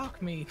late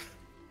block mean?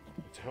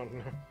 I don't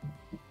know.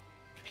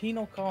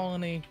 Penal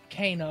colony,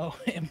 Kano,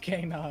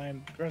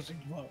 MK9,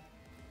 crushing blow.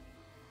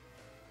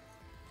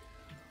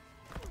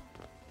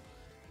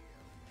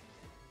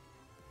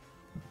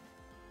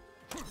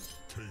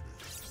 Kano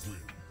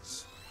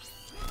wins.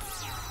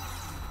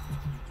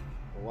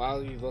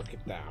 While you look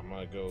at that, I'm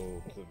gonna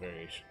go to the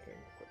variation thing.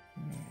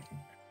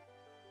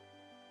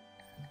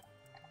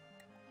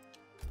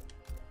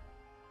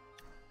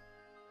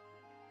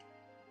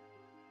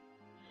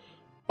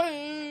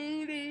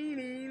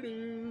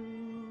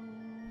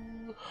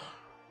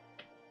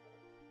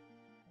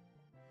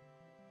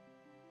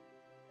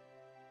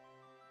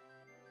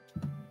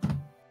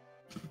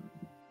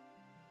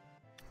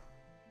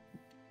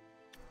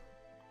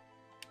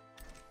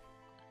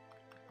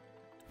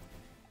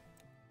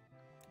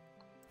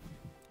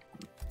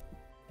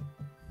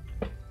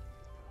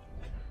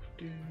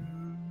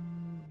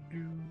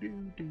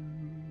 Boo-doo-doo-doo.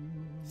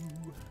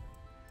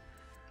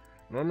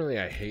 Normally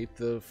I hate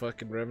the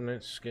fucking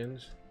Revenant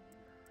skins.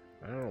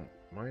 I don't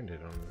mind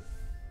it on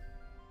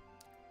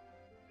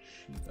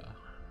Shiva.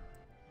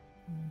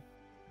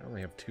 I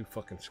only have 2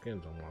 fucking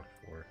skins unlocked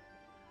for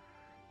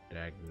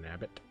Dag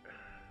Nabbit.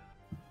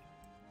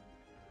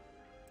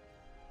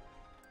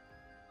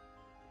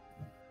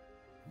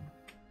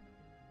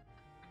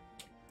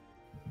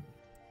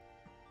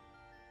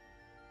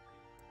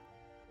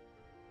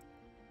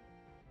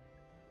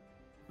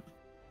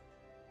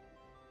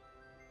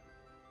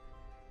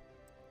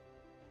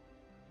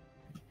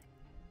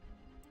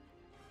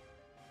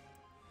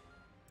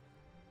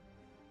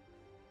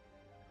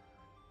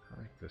 I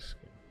like this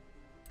skin.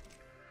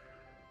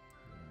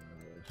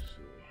 Let's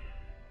see.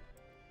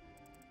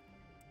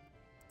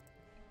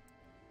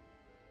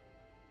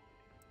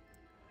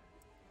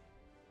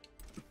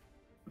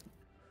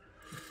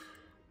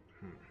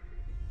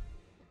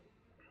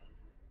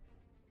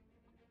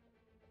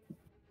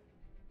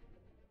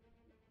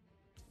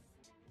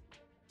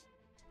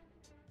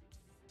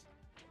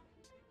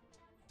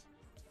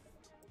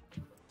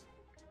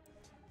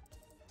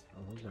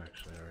 Oh, those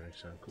actually already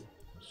sound cool.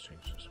 Let's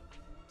change this one.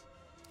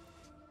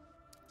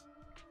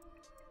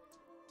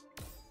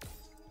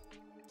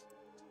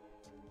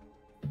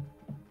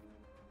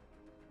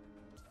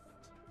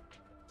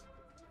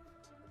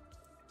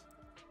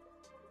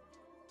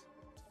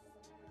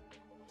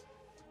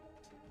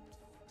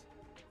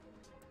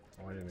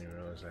 Oh, I didn't even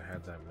realize I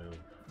had that move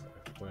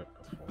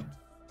equipped before.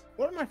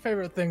 One of my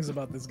favorite things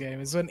about this game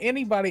is when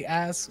anybody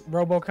asks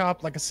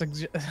RoboCop like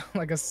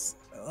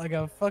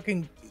a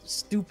fucking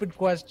stupid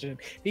question,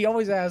 he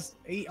always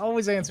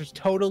answers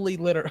totally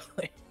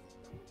literally.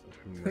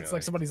 It's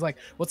like somebody's like,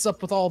 "What's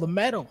up with all the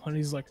metal?" And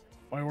he's like,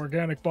 "My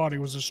organic body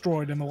was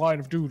destroyed in the line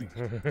of duty."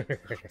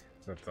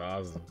 That's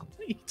awesome. What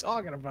are you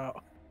talking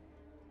about?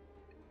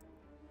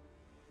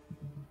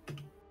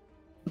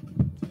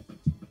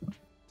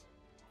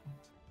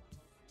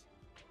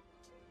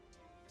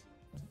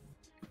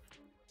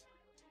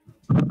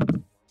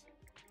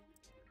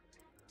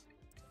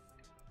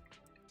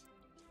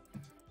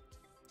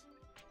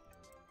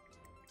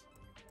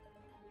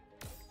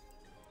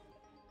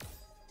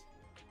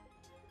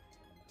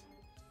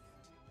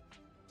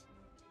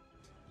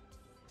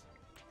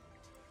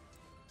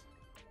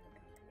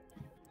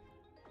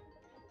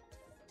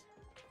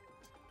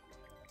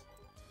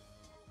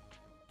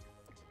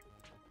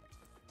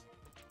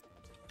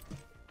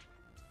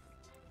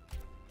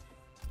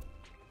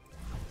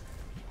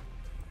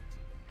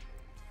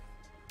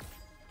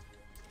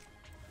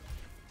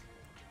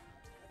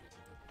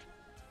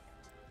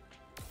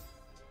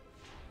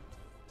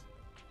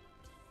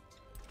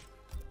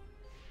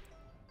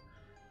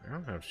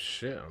 don't have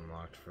shit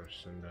unlocked for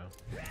Sindo.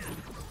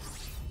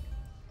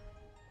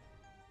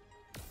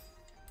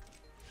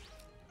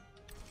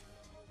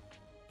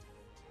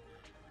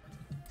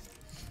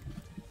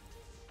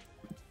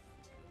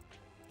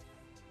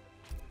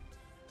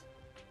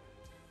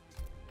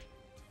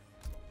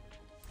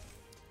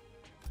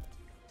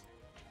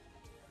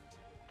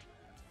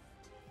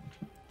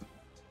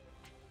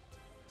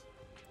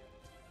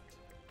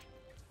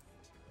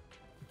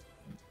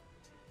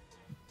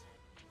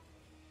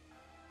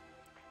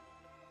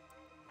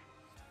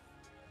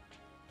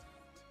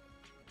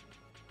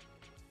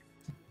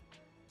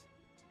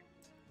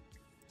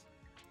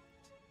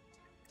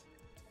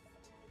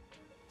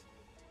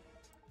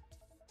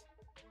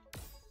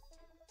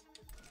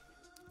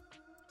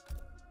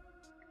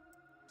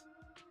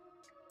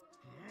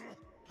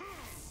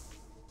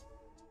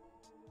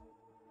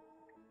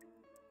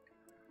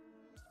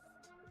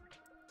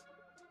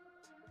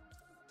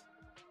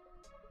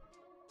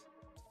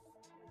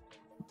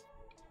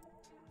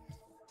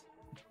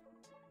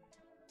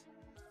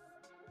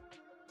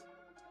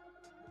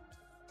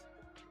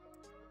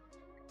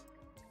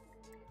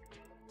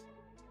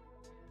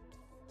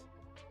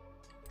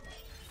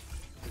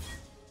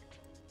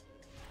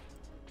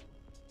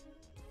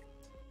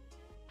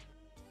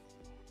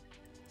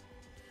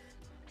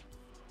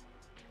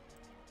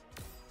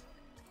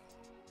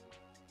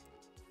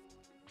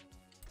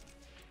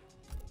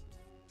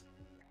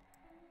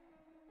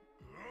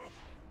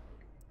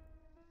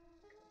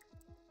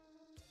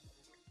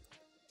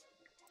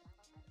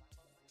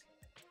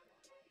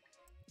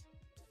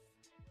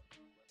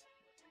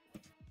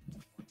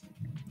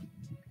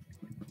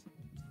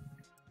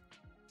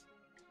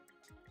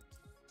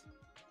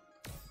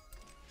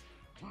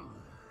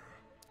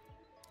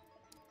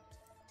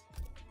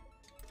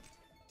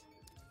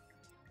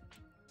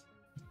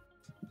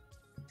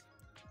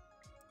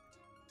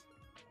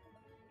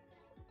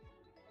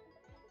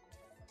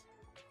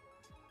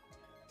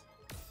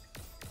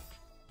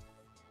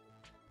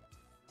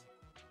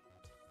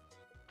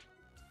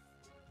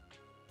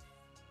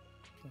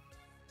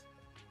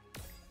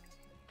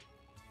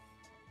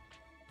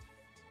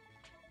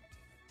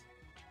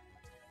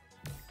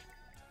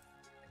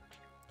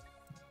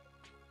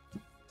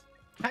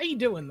 How you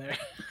doing there?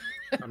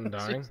 I'm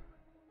dying.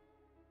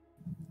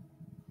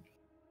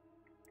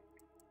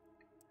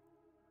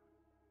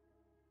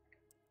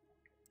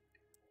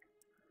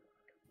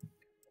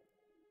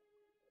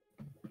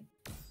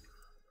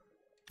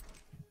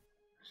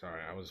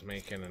 Sorry, I was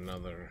making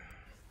another.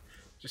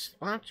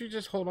 Why don't you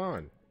just hold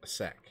on a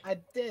sec? I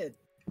did.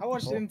 I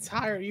watched the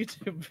entire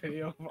YouTube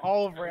video of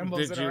all of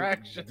Rambo's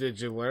interaction. Did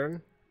you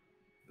learn?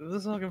 This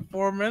is fucking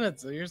 4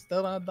 minutes, and you're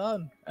still not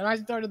done. And I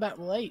started that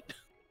late.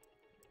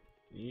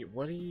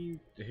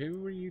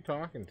 Who are you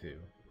talking to?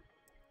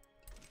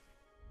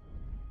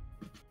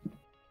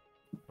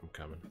 I'm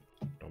coming.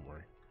 Don't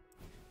worry.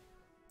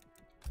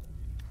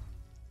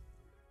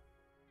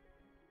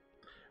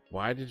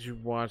 Why did you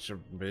watch a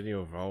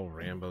video of all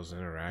Rambo's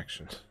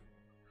interactions?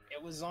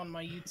 It was on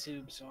my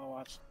YouTube, so I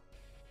watched.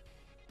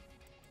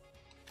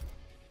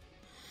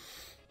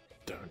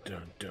 Dun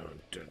dun dun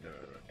dun dun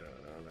dun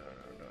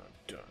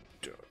dun dun dun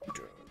dun.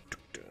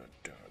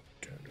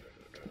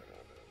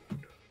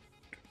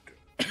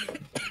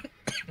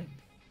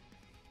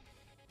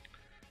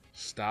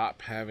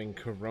 Stop having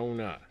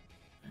corona.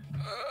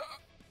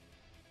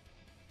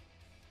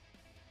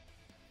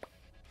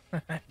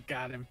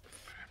 Got him.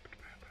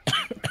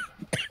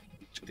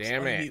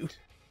 Damn it.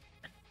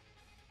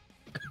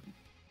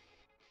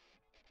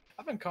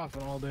 I've been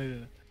coughing all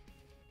day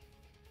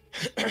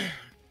today.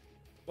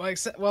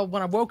 Well,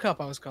 when I woke up,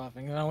 I was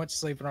coughing, and I went to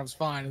sleep, and I was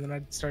fine, and then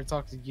I started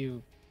talking to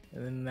you,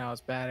 and then now it's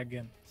bad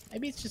again.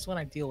 Maybe it's just when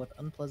I deal with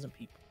unpleasant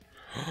people.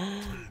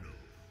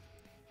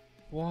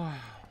 Wow.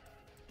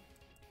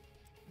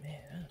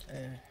 Man,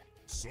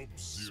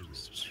 Sub-Zero.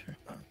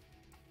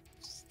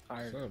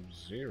 tired of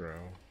Sub-Zero.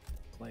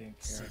 playing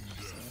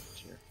characters.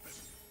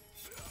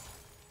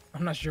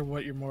 I'm not sure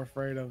what you're more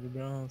afraid of, to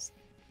be honest.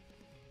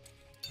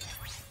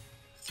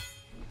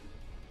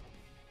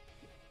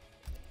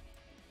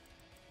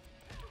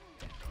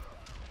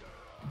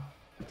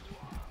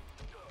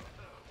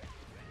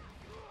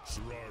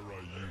 Shirai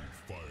Ryu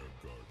Fire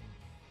Garden.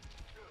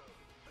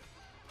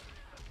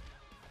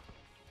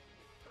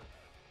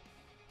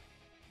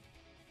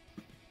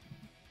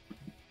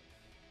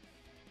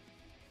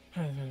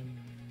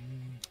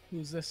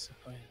 Who's this?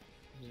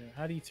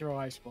 How do you throw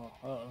ice ball?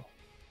 Uh-oh.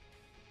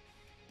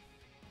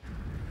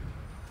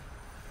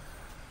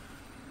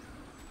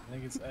 I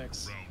think it's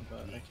X,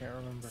 but I can't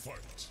remember.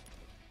 Fight.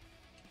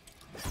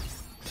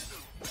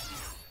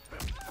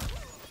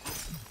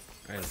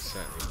 I didn't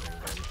set anything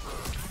then.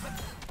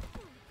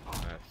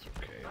 That's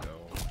okay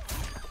though.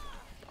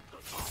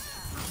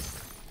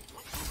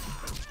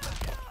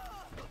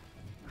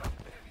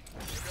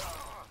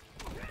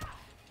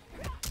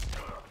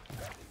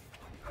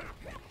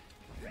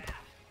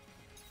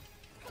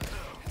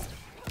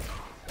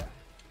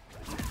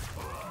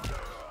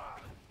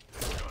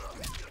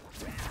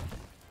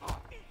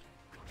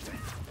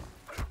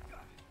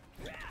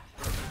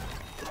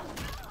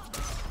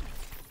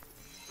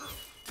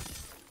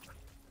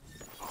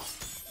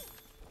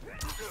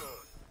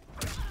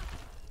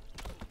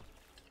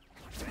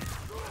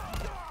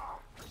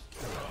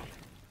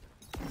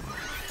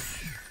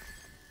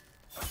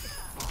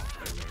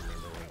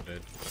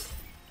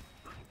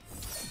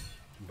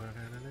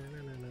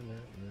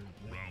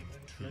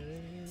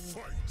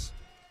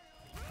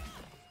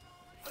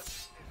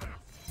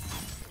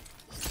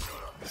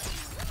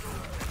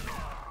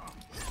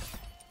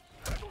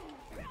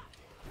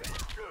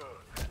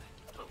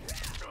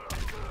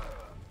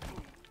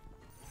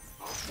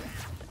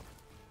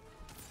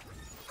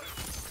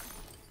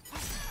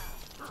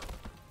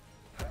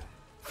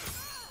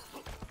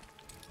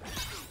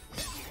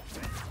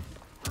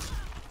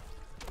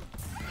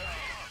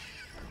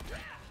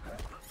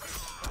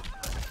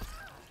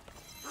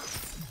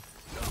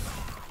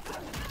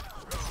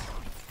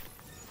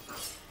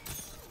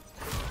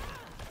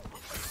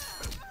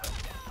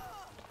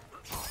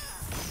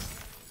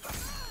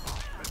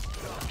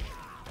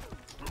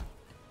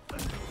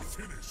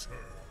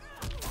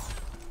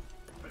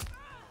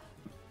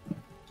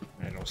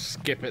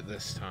 skip it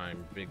this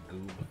time, big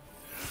goob.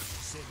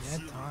 You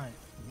had time.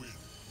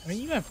 I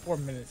mean, you have 4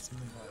 minutes to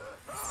move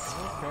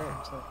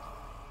on.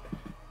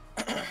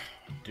 So.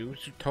 Do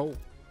what you're told.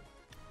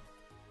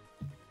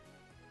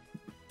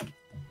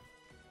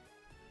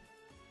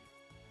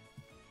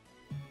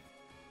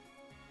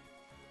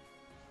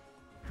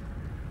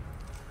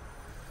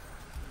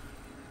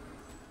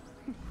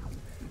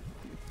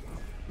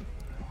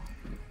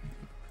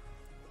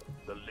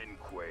 The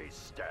Linquays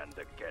stand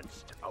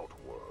against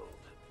Outworld.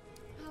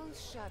 I'll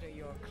shatter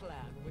your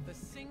clan with a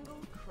single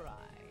cry.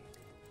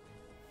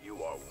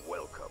 You are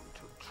welcome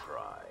to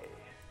try.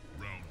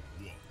 Round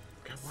one.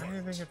 God, why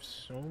do they have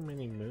so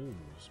many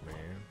moves,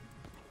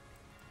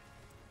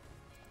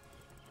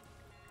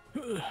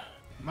 man?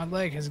 My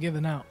leg has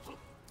given out.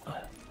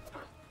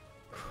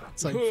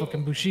 It's like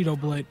fucking Bushido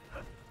blade.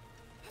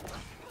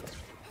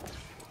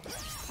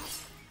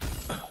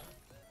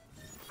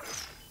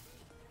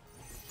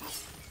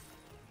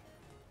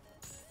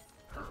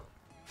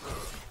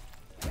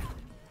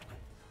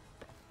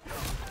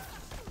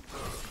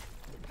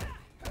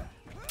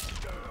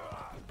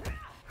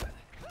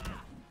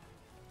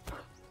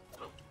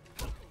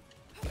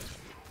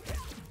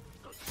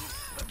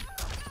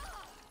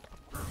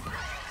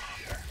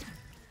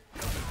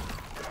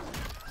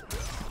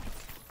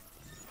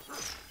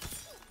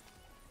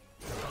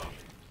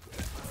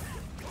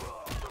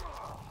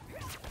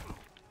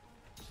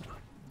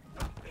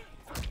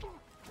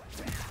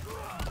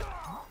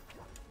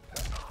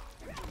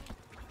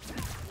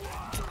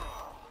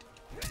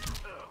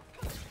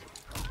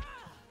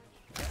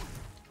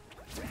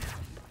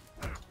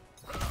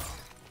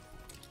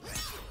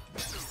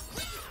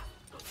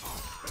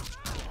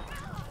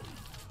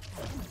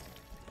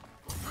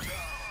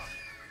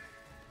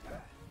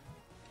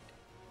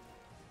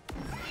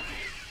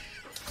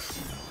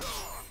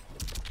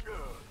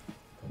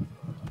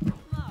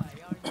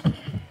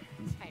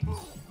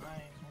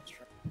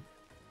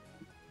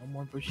 No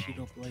more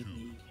Bushido blade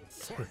need.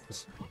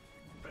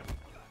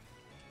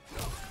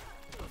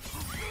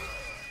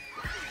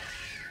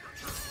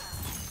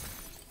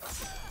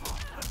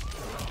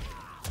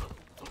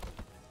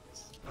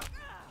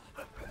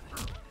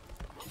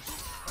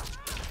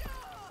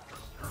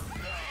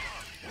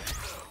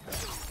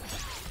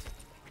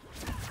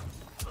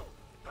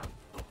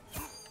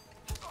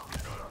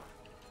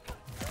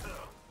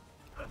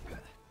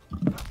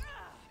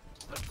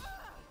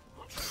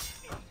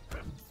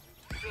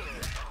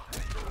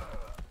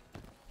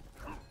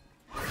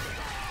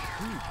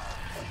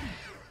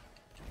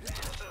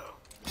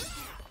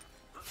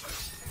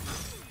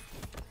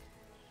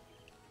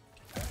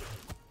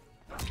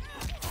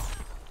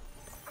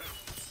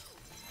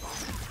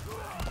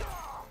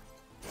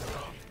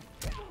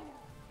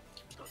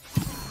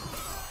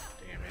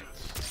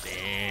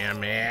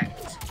 Damn it.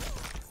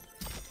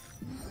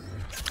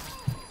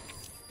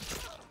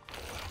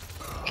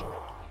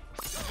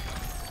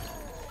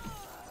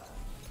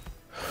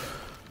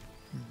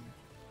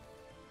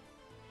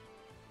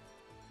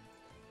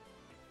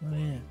 Oh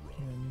yeah,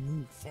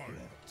 move.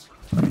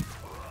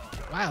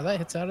 Wow, that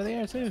hits out of the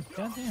air too.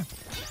 Goddamn.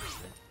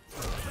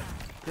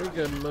 Pretty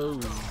good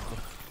move.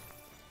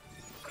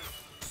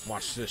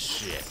 Watch this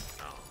shit.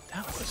 Oh,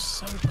 That was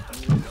so cool.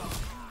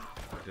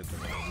 I did the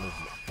wrong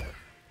movement.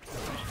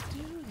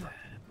 Do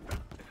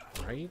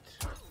that. Right?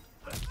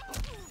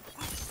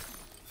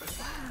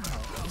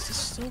 Wow, this is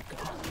so good.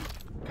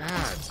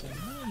 God, This is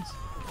amazing.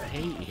 I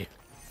hate you.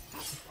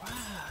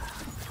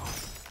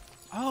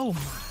 Oh my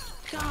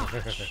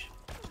gosh.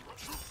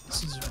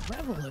 This is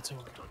revelatory.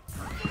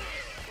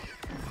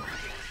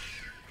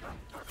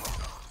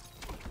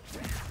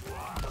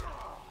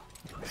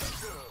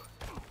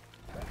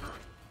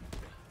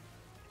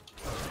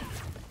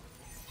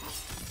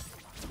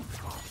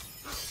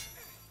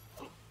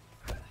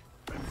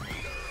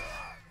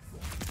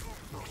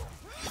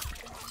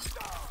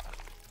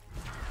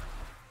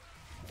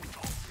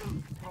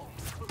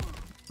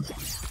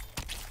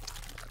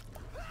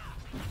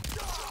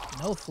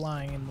 No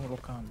flying in Mortal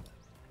Kombat.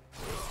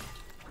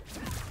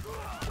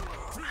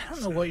 I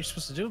don't know what you're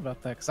supposed to do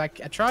about that, because I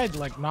tried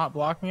like not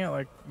blocking it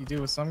like you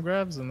do with some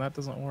grabs, and that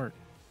doesn't work.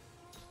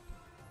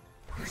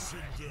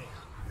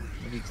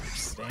 Maybe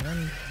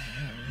stand?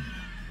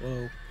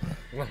 Whoa.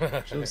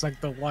 She looks like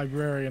the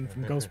librarian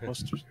from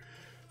Ghostbusters.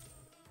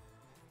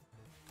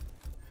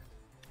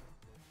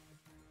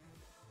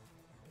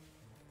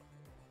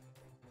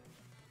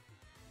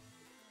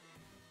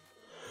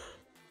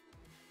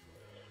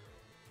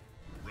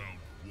 Round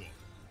one.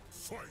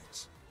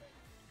 Fight.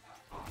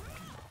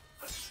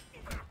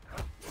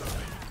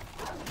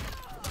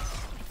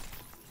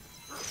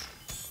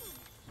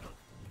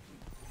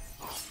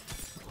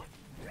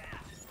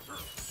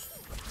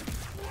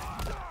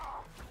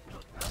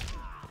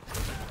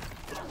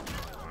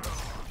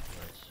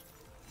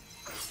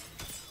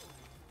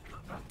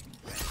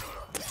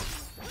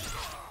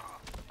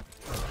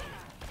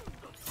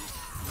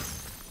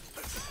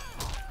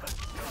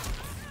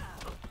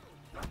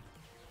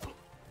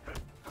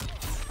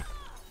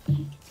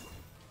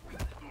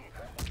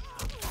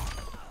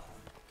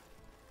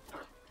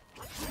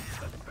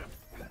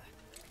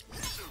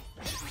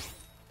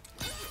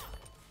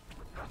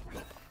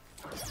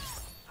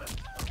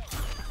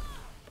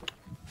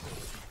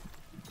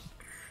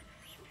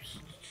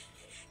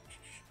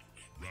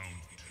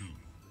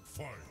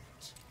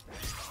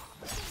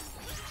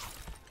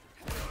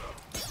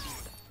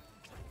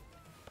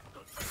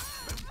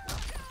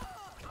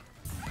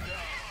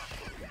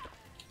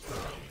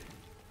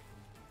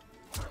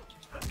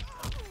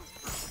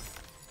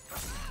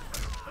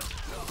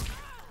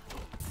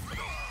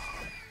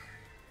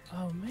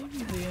 Oh, maybe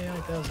the AI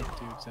doesn't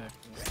do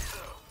exactly that.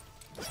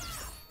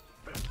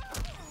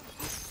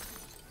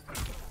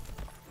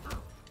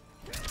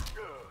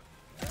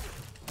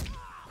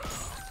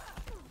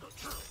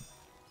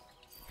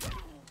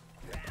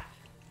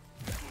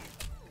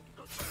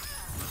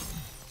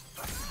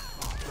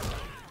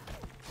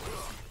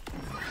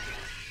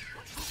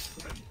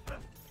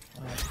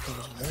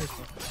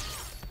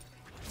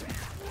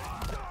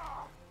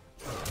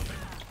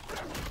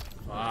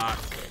 Fuck.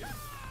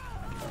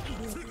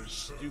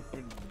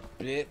 Stupid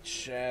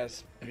bitch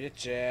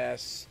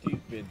ass,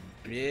 stupid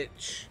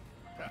bitch.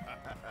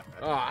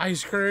 Oh,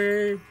 ice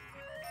cream.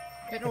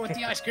 Hit her with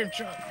the ice cream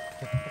truck.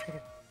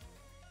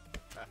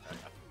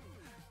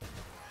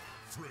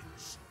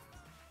 Friends.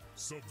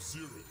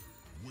 Sub-Zero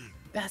wins.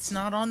 That's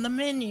not on the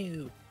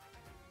menu.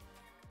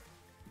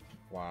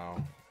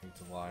 Wow,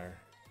 he's a liar.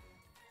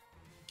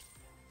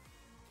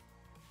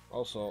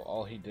 Also,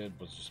 all he did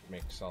was just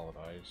make solid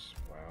ice.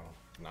 Wow,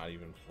 not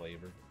even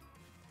flavored.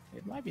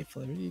 It might be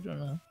flavored, you don't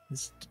know.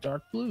 It's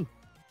dark blue.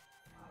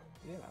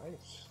 Yeah,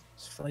 nice.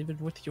 It's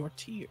flavored with your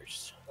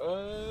tears.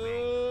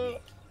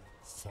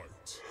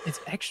 Fight.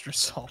 It's extra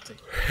salty.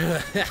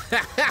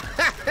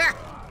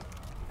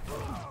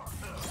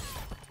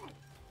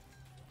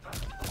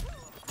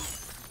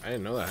 I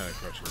didn't know that had a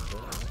crushing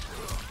before.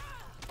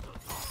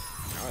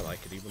 Now I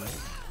like it even more.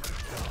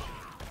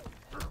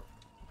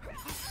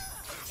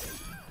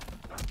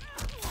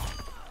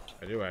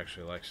 I do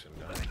actually like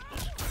Sindel.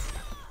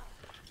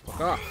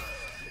 Fuck off!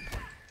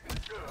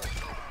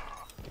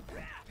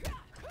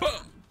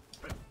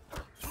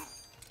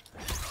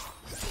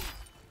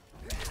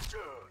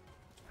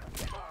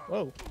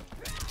 Whoa.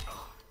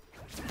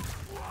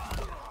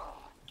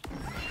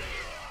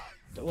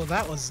 Well,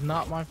 that was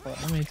not my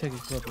fault. Let me take a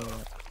clip of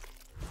that.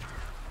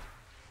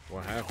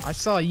 What happened? I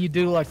saw you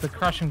do like the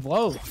crushing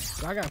blow.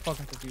 I got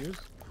fucking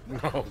confused.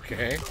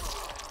 Okay.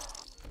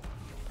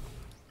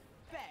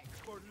 Beg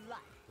for life.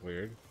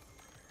 Weird.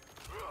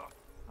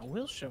 I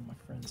will show my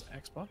friends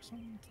Xbox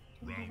on.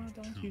 Round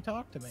Don't two. you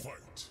talk to me?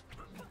 Fight.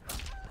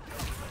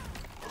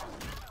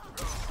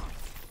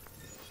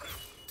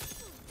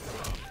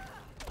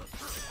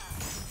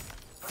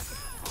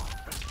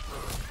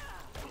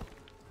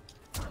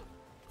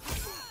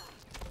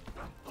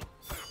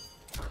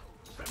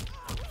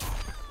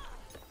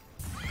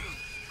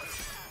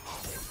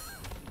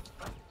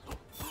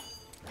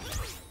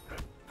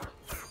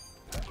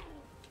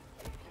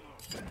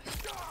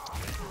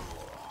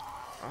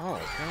 Oh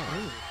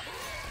god.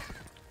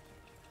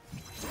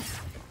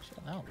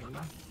 Chill out, dude.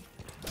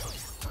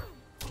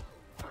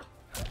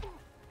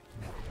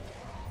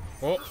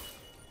 Oh.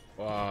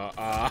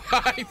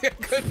 I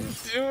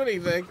couldn't do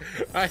anything.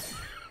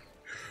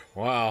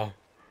 Wow.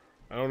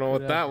 I don't know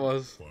what that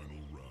was. Final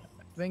round.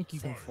 I think you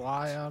can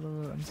fly out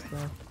of it and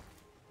stuff.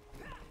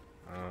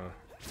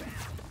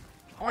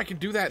 Oh, I can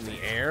do that in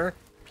the air?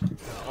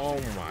 Oh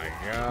my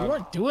You god.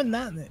 weren't doing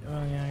that.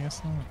 Oh yeah, I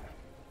guess not.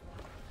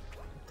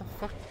 What the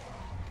fuck?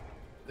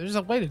 There's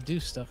a way to do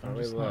stuff. I'm Let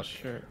me just look. not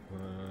sure.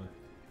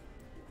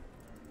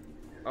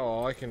 Oh,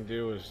 all I can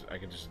do is I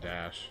can just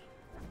dash.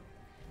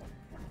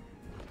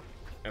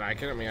 And I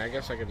mean, I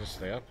guess I could just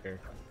stay up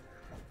here.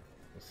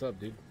 What's up,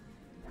 dude?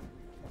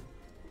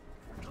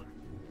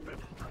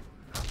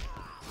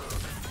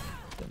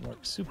 Didn't work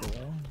super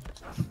well.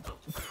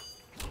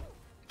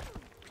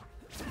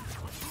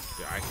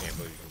 Yeah, I can't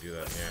believe you can do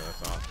that. Yeah,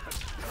 that's awesome.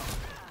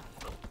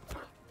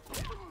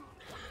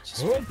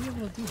 Just want to be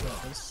able to do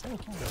that. It's so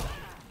hard.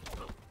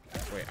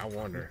 Wait, I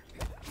wonder.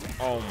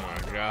 Oh my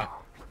god.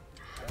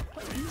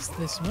 What is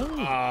this move?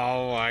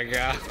 Oh my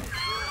god.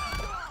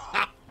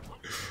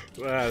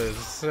 That is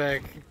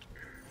sick.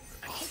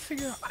 I can't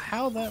figure out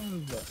how that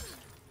move works.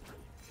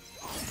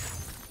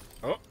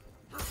 Oh,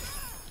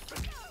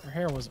 Her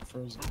hair wasn't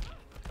frozen.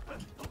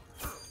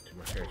 too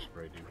much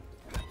hairspray, dude.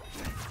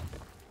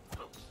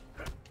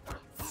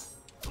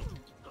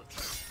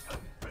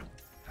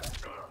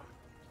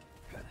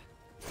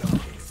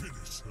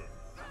 Finish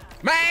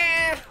her.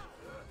 Man!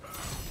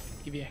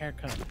 Give you a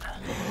haircut.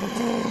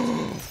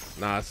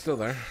 Nah, it's still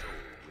there.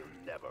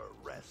 Never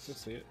rest.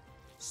 Just see it.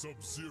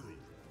 Sub-Zero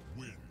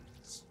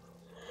wins.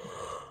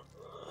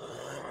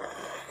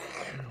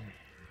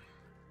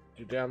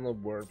 You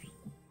download words.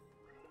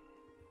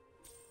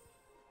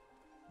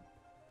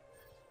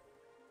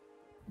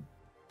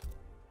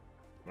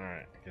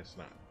 Alright, I guess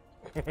not.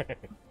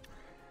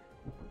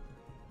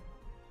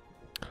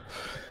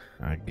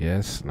 I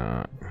guess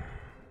not.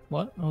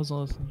 What? I was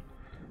listening.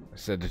 I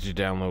said, did you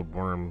download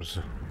Worms?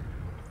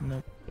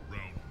 Nope.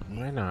 Round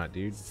Why not,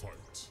 dude?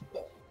 fight.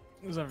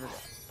 It was over.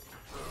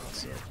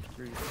 So,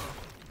 agree.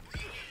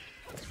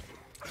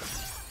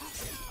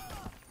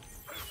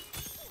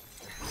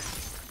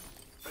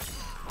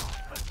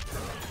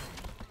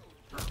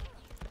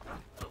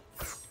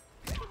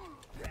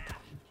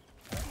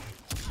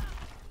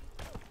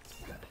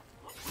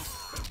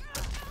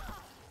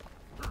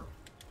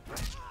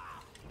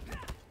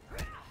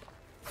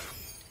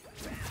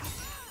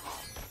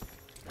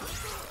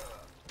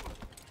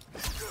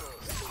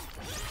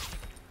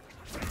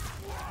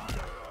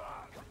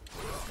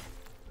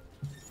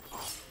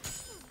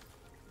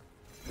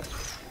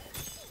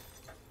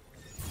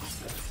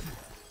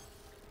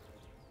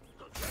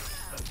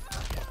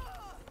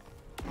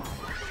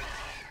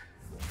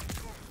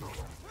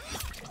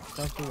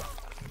 Don't do it.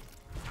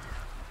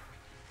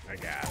 I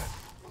got it.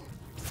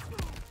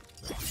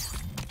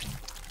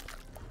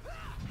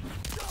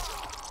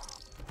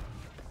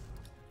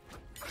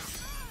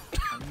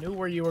 I knew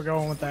where you were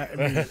going with that.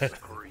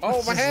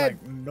 Oh, my head!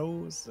 Like,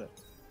 no, sir.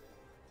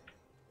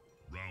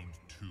 Round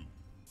 2.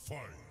 Fight.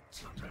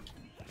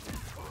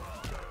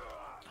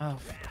 Oh,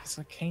 it's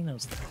like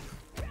Kano's thing.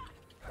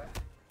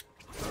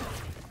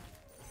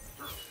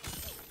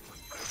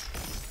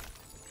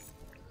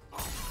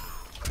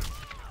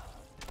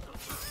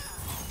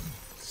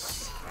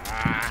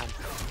 Ah.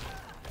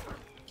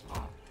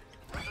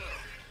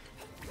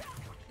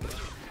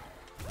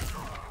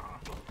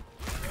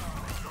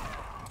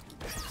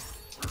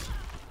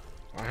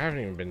 I haven't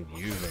even been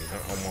using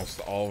almost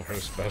all of her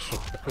special.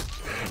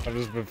 I've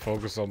just been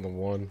focused on the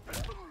one.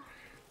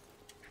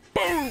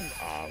 Boom!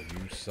 Oh,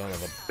 you son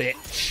of a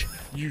bitch!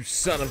 You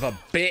son of a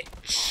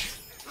bitch!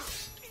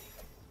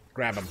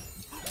 Grab him.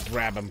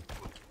 Grab him.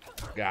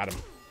 Got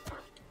him.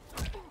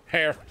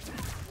 Hair.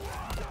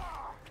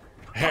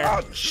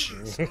 Hair.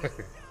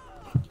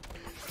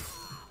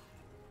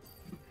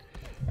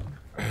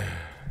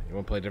 You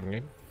want to play a different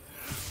game?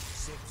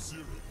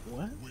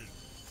 What?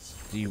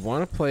 Do you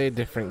want to play a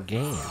different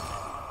game?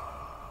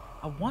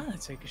 I want to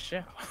take a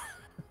shower.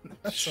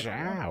 That's what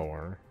I want.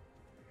 Shower?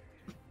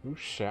 Who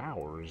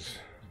showers?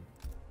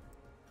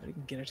 I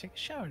didn't get to take a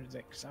shower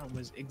today because I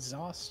was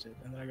exhausted,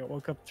 and then I got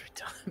woke up 3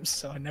 times,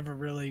 so I never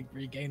really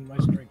regained my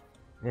strength.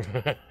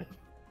 I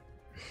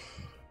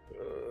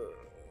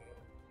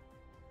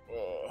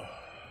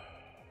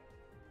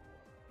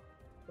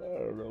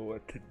don't know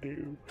what to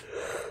do.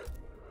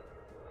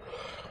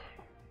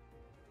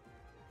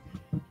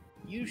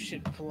 You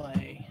should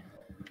play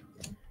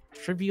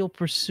Trivial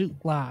Pursuit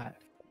Live.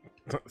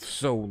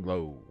 So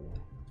low.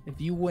 If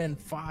you win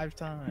 5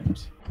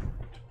 times,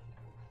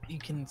 you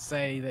can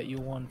say that you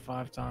won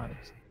 5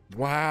 times.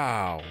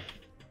 Wow.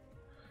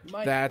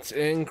 Mike, That's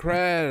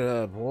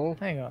incredible.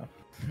 hang on.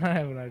 I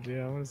have an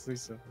idea. I want to see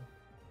something.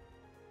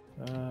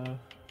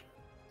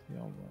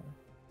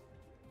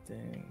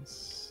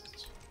 Things.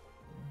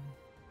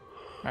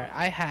 Alright,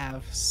 I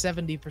have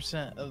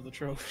 70% of the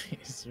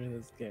trophies for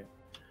this game.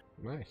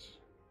 Nice.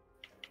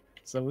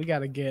 So we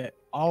gotta get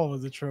all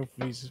of the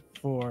trophies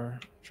for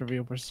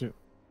Trivial Pursuit.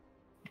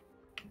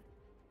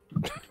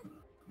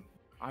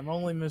 I'm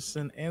only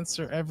missing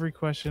answer every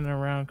question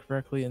around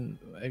correctly in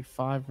a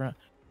 5 round.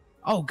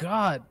 Oh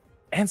god!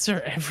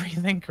 Answer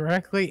everything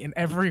correctly in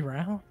every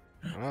round?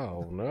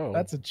 Oh no.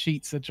 That's a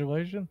cheat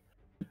situation.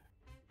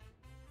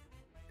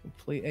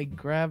 Complete a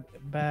grab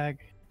bag.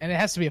 And it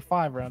has to be a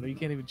 5 rounder. You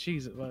can't even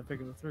cheese it by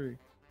picking the 3.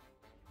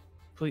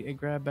 Complete a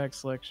grab bag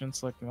selection,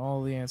 selecting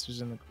all the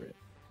answers in the grid.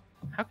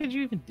 How could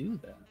you even do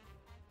that?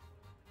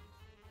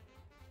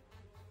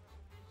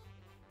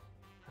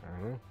 I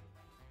don't know.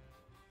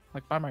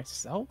 Like by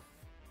myself?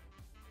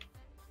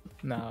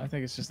 No, I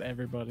think it's just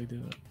everybody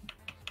do it.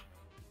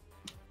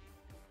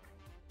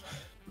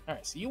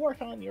 Alright, so you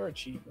work on your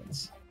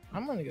achievements.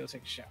 I'm gonna go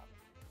take a shower.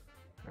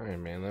 Alright,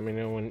 man. Let me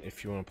know when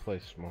if you want to play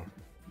some more.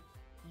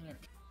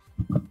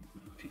 Alright.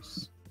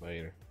 Peace.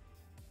 Later.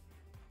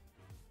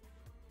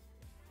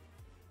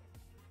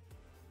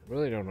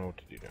 Really don't know what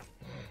to do now.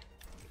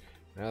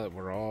 Now that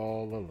we're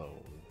all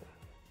alone.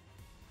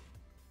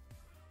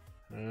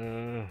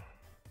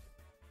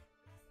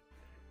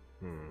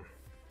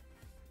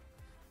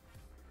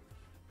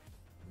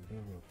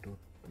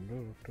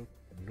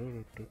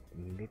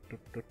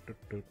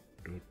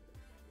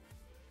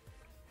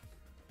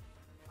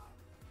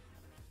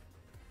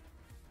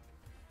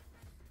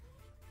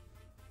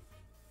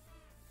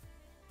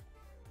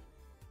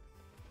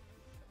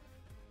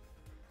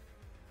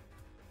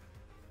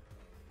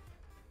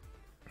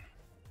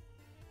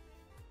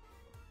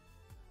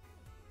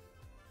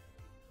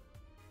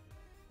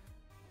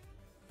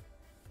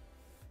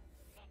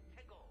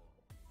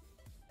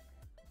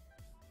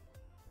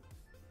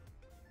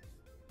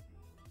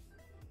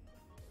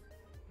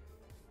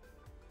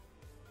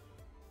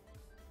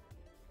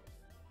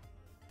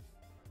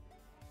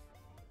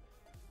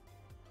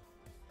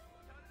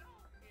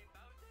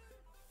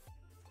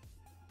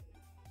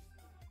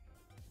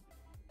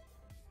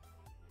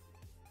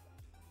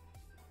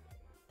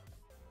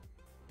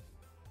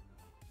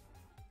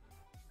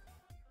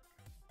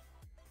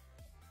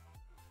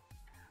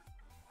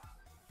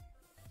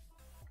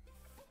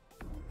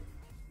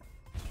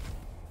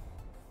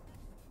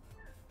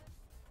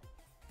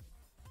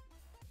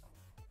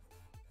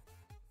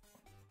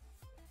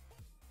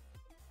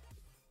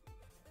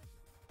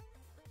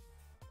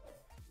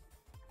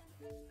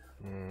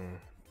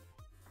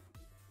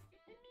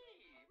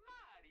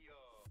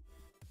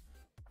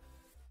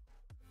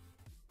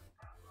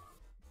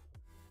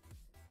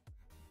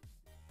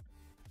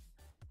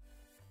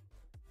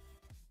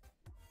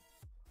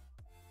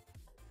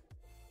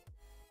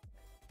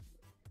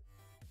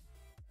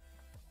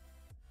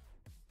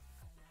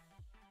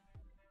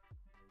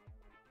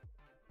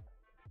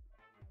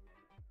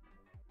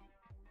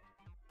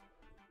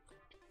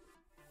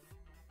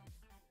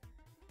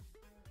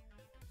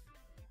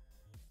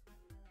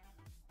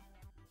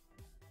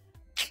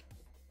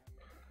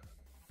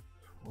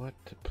 What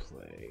to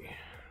play?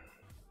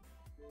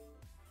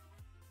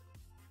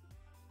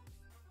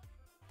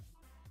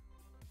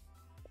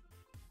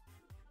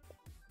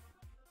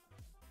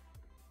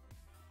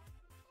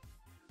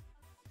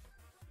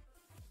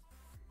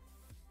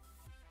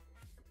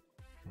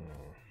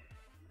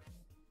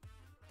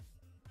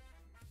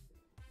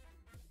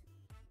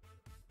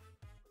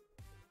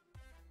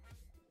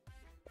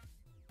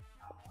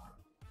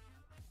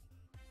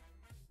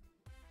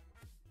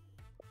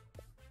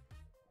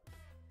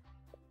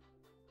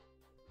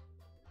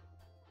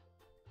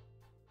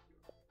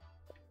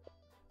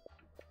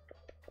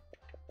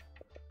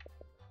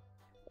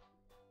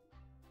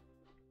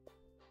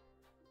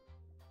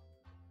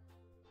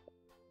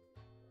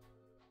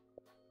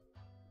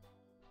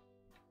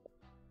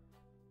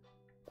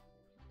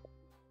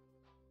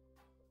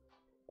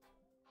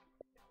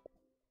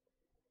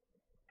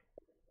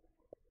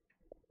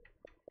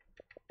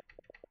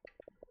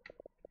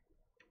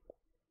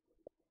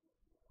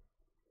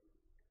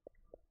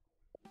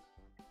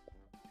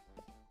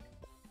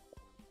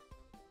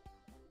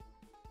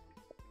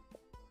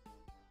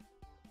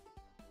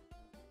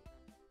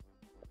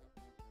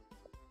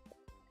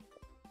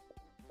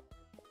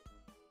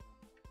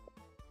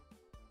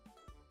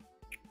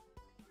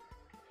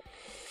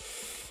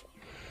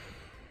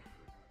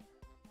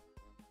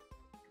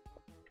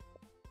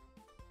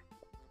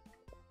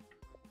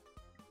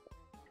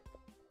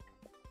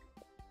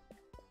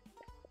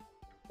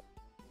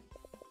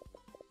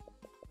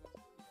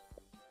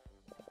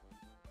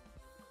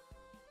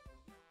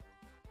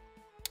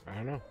 I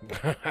don't know.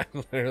 I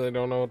literally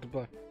don't know what to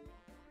play.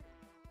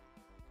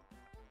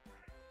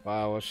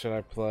 Wow, what should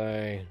I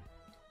play?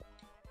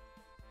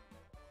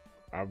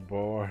 I'm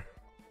bored.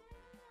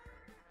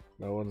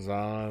 No one's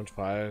on.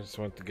 I just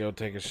went to go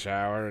take a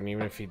shower, and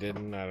even if he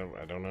didn't, I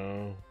don't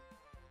know.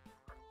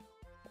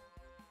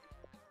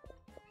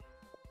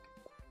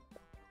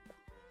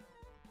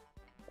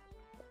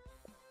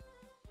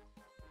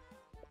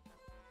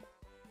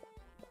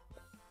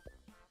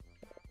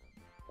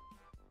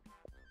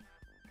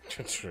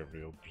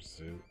 Trivial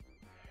Pursuit.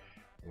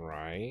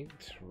 Right.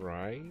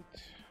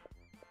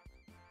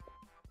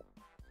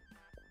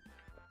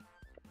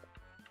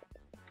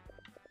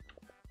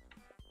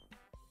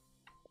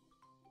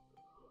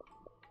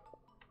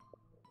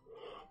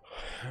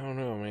 I don't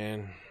know,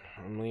 man.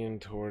 I'm leaning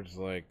towards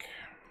like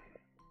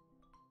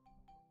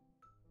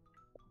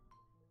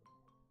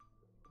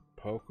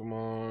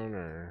Pokemon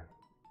or...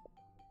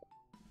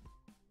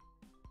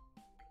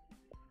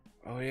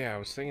 Oh yeah, I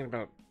was thinking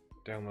about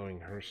downloading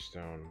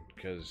Hearthstone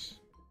because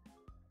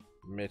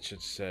Mitch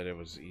had said it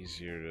was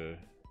easier to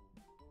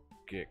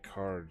get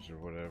cards or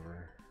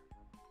whatever.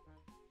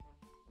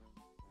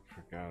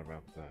 Forgot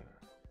about that.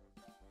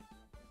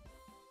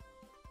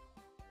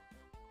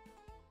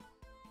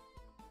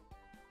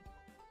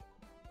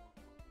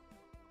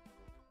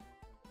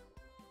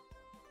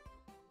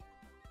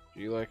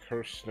 Do you like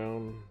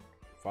Hearthstone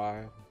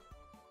 5?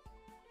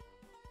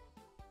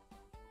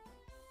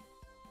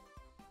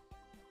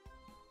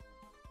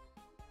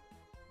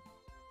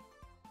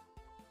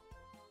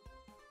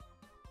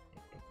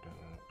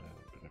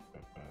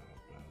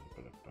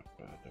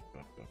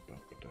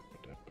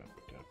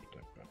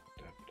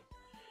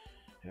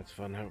 It's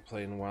fun. I haven't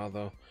played in a while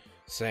though.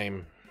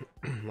 Same.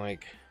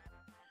 Like,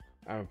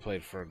 I haven't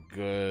played for a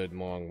good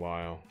long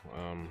while.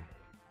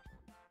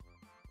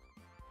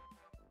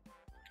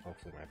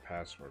 Hopefully my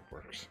password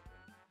works.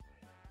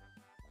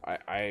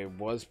 I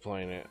was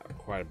playing it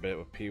quite a bit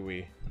with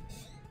Pee-wee.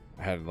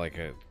 I had like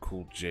a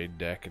cool Jade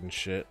deck and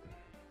shit.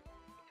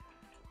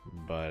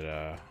 But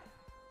okay,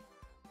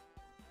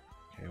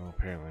 well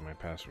apparently my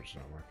password's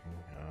not working.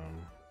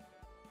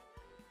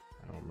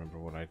 I don't remember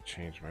what I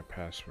changed my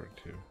password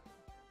to.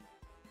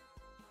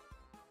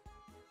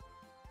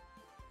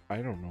 I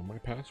don't know my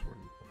password.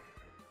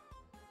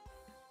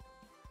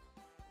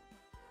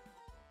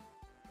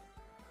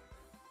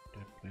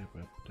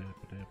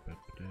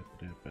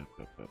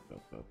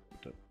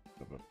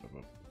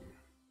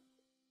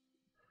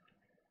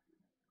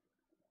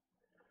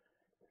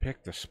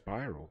 Pick the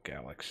Spiral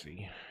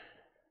Galaxy.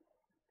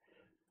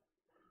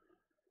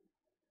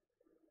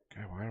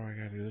 God, why do I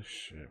gotta do this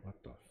shit? What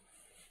the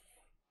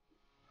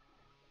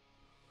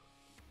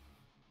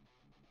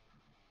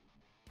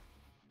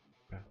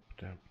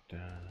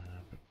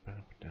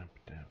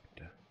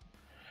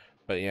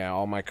But yeah,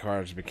 all my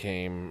cards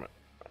became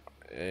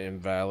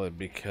invalid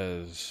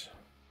because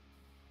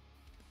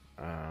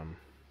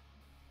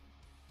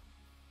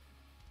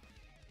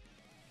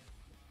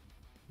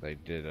they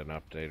did an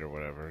update or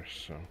whatever,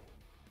 so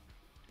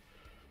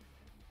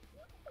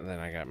and then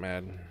I got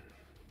mad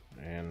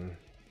and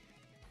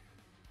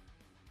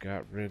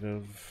got rid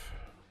of,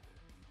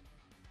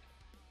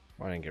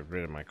 well, I didn't get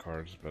rid of my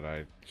cards, but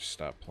I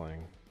stopped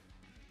playing.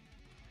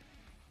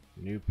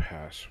 New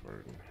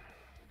password.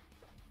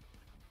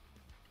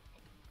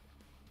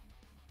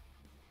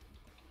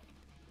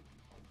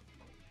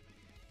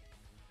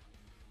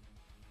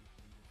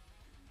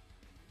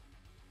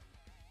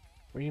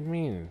 What do you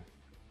mean?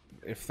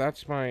 If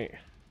that's my...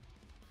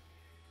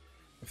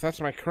 If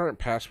that's my current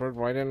password,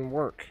 why didn't it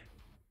work?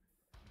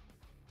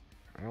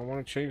 I don't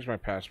want to change my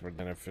password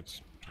then if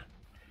it's...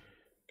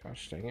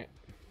 Gosh dang it.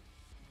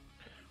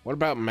 What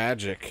about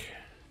Magic?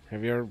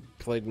 Have you ever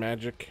played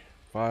Magic,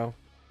 File?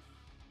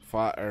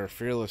 Or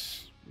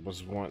Fearless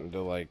was wanting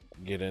to, like,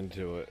 get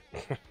into it.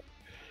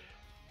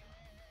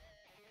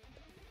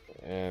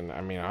 And,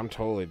 I mean, I'm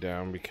totally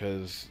down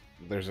because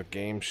there's a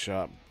game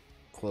shop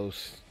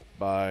close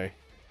by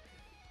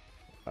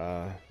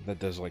that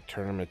does, like,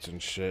 tournaments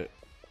and shit.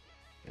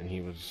 And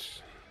he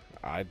was...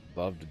 I'd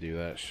love to do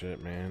that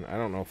shit, man. I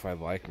don't know if I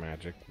like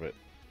Magic, but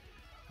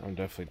I'm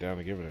definitely down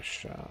to give it a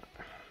shot.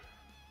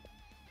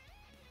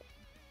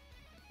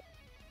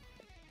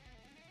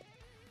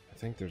 I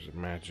think there's a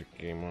Magic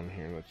game on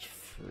here that's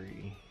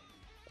free.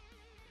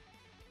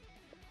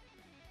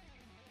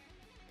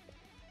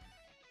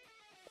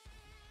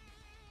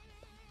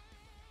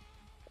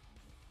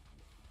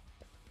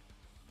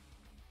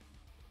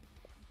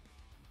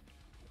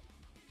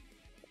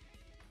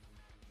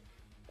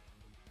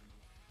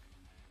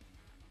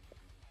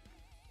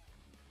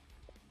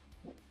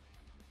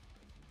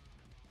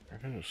 I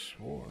could have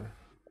swore.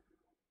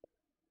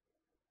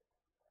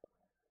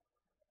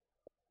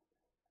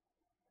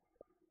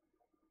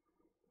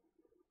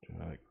 Did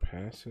I, like,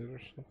 pass it or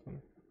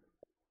something?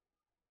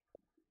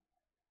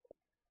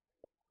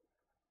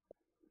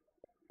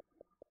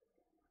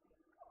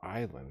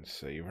 Island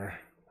Saver?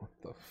 What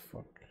the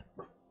fuck?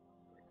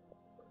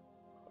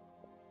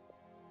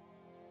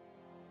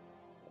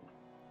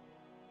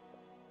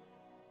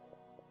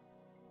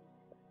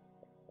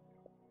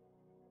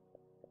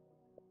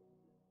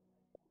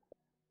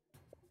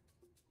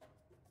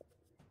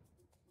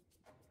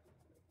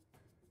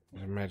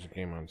 There's a Magic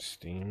game on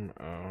Steam?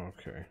 Oh,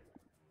 okay.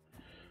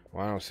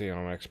 Well, I don't see it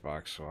on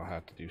Xbox, so I'll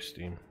have to do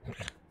Steam.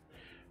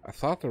 I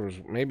thought there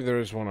was... Maybe there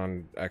is one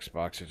on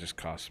Xbox, it just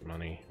costs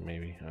money.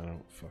 Maybe. I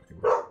don't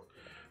fucking know.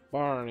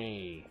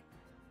 Barney!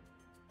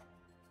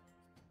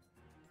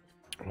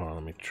 Well,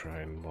 let me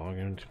try and log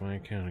into my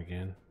account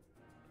again.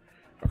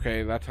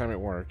 Okay, that time it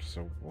worked,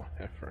 so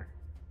whatever.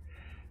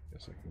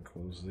 Guess I can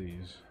close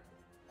these.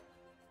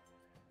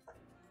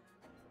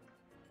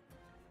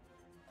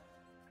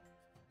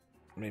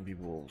 Maybe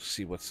we'll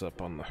see what's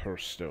up on the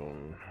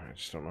Hearthstone. I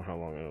just don't know how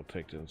long it'll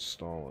take to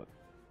install it.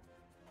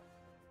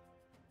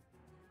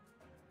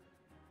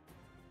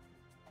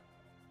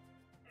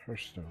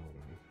 Hearthstone.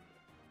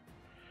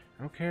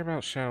 I don't care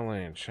about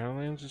Shadowlands.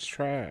 Shadowlands is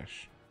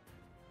trash.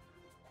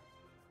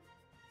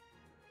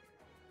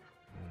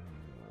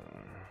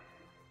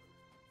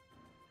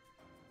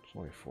 It's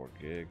only 4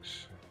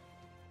 gigs.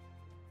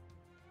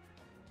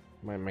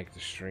 Might make the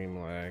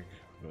stream lag,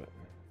 but...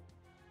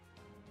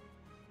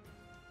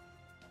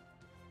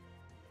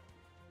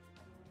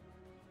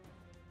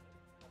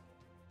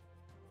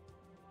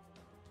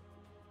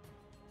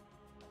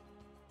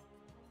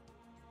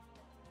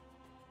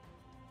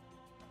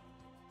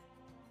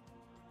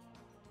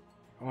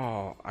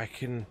 Oh, I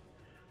can...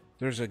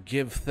 There's a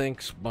Give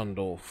Thanks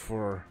bundle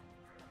for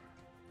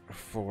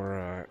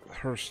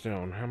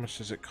Hearthstone. How much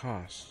does it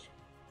cost?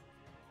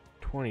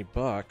 20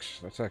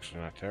 bucks? That's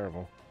actually not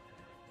terrible.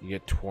 You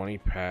get 20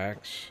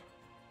 packs.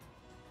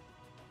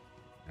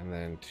 And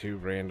then 2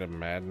 random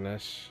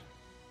madness.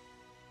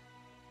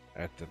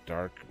 At the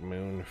Dark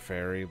Moon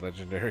Fairy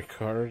legendary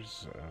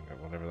cards.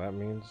 Whatever that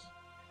means.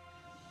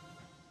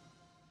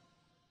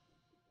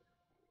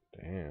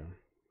 Damn.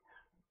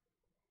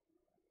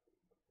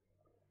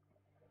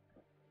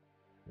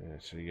 Yeah,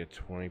 so you get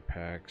 20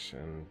 packs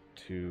and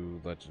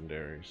 2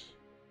 legendaries.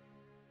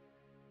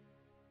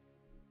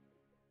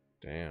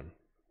 Damn.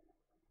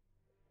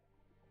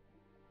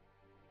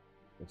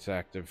 It's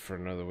active for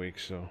another week,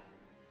 so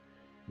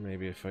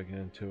maybe if I get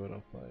into it,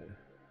 I'll play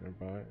it or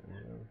buy it.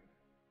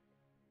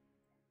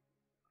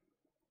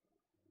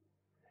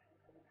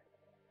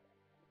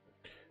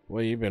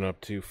 What you been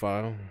up to,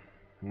 File?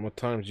 And what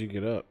time did you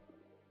get up?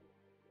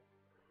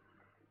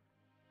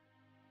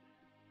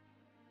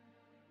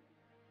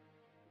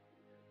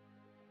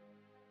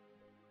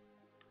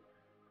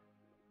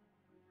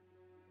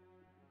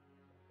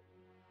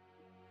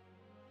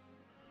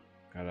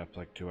 Got up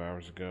like 2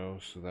 hours ago,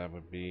 so that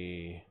would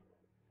be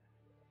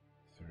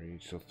 3.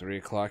 So 3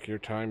 o'clock your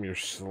time. You're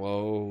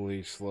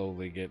slowly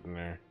getting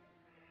there.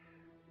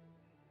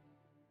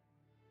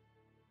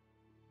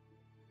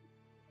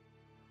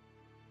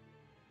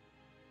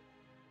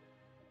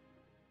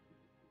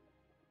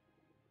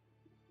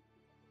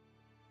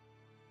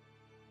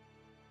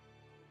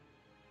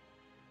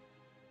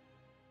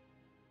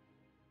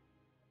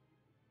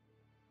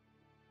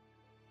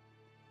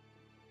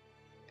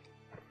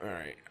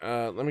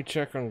 Alright, let me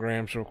check on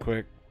Grams real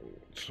quick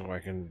so I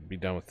can be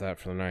done with that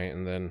for the night,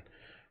 and then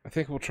I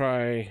think we'll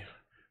try,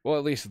 well,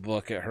 at least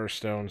look at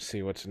Hearthstone,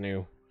 see what's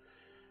new,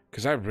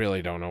 because I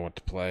really don't know what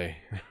to play.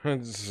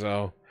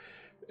 So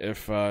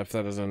if that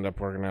doesn't end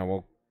up working out,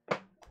 we'll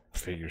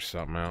figure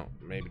something out.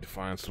 Maybe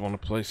Defiance will want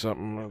to play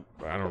something,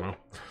 I don't know.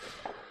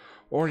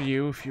 Or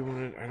you, if you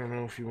want to, I don't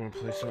know if you want to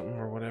play something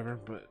or whatever,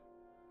 but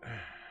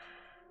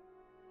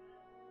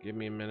give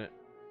me a minute.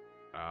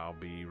 I'll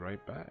be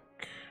right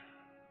back.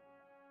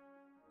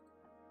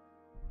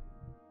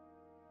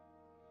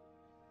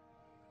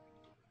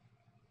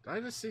 Did I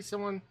just see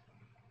someone?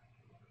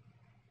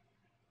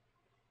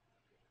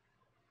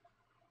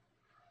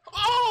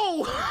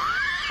 Oh!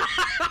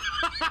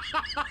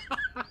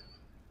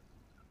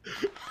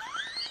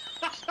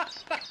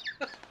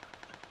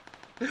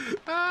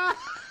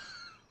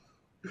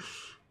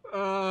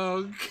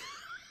 Oh,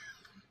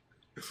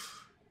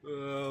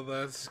 oh,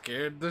 that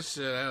scared the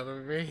shit out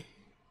of me.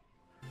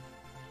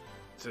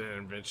 It's an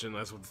invention,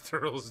 that's what the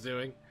turtle's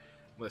doing.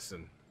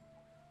 Listen,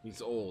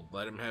 he's old,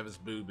 let him have his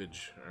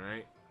boobage,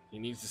 alright? He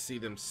needs to see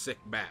them sick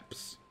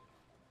baps.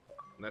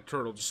 And that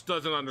turtle just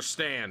doesn't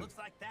understand. Looks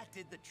like that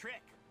did the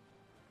trick.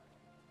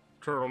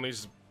 Turtle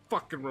needs to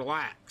fucking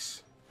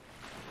relax.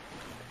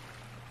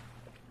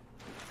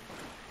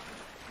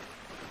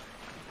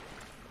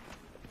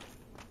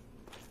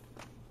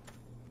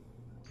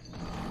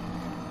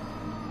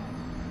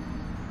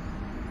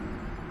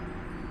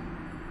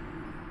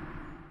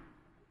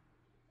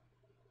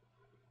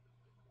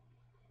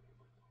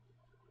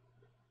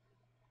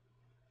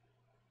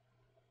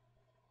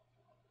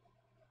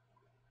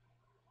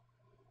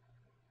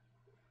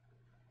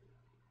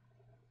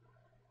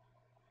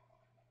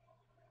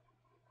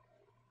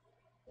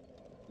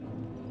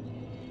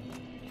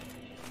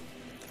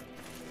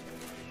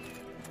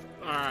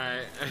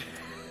 Alright.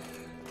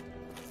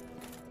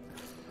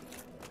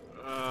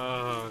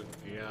 Oh,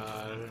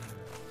 God.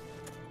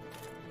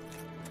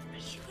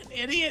 You an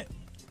idiot.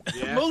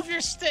 Yeah. Move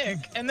your stick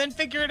and then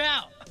figure it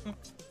out.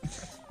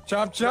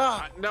 Chop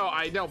chop. No,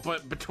 I know,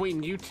 but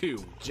between you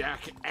two,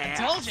 jackass. I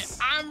told you,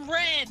 I'm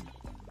red.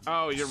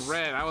 Oh, you're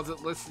red. I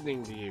wasn't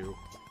listening to you.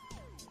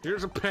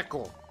 Here's a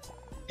pickle.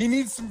 He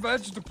needs some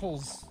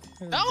vegetables.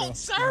 There we go. Don't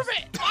serve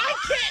it. Why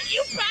can't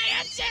you pay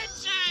attention?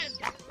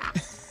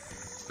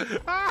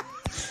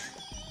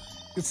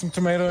 Get some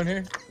tomato in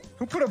here.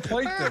 Who put a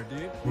plate there,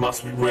 dude?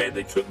 Must be red.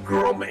 They took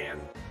girl man.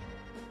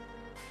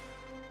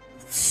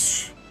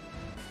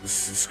 The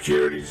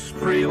security's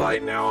pretty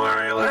light now. All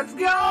right, let's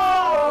go.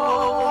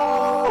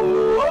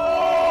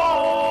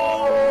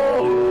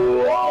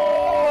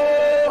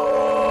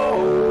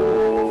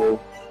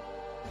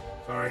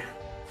 Sorry.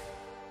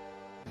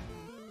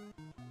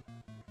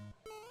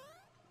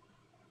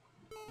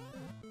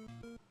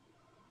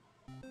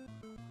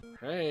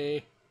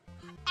 Hey.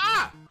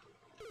 Ah!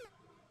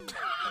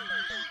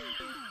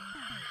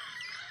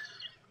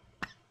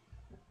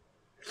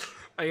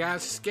 I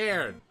got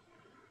scared.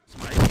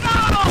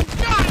 Oh,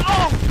 God!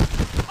 Oh!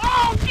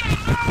 Oh, God!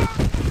 Oh!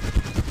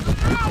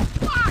 Oh,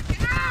 fuck!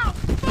 Ow!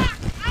 Fuck!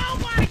 Oh,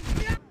 my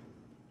God!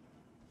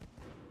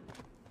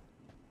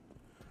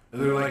 Is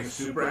there like a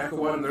super echo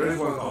one? There is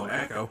one called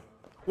Echo.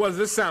 What does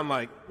this sound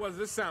like? What does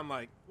this sound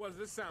like? What does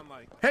this sound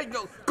like? Hey,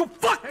 go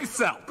fuck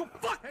yourself. Go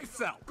fuck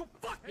yourself. Go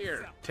fuck Here,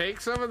 yourself.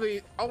 take some of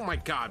the. Oh my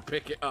God,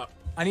 pick it up.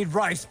 I need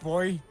rice,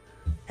 boy.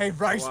 Hey,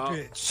 rice, Well.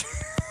 bitch.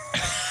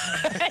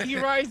 Hey,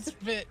 rice,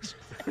 bitch.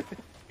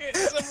 Get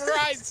some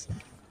rice.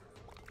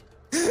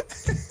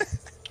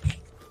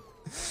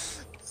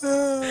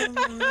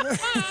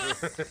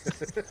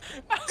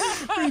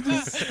 We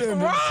just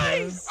stand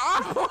Rice!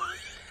 Oh!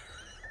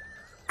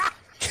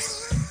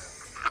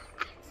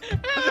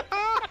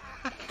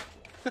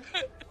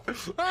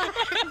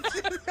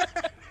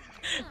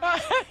 I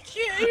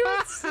can't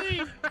even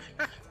see.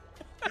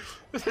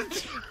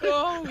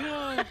 Oh,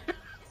 God.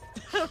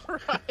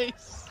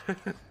 Rice.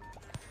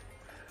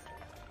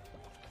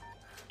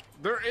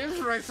 There is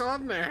rice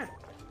on there.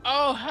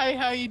 Oh, hey,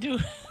 how you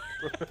doing?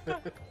 Look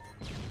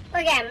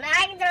at him.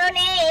 I can throw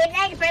nades.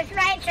 I can press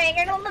right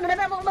trigger. Look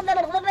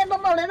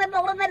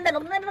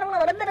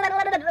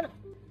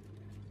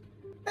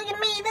at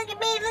me, look at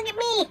me, look at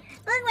me.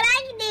 Look what I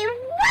can do.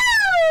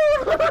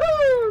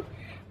 Woo!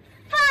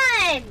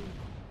 Fun!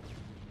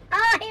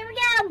 Oh, here we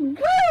go.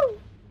 Woo!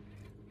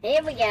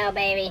 Here we go,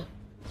 baby.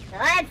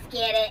 Let's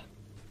get it.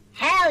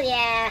 Hell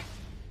yeah.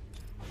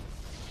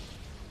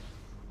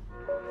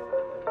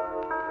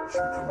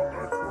 Should we come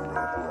back for a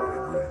rap or I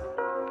agree?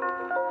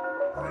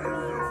 Alright, here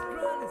we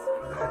go.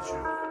 I got you.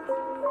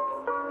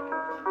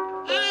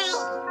 Alright,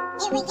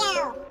 here we go.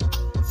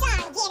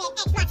 Sean, get it,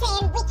 that's my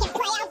friend. We can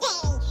play all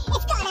day.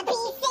 It's gonna be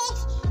sick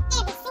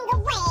every single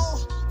way.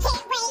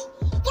 Can't wait,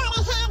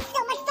 gonna have so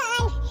much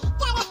fun.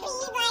 Gonna be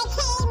like,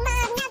 hey,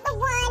 mom, number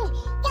one.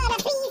 Gonna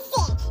be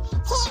sick,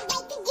 can't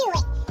wait to do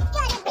it.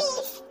 Gonna be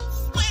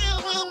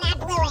style and I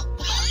blew it.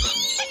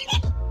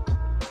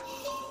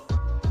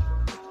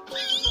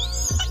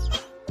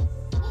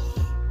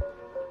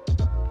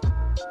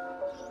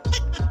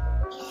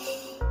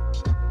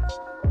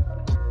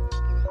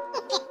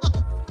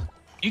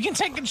 You can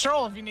take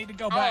control if you need to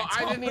go back. Oh,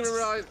 I didn't even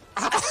realize.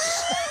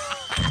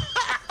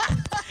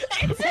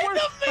 It's in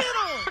the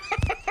middle.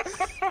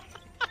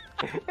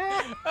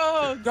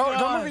 Oh, Don't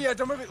God. move it yet.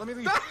 Don't move it. Let me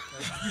leave.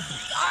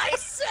 I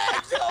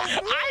said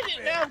don't move I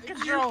didn't have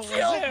control. You It was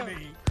killed him. me.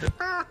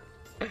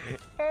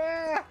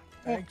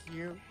 Thank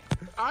you.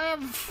 I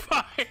have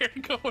fire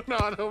going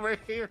on over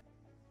here.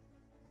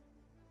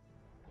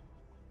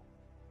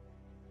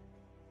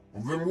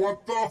 Well, then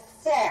what the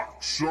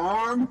fuck,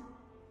 son?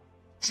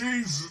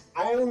 Jesus,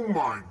 oh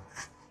my,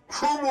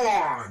 come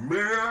on,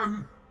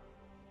 man.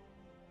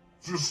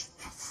 Just,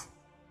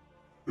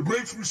 it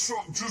makes me so,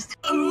 just.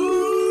 Oh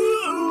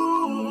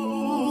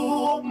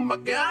my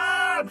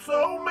God,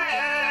 so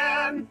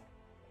mad.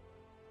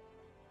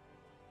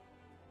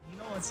 You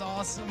know what's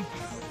awesome?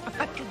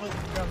 I completely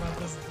forgot about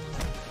this.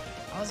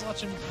 I was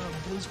watching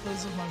Blue's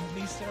Clues with my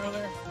niece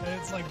earlier,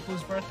 and it's like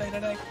Blue's birthday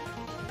today.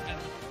 And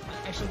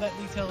actually, that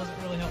detail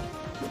doesn't really help.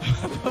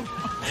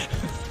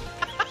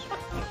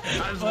 I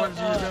just wanted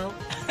you to know.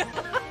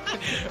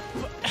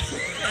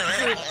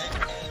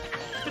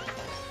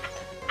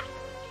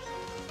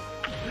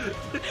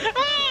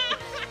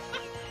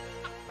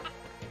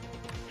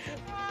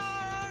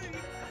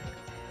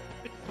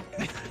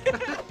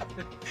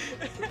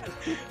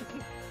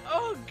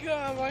 Oh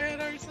God, my head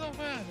hurts so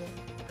bad.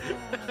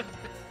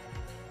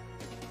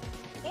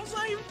 What was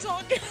I even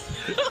talking?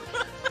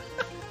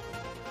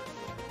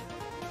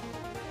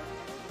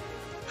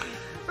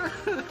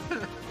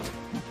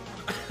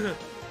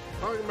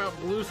 Talking about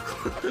Blue's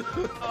Clues.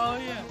 Oh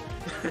yeah.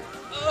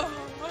 Oh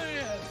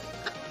man.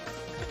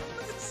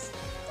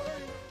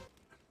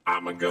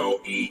 I'ma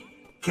go eat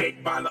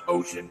cake by the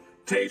ocean.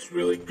 Tastes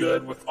really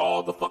good with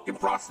all the fucking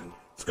frosting.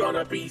 It's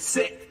gonna be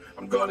sick.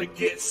 I'm gonna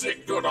get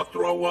sick. Gonna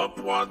throw up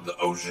on the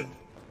ocean.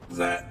 Was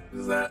that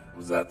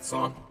the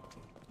song?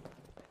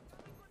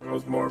 It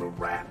was more of a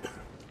rap.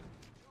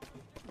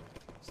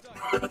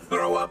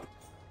 Throw up.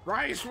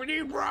 Rice, we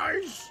need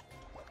rice.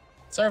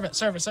 Serve it.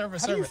 How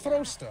do you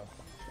throw stuff?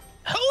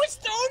 Who is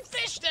throwing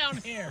fish down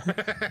here?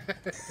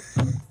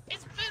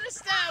 It's been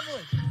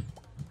established.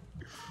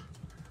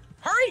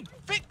 Hurry!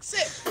 Fix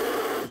it!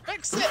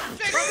 Fix it!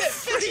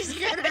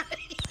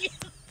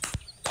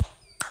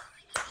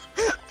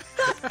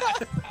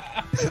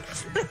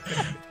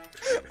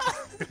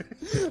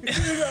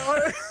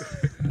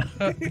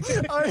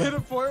 I hit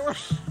a point where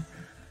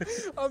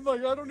I'm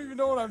like, I don't even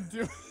know what I'm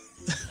doing.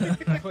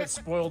 It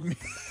spoiled me.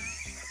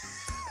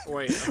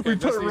 Wait, okay, we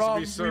this put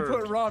needs to be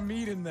served. raw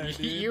meat in there, dude.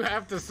 You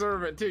have to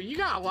serve it too. You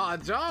got a lot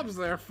of jobs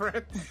there,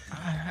 friend.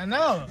 I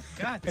know.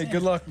 God damn. Hey,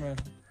 good luck, man.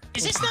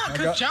 Is this not a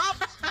good job?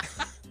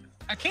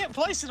 I can't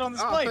place it on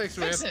this plate. Thanks,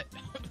 Fix man. it.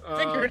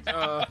 Figure it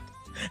out.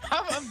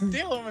 I'm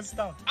dealing with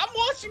stuff. I'm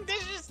washing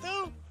dishes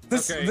too.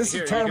 This Okay, is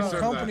here, a you can terrible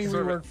serve company that. we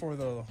Serve it. work for,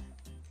 though.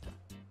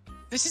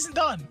 This isn't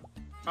done.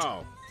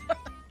 Oh.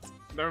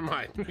 Never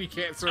mind. We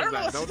can't I serve don't know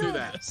that. what Don't to do with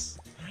that. this.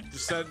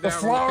 Just set it The down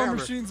on flour the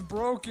counter. machine's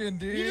broken,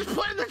 dude. You just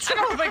put it in the I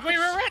don't think we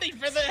were ready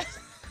for this.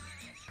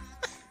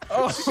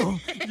 Oh,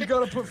 you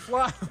gotta put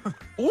flour.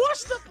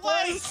 Wash the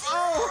plate.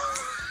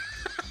 Oh.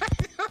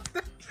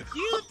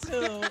 You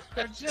two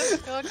are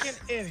just fucking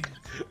idiots.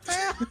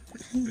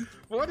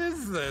 What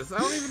is this? I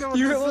don't even know what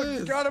You this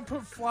is. gotta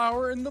put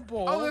flour in the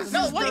bowl. Oh, this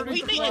No, is wait, dirty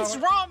we need flour. it's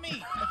raw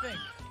meat, I think.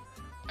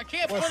 I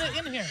can't put it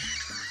in here.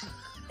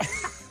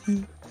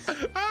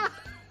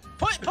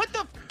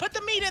 Put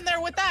the meat in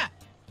there with that.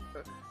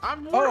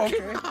 I'm Oh,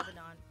 working. okay.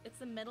 It's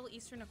the Middle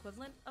Eastern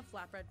equivalent of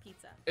flatbread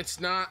pizza. It's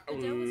not. The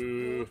dough is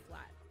rolled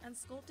flat and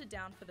sculpted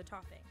down for the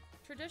topping.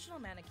 Traditional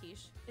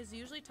manikish is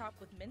usually topped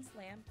with minced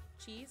lamb,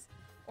 cheese,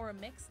 or a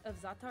mix of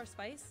za'atar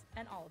spice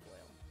and olive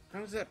oil.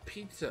 How is that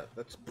pizza?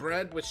 That's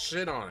bread with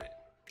shit on it.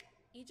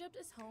 Egypt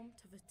is home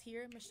to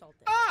fatir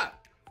mashaltat. Ah!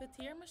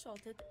 Fatir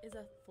mashaltat is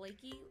a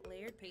flaky,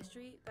 layered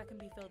pastry that can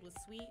be filled with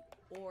sweet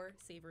or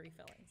savory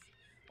fillings,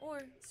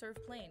 or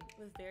served plain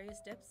with various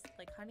dips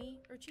like honey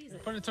or cheese.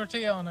 Put a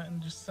tortilla on it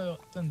and just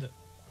send it.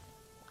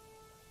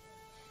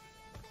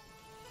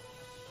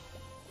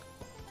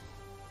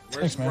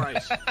 Where's Thanks, man.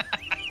 rice?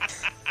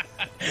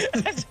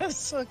 I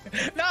just took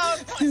it. No,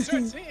 put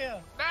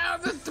tortilla. Now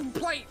this is the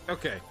plate.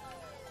 Okay.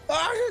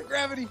 Ah, I heard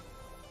gravity.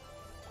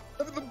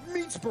 The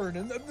meat's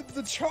burning.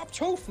 The chopped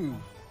tofu.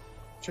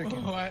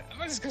 Chicken. Oh, I'm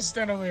just gonna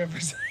stand over here for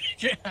a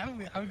second.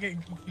 I'm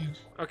getting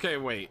confused. Okay,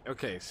 wait.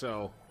 Okay,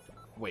 so.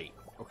 Wait.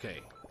 Okay.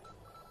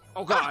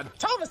 Oh, God.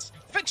 Thomas,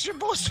 fix your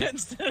bullshit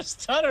instead of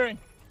stuttering.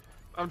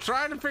 I'm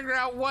trying to figure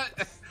out what.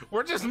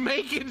 We're just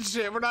making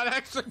shit. We're not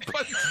actually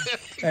putting it.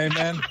 Hey,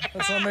 man.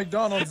 That's how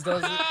McDonald's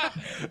does it.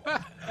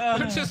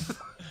 We're just.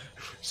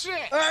 Shit.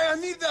 Hey, I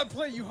need that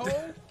plate, you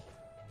hoe.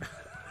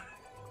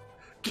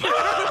 Get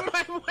out of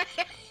my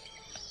way.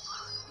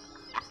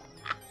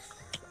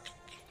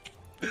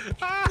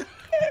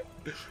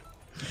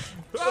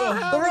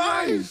 The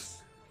rice!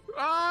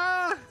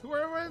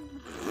 Where went?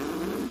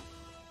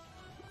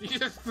 You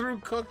just threw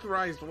cooked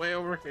rice way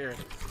over here.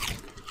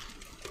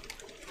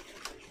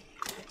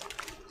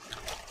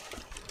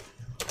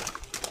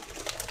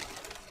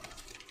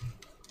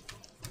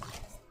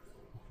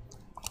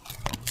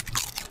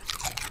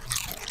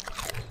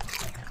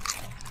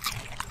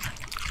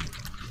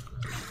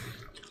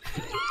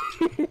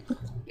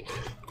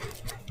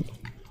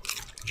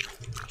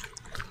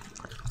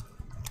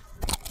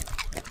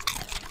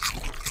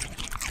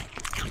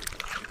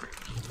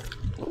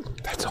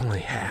 That's only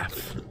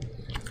half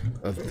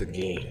of the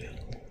game.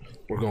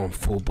 We're going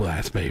full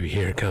blast, baby.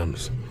 Here it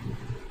comes.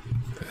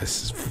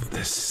 This is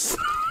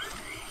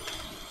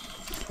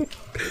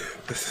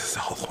This is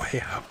all the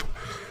way up.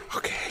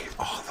 Okay,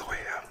 all the way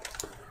up.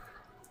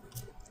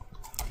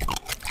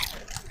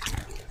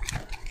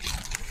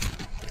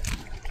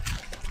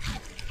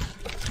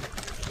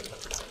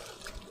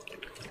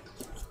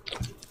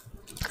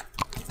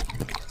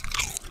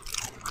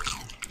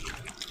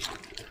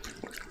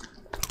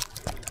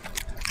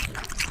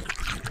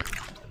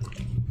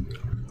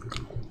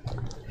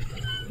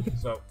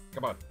 So,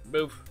 come on,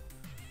 move.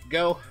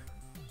 Go.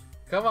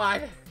 Come on.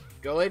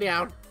 Go lay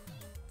down.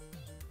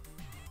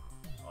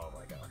 Oh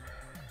my god.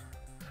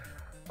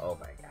 Oh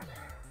my god.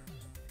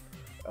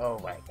 Oh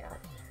my god.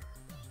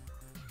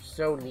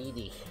 So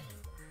needy.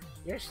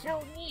 You're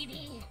so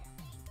needy.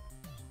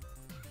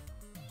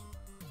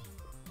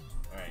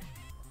 Alright.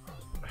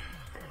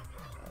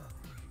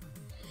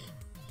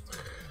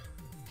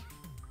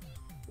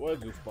 What a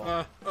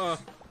goofball.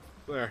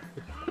 There.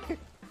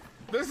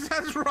 This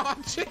has raw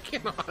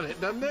chicken on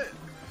it, doesn't it?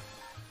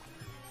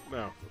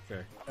 No,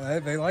 okay.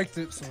 They liked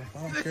it, so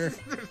I don't care.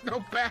 There's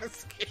no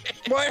basket.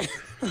 Why?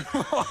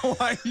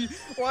 Why?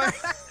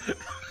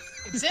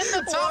 It's in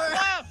the top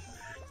left.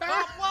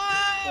 Top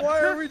left. Why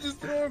are we just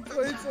throwing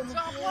plates on the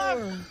top floor?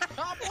 left.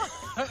 Top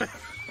left.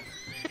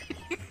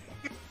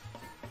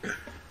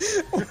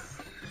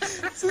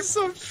 This is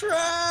some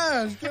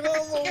trash. Get out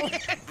of the way.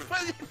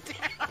 Put it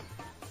down.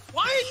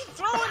 Why are you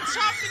throwing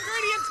chopped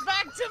ingredients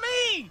back to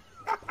me?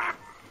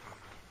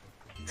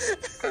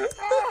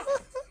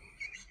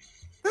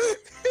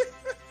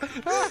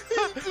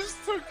 He just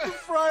took the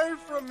fryer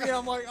from me.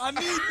 I'm like, I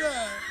need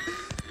that.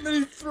 And then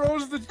he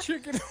throws the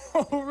chicken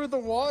over the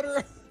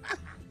water.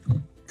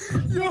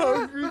 You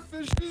hungry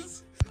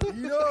fishes?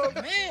 Yo,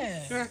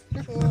 man.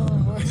 Oh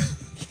my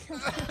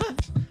god.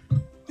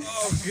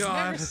 Oh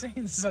god. Never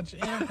seen such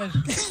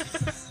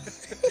inefficient.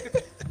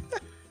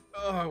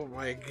 Oh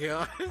my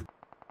god.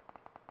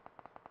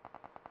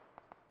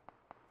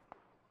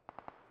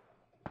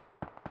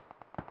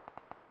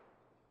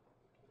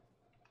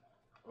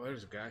 Oh,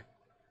 there's a guy.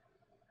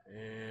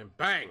 And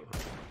bang!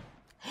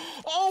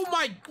 Oh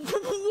my!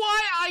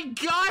 What? I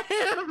got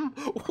him!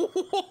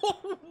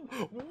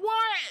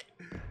 What?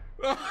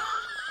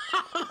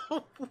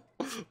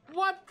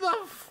 What the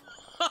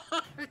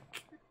fuck?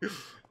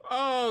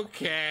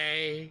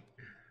 Okay.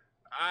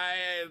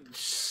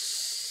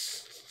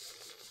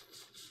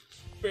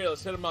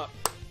 Fearless, hit him up.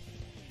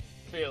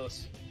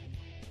 Fearless.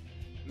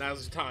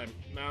 Now's the time.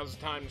 Now's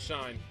the time to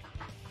shine.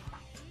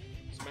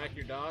 Smack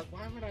your dog?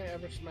 Why would I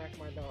ever smack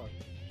my dog?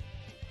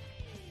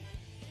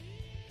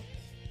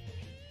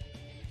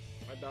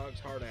 My dog's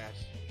hard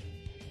ass.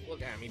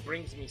 Look at him. He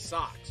brings me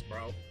socks,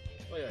 bro.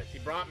 Look at this. He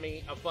brought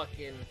me a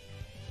fucking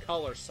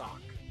color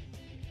sock.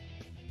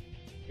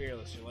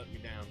 Fearless, you let me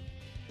down.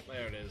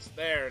 There it is.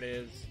 There it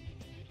is.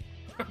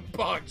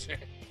 Bog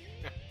check.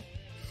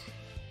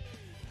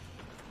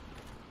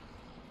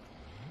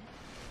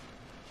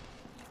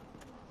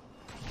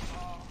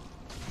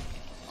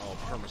 Oh,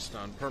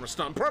 permastun,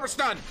 permastun,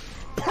 permastun!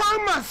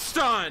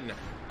 Permastun!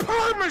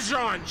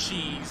 Parmesan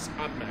cheese!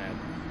 I'm mad.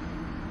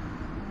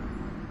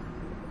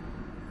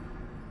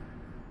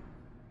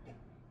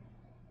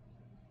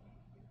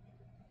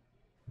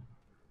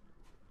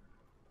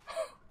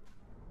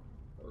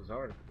 That was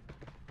hard.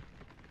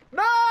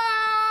 No!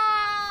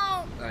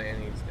 Oh, yeah,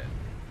 he's dead.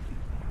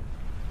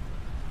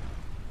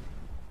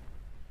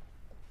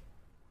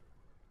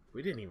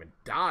 We didn't even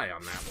die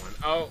on that one.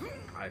 Oh,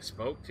 I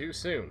spoke too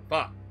soon.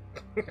 Fuck.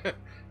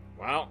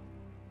 Well.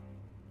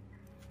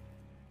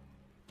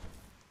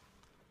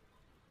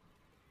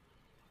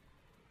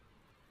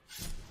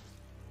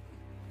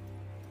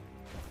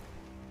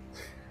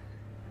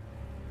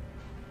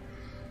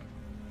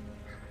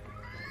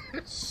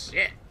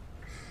 Shit.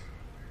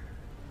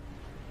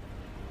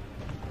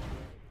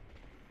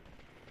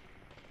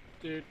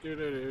 Do do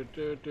do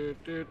do do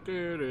do do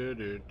do do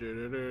do do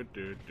do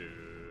do do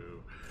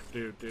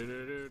do do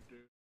do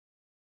do.